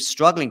 he was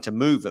struggling to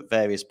move at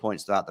various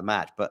points throughout the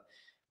match. But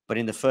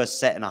in the first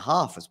set and a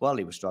half as well,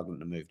 he was struggling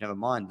to move. Never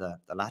mind the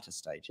latter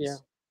stages. Yeah.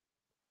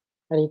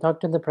 And he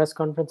talked in the press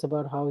conference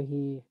about how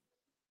he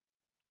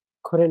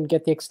couldn't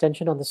get the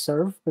extension on the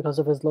serve because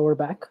of his lower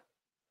back.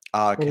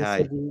 And he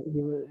Okay. said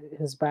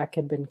his back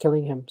had been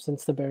killing him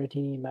since the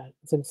Berrettini match,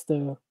 since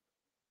the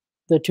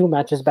two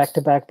matches back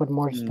to back, but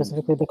more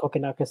specifically the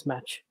Kokkinakis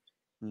match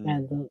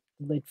and the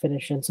late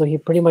finish. And so he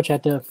pretty much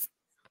had to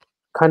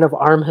kind of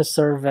arm his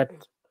serve at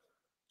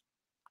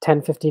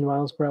 10, 15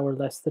 miles per hour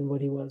less than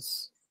what he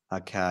was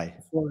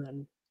before,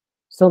 and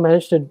still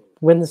managed to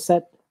win the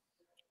set.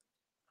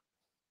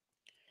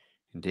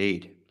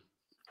 Indeed.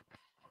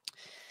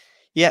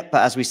 Yeah,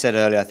 but as we said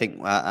earlier, I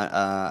think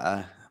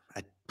I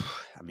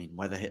mean,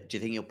 do you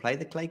think he'll play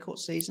the clay court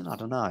season? I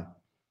don't know.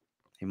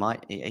 He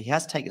might. He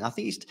has taken. I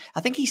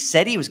think he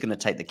said he was going to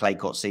take the clay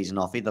court season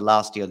off either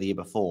last year or the year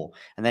before,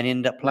 and then he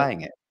ended up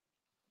playing it.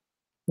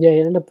 Yeah, he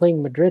ended up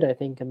playing Madrid, I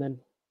think, and then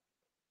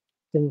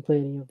didn't play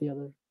any of the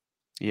other.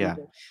 Yeah.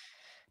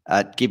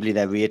 Ghibli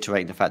there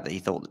reiterating the fact that he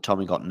thought that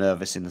Tommy got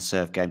nervous in the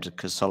serve game to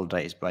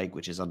consolidate his break,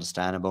 which is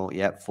understandable.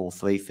 Yep,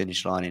 4-3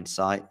 finish line in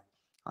sight.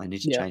 I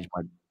need to change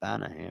my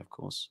banner here, of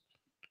course.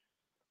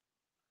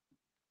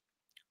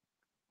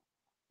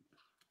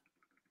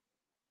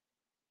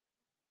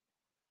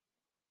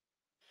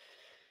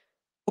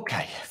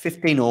 Okay,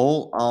 15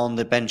 all on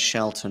the Ben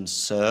Shelton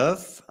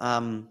serve.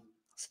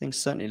 Things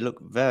certainly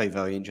look very,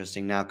 very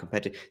interesting now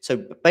compared to...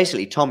 So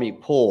basically, Tommy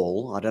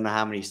Paul, I don't know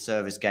how many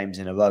service games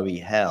in a row he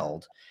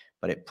held,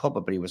 but it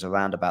probably was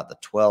around about the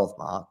 12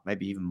 mark,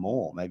 maybe even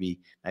more, maybe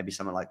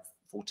something like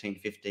 14,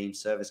 15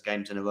 service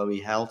games in a row he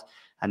held.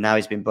 And now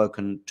he's been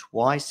broken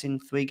twice in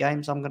 3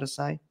 games, I'm going to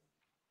say.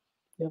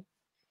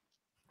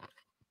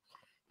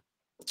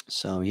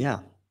 So yeah,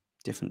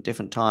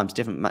 different times,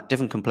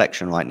 different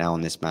complexion right now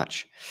on this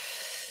match.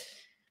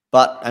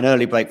 But an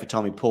early break for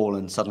Tommy Paul,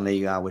 and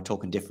suddenly we're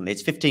talking differently.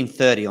 It's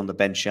 15:30 on the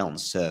Ben Shelton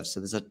serve, so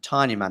there's a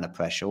tiny amount of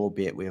pressure,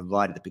 albeit we're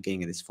right at the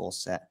beginning of this fourth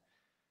set.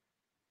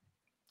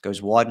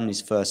 Goes wide on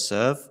his first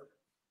serve.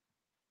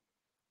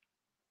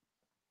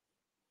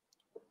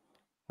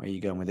 Where are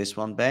you going with this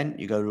one, Ben?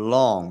 You go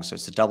long, so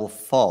it's a double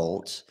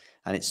fault,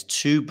 and it's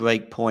 2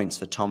 break points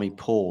for Tommy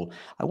Paul.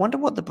 I wonder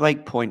what the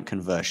break point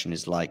conversion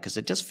is like, because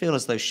it does feel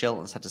as though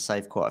Shelton's had to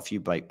save quite a few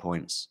break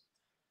points.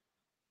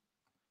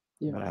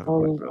 I'm Yeah, gonna have a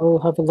quick I'll look. I'll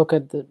have a look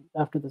at the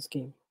after this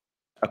game.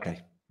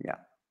 Okay, yeah.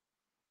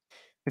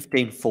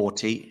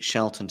 15:40,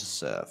 Shelton to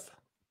serve.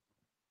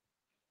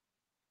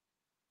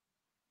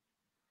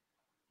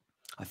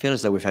 I feel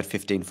as though we've had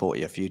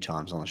 15:40 a few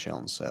times on a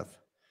Shelton serve,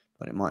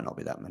 but it might not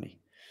be that many.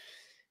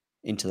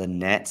 Into the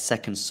net,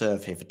 second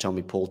serve here for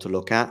Tommy Paul to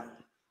look at.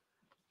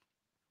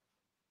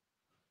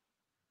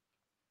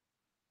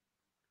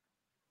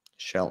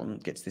 Shelton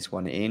gets this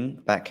one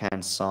in,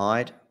 backhand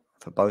side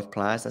for both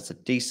players. That's a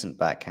decent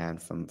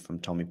backhand from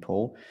Tommy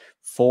Paul.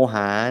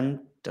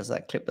 Forehand, does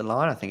that clip the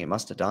line? I think it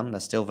must have done.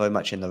 They're still very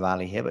much in the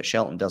rally here, but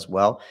Shelton does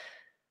well.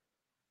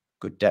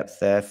 Good depth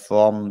there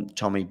from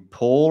Tommy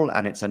Paul,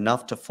 and it's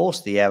enough to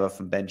force the error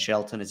from Ben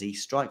Shelton as he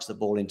strikes the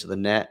ball into the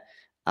net.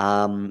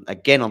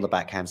 Again on the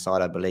backhand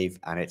side, I believe,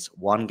 and it's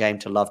 1 game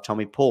to love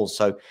Tommy Paul.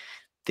 So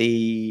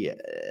the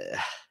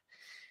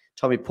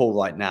Tommy Paul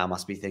right now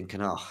must be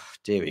thinking, "Oh,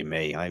 dearie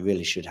me, I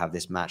really should have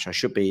this match. I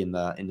should be in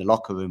the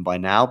locker room by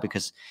now,"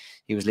 because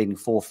he was leading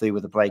 4-3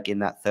 with a break in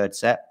that third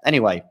set.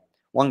 Anyway,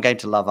 1 game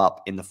to love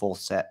up in the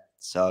fourth set,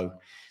 so Yeah,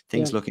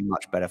 things looking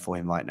much better for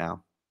him right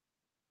now.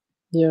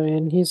 yeah,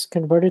 and he's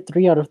converted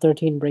 3 out of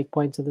 13 break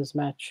points in this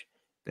match.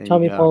 There you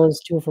Tommy go. Paul is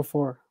 2 for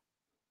 4.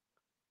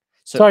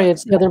 So, Sorry,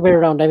 it's the other way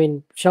around. I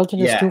mean, Shelton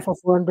is yeah, 2 for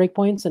 4 on break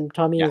points, and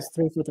Tommy yeah, is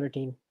 3 for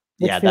 13,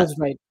 which yeah. That's feels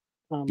right.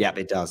 yeah,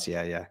 it does.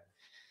 Yeah, yeah,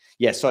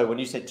 yeah. Sorry, when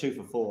you said 2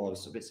 for 4, I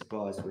was a bit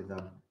surprised with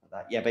that.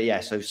 Yeah, but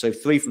yeah, so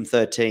 3 from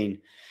 13.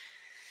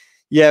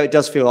 Yeah, it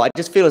does feel. I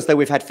just feel as though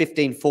we've had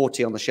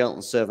 15:40 on the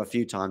Shelton serve a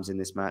few times in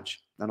this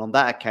match, and on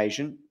that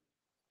occasion,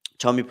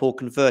 Tommy Paul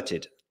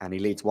converted, and he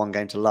leads 1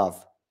 game to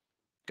love.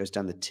 Goes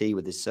down the tee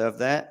with his serve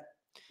there.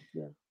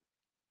 Yeah.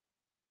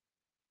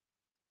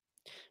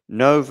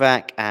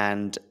 Novak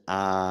and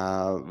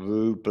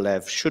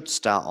Rublev should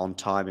start on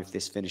time if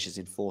this finishes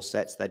in 4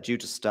 sets. They're due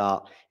to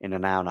start in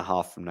an hour and a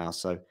half from now.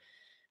 So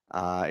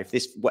if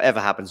this, whatever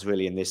happens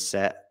really in this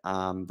set,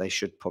 they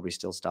should probably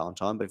still start on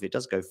time. But if it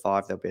does go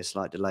 5, there'll be a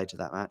slight delay to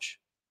that match.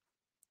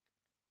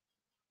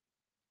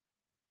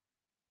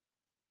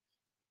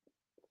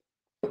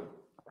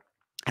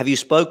 Have you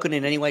spoken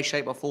in any way,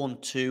 shape, or form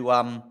to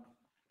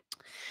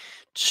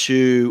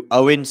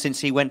Owen since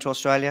he went to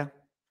Australia?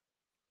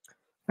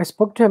 I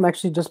spoke to him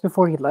actually just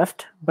before he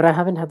left, but I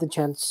haven't had the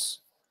chance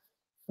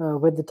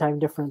with the time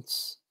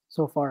difference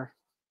so far.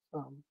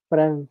 But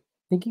I'm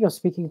thinking of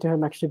speaking to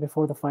him actually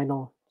before the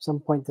final, some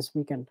point this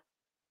weekend.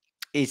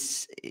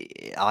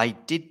 I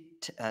did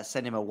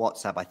send him a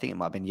WhatsApp. I think it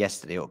might have been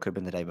yesterday, or it could have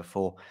been the day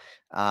before.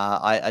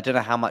 I don't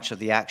know how much of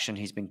the action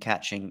he's been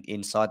catching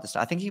inside the.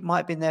 I think he might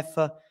have been there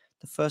for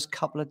the first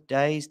couple of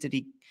days. Did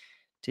he?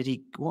 Did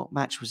he? What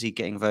match was he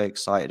getting very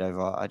excited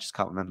over? I just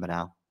can't remember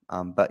now.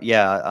 But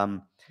yeah,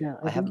 Yeah,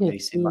 I haven't really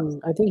seen much.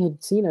 I think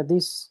he'd seen at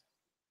least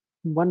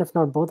one, if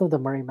not both, of the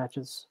Murray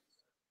matches,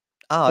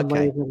 Oh, the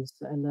Murray okay. wins,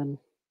 and then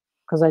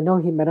because I know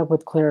he met up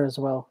with Claire as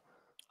well.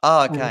 Oh,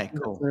 I okay.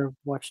 think Cool. Claire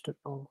watched it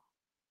all.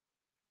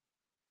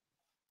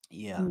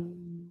 Yeah.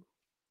 Mm.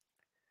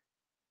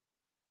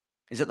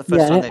 Is it the Yeah,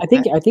 first time and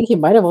they've met? I think he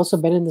might have also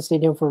been in the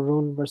stadium for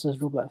Rune versus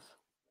Rublev,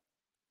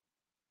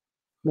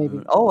 maybe.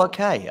 Oh,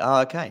 okay.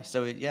 Oh, okay.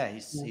 So yeah,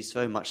 Yeah. he's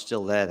very much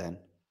still there then.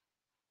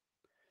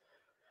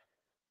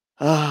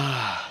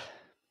 Ah,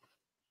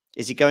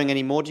 is he going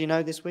any more? Do you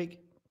know this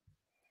week?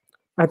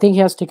 I think he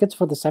has tickets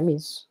for the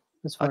semis,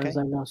 as far as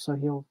Okay. I know, so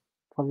he'll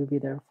probably be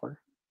there for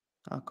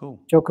Oh, cool.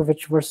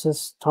 Djokovic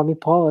versus Tommy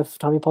Paul if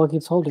Tommy Paul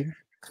keeps holding.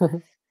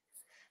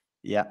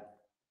 Yeah.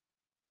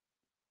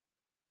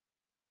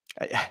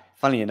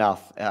 Funny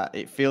enough,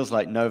 it feels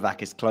like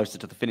Novak is closer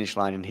to the finish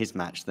line in his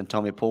match than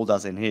Tommy Paul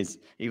does in his,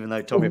 even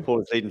though Tommy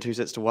Paul is leading 2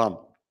 sets to 1.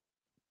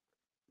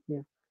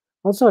 Yeah.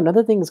 Also,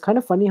 another thing, it's kind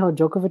of funny how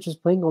Djokovic is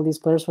playing all these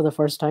players for the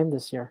first time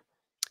this year.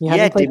 He Yeah,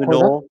 hadn't De played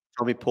Korda. Minaur,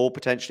 Tommy Paul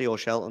potentially, or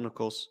Shelton, of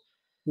course.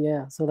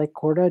 Yeah, so like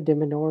Korda,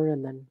 Diminor,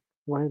 and then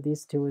one of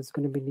these two is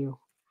going to be new.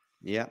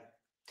 Yeah.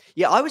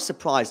 Yeah, I was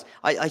surprised.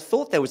 I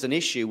thought there was an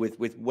issue with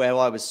where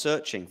I was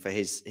searching for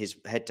his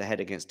head-to-head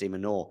against De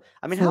Minaur.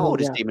 I mean, how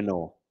old is Yeah. De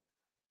Minaur?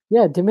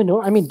 Yeah,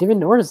 Diminor. I mean,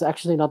 Diminor is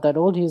actually not that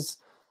old.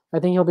 I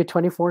think he'll be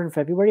 24 in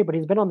February, but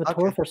he's been on the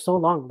tour Okay. for so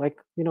long, like,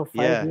 5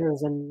 Yeah.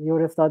 years, and you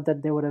would have thought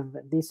that they would have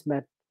at least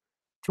met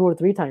 2 or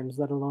 3 times,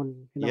 let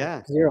alone,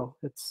 Yeah. 0.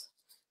 It's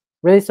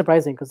really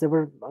surprising because they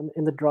were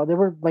in the draw. They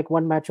were like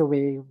one match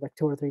away, like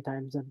 2 or 3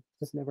 times, and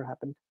just never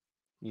happened.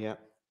 Yeah.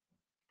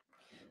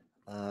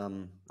 I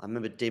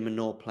remember De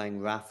Minaur playing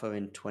Rafa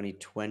in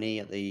 2020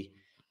 at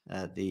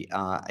the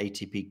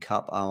ATP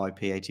Cup, RIP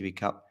ATP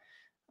Cup,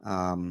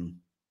 um,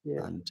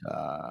 Yeah. and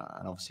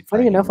obviously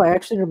Funny playing enough, in. I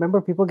actually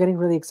remember people getting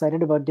really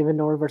excited about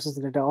Noor versus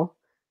Nadal, Uh-huh.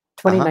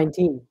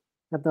 2019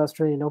 at the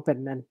Australian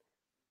Open, and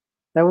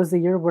that was the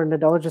year where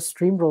Nadal just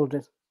streamrolled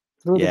it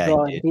through the Yeah, he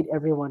draw and did. beat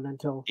everyone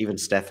until Even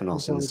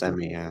Stefanos in the he beat.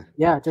 semi. Yeah.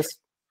 Yeah, just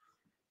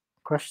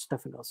crushed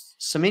Stefanos.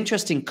 Some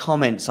interesting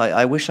comments.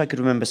 I wish I could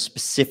remember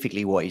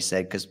specifically what he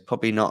said, because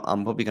probably not.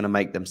 I'm probably going to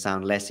make them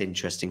sound less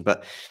interesting.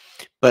 But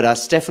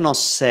Stefanos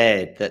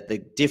said that the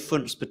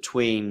difference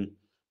between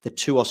the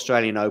two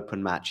Australian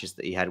Open matches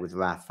that he had with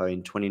Rafa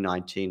in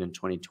 2019 and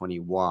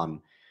 2021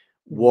 Mhm.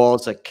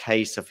 was a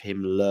case of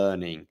him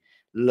learning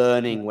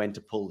Yeah, when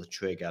to pull the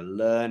trigger,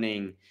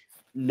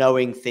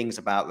 knowing things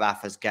about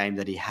Rafa's game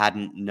that he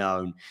hadn't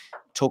known,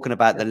 talking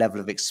about yeah, the level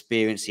of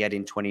experience he had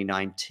in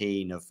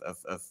 2019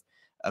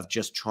 of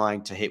just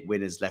trying to hit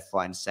winners left,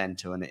 right, and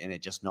center, and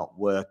it just not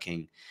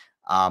working.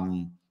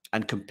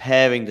 And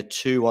comparing the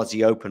two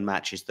Aussie Open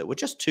matches that were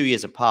just 2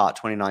 years apart,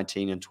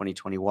 2019 and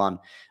 2021.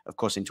 Of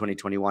course, in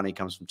 2021, he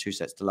comes from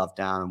 2-0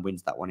 down and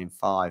wins that one in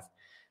 5.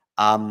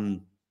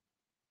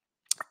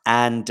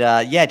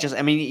 Yeah, just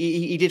I mean,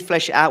 he did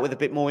flesh it out with a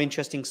bit more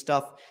interesting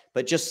stuff,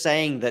 but just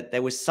saying that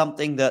there was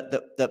something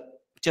that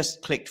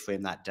just clicked for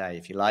him that day,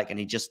 if you like, and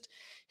he just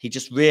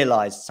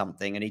realized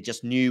something, and he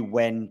just knew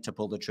when to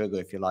pull the trigger,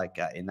 if you like,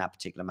 in that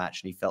particular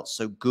match, and he felt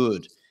so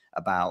good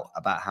about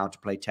how to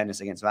play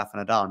tennis against Rafa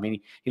Nadal. I mean,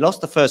 he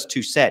lost the first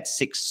 2 sets,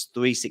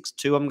 6-3,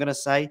 6-2, I'm going to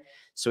say.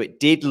 So it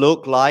did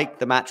look like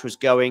the match was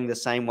going the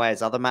same way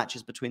as other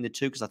matches between the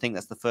two, because I think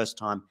that's the first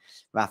time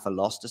Rafa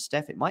lost to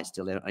Steph. It might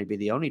still only be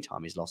the only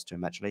time he's lost to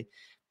him, actually.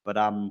 But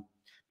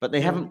they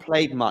yeah. haven't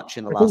played much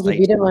in the I think last he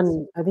beat 18 him months.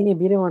 on. I think he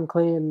beat him on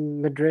clay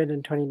in Madrid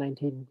in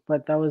 2019,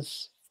 but that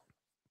was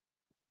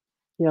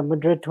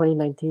Madrid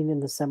 2019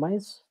 in the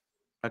semis.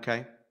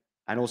 Okay.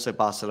 And also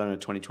Barcelona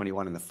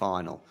 2021 in the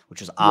final, which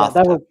was Yeah,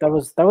 after.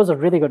 that was a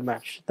really good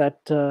match. That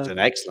It was an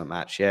excellent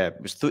match. Yeah,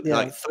 it was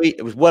yeah,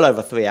 It was well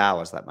over 3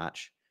 hours, that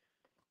match,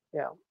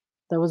 yeah,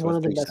 that was for a one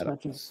of the three best setup.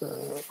 matches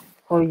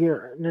all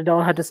year.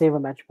 Nadal had to save a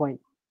match point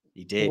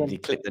He to did. win. He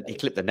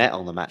clipped the net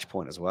on the match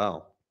point as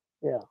well.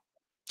 Yeah,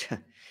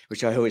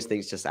 Which I always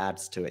think just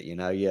adds to it.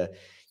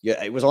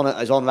 It was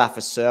on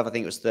Rafa's serve. I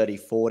think it was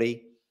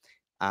 30-40.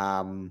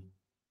 And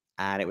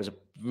it was a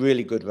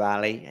really good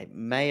rally. It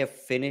may have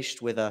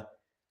finished with a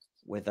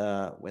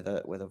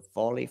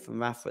volley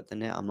from Rafa at the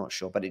net. I'm not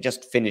sure, but it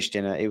just finished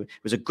it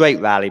was a great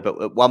rally.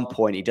 But at one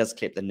point, he does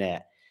clip the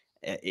net.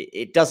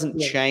 It doesn't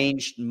yeah,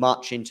 change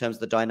much in terms of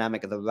the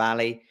dynamic of the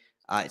rally.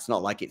 It's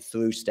not like it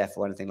threw Steph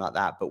or anything like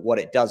that. But what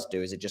it does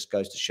do is it just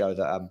goes to show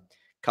that a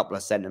couple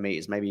of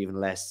centimeters, maybe even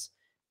less,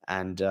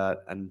 and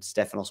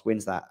Stefanos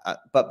wins that.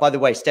 But by the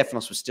way,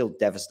 Stefanos was still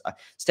devastated.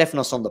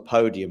 Stefanos on the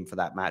podium for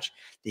that match.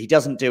 He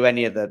doesn't do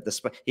any of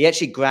the. He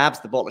actually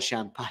grabs the bottle of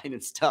champagne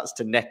and starts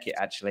to neck it.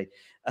 Actually,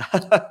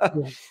 yeah,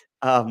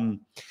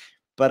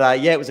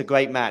 yeah, it was a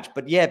great match.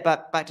 But yeah,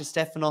 back to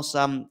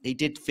Stefanos. He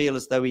did feel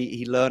as though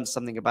he learned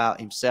something about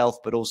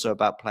himself, but also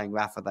about playing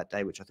Rafa that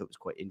day, which I thought was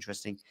quite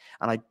interesting.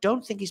 And I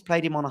don't think he's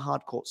played him on a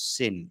hard court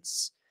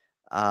since.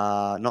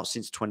 Not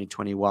since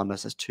 2021.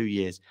 That's 2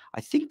 years.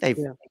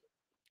 yeah,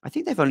 I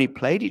think they've only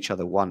played each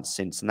other once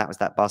since, and that was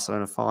that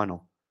Barcelona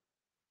final.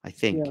 I yeah.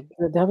 think.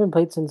 They haven't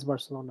played since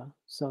Barcelona,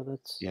 so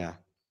that's Yeah.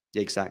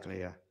 Exactly.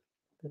 Yeah.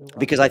 been a while.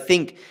 Because I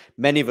think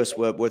many of us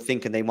were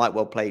thinking they might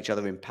well play each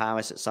other in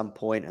Paris at some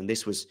point, and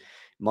this was,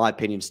 in my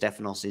opinion,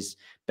 Stefanos's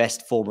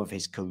best form of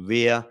his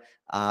career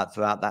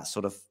throughout that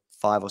sort of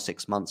 5 or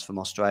 6 months from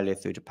Australia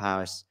through to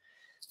Paris.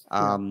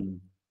 Yeah,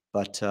 Um,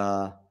 but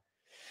uh,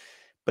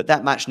 but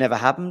that match never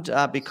happened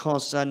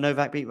because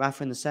Novak beat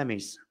Rafa in the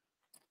semis.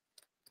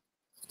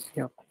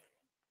 yeah,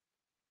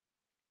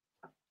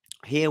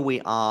 Here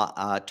we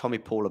are, Tommy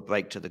Paul, a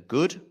break to the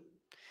good.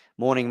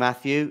 Morning,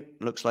 Matthew.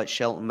 Looks like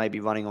Shelton may be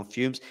running on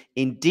fumes.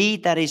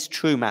 Indeed, that is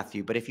true,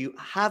 Matthew. But if you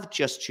have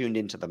just tuned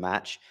into the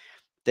match,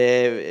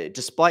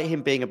 despite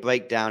him being a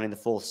breakdown in the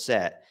fourth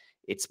set,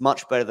 it's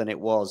much better than it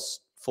was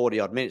 40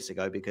 odd minutes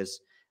ago,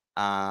 because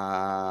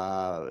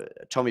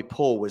Tommy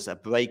Paul was a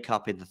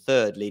break-up in the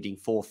third, leading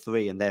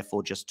 4-3, and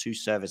therefore just 2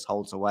 service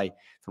holds away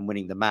from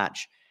winning the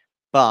match.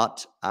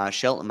 But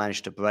Shelton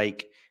managed to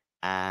break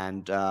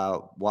and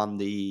won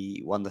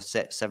the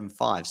set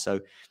 7-5. So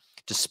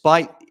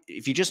despite,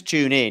 if you just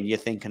tune in, you're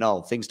thinking,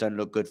 oh, things don't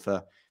look good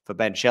for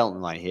Ben Shelton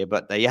right here.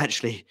 But they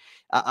actually,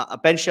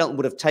 Ben Shelton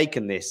would have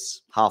taken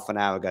this half an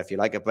hour ago, if you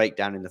like, a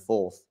breakdown in the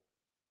fourth.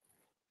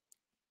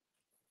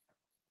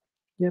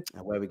 yep,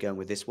 Where are we going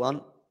with this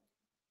one?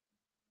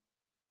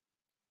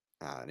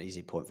 An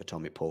easy point for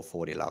Tommy Paul,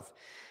 40 love,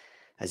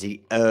 as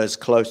he edges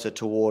closer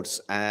towards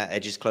a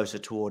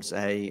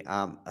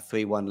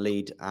 3-1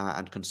 lead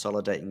and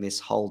consolidating this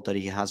hold that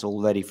he has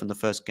already from the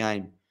first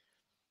game.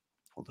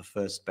 Or the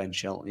first Ben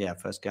Shelton,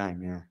 first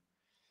game, yeah.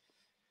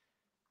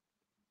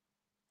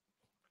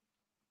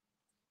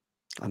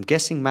 I'm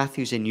guessing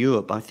Matthew's in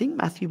Europe. I think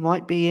Matthew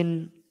might be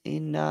in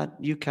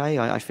UK.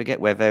 I forget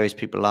where various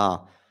people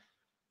are.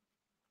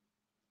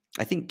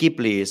 I think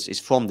Ghibli is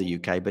from the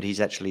UK, but he's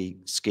actually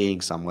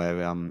skiing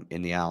somewhere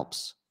in the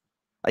Alps.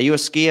 Are you a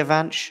skier,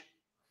 Vanch?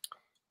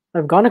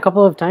 I've gone a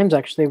couple of times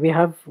actually. We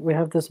have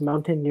this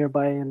mountain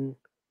nearby, and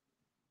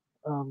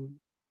um,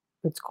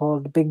 it's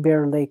called Big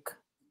Bear Lake.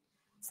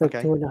 It's like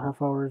Okay.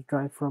 2.5 hours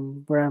drive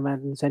from where I'm at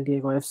in San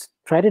Diego.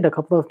 Tried it a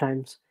couple of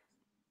times.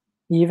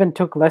 He even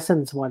took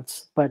lessons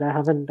once, but I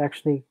haven't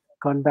actually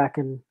gone back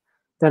and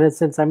done it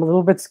since. I'm a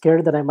little bit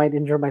scared that I might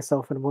injure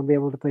myself and won't be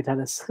able to play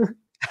tennis.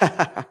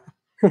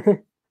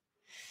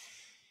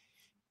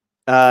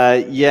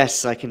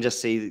 Yes, I can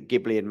just see that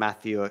Ghibli and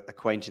Matthew are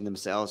acquainting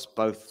themselves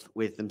both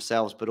with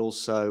themselves, but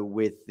also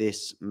with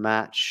this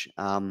match.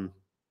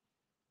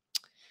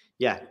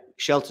 Yeah,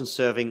 Shelton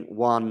serving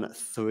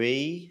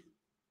 1-3.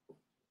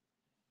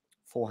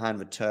 Forehand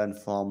return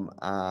from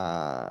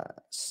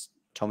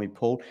Tommy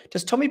Paul.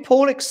 Does Tommy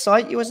Paul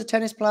excite you as a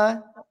tennis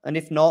player? And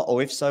if not,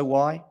 or if so,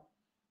 why?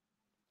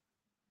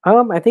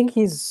 I think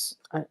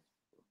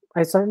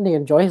I certainly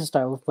enjoy his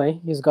style of play.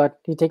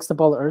 He takes the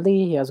ball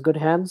early. He has good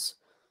hands.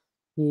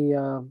 He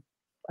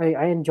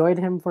I enjoyed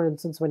him, for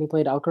instance, when he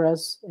played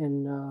Alcaraz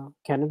in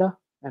Canada.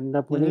 Ended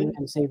up winning Mm-hmm.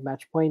 and saved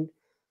match point.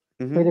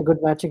 Played a Mm-hmm.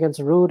 good match against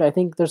Rude. I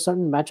think there's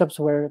certain matchups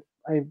where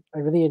I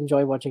really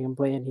enjoy watching him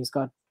play, and he's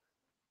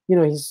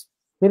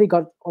really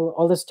got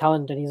all this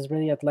talent, and he's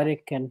really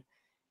athletic, and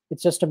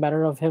it's just a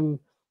matter of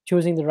him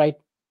choosing the right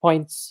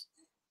points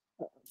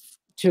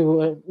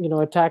to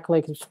attack.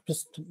 Like it's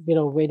just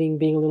waiting,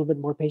 being a little bit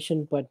more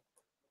patient. But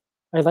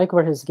I like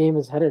where his game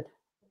is headed.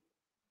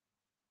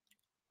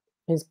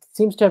 He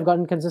seems to have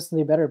gotten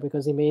consistently better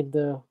because he made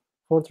the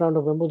fourth round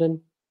of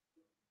Wimbledon.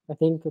 I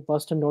think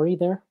Boston Nori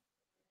there,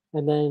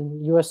 and then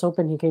U.S.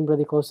 Open he came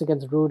really close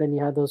against Rude, and he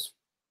had those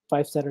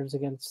five setters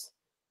against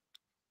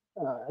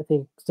I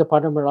think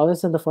Zapata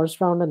Morales in the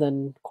first round, and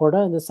then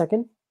Corda in the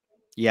second.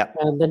 Yeah.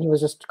 And then he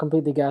was just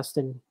completely gassed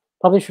and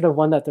probably should have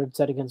won that third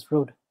set against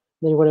Rude.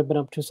 Then he would have been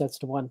up 2 sets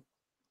to 1.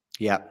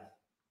 Yeah.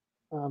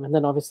 And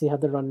then obviously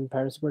had the run in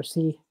Paris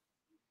Bercy.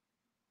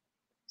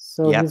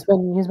 So Yeah. he's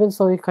been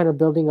slowly kind of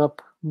building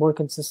up more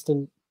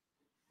consistent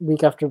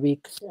week after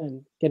week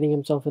and getting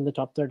himself in the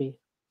top 30.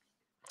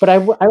 But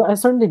I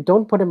certainly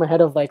don't put him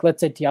ahead of, like,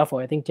 let's say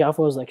Tiafo. I think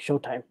Tiafo is like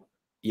Showtime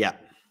Yeah.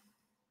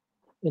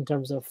 in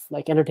terms of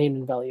like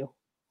entertainment value,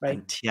 right?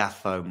 And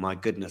Tiafo, my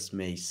goodness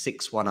me,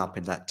 6-1 up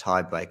in that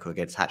tiebreaker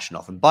against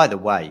Hachinov. And by the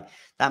way,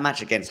 that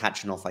match against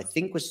Hachinov, I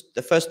think was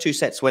the first two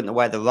sets went the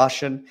way of the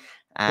Russian,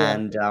 Yeah,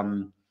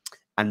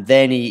 and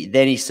then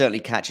he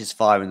certainly catches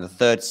fire in the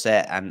third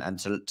set and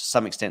to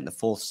some extent the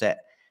fourth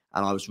set.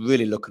 And I was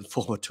really looking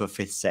forward to a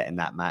fifth set in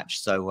that match.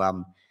 So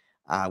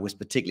I was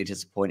particularly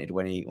disappointed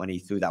when he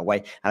threw that away.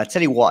 And I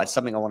tell you what, it's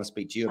something I want to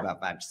speak to you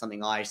about, Vance.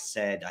 Something I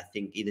said, I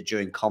think either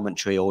during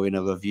commentary or in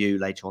a review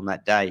later on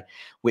that day,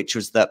 which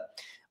was that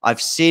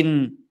I've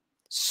seen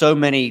so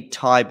many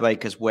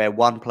tiebreakers where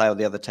one player or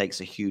the other takes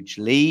a huge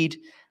lead.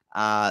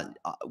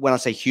 When I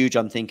say huge,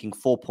 I'm thinking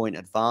 4-point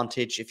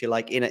advantage. If you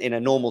like, in a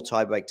normal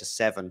tiebreak to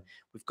 7,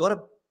 we've got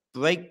a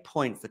break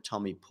point for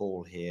Tommy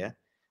Paul here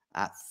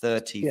at yeah,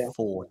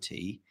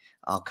 30-40.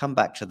 I'll come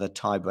back to the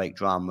tiebreak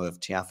drama of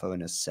Tiafo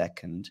in a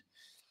second.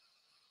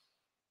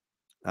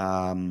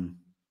 A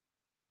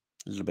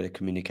little bit of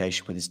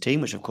communication with his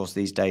team, which of course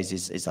these days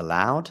is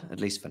allowed, at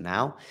least for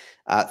now.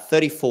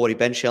 30-40,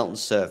 Ben Shelton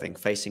serving,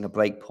 facing a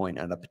break point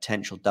and a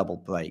potential double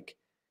break.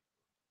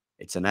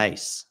 It's an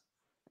ace.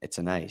 It's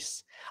an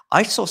ace.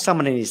 I saw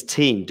someone in his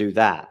team do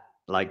that,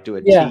 like do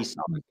a yeah. T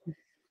sign.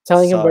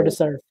 Telling him where to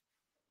So serve.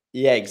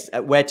 yeah,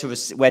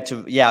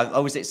 yeah.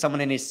 Oh, was it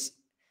someone in his?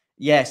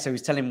 Yeah, so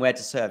he's telling him where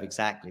to serve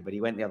exactly, but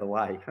he went the other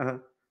way.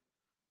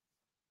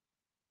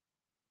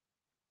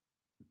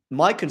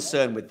 My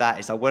concern with that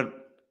is I wasn't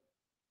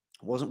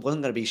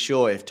going to be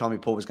sure if Tommy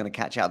Paul was going to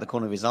catch out the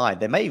corner of his eye.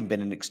 There may even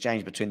been an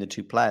exchange between the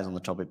two players on the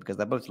topic because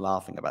they're both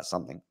laughing about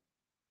something.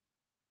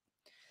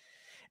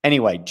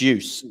 Anyway,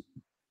 Juice.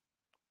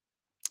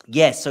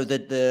 Yeah, so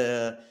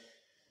the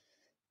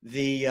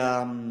this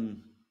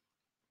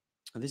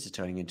is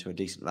turning into a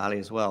decent rally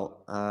as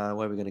well. Where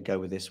are we going to go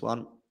with this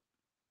one?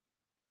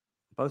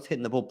 Both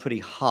hitting the ball pretty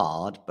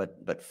hard,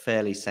 but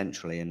fairly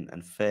centrally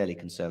and fairly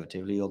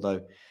conservatively,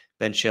 although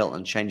Ben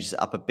Shelton changes it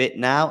up a bit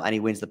now, and he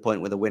wins the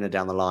point with a winner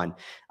down the line.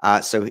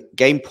 So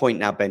game point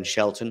now, Ben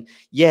Shelton.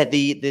 Yeah,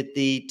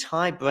 the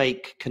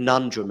tie-break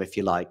conundrum, if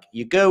you like.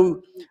 You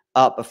go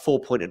up a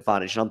 4-point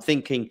advantage, and I'm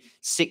thinking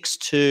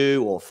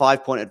 6-2 or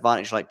 5-point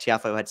advantage like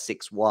Tiafo had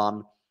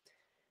 6-1.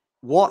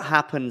 What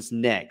happens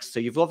next? So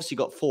you've obviously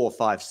got 4 or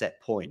 5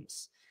 set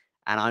points.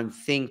 And I'm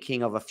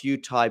thinking of a few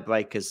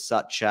tiebreakers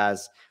such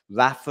as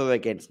Rafa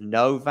against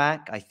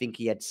Novak. I think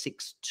he had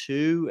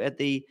 6-2 at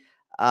the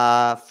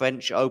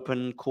French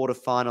Open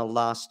quarterfinal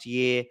last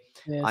year.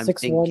 Yeah, I'm 6-1,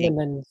 thinking and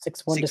then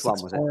 6-1 to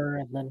 6-1 was it? 6-4,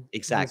 and then it was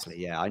Exactly.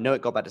 Yeah, I know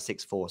it got back to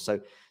 6-4. So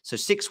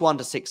 6-1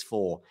 to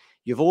 6-4.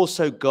 You've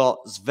also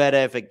got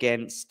Zverev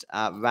against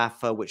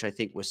Rafa, which I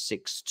think was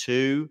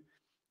 6-2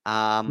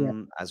 yeah,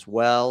 as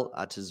well.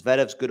 To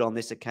Zverev's good on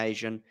this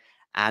occasion.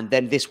 And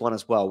then this one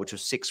as well, which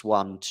was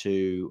 6-1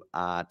 to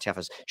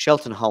Tiafoe.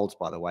 Shelton holds,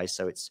 by the way,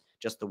 so it's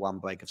just the one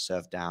break of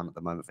serve down at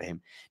the moment for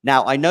him.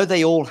 Now, I know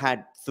they all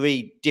had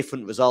three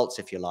different results,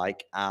 if you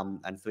like,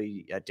 and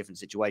three different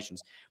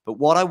situations. But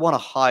what I want to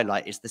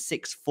highlight is the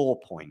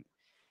 6-4 point,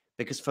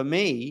 because for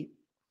me,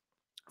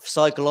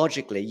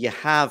 psychologically,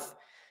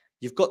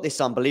 you've got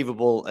this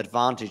unbelievable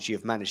advantage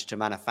you've managed to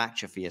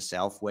manufacture for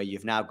yourself, where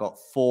you've now got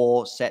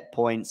 4 set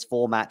points,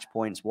 4 match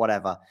points,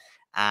 whatever,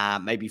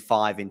 maybe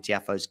 5 in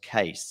Tiafoe's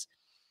case.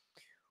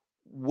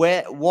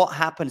 What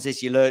happens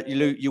is you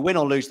win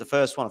or lose the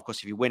first one. Of course,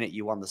 if you win it,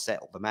 you won the set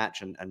or the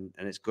match, and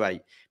it's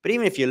great. But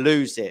even if you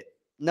lose it,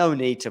 no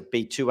need to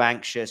be too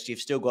anxious. You've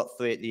still got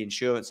the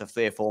insurance of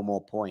 3 or 4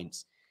 more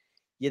points.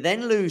 You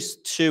then lose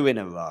 2 in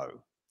a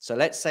row. So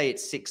let's say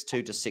it's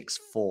 6-2 to 6-4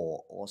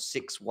 or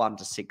 6-1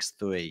 to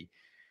 6-3.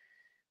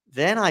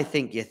 Then I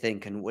think you're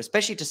thinking,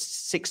 especially to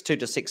 6-2 to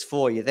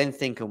 6-4, you're then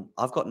thinking,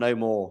 I've got no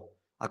more.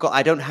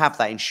 I don't have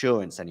that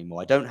insurance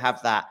anymore. I don't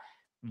have that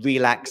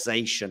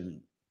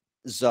relaxation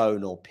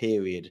zone or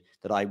period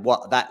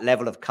that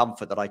level of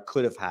comfort that I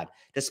could have had,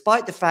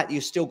 despite the fact that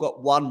you've still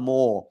got one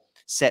more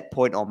set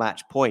point or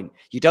match point.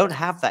 You don't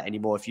have that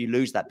anymore if you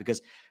lose that,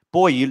 because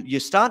boy, you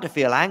start to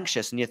feel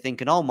anxious and you're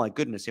thinking, oh my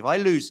goodness, if I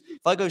go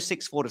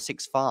 6-4 to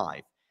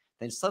 6-5,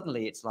 then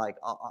suddenly it's like,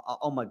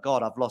 oh my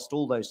God, I've lost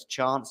all those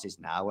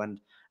chances now, and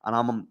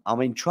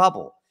I'm in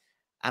trouble.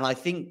 And I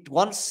think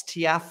once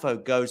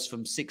Tiafoe goes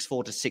from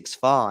 6-4 to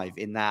 6-5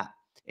 in that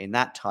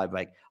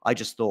tiebreak, I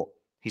just thought,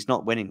 he's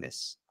not winning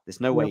this. There's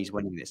no way he's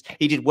winning this.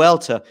 He did well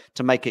to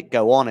make it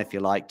go on, if you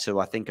like, to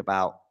I think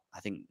 10-8,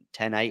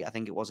 I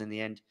think it was in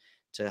the end,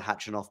 to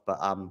Hatchanoff. But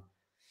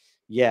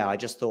yeah, I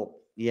just thought,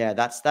 yeah,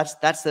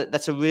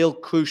 that's a real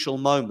crucial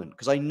moment,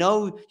 because I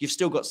know you've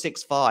still got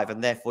 6-5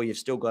 and therefore you've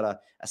still got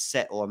a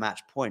set or a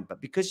match point,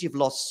 but because you've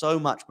lost so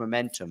much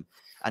momentum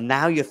and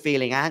now you're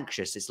feeling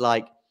anxious, it's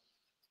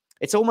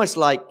almost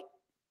like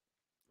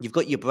you've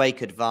got your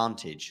break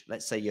advantage.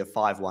 Let's say you're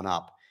 5-1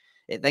 up.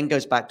 It then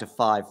goes back to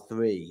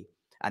 5-3.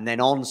 And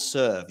then on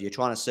serve, you're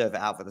trying to serve it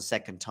out for the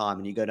second time,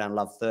 and you go down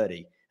love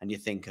 30, and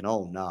you're thinking,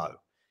 oh no,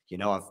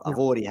 I've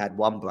already had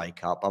one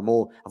breakup. I've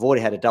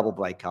already had a double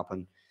breakup,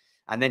 and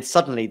then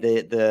suddenly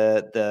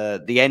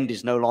the end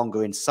is no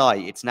longer in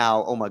sight. It's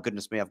now, oh my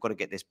goodness me, I've got to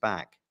get this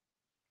back.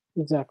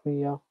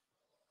 Exactly. Yeah.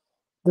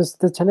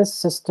 The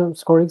tennis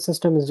scoring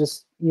system is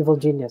just evil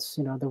genius.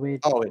 The way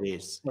it Oh, it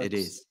is. works. It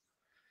is.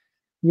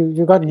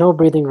 You got no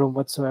breathing room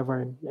whatsoever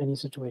in any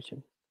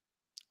situation.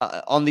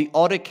 On the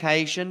odd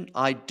occasion,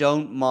 I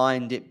don't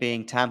mind it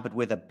being tampered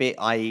with a bit,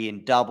 i.e.,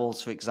 in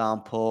doubles, for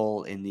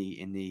example, in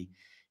the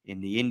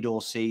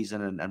indoor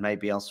season and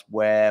maybe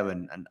elsewhere,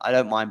 and I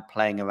don't mind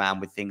playing around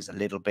with things a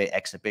little bit,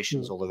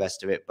 exhibitions, all the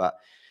rest of it. But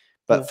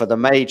for the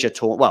major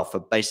tour, well, for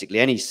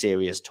basically any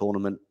serious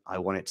tournament, I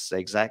want it to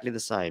stay exactly the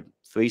same: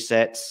 3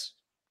 sets,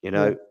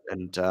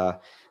 and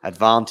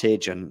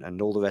advantage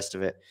and all the rest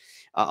of it.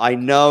 I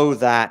know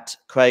that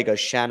Craig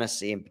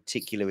O'Shaughnessy in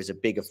particular is a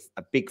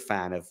big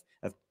fan of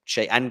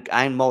and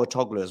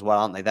Moratoglu as well,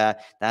 aren't they?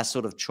 They're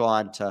sort of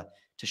trying to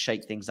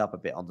shake things up a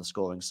bit on the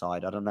scoring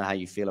side. I don't know how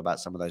you feel about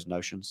some of those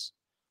notions.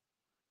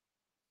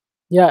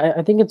 Yeah,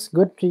 I think it's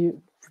good to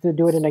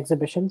do it in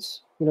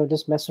exhibitions.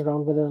 Just mess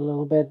around with it a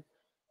little bit.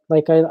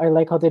 Like I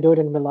like how they do it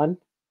in Milan,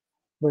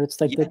 where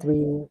it's like the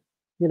 3.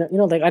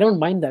 Like I don't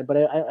mind that, but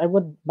I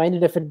would mind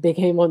it if it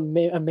became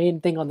a main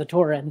thing on the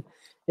tour and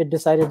it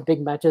decided big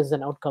matches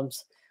and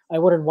outcomes. I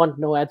wouldn't want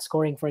no ad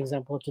scoring, for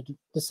example, to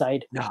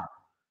decide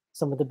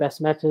some of the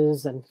best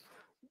matches, and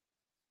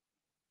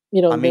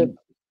I mean,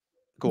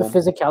 the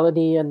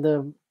physicality and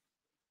the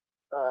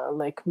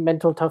like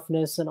mental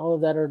toughness and all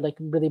of that are like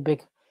really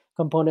big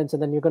components,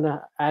 and then you're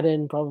gonna add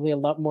in probably a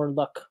lot more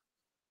luck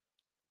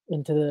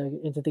into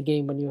the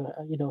game when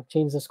you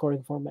change the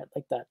scoring format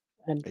like that.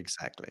 And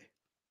exactly.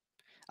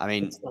 I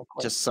mean,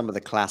 just some of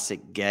the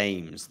classic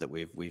games that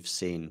we've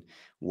seen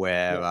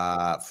where,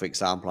 for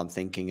example, I'm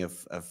thinking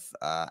of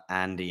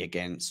Andy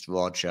against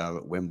Roger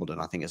at Wimbledon.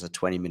 I think it's a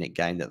 20-minute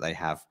game that they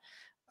have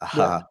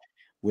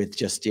with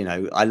just,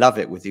 I love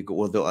it with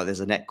there's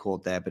a net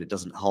cord there, but it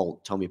doesn't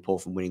halt Tommy Paul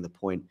from winning the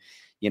point.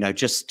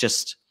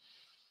 Just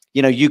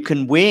you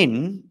can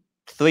win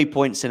 3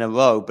 points in a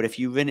row, but if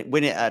you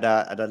win it at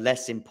a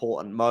less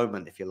important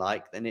moment, if you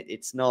like, then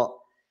it's not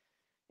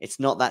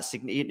that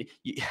significant.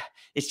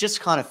 It's just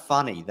kind of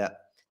funny that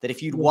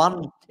if you'd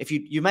won, if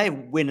you may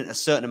win a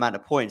certain amount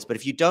of points, but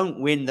if you don't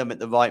win them at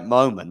the right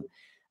moment,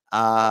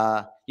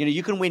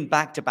 you can win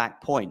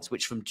back-to-back points,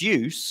 which from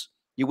deuce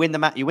you win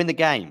the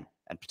game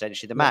and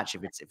potentially the match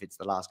if it's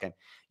the last game.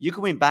 You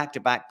can win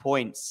back-to-back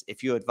points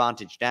if you're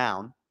advantage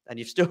down, and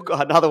you've still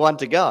got another one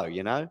to go.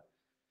 Yeah,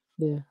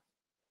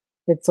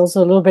 it's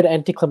also a little bit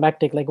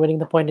anticlimactic, like winning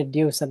the point at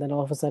deuce, and then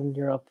all of a sudden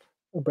you're up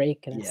a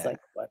break, and it's like,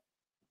 what?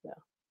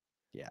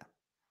 Yeah.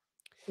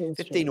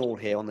 15 all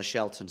here on the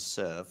Shelton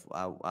serve.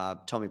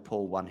 Tommy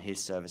Paul won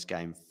his service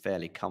game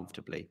fairly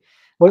comfortably.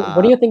 What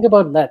do you think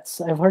about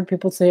lets? I've heard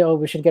people say, "Oh,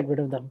 we should get rid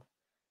of them."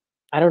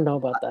 I don't know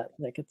about that.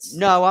 Like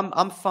no,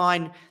 I'm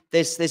fine.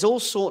 There's all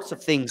sorts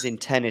of things in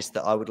tennis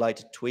that I would like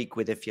to tweak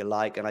with, if you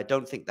like, and I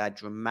don't think they're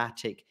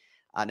dramatic.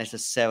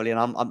 necessarily.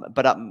 And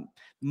but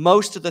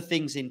most of the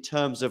things in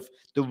terms of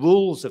the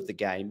rules of the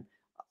game,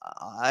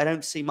 I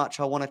don't see much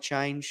I want to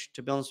change.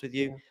 To be honest with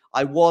you, Yeah.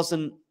 I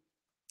wasn't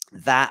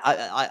that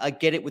I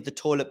get it with the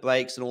toilet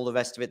breaks and all the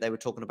rest of it they were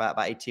talking about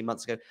 18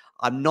 months ago.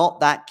 I'm not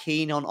that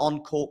keen on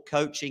court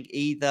coaching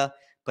either,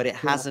 but it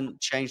Yeah. hasn't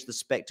changed the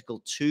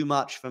spectacle too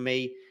much for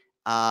me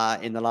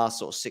in the last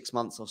sort of 6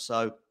 months or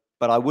so.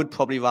 But I would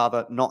probably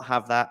rather not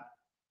have that.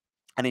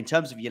 And in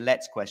terms of your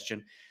let's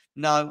question,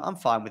 no, I'm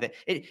fine with it.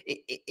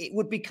 It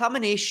would become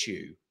an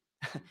issue,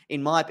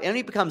 in my opinion. It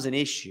only becomes an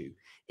issue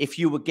if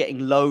you were getting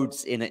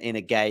loads in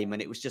a game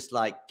and it was just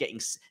like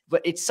getting.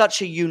 But it's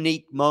such a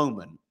unique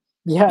moment.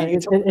 Yeah, You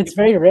talk, it's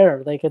very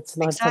rare. Like it's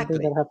not something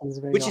exactly, that happens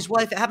very which is why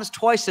often. if it happens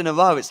twice in a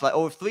row, it's like,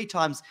 or three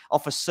times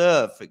off a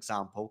serve, for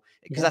example,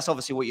 because Yeah. that's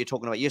obviously what you're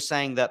talking about. You're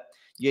saying that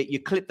you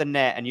clip the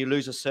net and you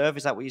lose a serve.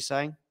 Is that what you're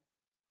saying?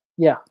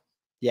 Yeah.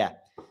 Yeah.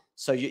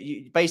 So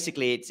you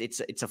basically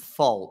it's a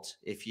fault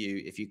if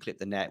you clip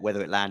the net,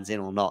 whether it lands in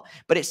or not.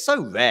 But it's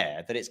so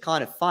rare that it's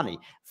kind of funny.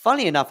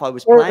 Funny enough, I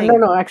was Or no, playing.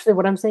 no. Actually,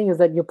 what I'm saying is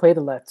that you play the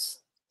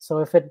lets. So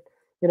if it,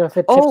 if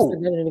it tips the Oh,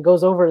 net and it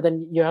goes over,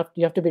 then you have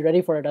to be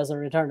ready for it as a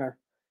returner.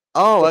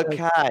 oh,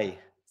 Because okay.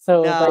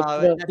 so like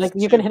No, like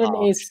that's you can too hit an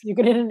harsh. ace. You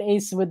can hit an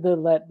ace with the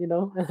let.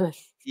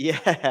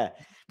 Yeah,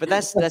 but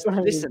That's that's what I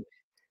mean. listen.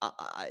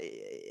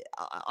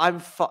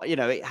 I'm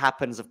it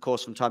happens, of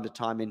course, from time to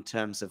time in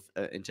terms of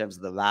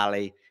the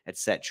rally,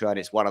 etc. And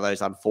it's one of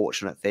those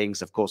unfortunate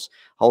things. Of course,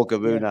 Holger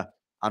Yeah. Rune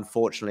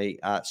unfortunately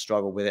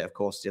struggled with it, of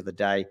course, the other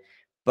day.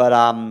 But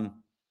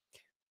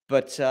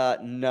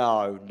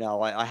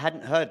no, I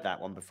hadn't heard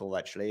that one before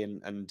actually,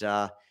 and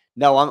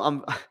no,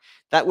 I'm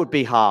that would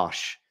be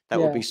harsh. That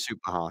would Yeah. be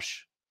super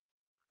harsh.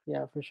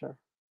 Yeah. For sure.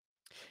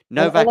 I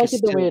Novak like is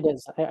it the way still it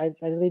is. I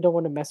really don't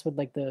want to mess with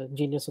like the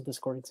genius of the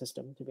scoring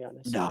system. To be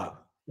honest, no.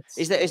 it's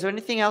Is there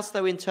anything else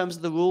though in terms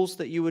of the rules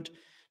that you would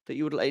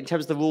in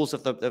terms of the rules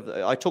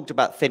I talked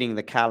about thinning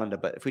the calendar,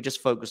 but if we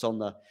just focus on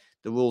the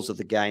rules of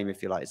the game,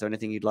 if you like, is there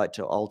anything you'd like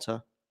to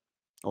alter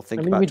or I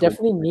think mean, we about to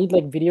definitely implement? need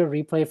like video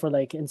replay for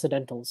like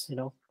incidentals,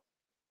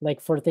 like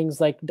for things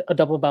like a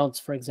double bounce,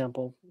 for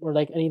example, or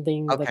like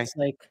anything Okay. that's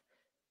like,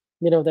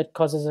 that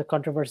causes a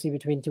controversy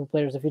between two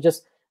players. If you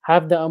just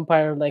have the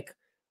umpire like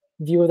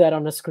view that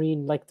on a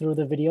screen, like through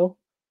the video,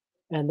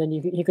 and then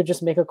you could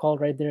just make a call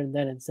right there and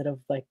then instead of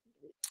like,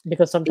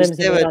 because Is sometimes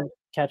he there may a not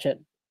catch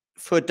it.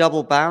 For a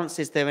double bounce,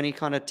 is there any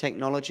kind of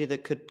technology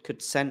that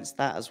could sense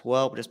that as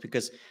well? Just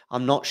because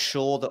I'm not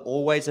sure that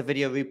always a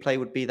video replay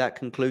would be that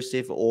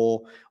conclusive,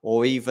 or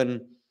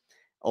even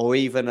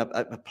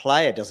a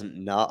player doesn't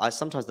know.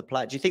 Sometimes the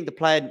player. Do you think the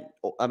player?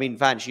 I mean,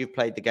 Vance, you've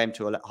played the game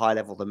to a high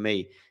level than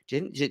me.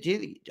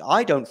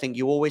 I don't think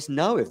you always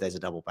know if there's a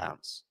double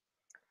bounce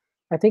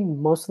I think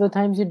most of the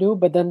times you do,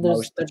 but then there's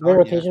most of that the rare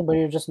time. Yeah. occasion where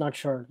you're just not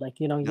sure. Like,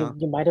 No.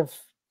 you might have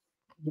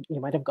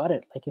you might have got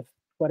it. Like if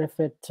what if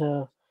it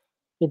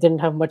didn't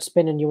have much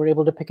spin and you were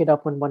able to pick it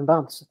up on one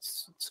bounce?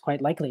 It's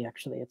quite likely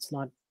actually. It's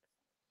not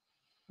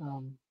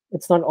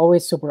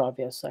always super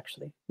obvious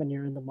actually when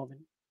you're in the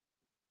moment.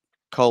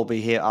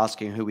 Colby here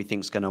asking who we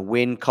think's going to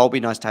win. Colby,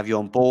 nice to have you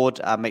on board.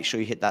 Make sure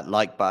you hit that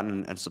like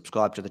button and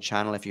subscribe to the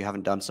channel if you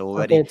haven't done so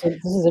already. Okay, so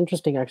this is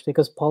interesting actually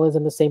because Paul is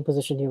in the same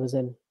position he was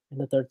in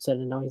the third set,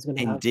 and now he's going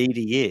to have Indeed,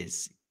 he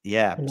is.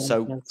 Yeah. another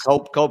So, chance.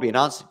 Colby, in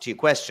answer to your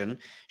question,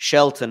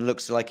 Shelton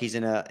looks like he's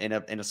in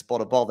a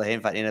spot of bother here.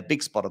 In fact, in a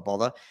big spot of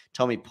bother.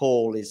 Tommy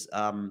Paul is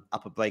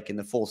up a break in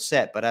the fourth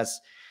set. But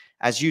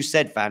as you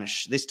said,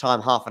 Vance, this time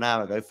half an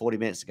hour ago, 40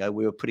 minutes ago,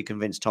 we were pretty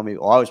convinced I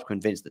was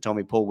convinced that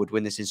Tommy Paul would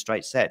win this in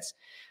straight sets.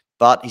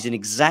 But he's in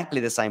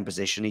exactly the same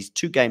position. He's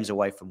 2 games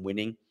away from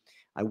winning.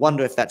 I Mhm.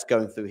 wonder if that's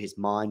going through his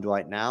mind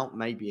right now.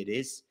 Maybe it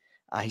is.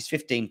 He's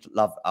 15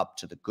 love up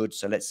to the good.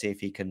 So let's see if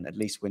he can at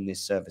least win this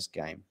service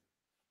game.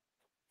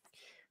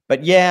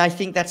 But yeah, I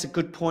think that's a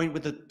good point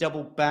with the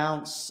double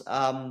bounce.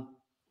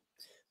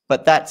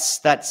 But that's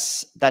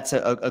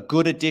a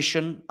good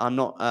addition. I'm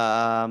not,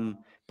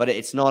 but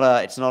it's not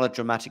a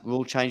dramatic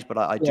rule change. But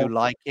I do Yeah.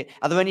 like it.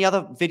 Are there any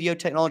other video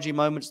technology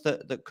moments where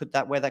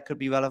that could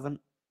be relevant?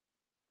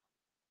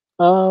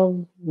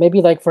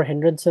 Maybe like for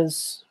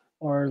hindrances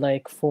or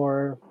like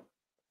for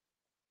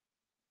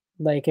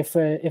like if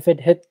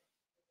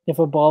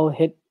a ball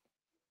hit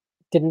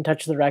didn't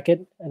touch the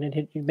racket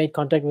and you made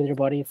contact with your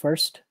body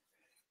first.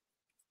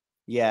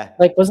 Yeah.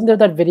 Like wasn't there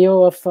that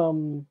video of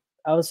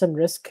Allison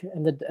Risk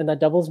and that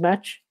doubles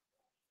match?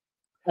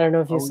 I don't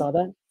know if you Oh, saw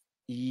that.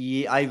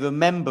 yeah. I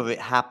remember it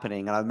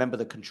happening, and I remember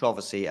the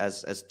controversy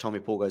as Tommy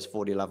Paul goes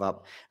 40 love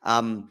up. I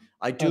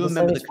Oh, do this time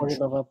remember he's the 40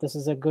 control. love up. This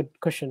is a good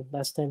cushion.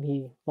 Last time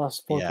he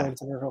lost 4 Yeah,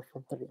 points in a row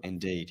from 30 love.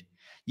 indeed.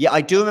 Yeah,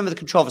 I do remember the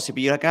controversy,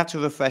 but you're gonna have to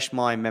refresh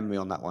my memory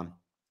on that one.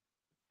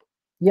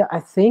 Yeah, I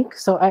think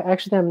so.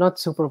 I'm not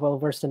super well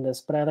versed in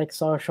this, but I like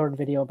saw a short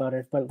video about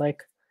it. But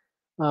like,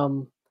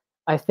 um,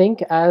 I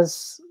think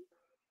as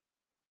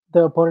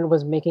the opponent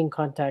was making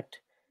contact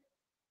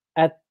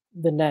at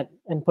the net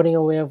and putting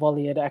away a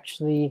volley, it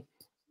actually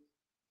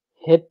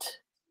hit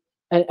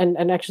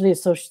and actually,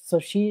 so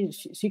she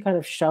kind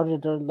of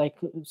shouted or like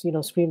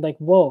screamed like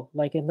 "whoa"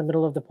 like in the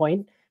middle of the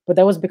point, but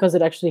that was because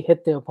it actually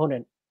hit the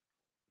opponent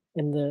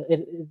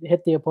it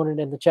hit the opponent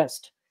in the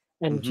chest,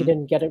 and she Hmm.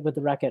 didn't get it with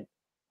the racket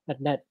at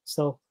net.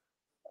 So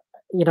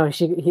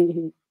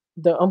the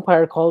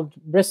umpire called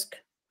risk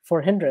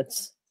for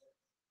hindrance,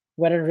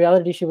 when in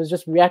reality she was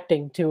just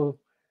reacting to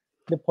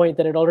the point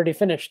that had already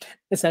finished Yeah,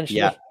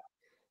 essentially,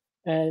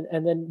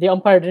 and then the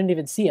umpire didn't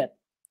even see it.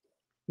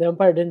 The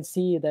umpire didn't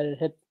see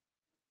that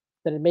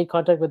it made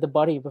contact with the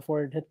body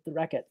before it hit the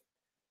racket.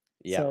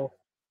 yeah. So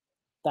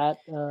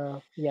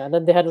yeah, and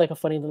then they had like a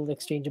funny little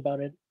exchange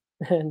about it,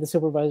 and the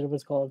supervisor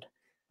was called.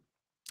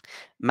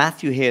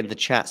 Matthew here in the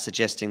chat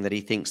suggesting that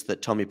he thinks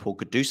that Tommy Paul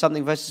could do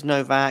something versus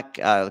Novak.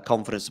 The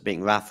confidence of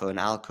beating Rafa and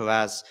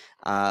Alcaraz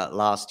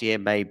last year,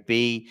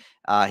 maybe.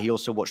 He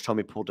also watched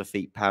Tommy Paul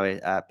defeat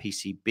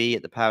PCB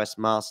at the Paris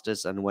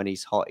Masters, and when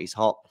he's hot, he's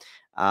hot.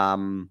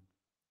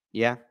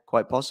 Yeah,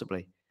 quite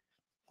possibly.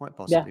 Quite Yeah,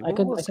 possibly. I Well,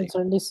 can we'll I can see.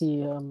 certainly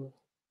see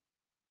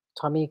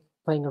Tommy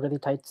playing a really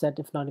tight set,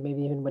 if not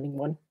maybe even winning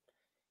one.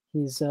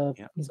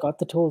 Yeah. He's got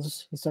the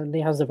tools. He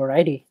certainly has the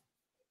variety,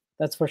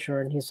 that's for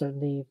sure, and he's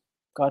certainly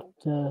got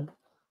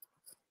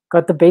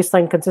got the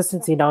baseline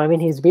consistency now. I mean,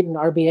 he's beaten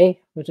RBA,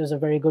 which is a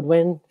very good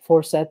win,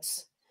 4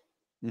 sets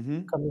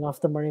Hmm. coming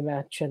off the Murray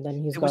match, and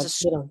then he's There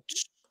was got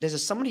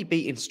there's somebody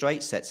beating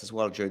straight sets as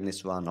well during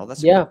this run. Oh,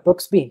 that's a yeah, good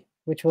Brooksby,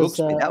 which was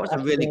Brooksby. That was a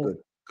after really the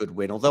good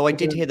win. Although I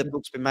after did the hear that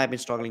Brooksby may have been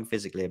struggling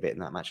physically a bit in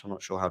that match. I'm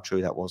not sure how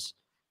true that was.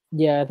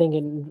 yeah, I think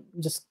in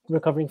just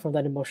recovering from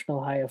that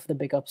emotional high of the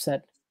big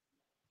upset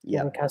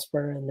Yeah. over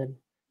Casper, and then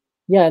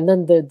yeah, and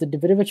then the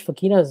Davidovich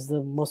Fokina is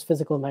the most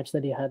physical match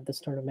that he had this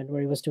tournament,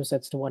 where he was 2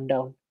 sets to 1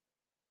 down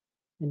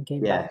and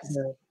came back. Yes.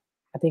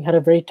 I think had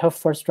a very tough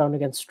first round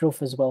against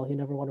Struff as well. You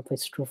never want to play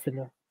Struff in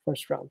the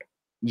first round.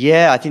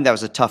 Yeah, I think that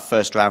was a tough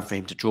first round for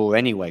him to draw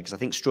anyway, because I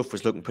think Struff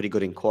was looking pretty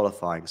good in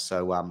qualifying.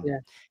 So Yeah,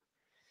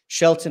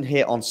 Shelton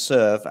here on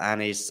serve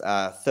and is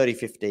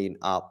 30-15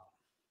 up.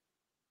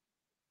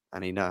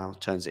 And he now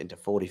turns it into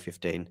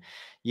 40-15.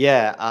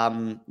 Yeah,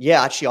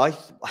 yeah, actually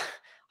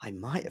I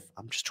might have.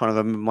 I'm just trying to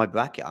remember my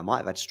bracket. I might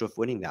have had Struff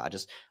winning that.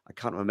 I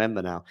can't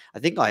remember now.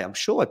 I'm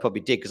sure I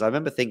probably did, because I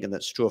remember thinking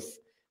that Struff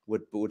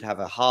would have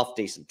a half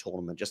decent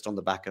tournament just on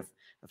the back of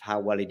how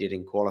well he did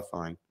in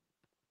qualifying.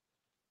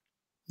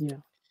 yeah.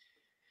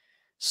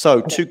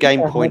 So And 2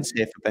 game points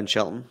here for Ben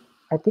Shelton.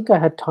 I think I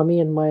had Tommy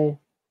in my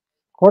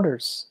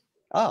quarters.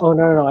 Oh Oh,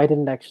 no, I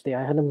didn't actually.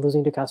 I had him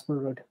losing to Casper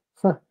Ruud.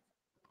 Huh.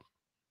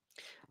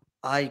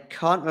 I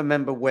can't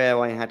remember where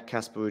I had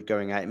Casper Ruud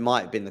going out. It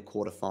might have been the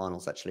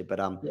quarterfinals actually, but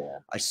Yeah,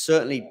 I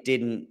certainly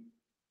didn't.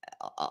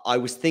 I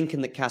was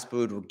thinking that Casper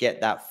Ruud would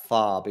get that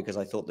far because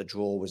I thought the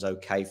draw was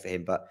okay for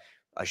him, but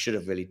I should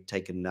have really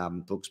taken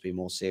Brooksby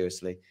more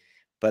seriously.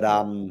 But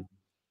yeah.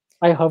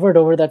 I hovered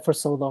over that for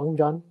so long,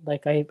 John.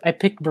 Like I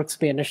picked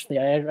Brooksby initially.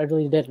 I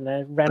really did, and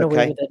I ran away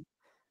okay, with it.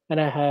 And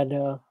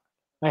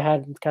I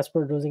had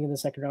Casper losing in the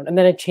second round, and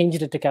then I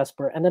changed it to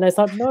Casper, and then I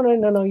thought, no, no,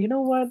 no, no. You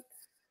know what?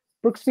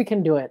 Brooksby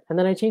can do it. And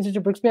then I changed it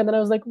to Brooksby, and then I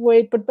was like,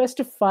 wait, but best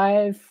of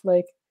 5,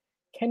 like,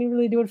 can you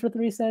really do it for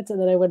 3 sets?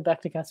 And then I went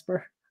back to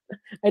Casper.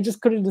 I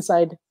just couldn't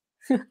decide.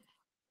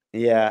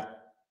 yeah.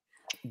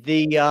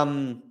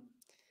 The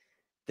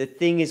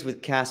thing is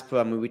with Casper,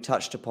 I mean, we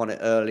touched upon it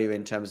earlier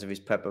in terms of his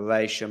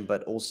preparation,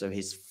 but also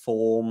his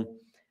form,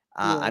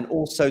 Yeah, and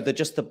also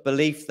the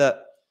belief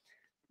that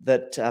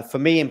for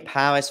me in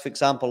Paris, for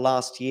example,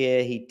 last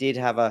year he did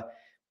have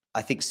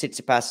I think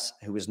Tsitsipas,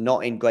 who was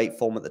not in great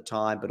form at the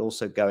time, but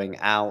also going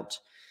out.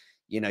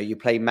 You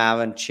play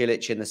Marin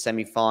Cilic in the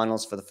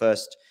semi-finals for the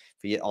first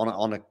for you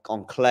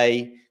on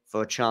clay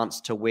for a chance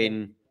to yeah,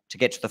 win to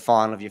get to the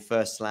final of your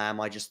first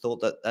slam. I just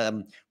thought that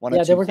one or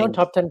yeah. There two were no things.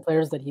 top 10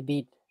 players that he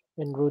beat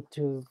en route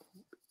to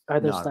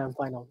either No, slam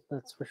final.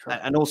 That's for sure.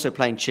 and also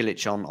playing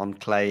Cilic on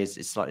clay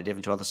is slightly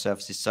different to other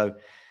surfaces.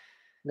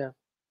 Yeah,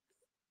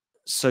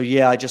 So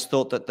yeah, I just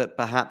thought that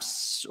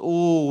perhaps it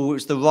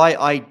was the right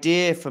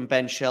idea from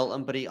Ben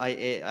Shelton, but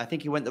I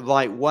think he went the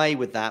right way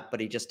with that, but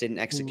he just didn't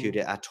execute mm,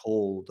 it at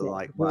all the yeah.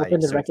 right He way.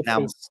 opened the So it's racket now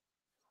face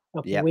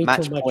up yeah, way too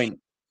match much. point.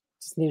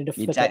 Just needed to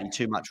flip it. Exactly,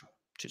 too much.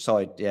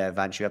 Sorry, yeah,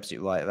 Vance, you're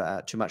absolutely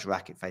right. Too much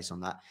racket face on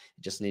that.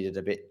 It just needed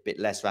a bit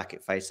less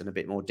racket face and a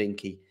bit more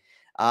dinky.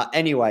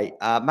 Anyway,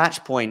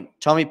 match point.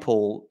 Tommy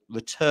Paul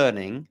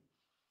returning.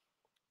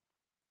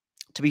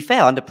 To be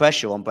fair, under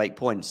pressure on break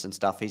points and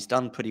stuff, he's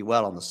done pretty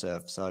well on the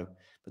serve. So,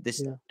 but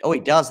this, Yeah. he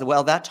does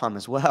well that time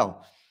as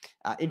well.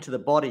 Into the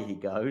body he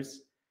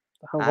goes,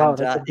 Oh wow, and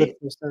that's a good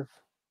first serve.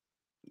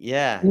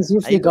 yeah, He's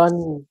usually it looks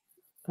gone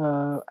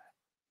uh,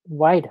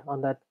 wide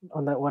on that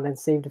one and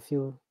saved a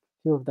few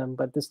of them,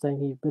 but this time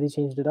he really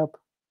changed it up.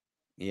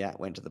 yeah,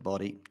 went to the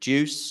body.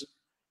 Juice,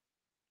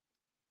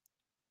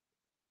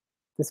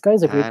 This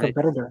guy's a great and it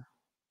competitor.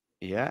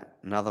 yeah,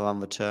 another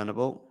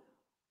unreturnable.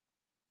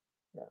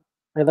 Yeah.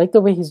 I like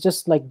the way he's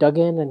just like dug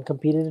in and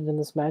competed in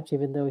this match,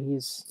 even though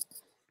he's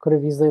could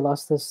have easily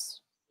lost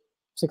this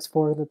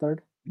 6-4 in the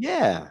third.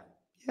 Yeah,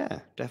 yeah,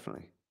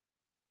 definitely.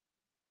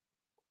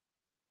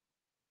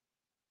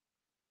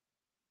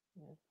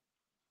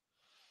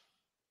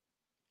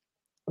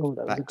 Oh,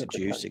 that was a Back to good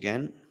deuce return.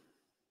 again.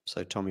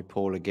 So Tommy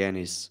Paul again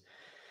is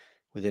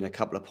within a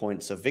couple of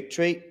points of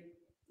victory.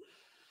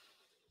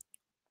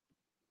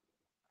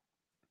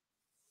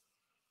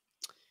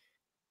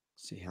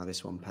 See how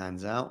this one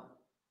pans out.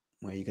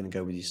 Where are you going to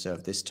go with your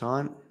serve this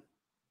time?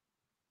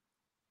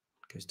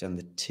 Goes down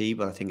the tee,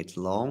 but I think it's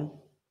long.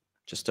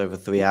 Just over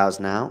 3 hours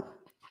now.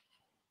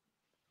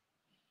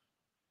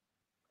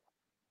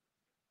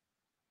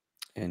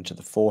 Into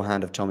the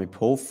forehand of Tommy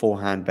Paul.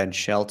 Forehand Ben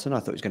Shelton. I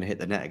thought he was going to hit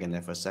the net again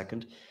there for a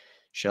second.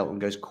 Shelton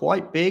goes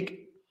quite big.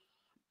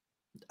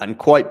 And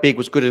quite big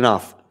was good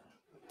enough.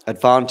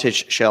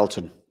 Advantage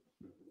Shelton.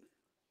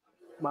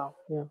 Wow.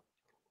 Yeah.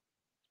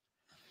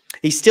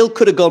 He still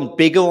could have gone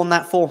bigger on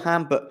that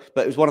forehand, but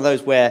it was one of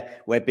those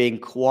where being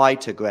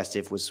quite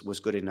aggressive was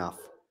good enough.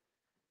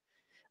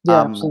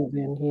 Yeah,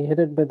 absolutely. And he hit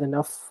it with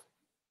enough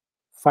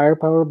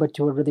firepower, but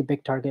to a really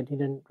big target. He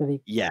didn't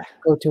really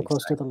go too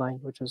close to the line,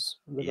 which was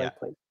the right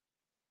play.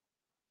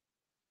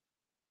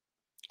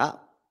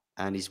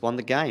 And he's won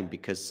the game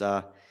because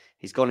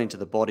he's gone into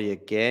the body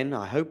again.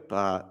 I hope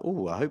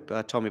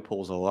Tommy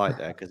Paul's all right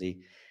there, because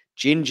he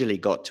gingerly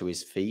got to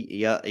his feet.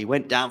 He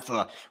went down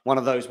for one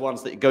of those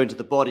ones that you go into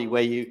the body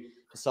where you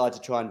decide to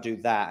try and do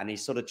that, and he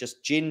sort of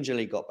just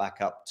gingerly got back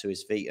up to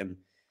his feet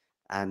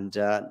and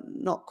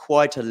not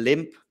quite a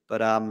limp,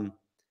 but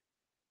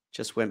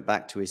just went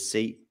back to his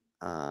seat.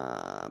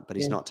 But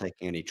he's not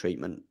taking any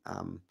treatment.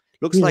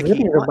 Looks He's like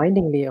really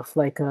reminding me of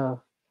like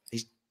a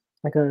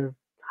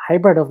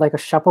hybrid of like a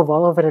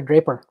Shapovalov and a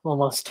Draper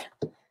almost.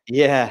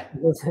 Yeah.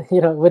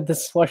 With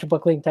this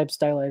swashbuckling type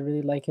style, I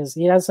really like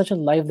he has such a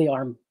lively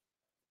arm.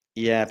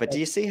 Yeah, but do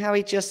you see how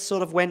he just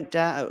sort of went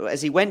down as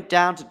he went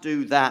down to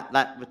do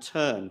that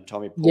return,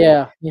 Tommy Paul?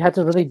 Yeah, he had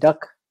to really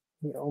duck.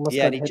 He almost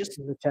got and he hit just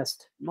in the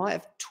chest. Might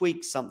have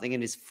tweaked something in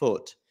his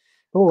foot.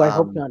 Oh, I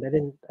hope not. I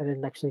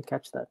didn't actually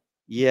catch that.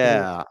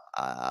 Yeah,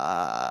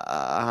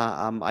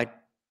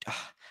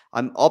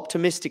 I'm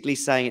optimistically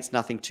saying it's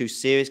nothing too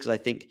serious, because I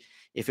think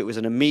if it was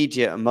an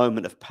immediate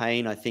moment of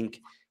pain, I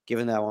think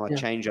given they're on a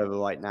changeover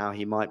right now,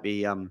 he might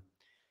be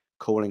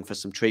calling for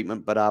some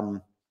treatment.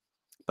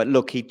 But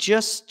look, he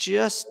just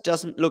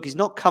doesn't look. He's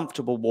not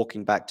comfortable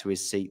walking back to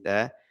his seat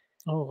there.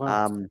 Oh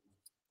wow.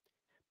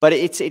 But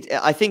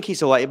I think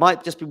he's all right. It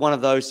might just be one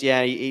of those.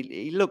 Yeah,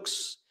 he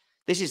looks.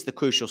 This is the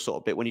crucial sort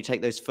of bit when you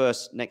take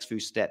those next few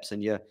steps,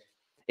 and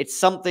it's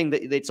something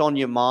that's on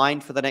your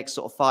mind for the next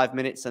sort of 5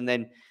 minutes, and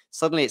then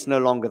suddenly it's no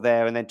longer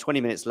there, and then 20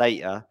 minutes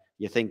later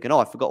you're thinking, oh,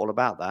 I forgot all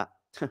about that.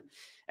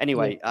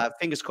 Anyway,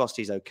 fingers crossed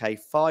he's okay.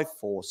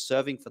 5-4,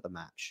 serving for the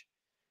match.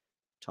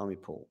 Tommy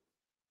Paul.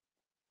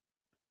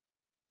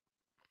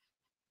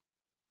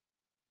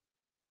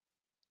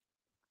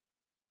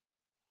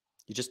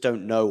 You just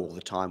don't know all the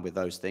time with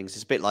those things.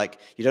 It's a bit like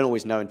you don't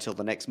always know until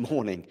the next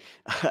morning,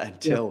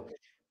 until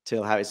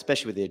how,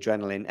 especially with the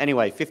adrenaline.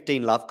 Anyway,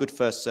 15 love. Good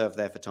first serve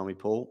there for Tommy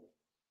Paul.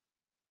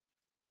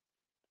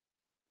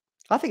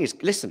 I think it's,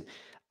 listen,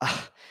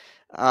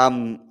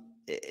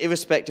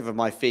 irrespective of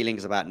my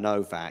feelings about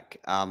Novak,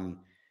 a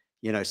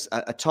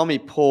Tommy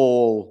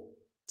Paul,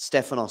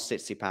 Stefanos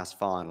Tsitsipas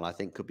final, I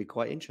think could be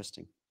quite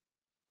interesting.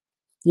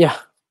 Yeah.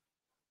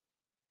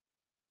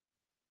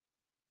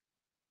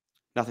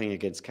 Nothing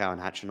against Karen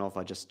Khachanov.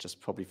 I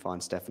just probably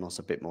find Stefanos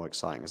a bit more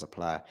exciting as a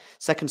player.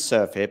 Second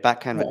serve here,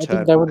 backhand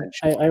return.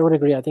 I would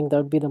agree. I think that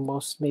would be the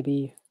most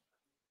maybe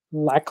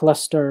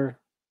lackluster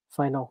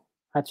final,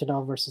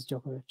 Khachanov versus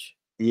Djokovic.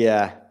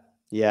 Yeah,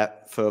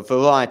 for a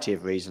variety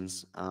of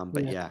reasons.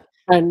 But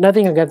and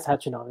nothing against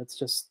Khachanov. It's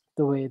just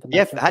the way the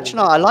matchup.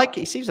 Khachanov, I like it.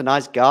 He seems a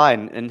nice guy,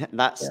 and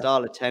that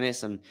style of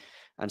tennis and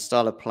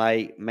style of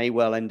play may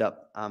well end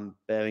up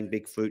bearing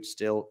big fruit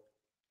still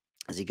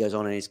as he goes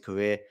on in his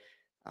career.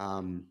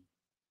 A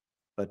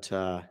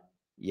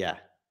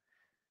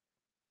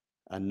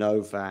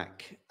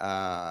Novak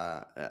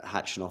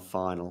Khachanov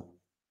final,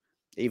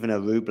 even a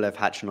Rublev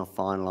Khachanov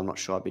final, I'm not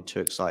sure I'd be too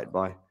excited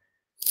by.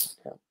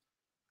 Yeah.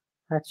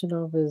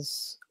 Khachanov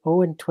is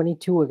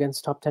 0-22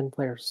 against top 10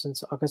 players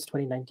since August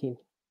 2019.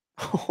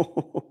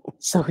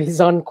 So he's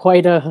on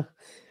quite a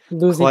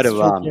losing streak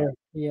run. here.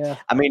 Yeah.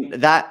 I mean,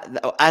 that,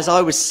 as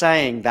I was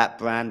saying, that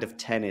brand of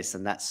tennis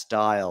and that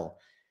style,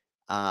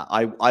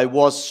 I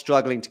was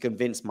struggling to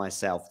convince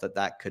myself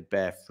that could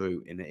bear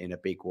fruit in a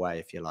big way,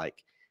 if you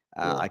like.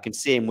 I can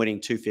see him winning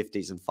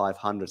 250s and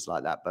 500s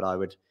like that, but I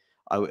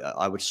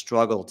would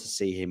struggle to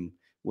see him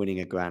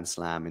winning a Grand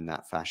Slam in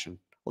that fashion.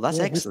 Well, that's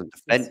excellent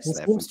defense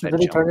there. He seems to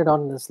really turn it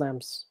on in the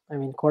slams. I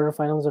mean,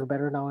 quarterfinals are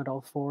better now at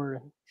all four.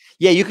 And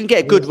you can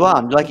get a good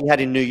run like he had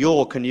in New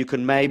York, and you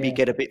can maybe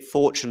get a bit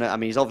fortunate. I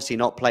mean, he's obviously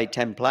not played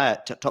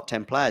top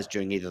 10 players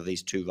during either of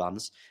these two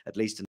runs, at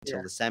least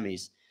until the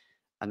semis.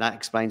 And that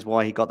explains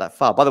why he got that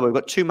far. By the way, we've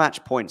got 2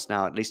 match points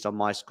now, at least on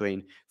my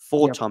screen,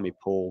 for Tommy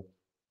Paul.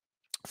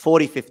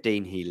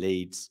 40-15, he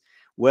leads.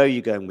 Where are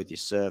you going with your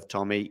serve,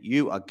 Tommy?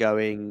 You are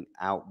going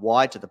out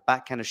wide to the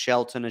backhand of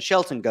Shelton, and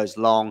Shelton goes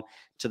long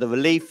to the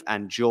relief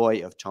and joy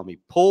of Tommy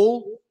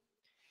Paul.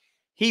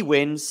 He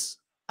wins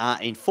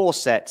in 4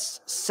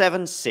 sets,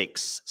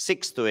 7-6,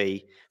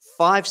 6-3,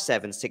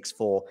 5-7,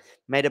 6-4.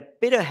 Made a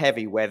bit of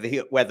heavy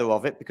weather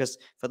of it because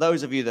for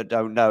those of you that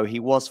don't know, he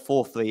was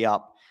 4-3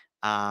 up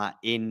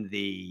in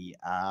the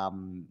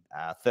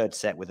third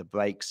set with a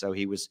break. So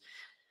he was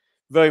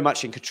very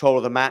much in control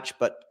of the match,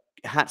 but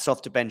hats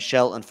off to Ben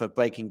Shelton for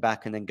breaking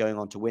back and then going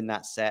on to win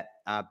that set.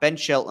 Ben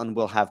Shelton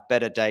will have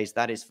better days,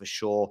 that is for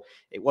sure.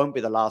 It won't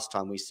be the last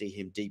time we see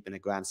him deep in a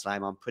Grand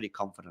Slam. I'm pretty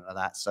confident of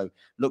that. So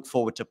look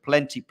forward to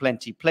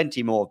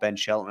plenty more of Ben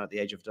Shelton at the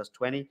age of just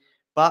 20.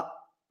 But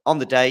on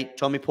the day,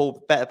 Tommy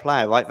Paul, better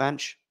player, right,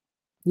 Vanch?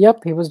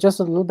 Yep, he was just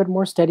a little bit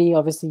more steady.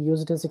 Obviously,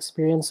 used his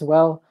experience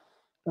well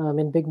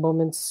in big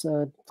moments.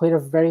 Played a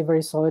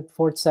very solid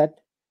fourth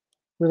set.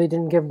 Really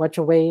didn't give much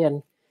away,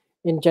 and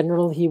in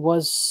general, he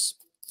was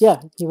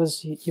he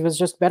was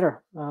just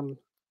better.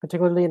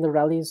 Particularly in the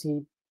rallies,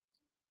 he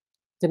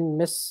didn't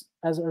miss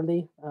as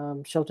early.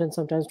 Shelton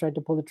sometimes tried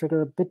to pull the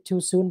trigger a bit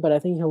too soon, but I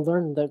think he'll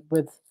learn that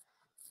with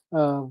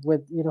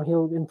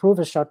he'll improve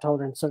his shot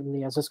tolerance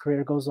certainly as his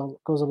career goes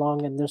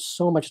along. And there's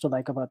so much to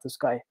like about this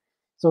guy.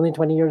 He's only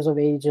 20 years of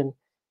age, and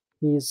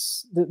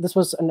this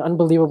was an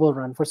unbelievable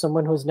run for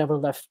someone who's never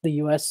left the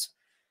U.S.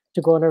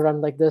 to go on a run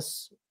like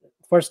this,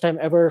 first time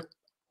ever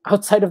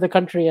outside of the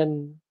country,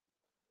 and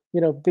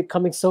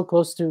becoming so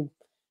close to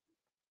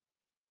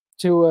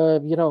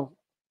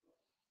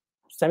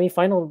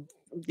semifinal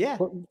Yeah.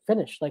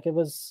 finish. Like it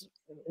was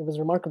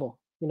remarkable.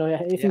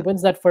 If he Yeah.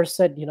 wins that first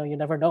set, you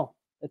never know.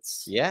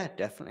 It's Yeah,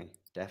 definitely.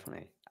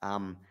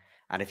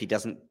 And if he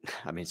doesn't,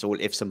 I mean, it's all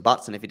ifs and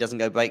buts. And if he doesn't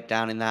go break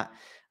down in that,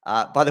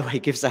 by the way, he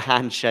gives a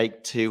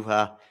handshake to,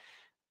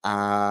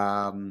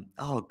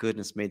 oh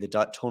goodness me, the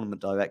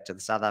tournament director,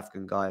 the South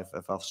African guy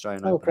of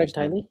Australian oh, Open, Craig whose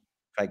name? Tiley.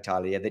 Craig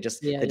Tyler. Yeah, Yeah, they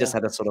just yeah,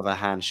 had a sort of a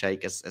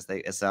handshake as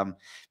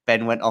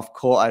Ben went off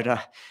court. I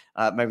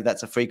don't, maybe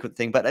that's a frequent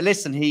thing, but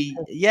listen,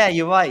 yeah,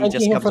 you're right. He just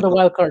thanking him comes for the across.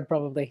 wild card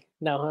probably.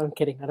 No, I'm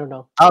kidding. I don't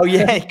know. Oh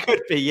yeah, it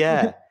could be.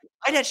 Yeah,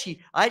 I actually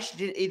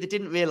either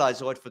didn't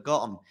realize or I'd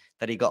forgotten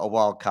that he got a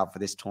wild card for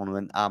this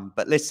tournament.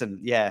 But listen,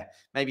 yeah,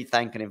 maybe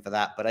thanking him for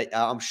that. But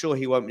I'm sure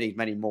he won't need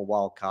many more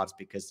wild cards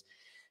because,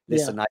 Yeah,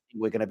 listen, I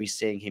think we're going to be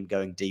seeing him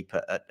going deep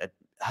at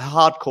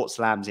hard court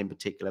slams in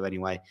particular.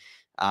 Anyway,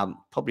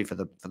 probably for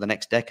the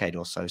next decade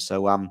or so.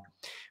 So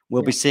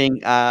we'll be yeah, seeing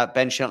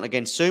Ben Shelton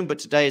again soon. But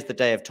today is the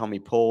day of Tommy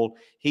Paul.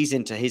 He's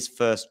into his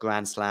first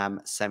Grand Slam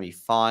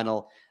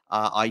semi-final.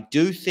 I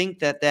do think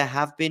that there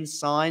have been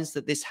signs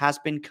that this has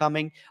been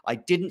coming. I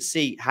didn't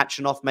see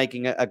Hatchanoff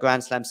making a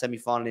Grand Slam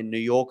semi-final in New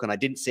York, and I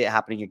didn't see it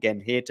happening again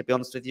here, to be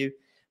honest with you.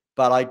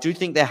 But I do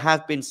think there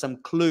have been some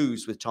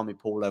clues with Tommy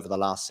Paul over the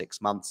last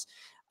 6 months.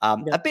 yeah,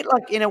 A bit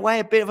like, in a way,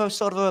 a bit of a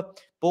sort of a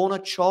Borna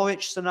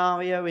Coric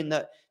scenario in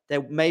that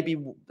there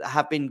maybe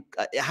have been,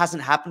 it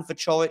hasn't happened for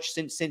Coric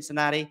since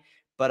Cincinnati,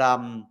 but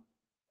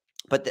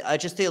I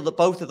just feel that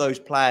both of those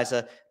players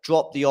are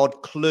dropped the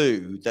odd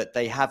clue that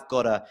they have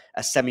got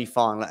a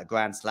semi-final at a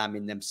Grand Slam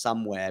in them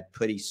somewhere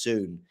pretty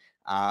soon,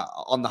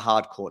 on the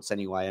hard courts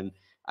anyway.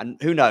 And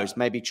who knows,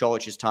 maybe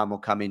Coric's time will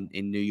come in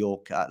New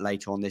York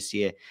later on this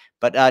year.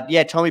 But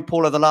yeah, Tommy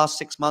Paul, over the last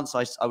 6 months,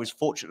 I was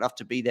fortunate enough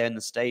to be there in the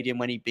stadium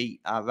when he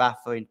beat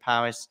Rafa in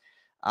Paris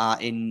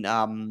in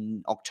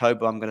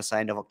October, I'm going to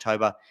say end of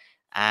October.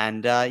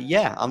 And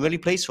yeah, I'm really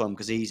pleased for him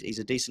because he's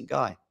a decent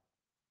guy.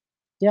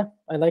 yeah.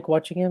 I like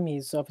watching him.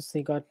 He's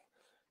obviously got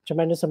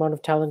tremendous amount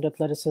of talent,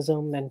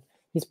 athleticism, and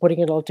he's putting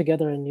it all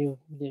together. And you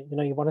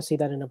want to see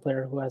that in a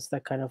player who has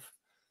that kind of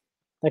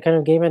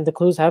game. And the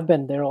clues have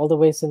been there all the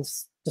way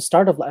since the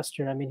start of last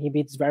year. I mean, he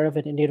beat Zverev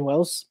at Indian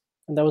Wells,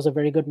 and that was a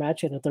very good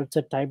match in a third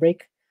set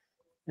tiebreak.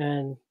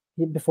 And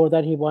before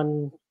that, he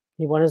won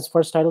his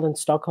first title in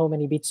Stockholm,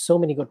 and he beat so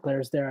many good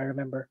players there. I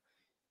remember,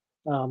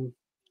 um,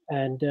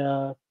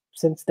 and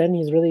since then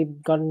he's really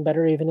gotten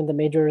better even in the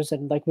majors.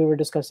 And like we were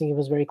discussing, he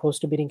was very close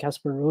to beating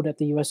Casper Ruud at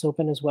the U.S.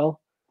 Open as well.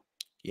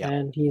 Yeah.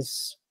 And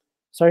he's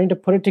starting to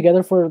put it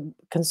together for a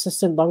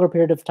consistent longer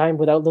period of time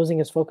without losing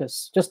his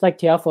focus. Just like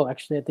Tiafoe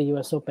actually at the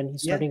U.S. Open,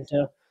 he's Yeah. starting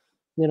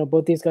to,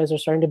 both these guys are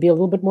starting to be a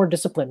little bit more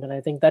disciplined. And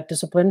I think that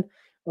discipline,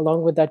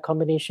 along with that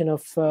combination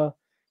of,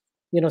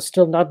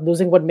 still not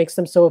losing what makes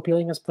them so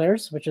appealing as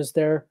players, which is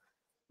their,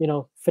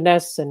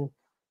 finesse and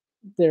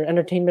their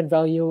entertainment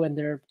value and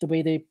the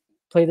way they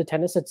play the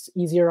tennis. It's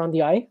easier on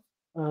the eye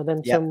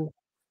than Yeah.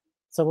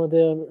 some of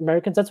the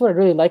Americans. That's what I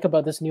really like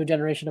about this new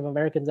generation of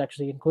Americans,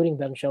 actually, including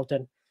Ben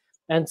Shelton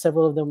and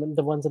several of them,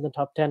 the ones in the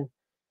top 10.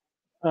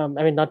 I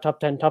mean, not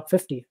top 10, top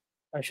 50,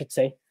 I should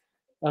say.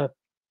 Uh,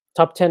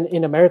 top 10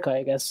 in America,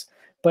 I guess.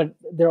 But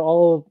they've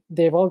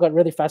all got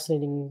really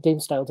fascinating game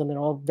styles, and they're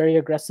all very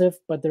aggressive,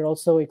 but they're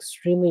also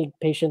extremely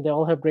patient. They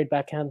all have great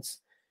backhands.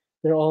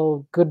 They're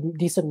all good,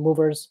 decent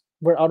movers.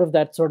 We're out of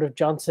that sort of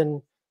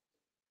Johnson,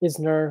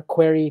 Isner,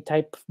 Query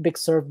type big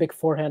serve, big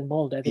forehand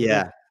mold. I think we've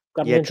Yeah.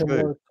 gotten Yeah, into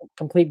true. more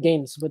complete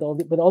games with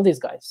all these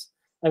guys.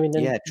 I mean,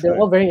 and Yeah, they're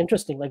true. all very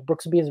interesting. Like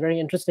Brooksby is very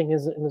interesting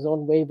in his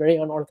own way, very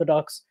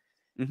unorthodox,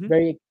 Mhm.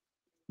 very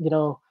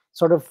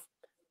sort of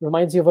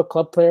reminds you of a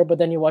club player. But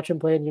then you watch him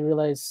play and you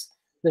realize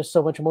there's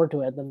so much more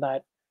to it than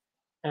that.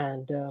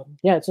 And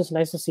yeah, it's just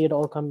nice to see it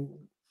all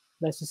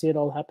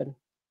happen.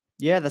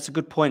 Yeah, that's a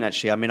good point.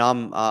 Actually, I mean,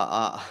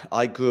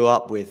 I grew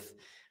up with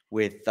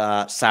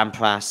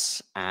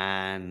Sampras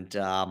and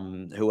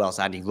who else?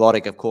 Andy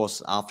Roddick, of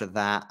course. After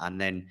that, and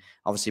then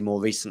obviously more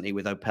recently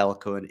with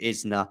Opelka and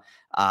Isner.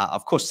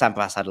 Of course,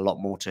 Sampras had a lot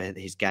more to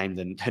his game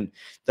than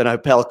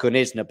Opelka and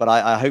Isner. But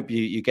I hope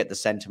you get the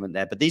sentiment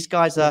there. But these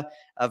guys Yeah,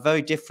 are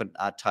very different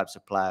types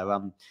of player.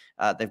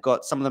 They've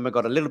got some of them have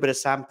got a little bit of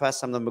Sampras,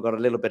 some of them have got a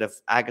little bit of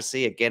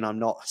Agassi. Again, I'm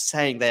not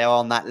saying they are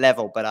on that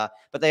level, but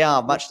they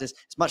are yeah, much.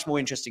 It's much more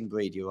interesting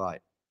breed. You're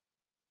right.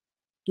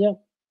 yeah.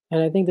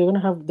 And I think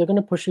they're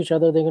gonna push each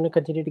other. They're gonna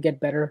continue to get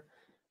better.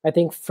 I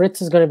think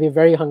Fritz is gonna be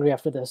very hungry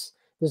after this.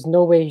 There's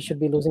no way he should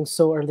be losing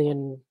so early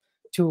in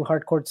two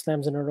hard court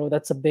slams in a row.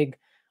 That's a big.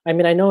 I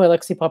mean, I know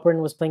Alexei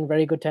Popyrin was playing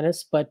very good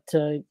tennis, but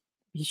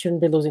he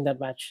shouldn't be losing that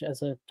match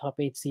as a top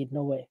 8 seed.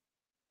 No way.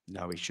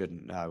 No, he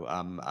shouldn't. No,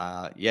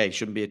 yeah, he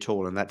shouldn't be at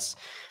all. And that's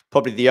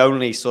probably the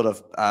only sort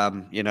of,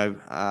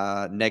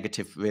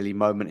 negative really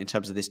moment in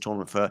terms of this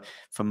tournament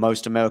for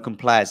most American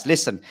players.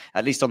 Listen,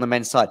 at least on the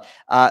men's side.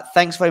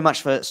 Thanks very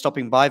much for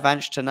stopping by,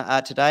 Vanch,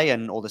 today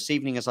or this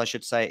evening, as I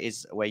should say,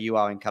 is where you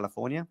are in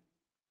California.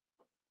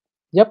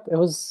 Yep, it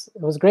was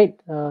great.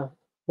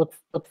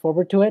 Look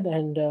forward to it,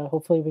 and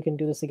hopefully we can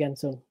do this again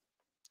soon.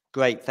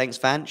 Great, thanks,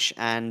 Vanch.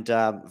 And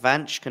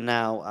Vanch can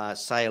now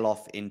sail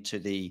off into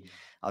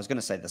I was going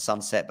to say the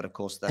sunset, but of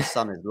course the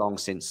sun is long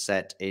since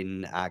set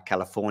in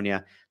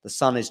California. The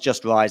sun is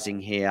just rising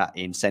here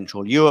in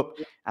Central Europe.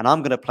 And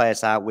I'm going to play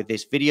us out with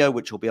this video,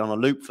 which will be on a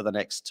loop for the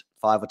next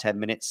 5 or 10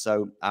 minutes.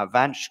 So,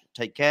 Vanch,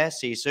 take care.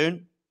 See you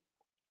soon.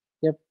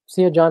 Yep.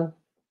 See you, John.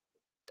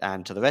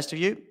 And to the rest of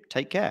you,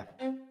 take care.